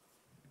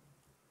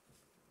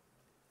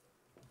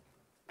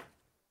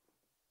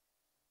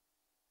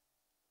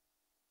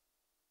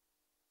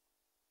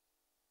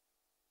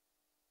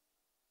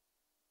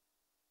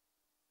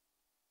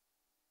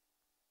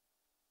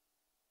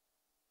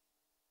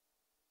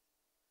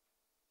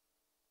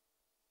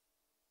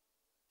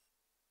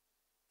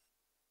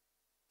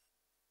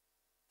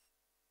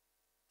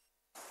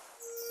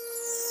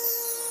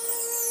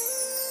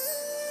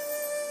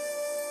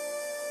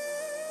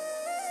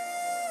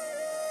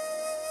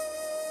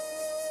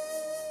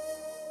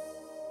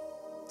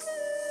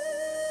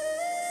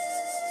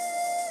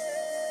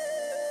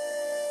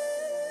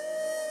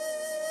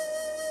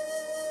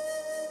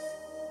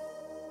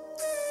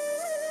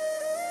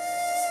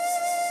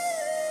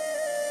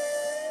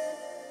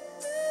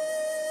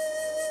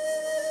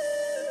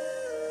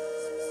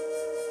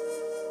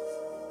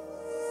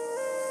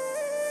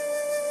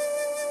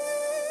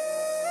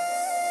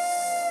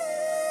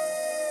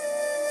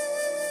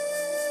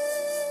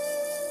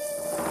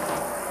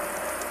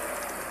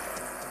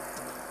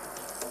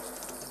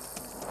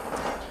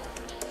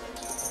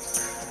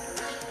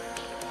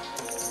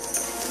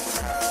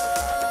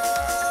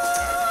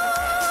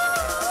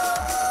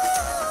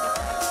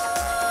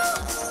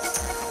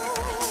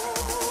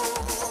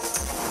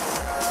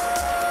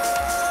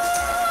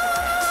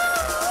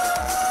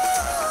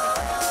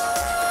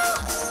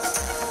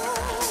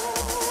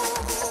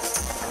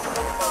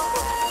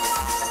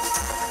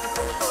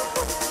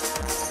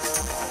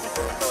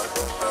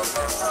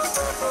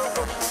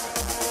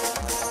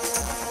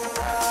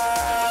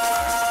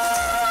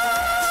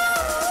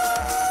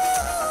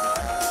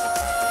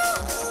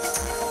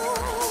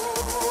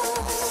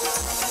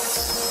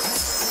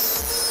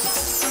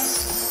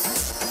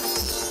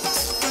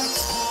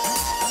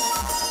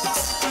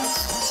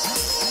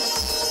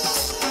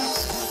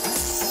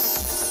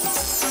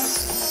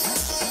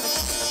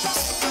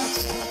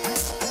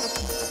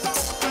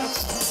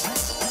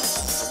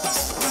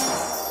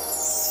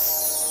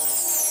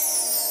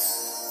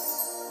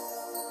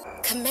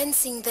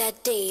 Commencing their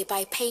day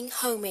by paying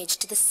homage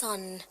to the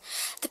sun,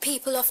 the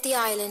people of the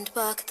island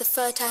work the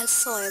fertile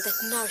soil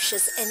that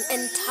nourishes an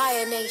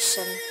entire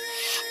nation.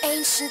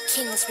 Ancient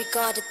kings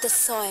regarded the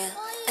soil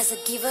as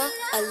a giver,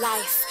 a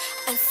life,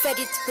 and fed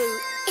it through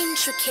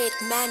intricate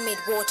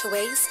man-made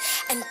waterways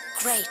and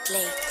great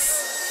lakes.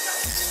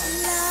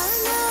 La,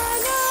 la,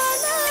 la,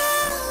 la,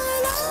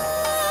 la, la.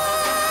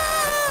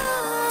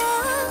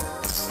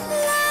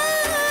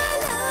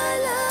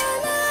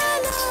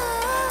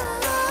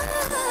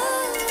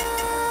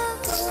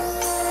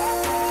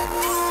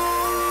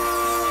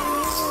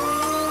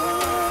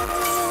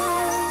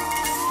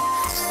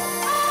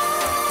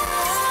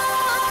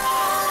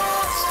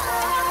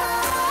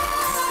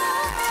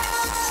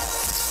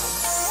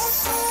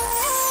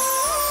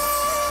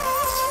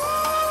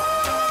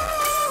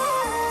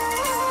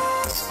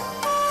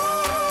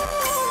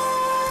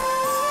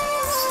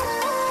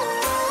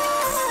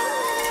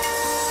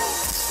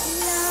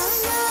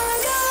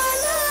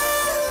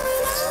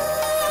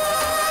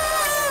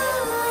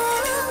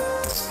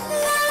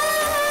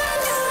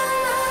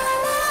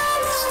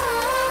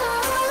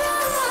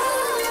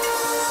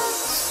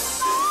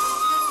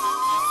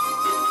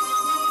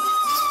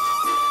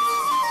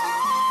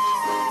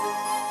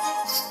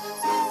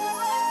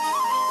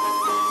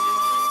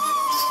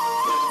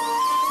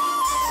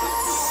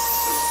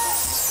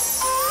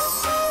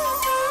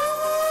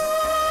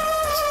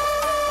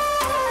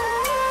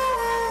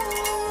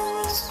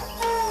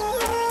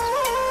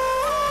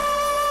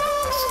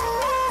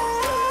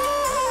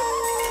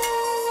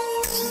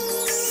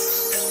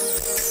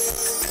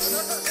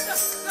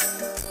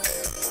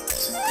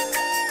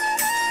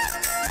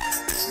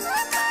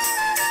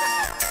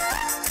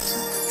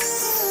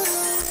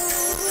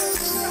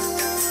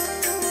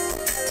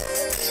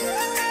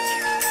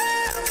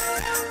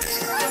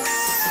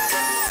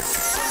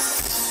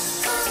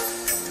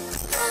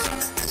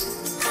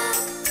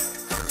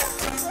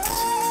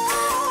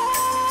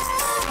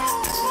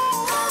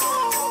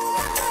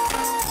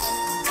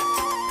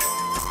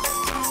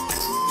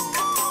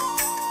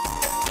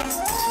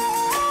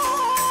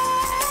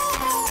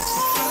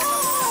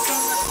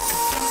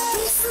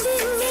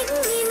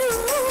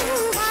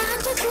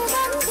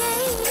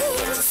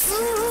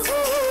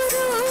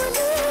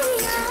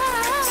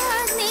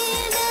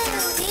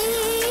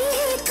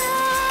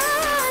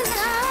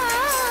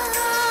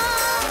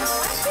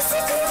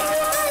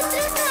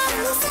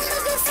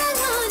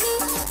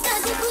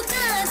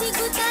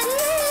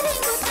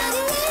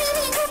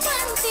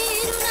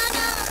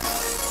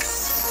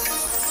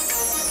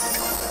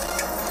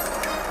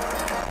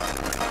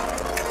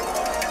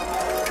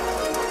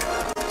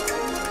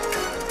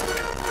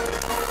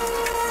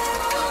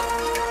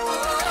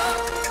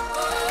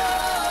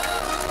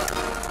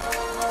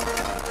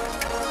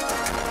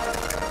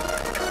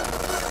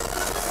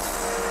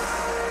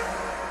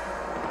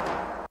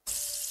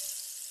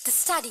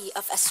 study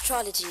of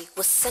astrology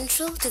was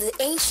central to the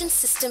ancient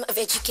system of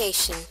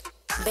education.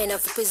 Men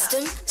of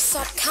wisdom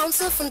sought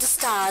counsel from the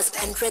stars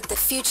and read the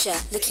future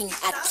looking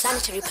at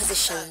planetary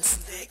positions.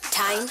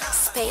 Time,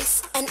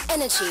 space, and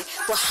energy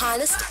were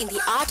harnessed in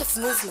the art of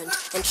movement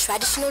and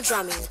traditional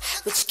drumming,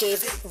 which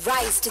gave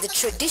rise to the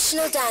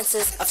traditional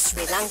dances of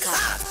Sri Lanka.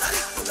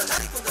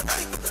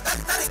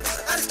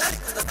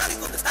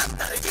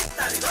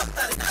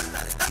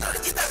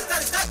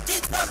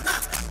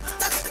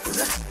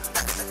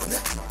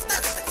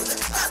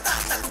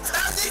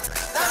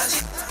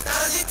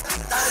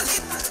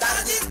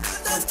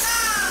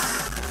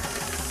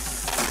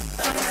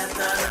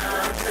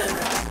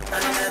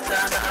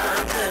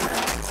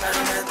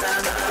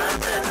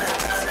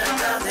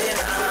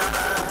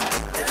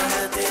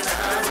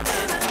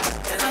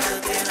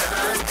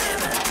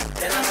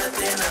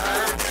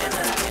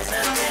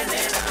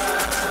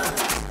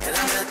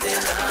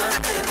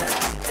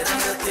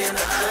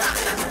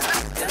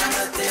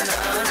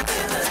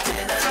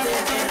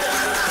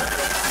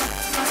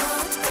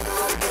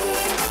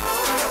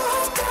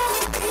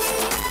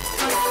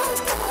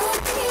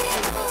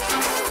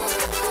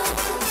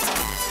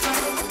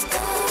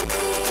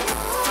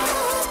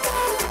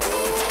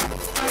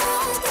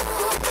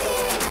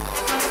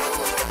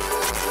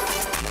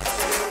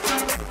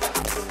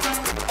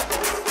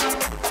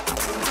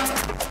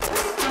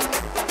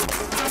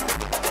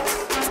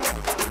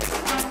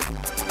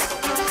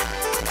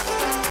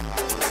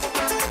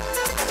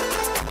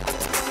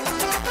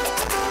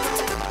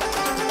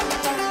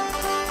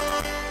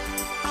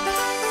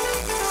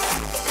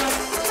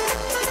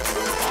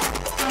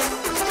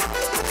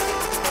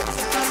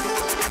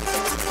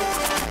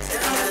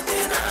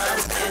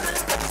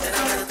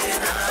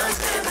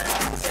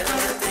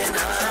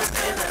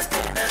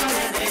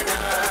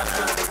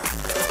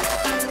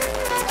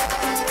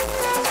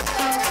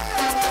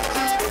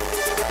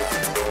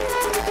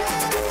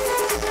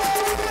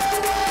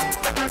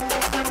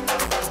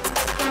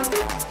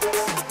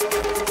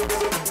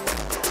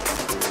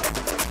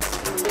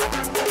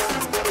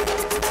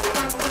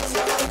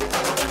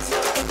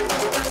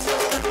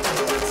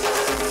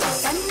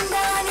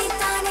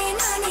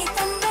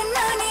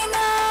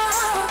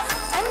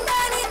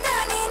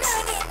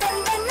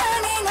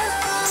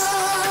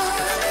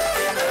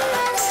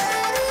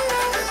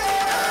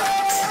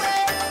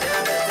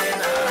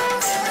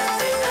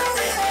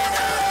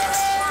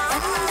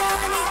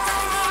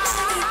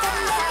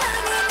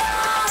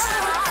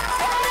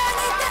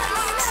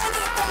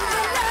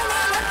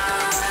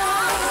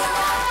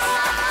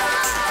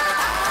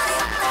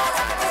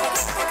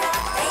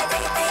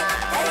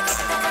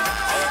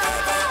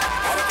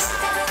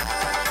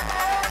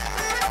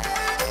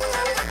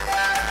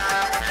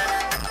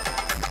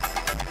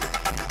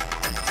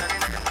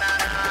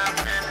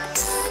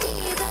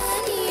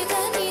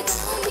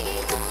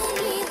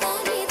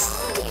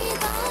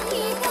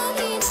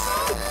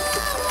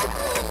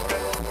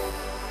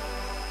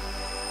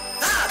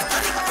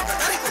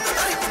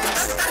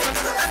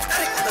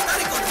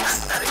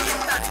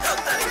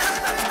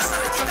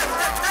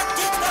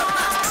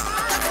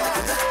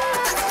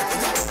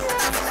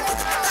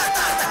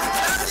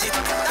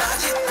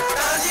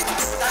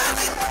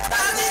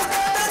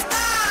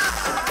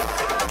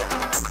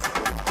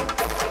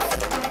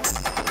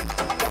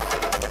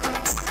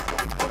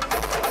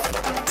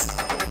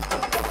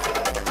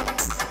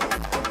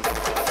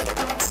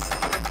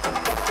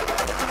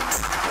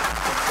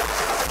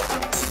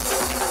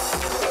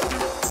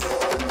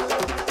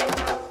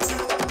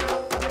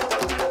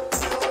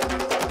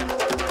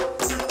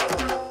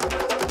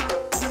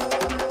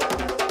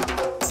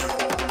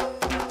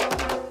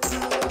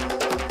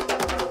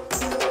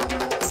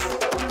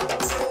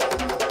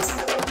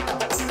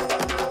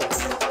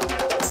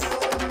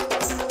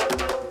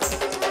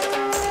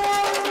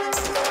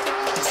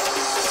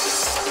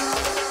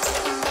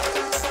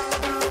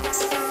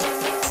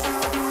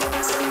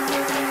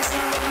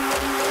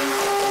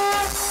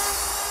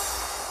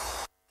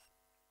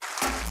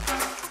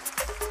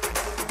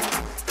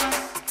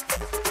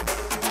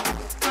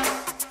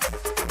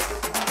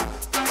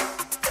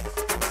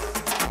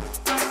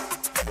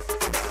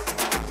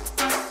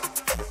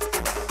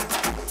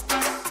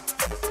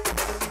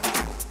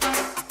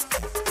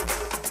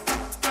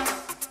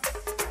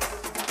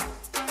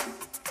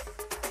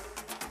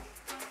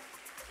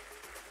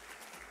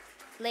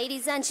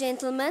 Ladies and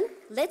gentlemen,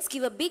 let's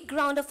give a big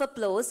round of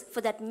applause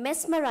for that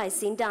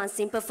mesmerizing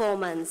dancing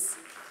performance.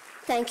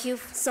 Thank you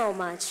so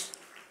much.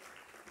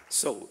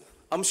 So,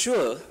 I'm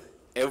sure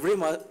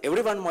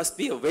everyone must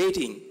be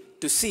waiting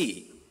to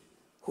see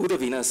who the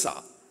winners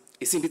are.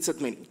 Isn't it,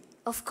 Sadmini?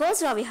 Of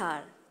course,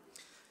 Ravihar.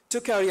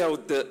 To carry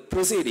out the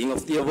proceeding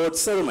of the award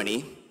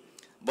ceremony,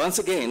 once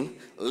again,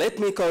 let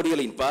me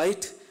cordially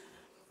invite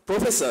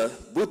Professor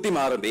Buddhi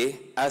Marambe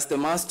as the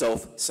master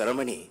of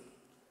ceremony.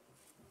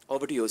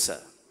 Over to you, sir.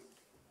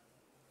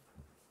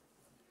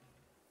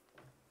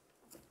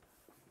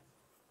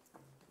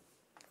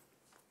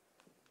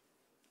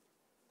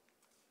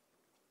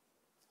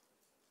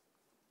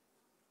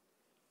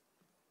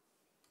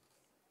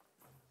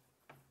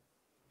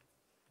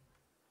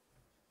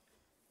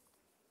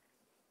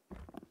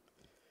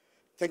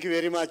 Thank you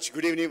very much.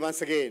 Good evening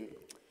once again.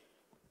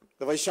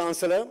 The Vice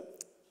Chancellor,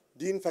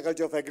 Dean,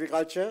 Faculty of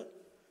Agriculture,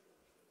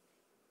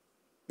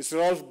 Mr.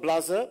 Rolf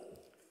Blaser,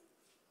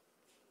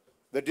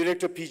 the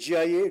Director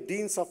PGIA,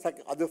 Deans of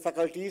other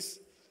faculties,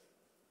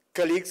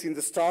 colleagues in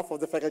the staff of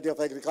the Faculty of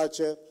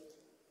Agriculture,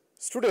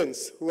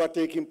 students who are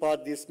taking part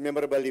in this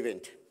memorable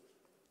event.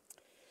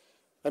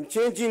 I'm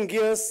changing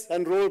gears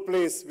and role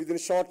plays within a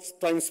short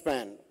time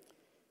span.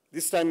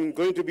 This time I'm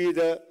going to be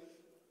the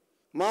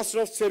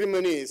Master of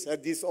Ceremonies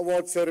at this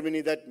award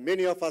ceremony that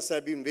many of us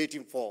have been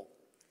waiting for.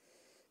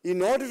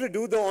 In order to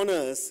do the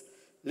honors,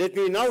 let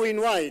me now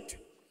invite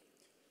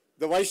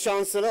the Vice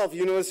Chancellor of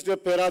University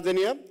of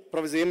Peradeniya,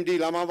 Professor M.D.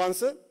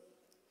 Lamavansa,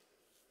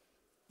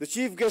 the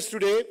chief guest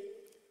today,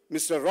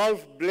 Mr.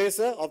 Rolf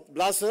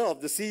Blaser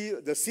of the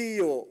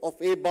CEO of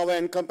A. Bauer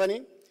and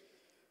Company,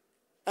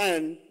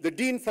 and the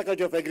Dean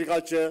Faculty of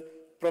Agriculture,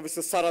 Professor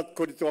Sarath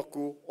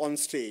Kodituakku, on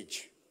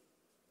stage.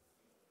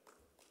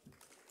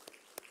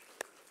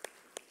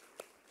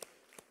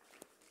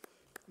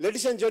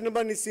 Ladies and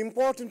gentlemen, it's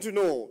important to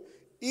know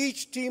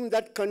each team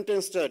that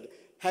contested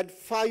had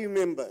 5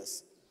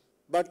 members,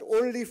 but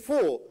only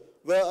 4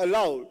 were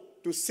allowed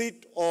to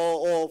sit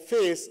or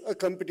face a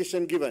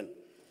competition given.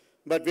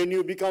 But when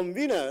you become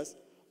winners,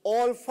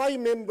 all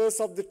 5 members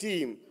of the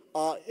team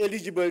are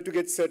eligible to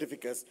get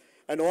certificates,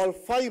 and all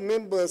 5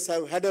 members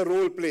have had a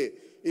role play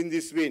in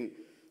this win.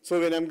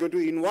 So when I'm going to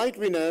invite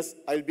winners,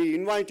 I'll be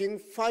inviting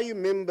 5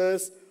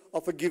 members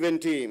of a given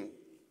team.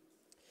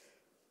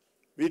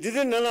 We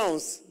didn't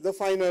announce the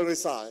final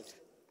result.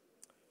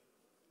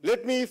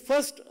 Let me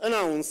first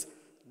announce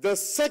the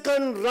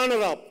second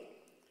runner-up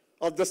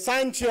of the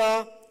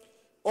Scientia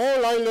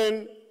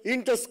All-Island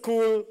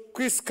Inter-School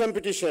Quiz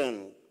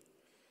Competition.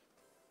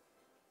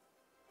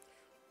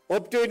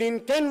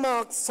 Obtaining 20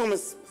 marks out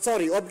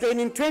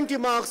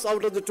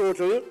of the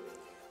total,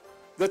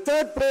 the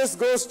third place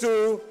goes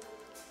to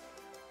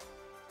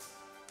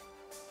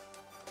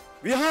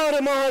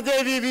Vihara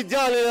Mahadevi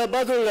Vidyalaya,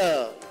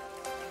 Badulla.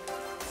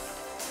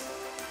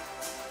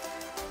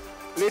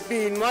 Let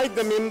me invite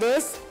the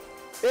members,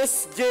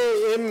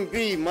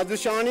 SJMB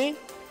Madhushani,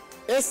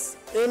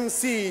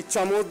 SMC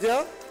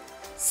Chamodya,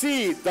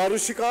 C.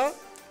 Darushika,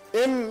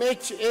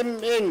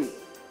 MHMN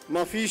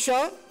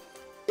Mafisha,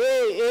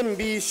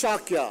 AMB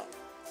Shakya.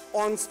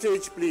 On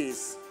stage,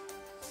 please.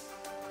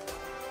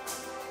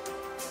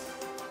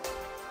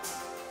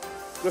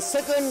 The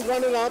second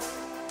runner-up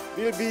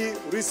will be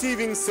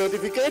receiving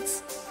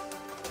certificates,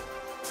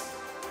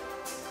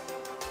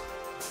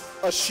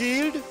 a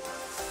shield,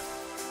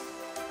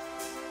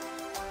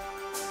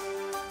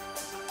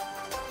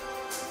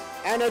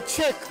 and a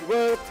check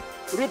worth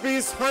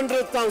rupees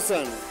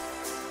 100,000.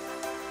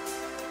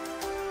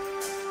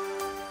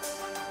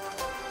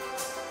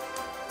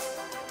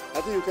 I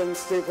think you can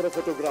stay for a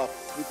photograph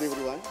with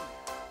everyone.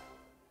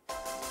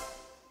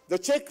 The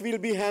check will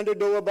be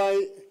handed over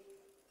by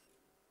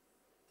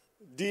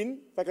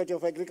Dean, Faculty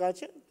of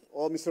Agriculture,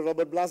 or Mr.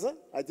 Robert Blaser.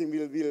 I think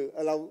we'll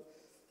allow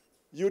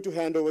you to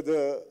hand over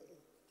the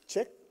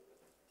check.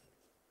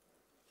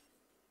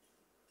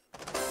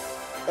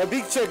 A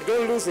big check,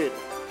 don't lose it.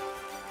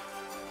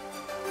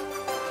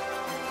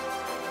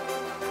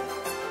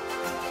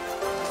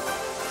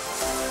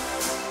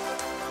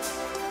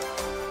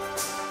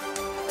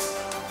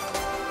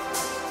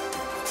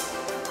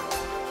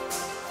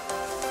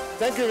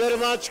 Thank you very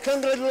much.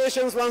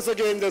 Congratulations once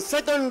again. The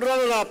second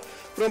runner-up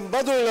from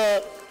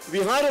Badulla,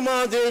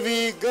 Vihara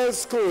Devi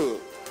Girls School.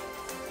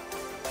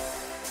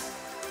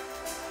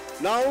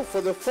 Now for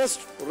the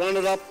first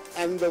runner-up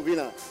and the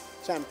winner,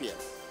 champion.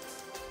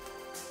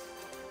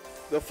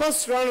 The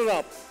first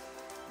runner-up,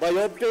 by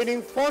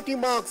obtaining 40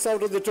 marks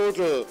out of the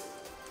total,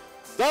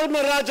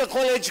 Dharmaraja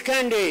College,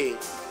 Kandy.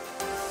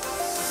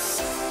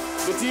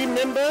 The team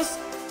members,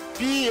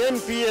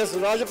 PNPS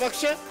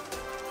Rajapaksha,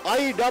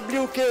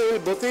 IWKL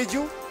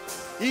Boteju,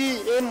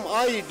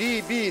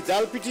 EMIDB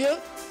Dalpitia,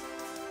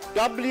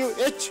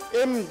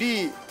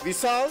 WHMD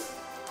Visal,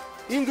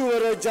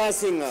 Induvara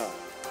Jasinga.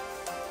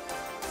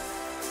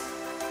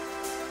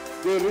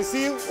 They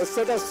receive a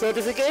set of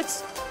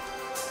certificates.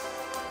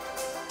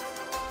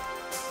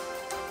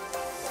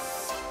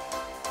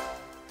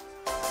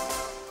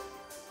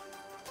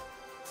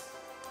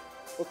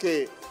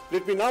 Okay,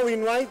 let me now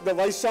invite the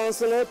Vice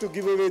Chancellor to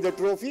give away the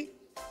trophy.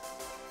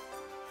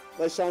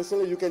 Vice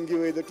Chancellor, you can give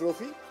away the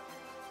trophy.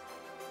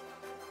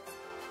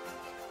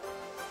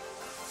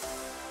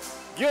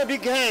 Give a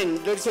big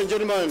hand, ladies and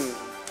gentlemen,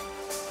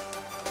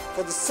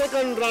 for the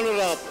second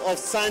runner-up of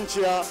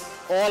Scientia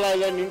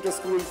All-Island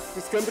Inter-School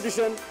Quiz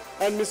Competition.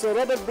 And Mr.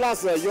 Robert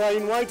Blaser, you are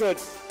invited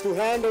to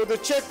hand over the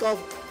check of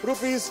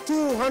rupees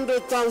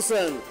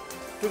 200,000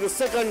 to the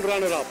second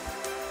runner-up.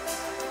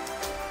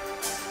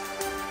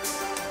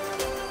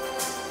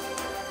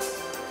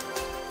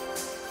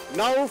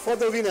 Now for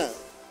the winner.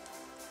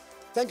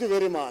 Thank you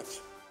very much.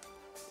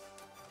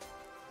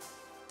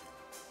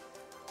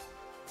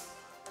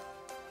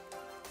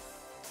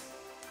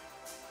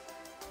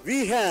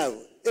 We have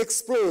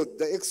explored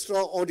the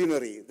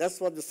extraordinary. That's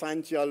what the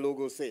Scientia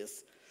logo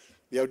says.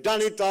 We have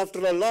done it after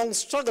a long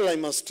struggle, I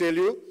must tell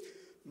you.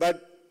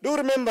 But do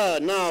remember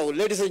now,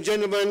 ladies and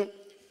gentlemen,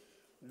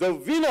 the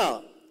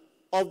winner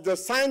of the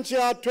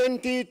Scientia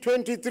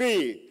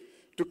 2023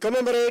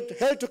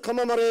 held to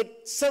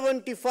commemorate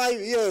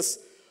 75 years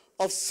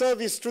of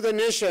service to the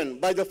nation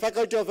by the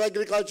Faculty of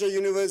Agriculture,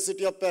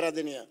 University of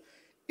Peradeniya.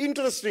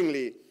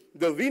 Interestingly,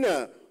 the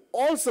winner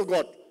also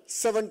got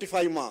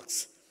 75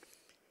 marks.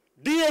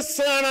 DS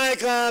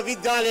Senanayaka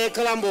Vidyalaya,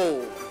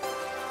 Colombo.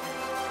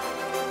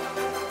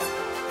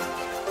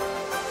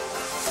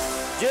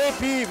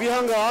 JP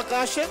Vihanga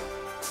Akasha,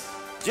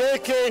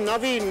 JK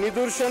Naveen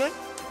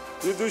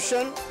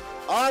Nidurshan,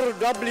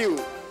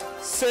 RW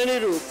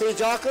Seniru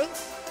Tejaka,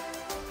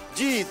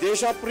 G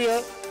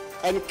Deshapriya,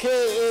 and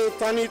KA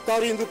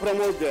Tarindu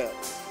Pramodya.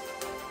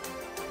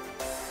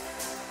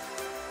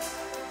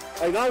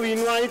 I now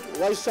invite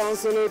Vice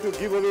Chancellor to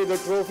give away the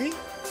trophy.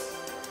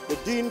 The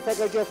Dean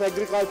Faculty of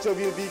Agriculture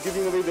will be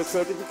giving away the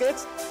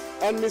certificates,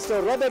 and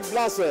Mr. Robert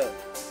Blaser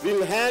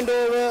will hand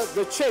over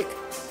the check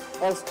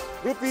of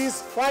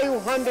rupees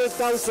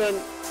 500,000,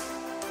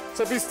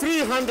 so it's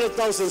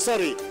 300,000,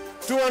 sorry,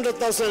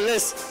 200,000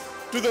 less,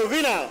 to the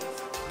winner,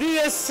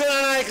 DS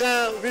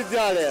Senanayaka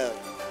Vidyalaya.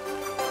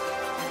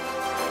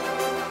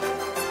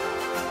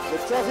 The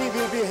trophy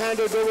will be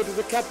handed over to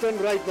the captain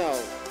right now.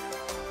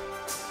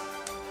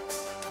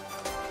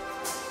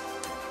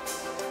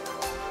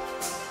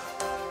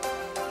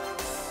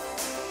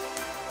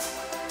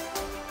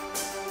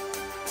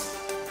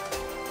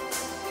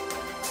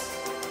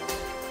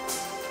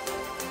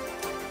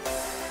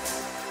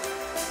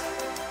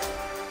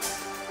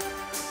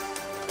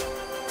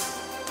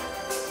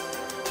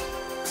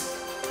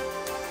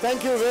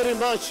 Thank you very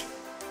much,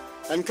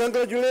 and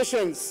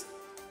congratulations,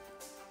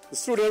 the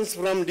students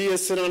from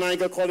DS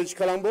Senanayaka College,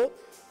 Colombo,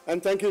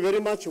 and thank you very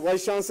much,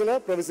 Vice Chancellor,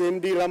 Professor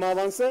M.D.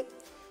 Ramavansa,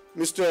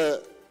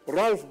 Mr.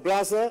 Ralph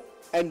Blaser,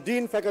 and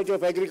Dean Faculty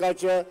of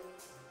Agriculture,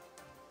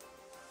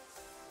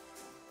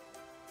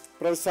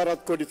 Professor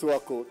Sarath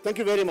Kodituaku. Thank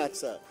you very much,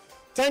 sir.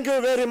 Thank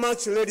you very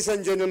much, ladies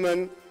and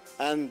gentlemen,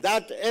 and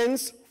that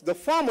ends the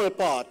formal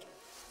part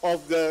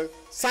of the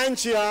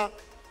Scientia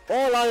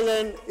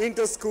All-Island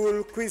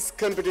Inter-School Quiz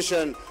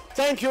Competition.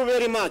 Thank you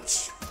very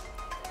much.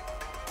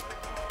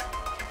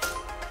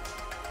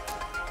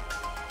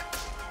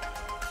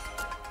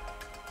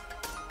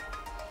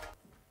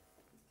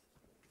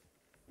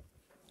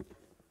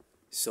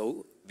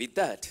 So, with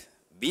that,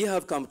 we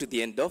have come to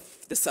the end of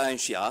the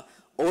Scientia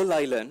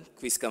All-Island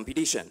Quiz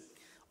Competition,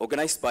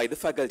 organized by the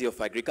Faculty of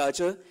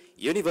Agriculture,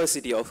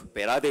 University of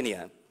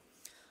Peradeniya.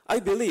 I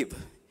believe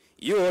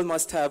you all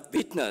must have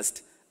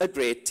witnessed a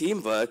great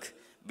teamwork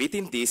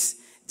within this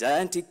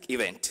gigantic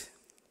event.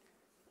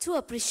 To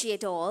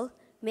appreciate all,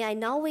 may I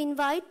now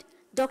invite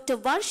Dr.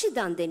 Varshit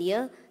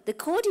Dandeniya, the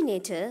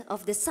coordinator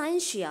of the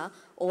Scientia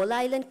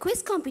All-Island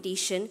Quiz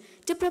Competition,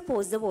 to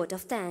propose the vote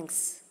of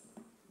thanks.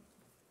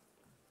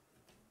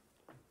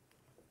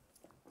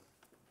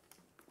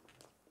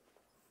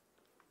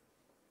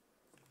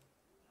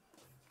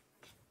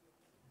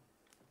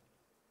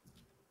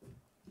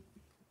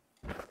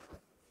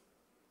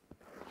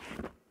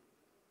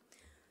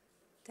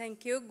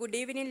 Thank you. Good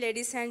evening,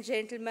 ladies and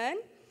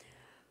gentlemen.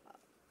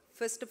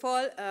 First of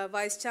all,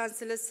 Vice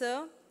Chancellor,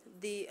 sir,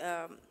 the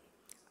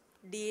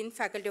Dean,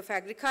 Faculty of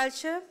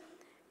Agriculture,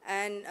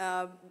 and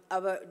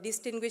our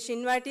distinguished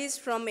invitees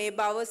from A.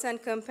 Bowers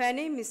and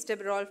Company,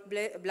 Mr. Rolf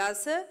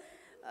Blaser,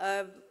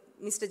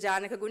 Mr.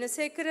 Janaka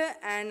Gunasekara,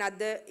 and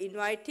other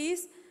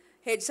invitees,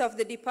 heads of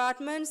the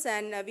departments,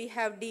 and we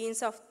have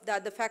deans of the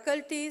other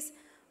faculties,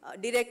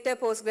 Director,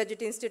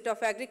 Postgraduate Institute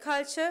of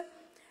Agriculture,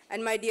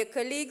 and my dear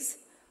colleagues,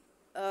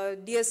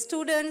 dear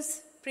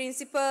students,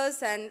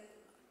 principals, and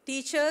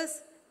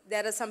teachers.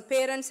 There are some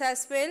parents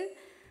as well.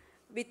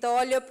 With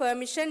all your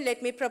permission,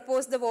 let me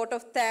propose the vote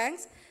of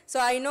thanks.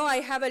 So I know I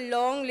have a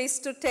long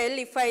list to tell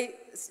if I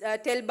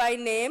tell by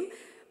name,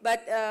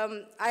 but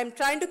I'm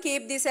trying to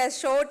keep this as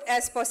short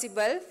as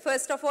possible.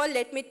 First of all,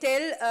 let me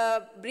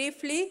tell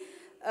briefly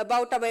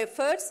about our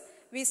efforts.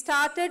 We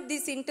started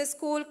this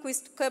inter-school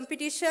quiz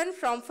competition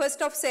from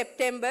 1st of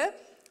September.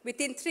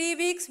 Within 3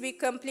 weeks, we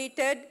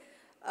completed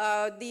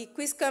the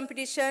quiz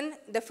competition,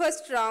 the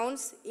first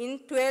rounds, in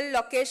 12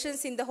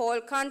 locations in the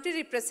whole country,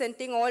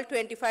 representing all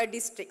 25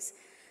 districts.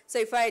 So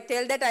if I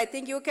tell that, I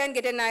think you can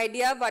get an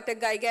idea what a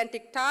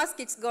gigantic task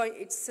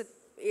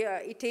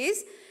it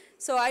is.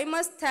 So I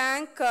must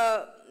thank,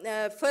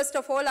 first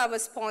of all, our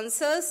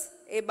sponsors,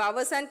 A.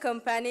 Bowers and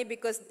Company,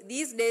 because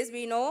these days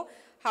we know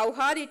how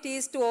hard it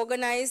is to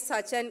organize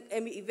such an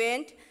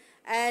event.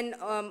 And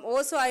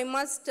also I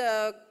must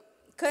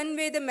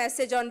convey the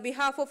message on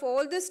behalf of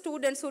all the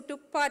students who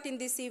took part in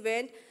this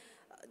event,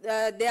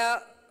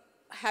 their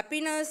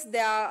happiness,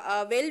 their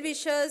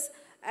well-wishes,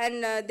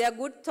 and their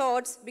good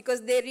thoughts,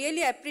 because they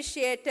really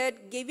appreciated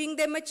giving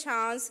them a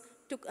chance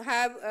to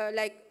have,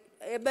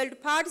 able to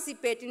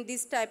participate in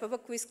this type of a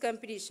quiz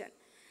competition.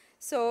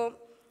 So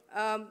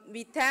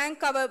we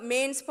thank our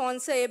main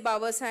sponsor, A.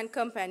 Bowers and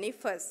Company,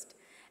 first.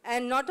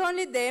 And not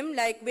only them,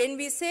 like when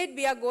we said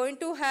we are going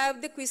to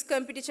have the quiz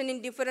competition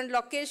in different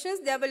locations,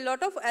 there were a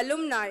lot of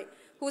alumni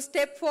who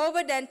stepped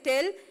forward and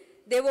tell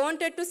they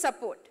wanted to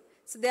support.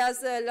 So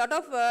there's a lot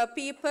of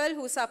people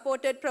who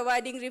supported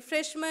providing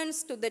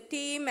refreshments to the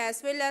team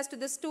as well as to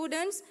the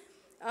students.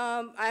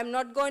 I'm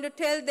not going to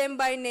tell them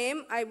by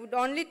name. I would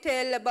only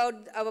tell about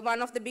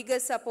one of the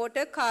biggest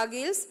supporter,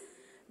 Cargill's.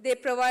 They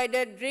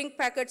provided drink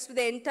packets to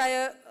the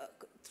entire,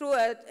 through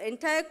an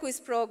entire quiz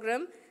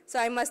program. So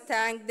I must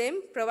thank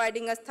them,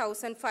 providing us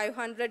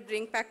 1,500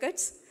 drink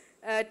packets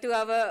to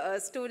our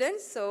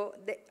students. So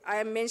I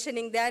am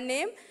mentioning their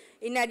name.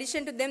 In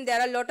addition to them, there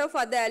are a lot of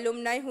other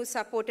alumni who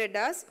supported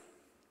us.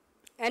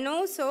 And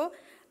also,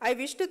 I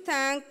wish to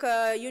thank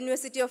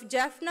University of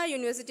Jaffna,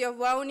 University of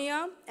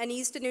Vavuniya, and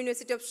Eastern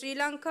University of Sri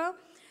Lanka,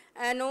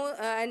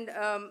 and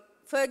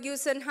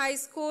Ferguson High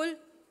School,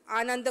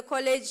 Ananda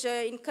College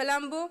in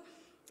Colombo,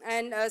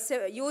 and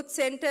youth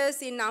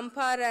centers in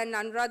Ampara and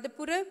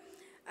Anuradhapura,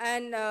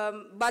 and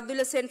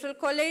Badula Central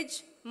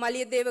College,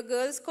 Maliyadeva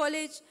Girls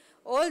College.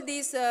 All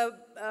these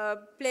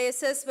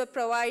places were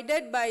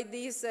provided by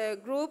these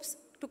groups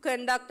to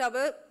conduct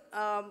our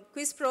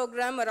quiz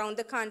program around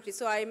the country.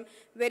 So I'm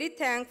very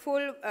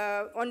thankful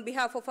on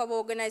behalf of our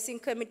organizing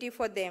committee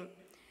for them.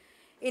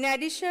 In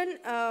addition,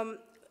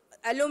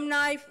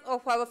 alumni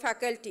of our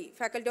Faculty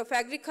of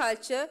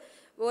Agriculture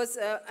was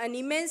an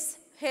immense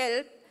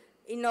help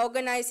in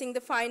organizing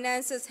the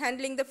finances,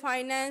 handling the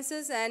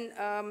finances,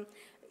 and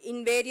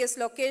in various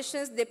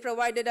locations, they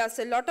provided us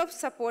a lot of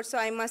support, so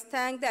I must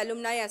thank the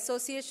Alumni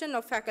Association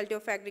of Faculty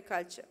of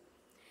Agriculture.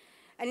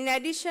 And in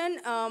addition,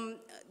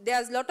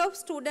 there's a lot of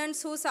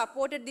students who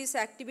supported this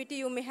activity.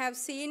 You may have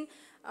seen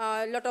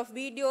a lot of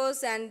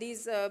videos and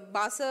these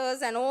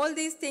buses and all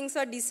these things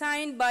are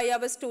designed by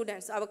our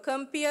students, our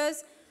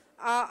compeers,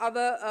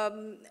 our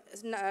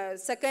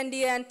second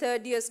year and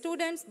third year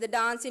students, the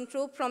dancing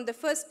troupe from the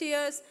first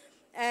years,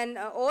 and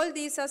all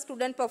these are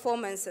student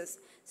performances.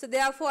 So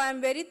therefore,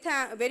 I'm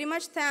very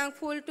much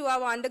thankful to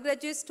our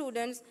undergraduate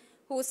students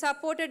who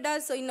supported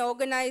us in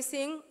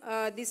organizing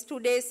this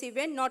today's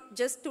event, not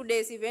just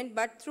today's event,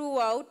 but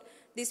throughout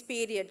this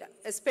period.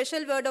 A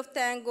special word of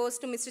thanks goes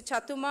to Mr.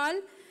 Chatumal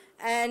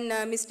and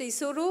Mr.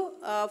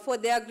 Isuru for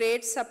their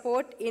great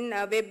support in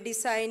web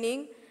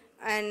designing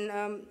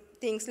and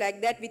things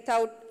like that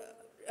without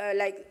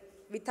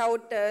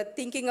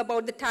thinking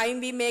about the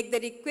time we make the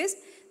request.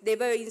 They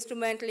were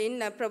instrumental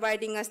in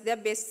providing us their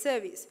best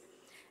service.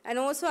 And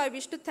also I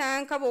wish to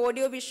thank our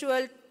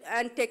audiovisual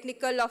and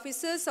technical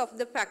officers of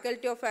the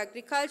Faculty of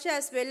Agriculture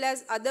as well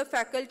as other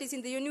faculties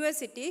in the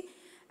university,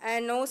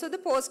 and also the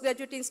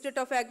Postgraduate Institute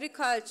of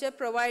Agriculture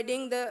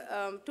providing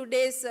the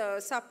today's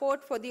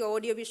support for the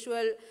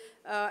audiovisual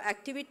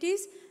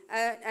activities,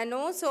 and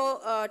also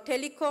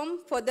Telecom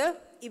for the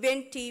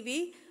Event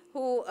TV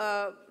who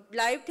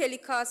live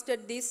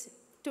telecasted this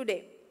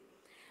today.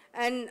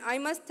 And I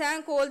must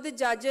thank all the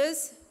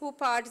judges who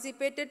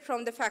participated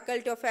from the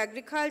Faculty of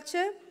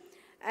Agriculture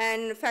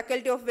and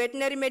Faculty of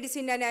Veterinary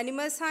Medicine and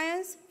Animal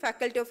Science,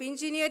 Faculty of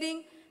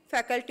Engineering,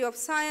 Faculty of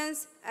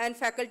Science, and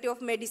Faculty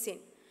of Medicine.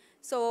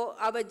 So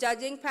our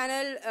judging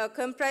panel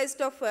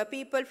comprised of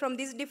people from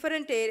these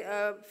different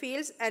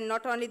fields, and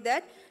not only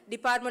that,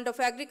 Department of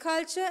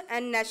Agriculture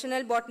and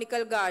National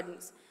Botanical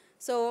Gardens.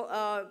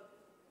 So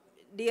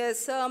dear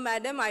sir,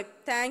 madam, I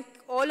thank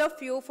all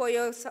of you for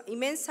your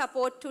immense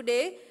support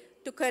today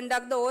to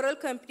conduct the oral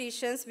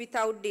competitions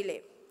without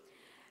delay.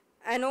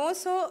 And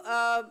also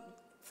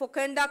for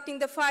conducting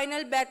the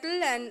final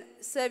battle and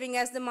serving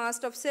as the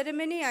master of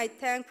ceremony, I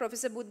thank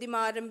Professor Buddhi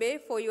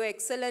Marambe for your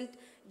excellent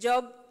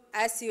job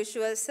as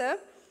usual, sir.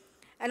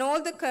 And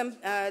all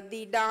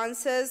the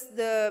dancers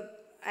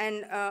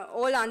and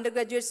all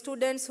undergraduate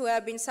students who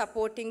have been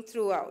supporting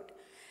throughout.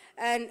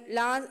 And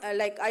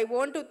I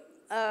want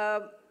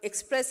to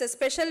express a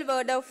special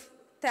word of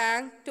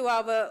thanks to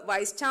our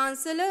Vice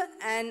Chancellor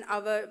and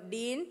our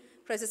Dean,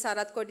 Professor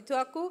Sarath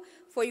Kodituaku,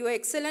 for your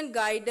excellent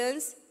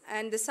guidance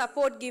and the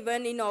support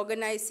given in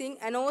organizing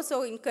and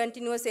also in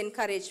continuous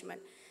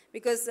encouragement.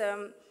 Because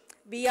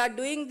we are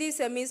doing this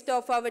amidst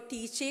of our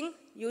teaching,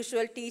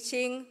 usual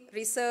teaching,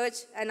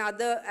 research, and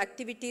other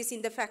activities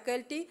in the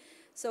faculty.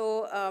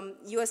 So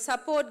your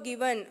support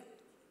given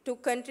to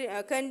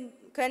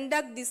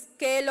conduct this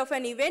scale of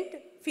an event,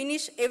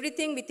 finish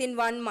everything within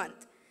 1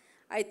 month.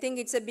 I think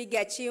it's a big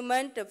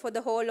achievement for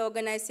the whole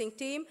organizing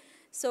team.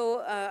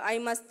 So I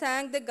must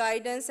thank the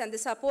guidance and the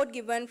support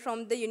given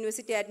from the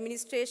university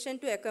administration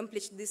to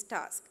accomplish this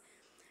task.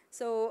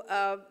 So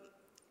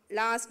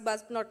last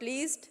but not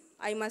least,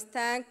 I must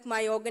thank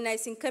my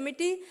organizing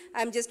committee.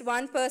 I'm just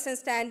one person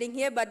standing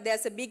here, but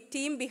there's a big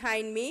team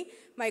behind me.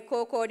 My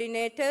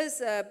co-coordinators,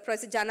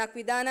 Professor Janak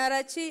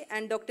Vidanarachi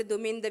and Dr.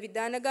 Duminda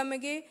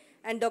Vidanagamage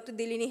and Dr.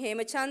 Dilini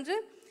Hemachandra.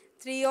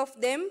 3 of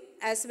them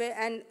as well,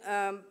 and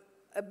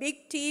a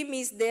big team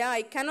is there.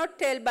 I cannot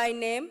tell by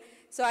name.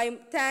 So I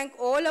thank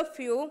all of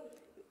you,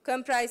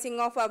 comprising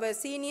of our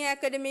senior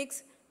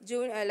academics,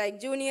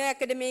 junior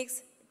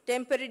academics,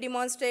 temporary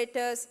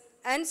demonstrators,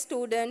 and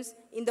students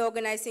in the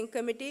organizing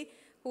committee.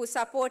 who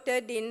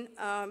supported in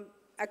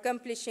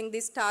accomplishing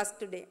this task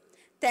today.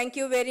 Thank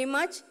you very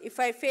much. If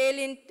I fail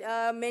in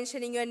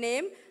mentioning your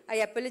name, I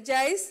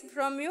apologize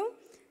from you.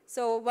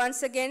 So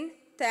once again,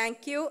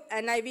 thank you,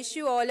 and I wish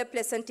you all a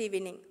pleasant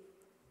evening.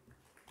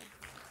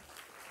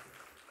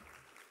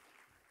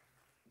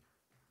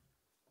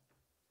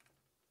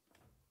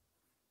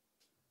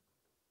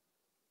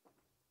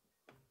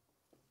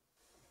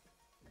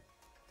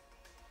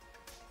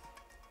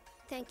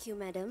 Thank you,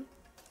 Madam.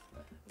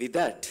 With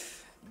that,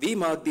 we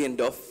mark the end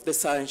of the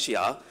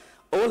Scientia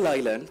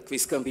All-Island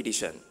Quiz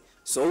Competition.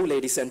 So,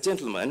 ladies and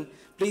gentlemen,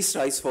 please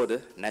rise for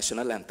the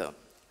national anthem.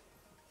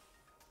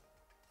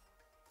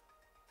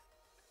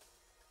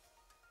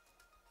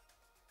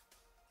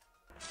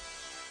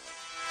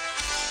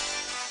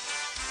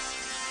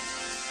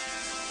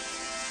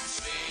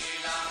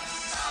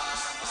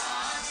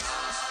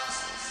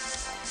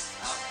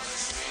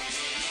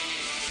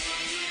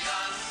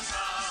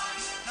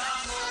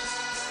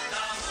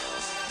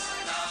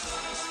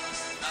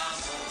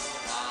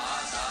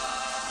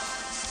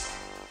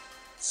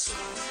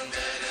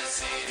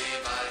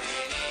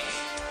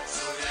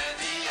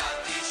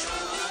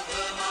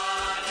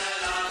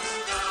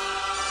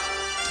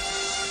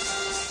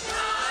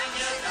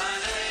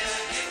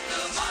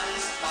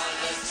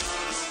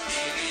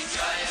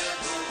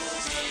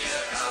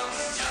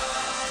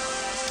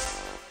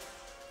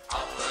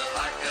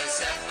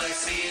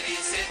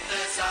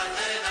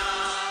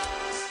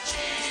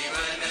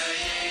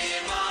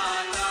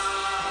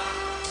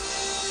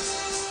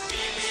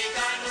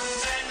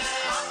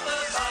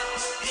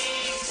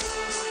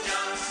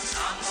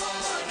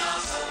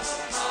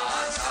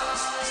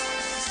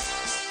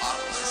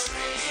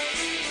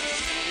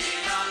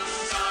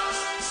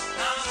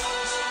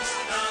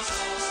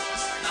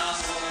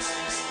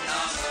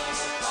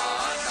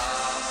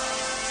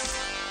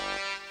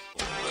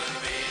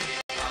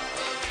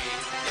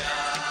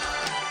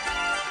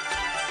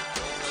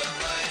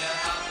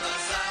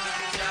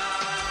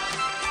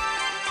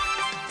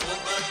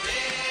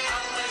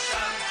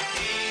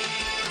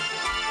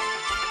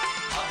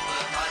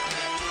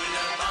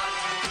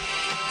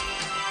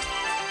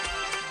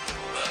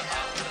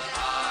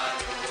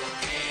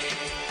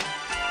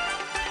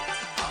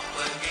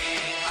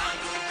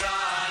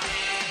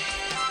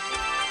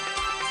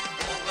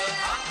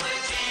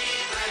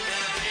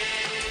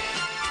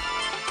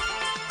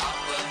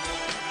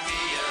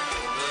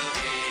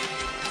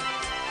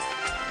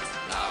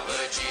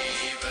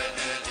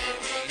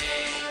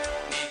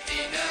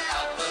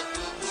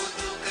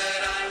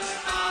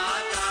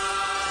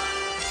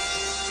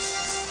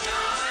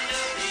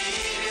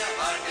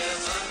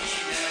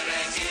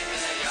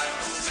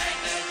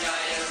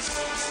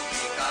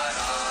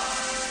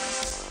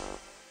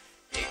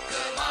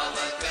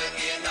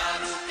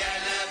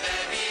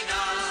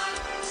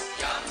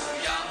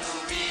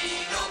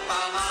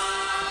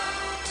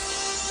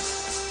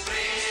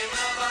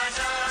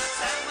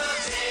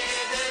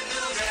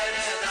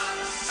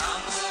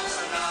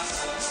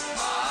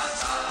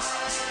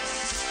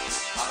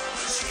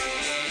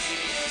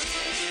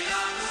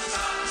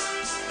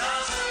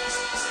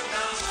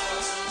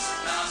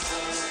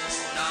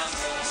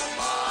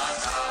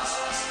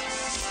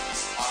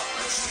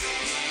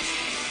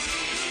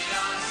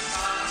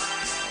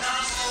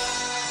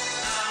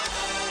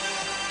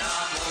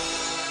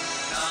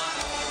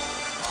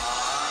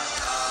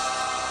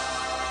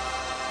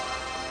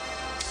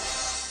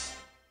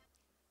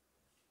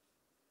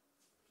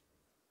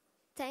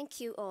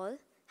 Thank you all.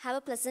 Have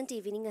a pleasant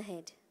evening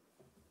ahead.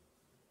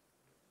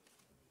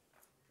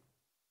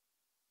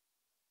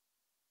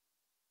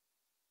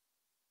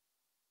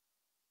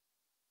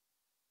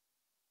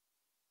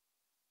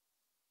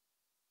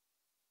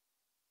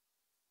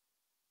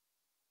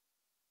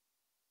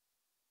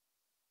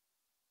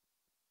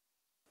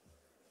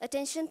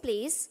 Attention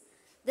please.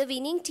 The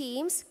winning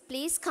teams,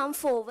 please come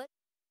forward.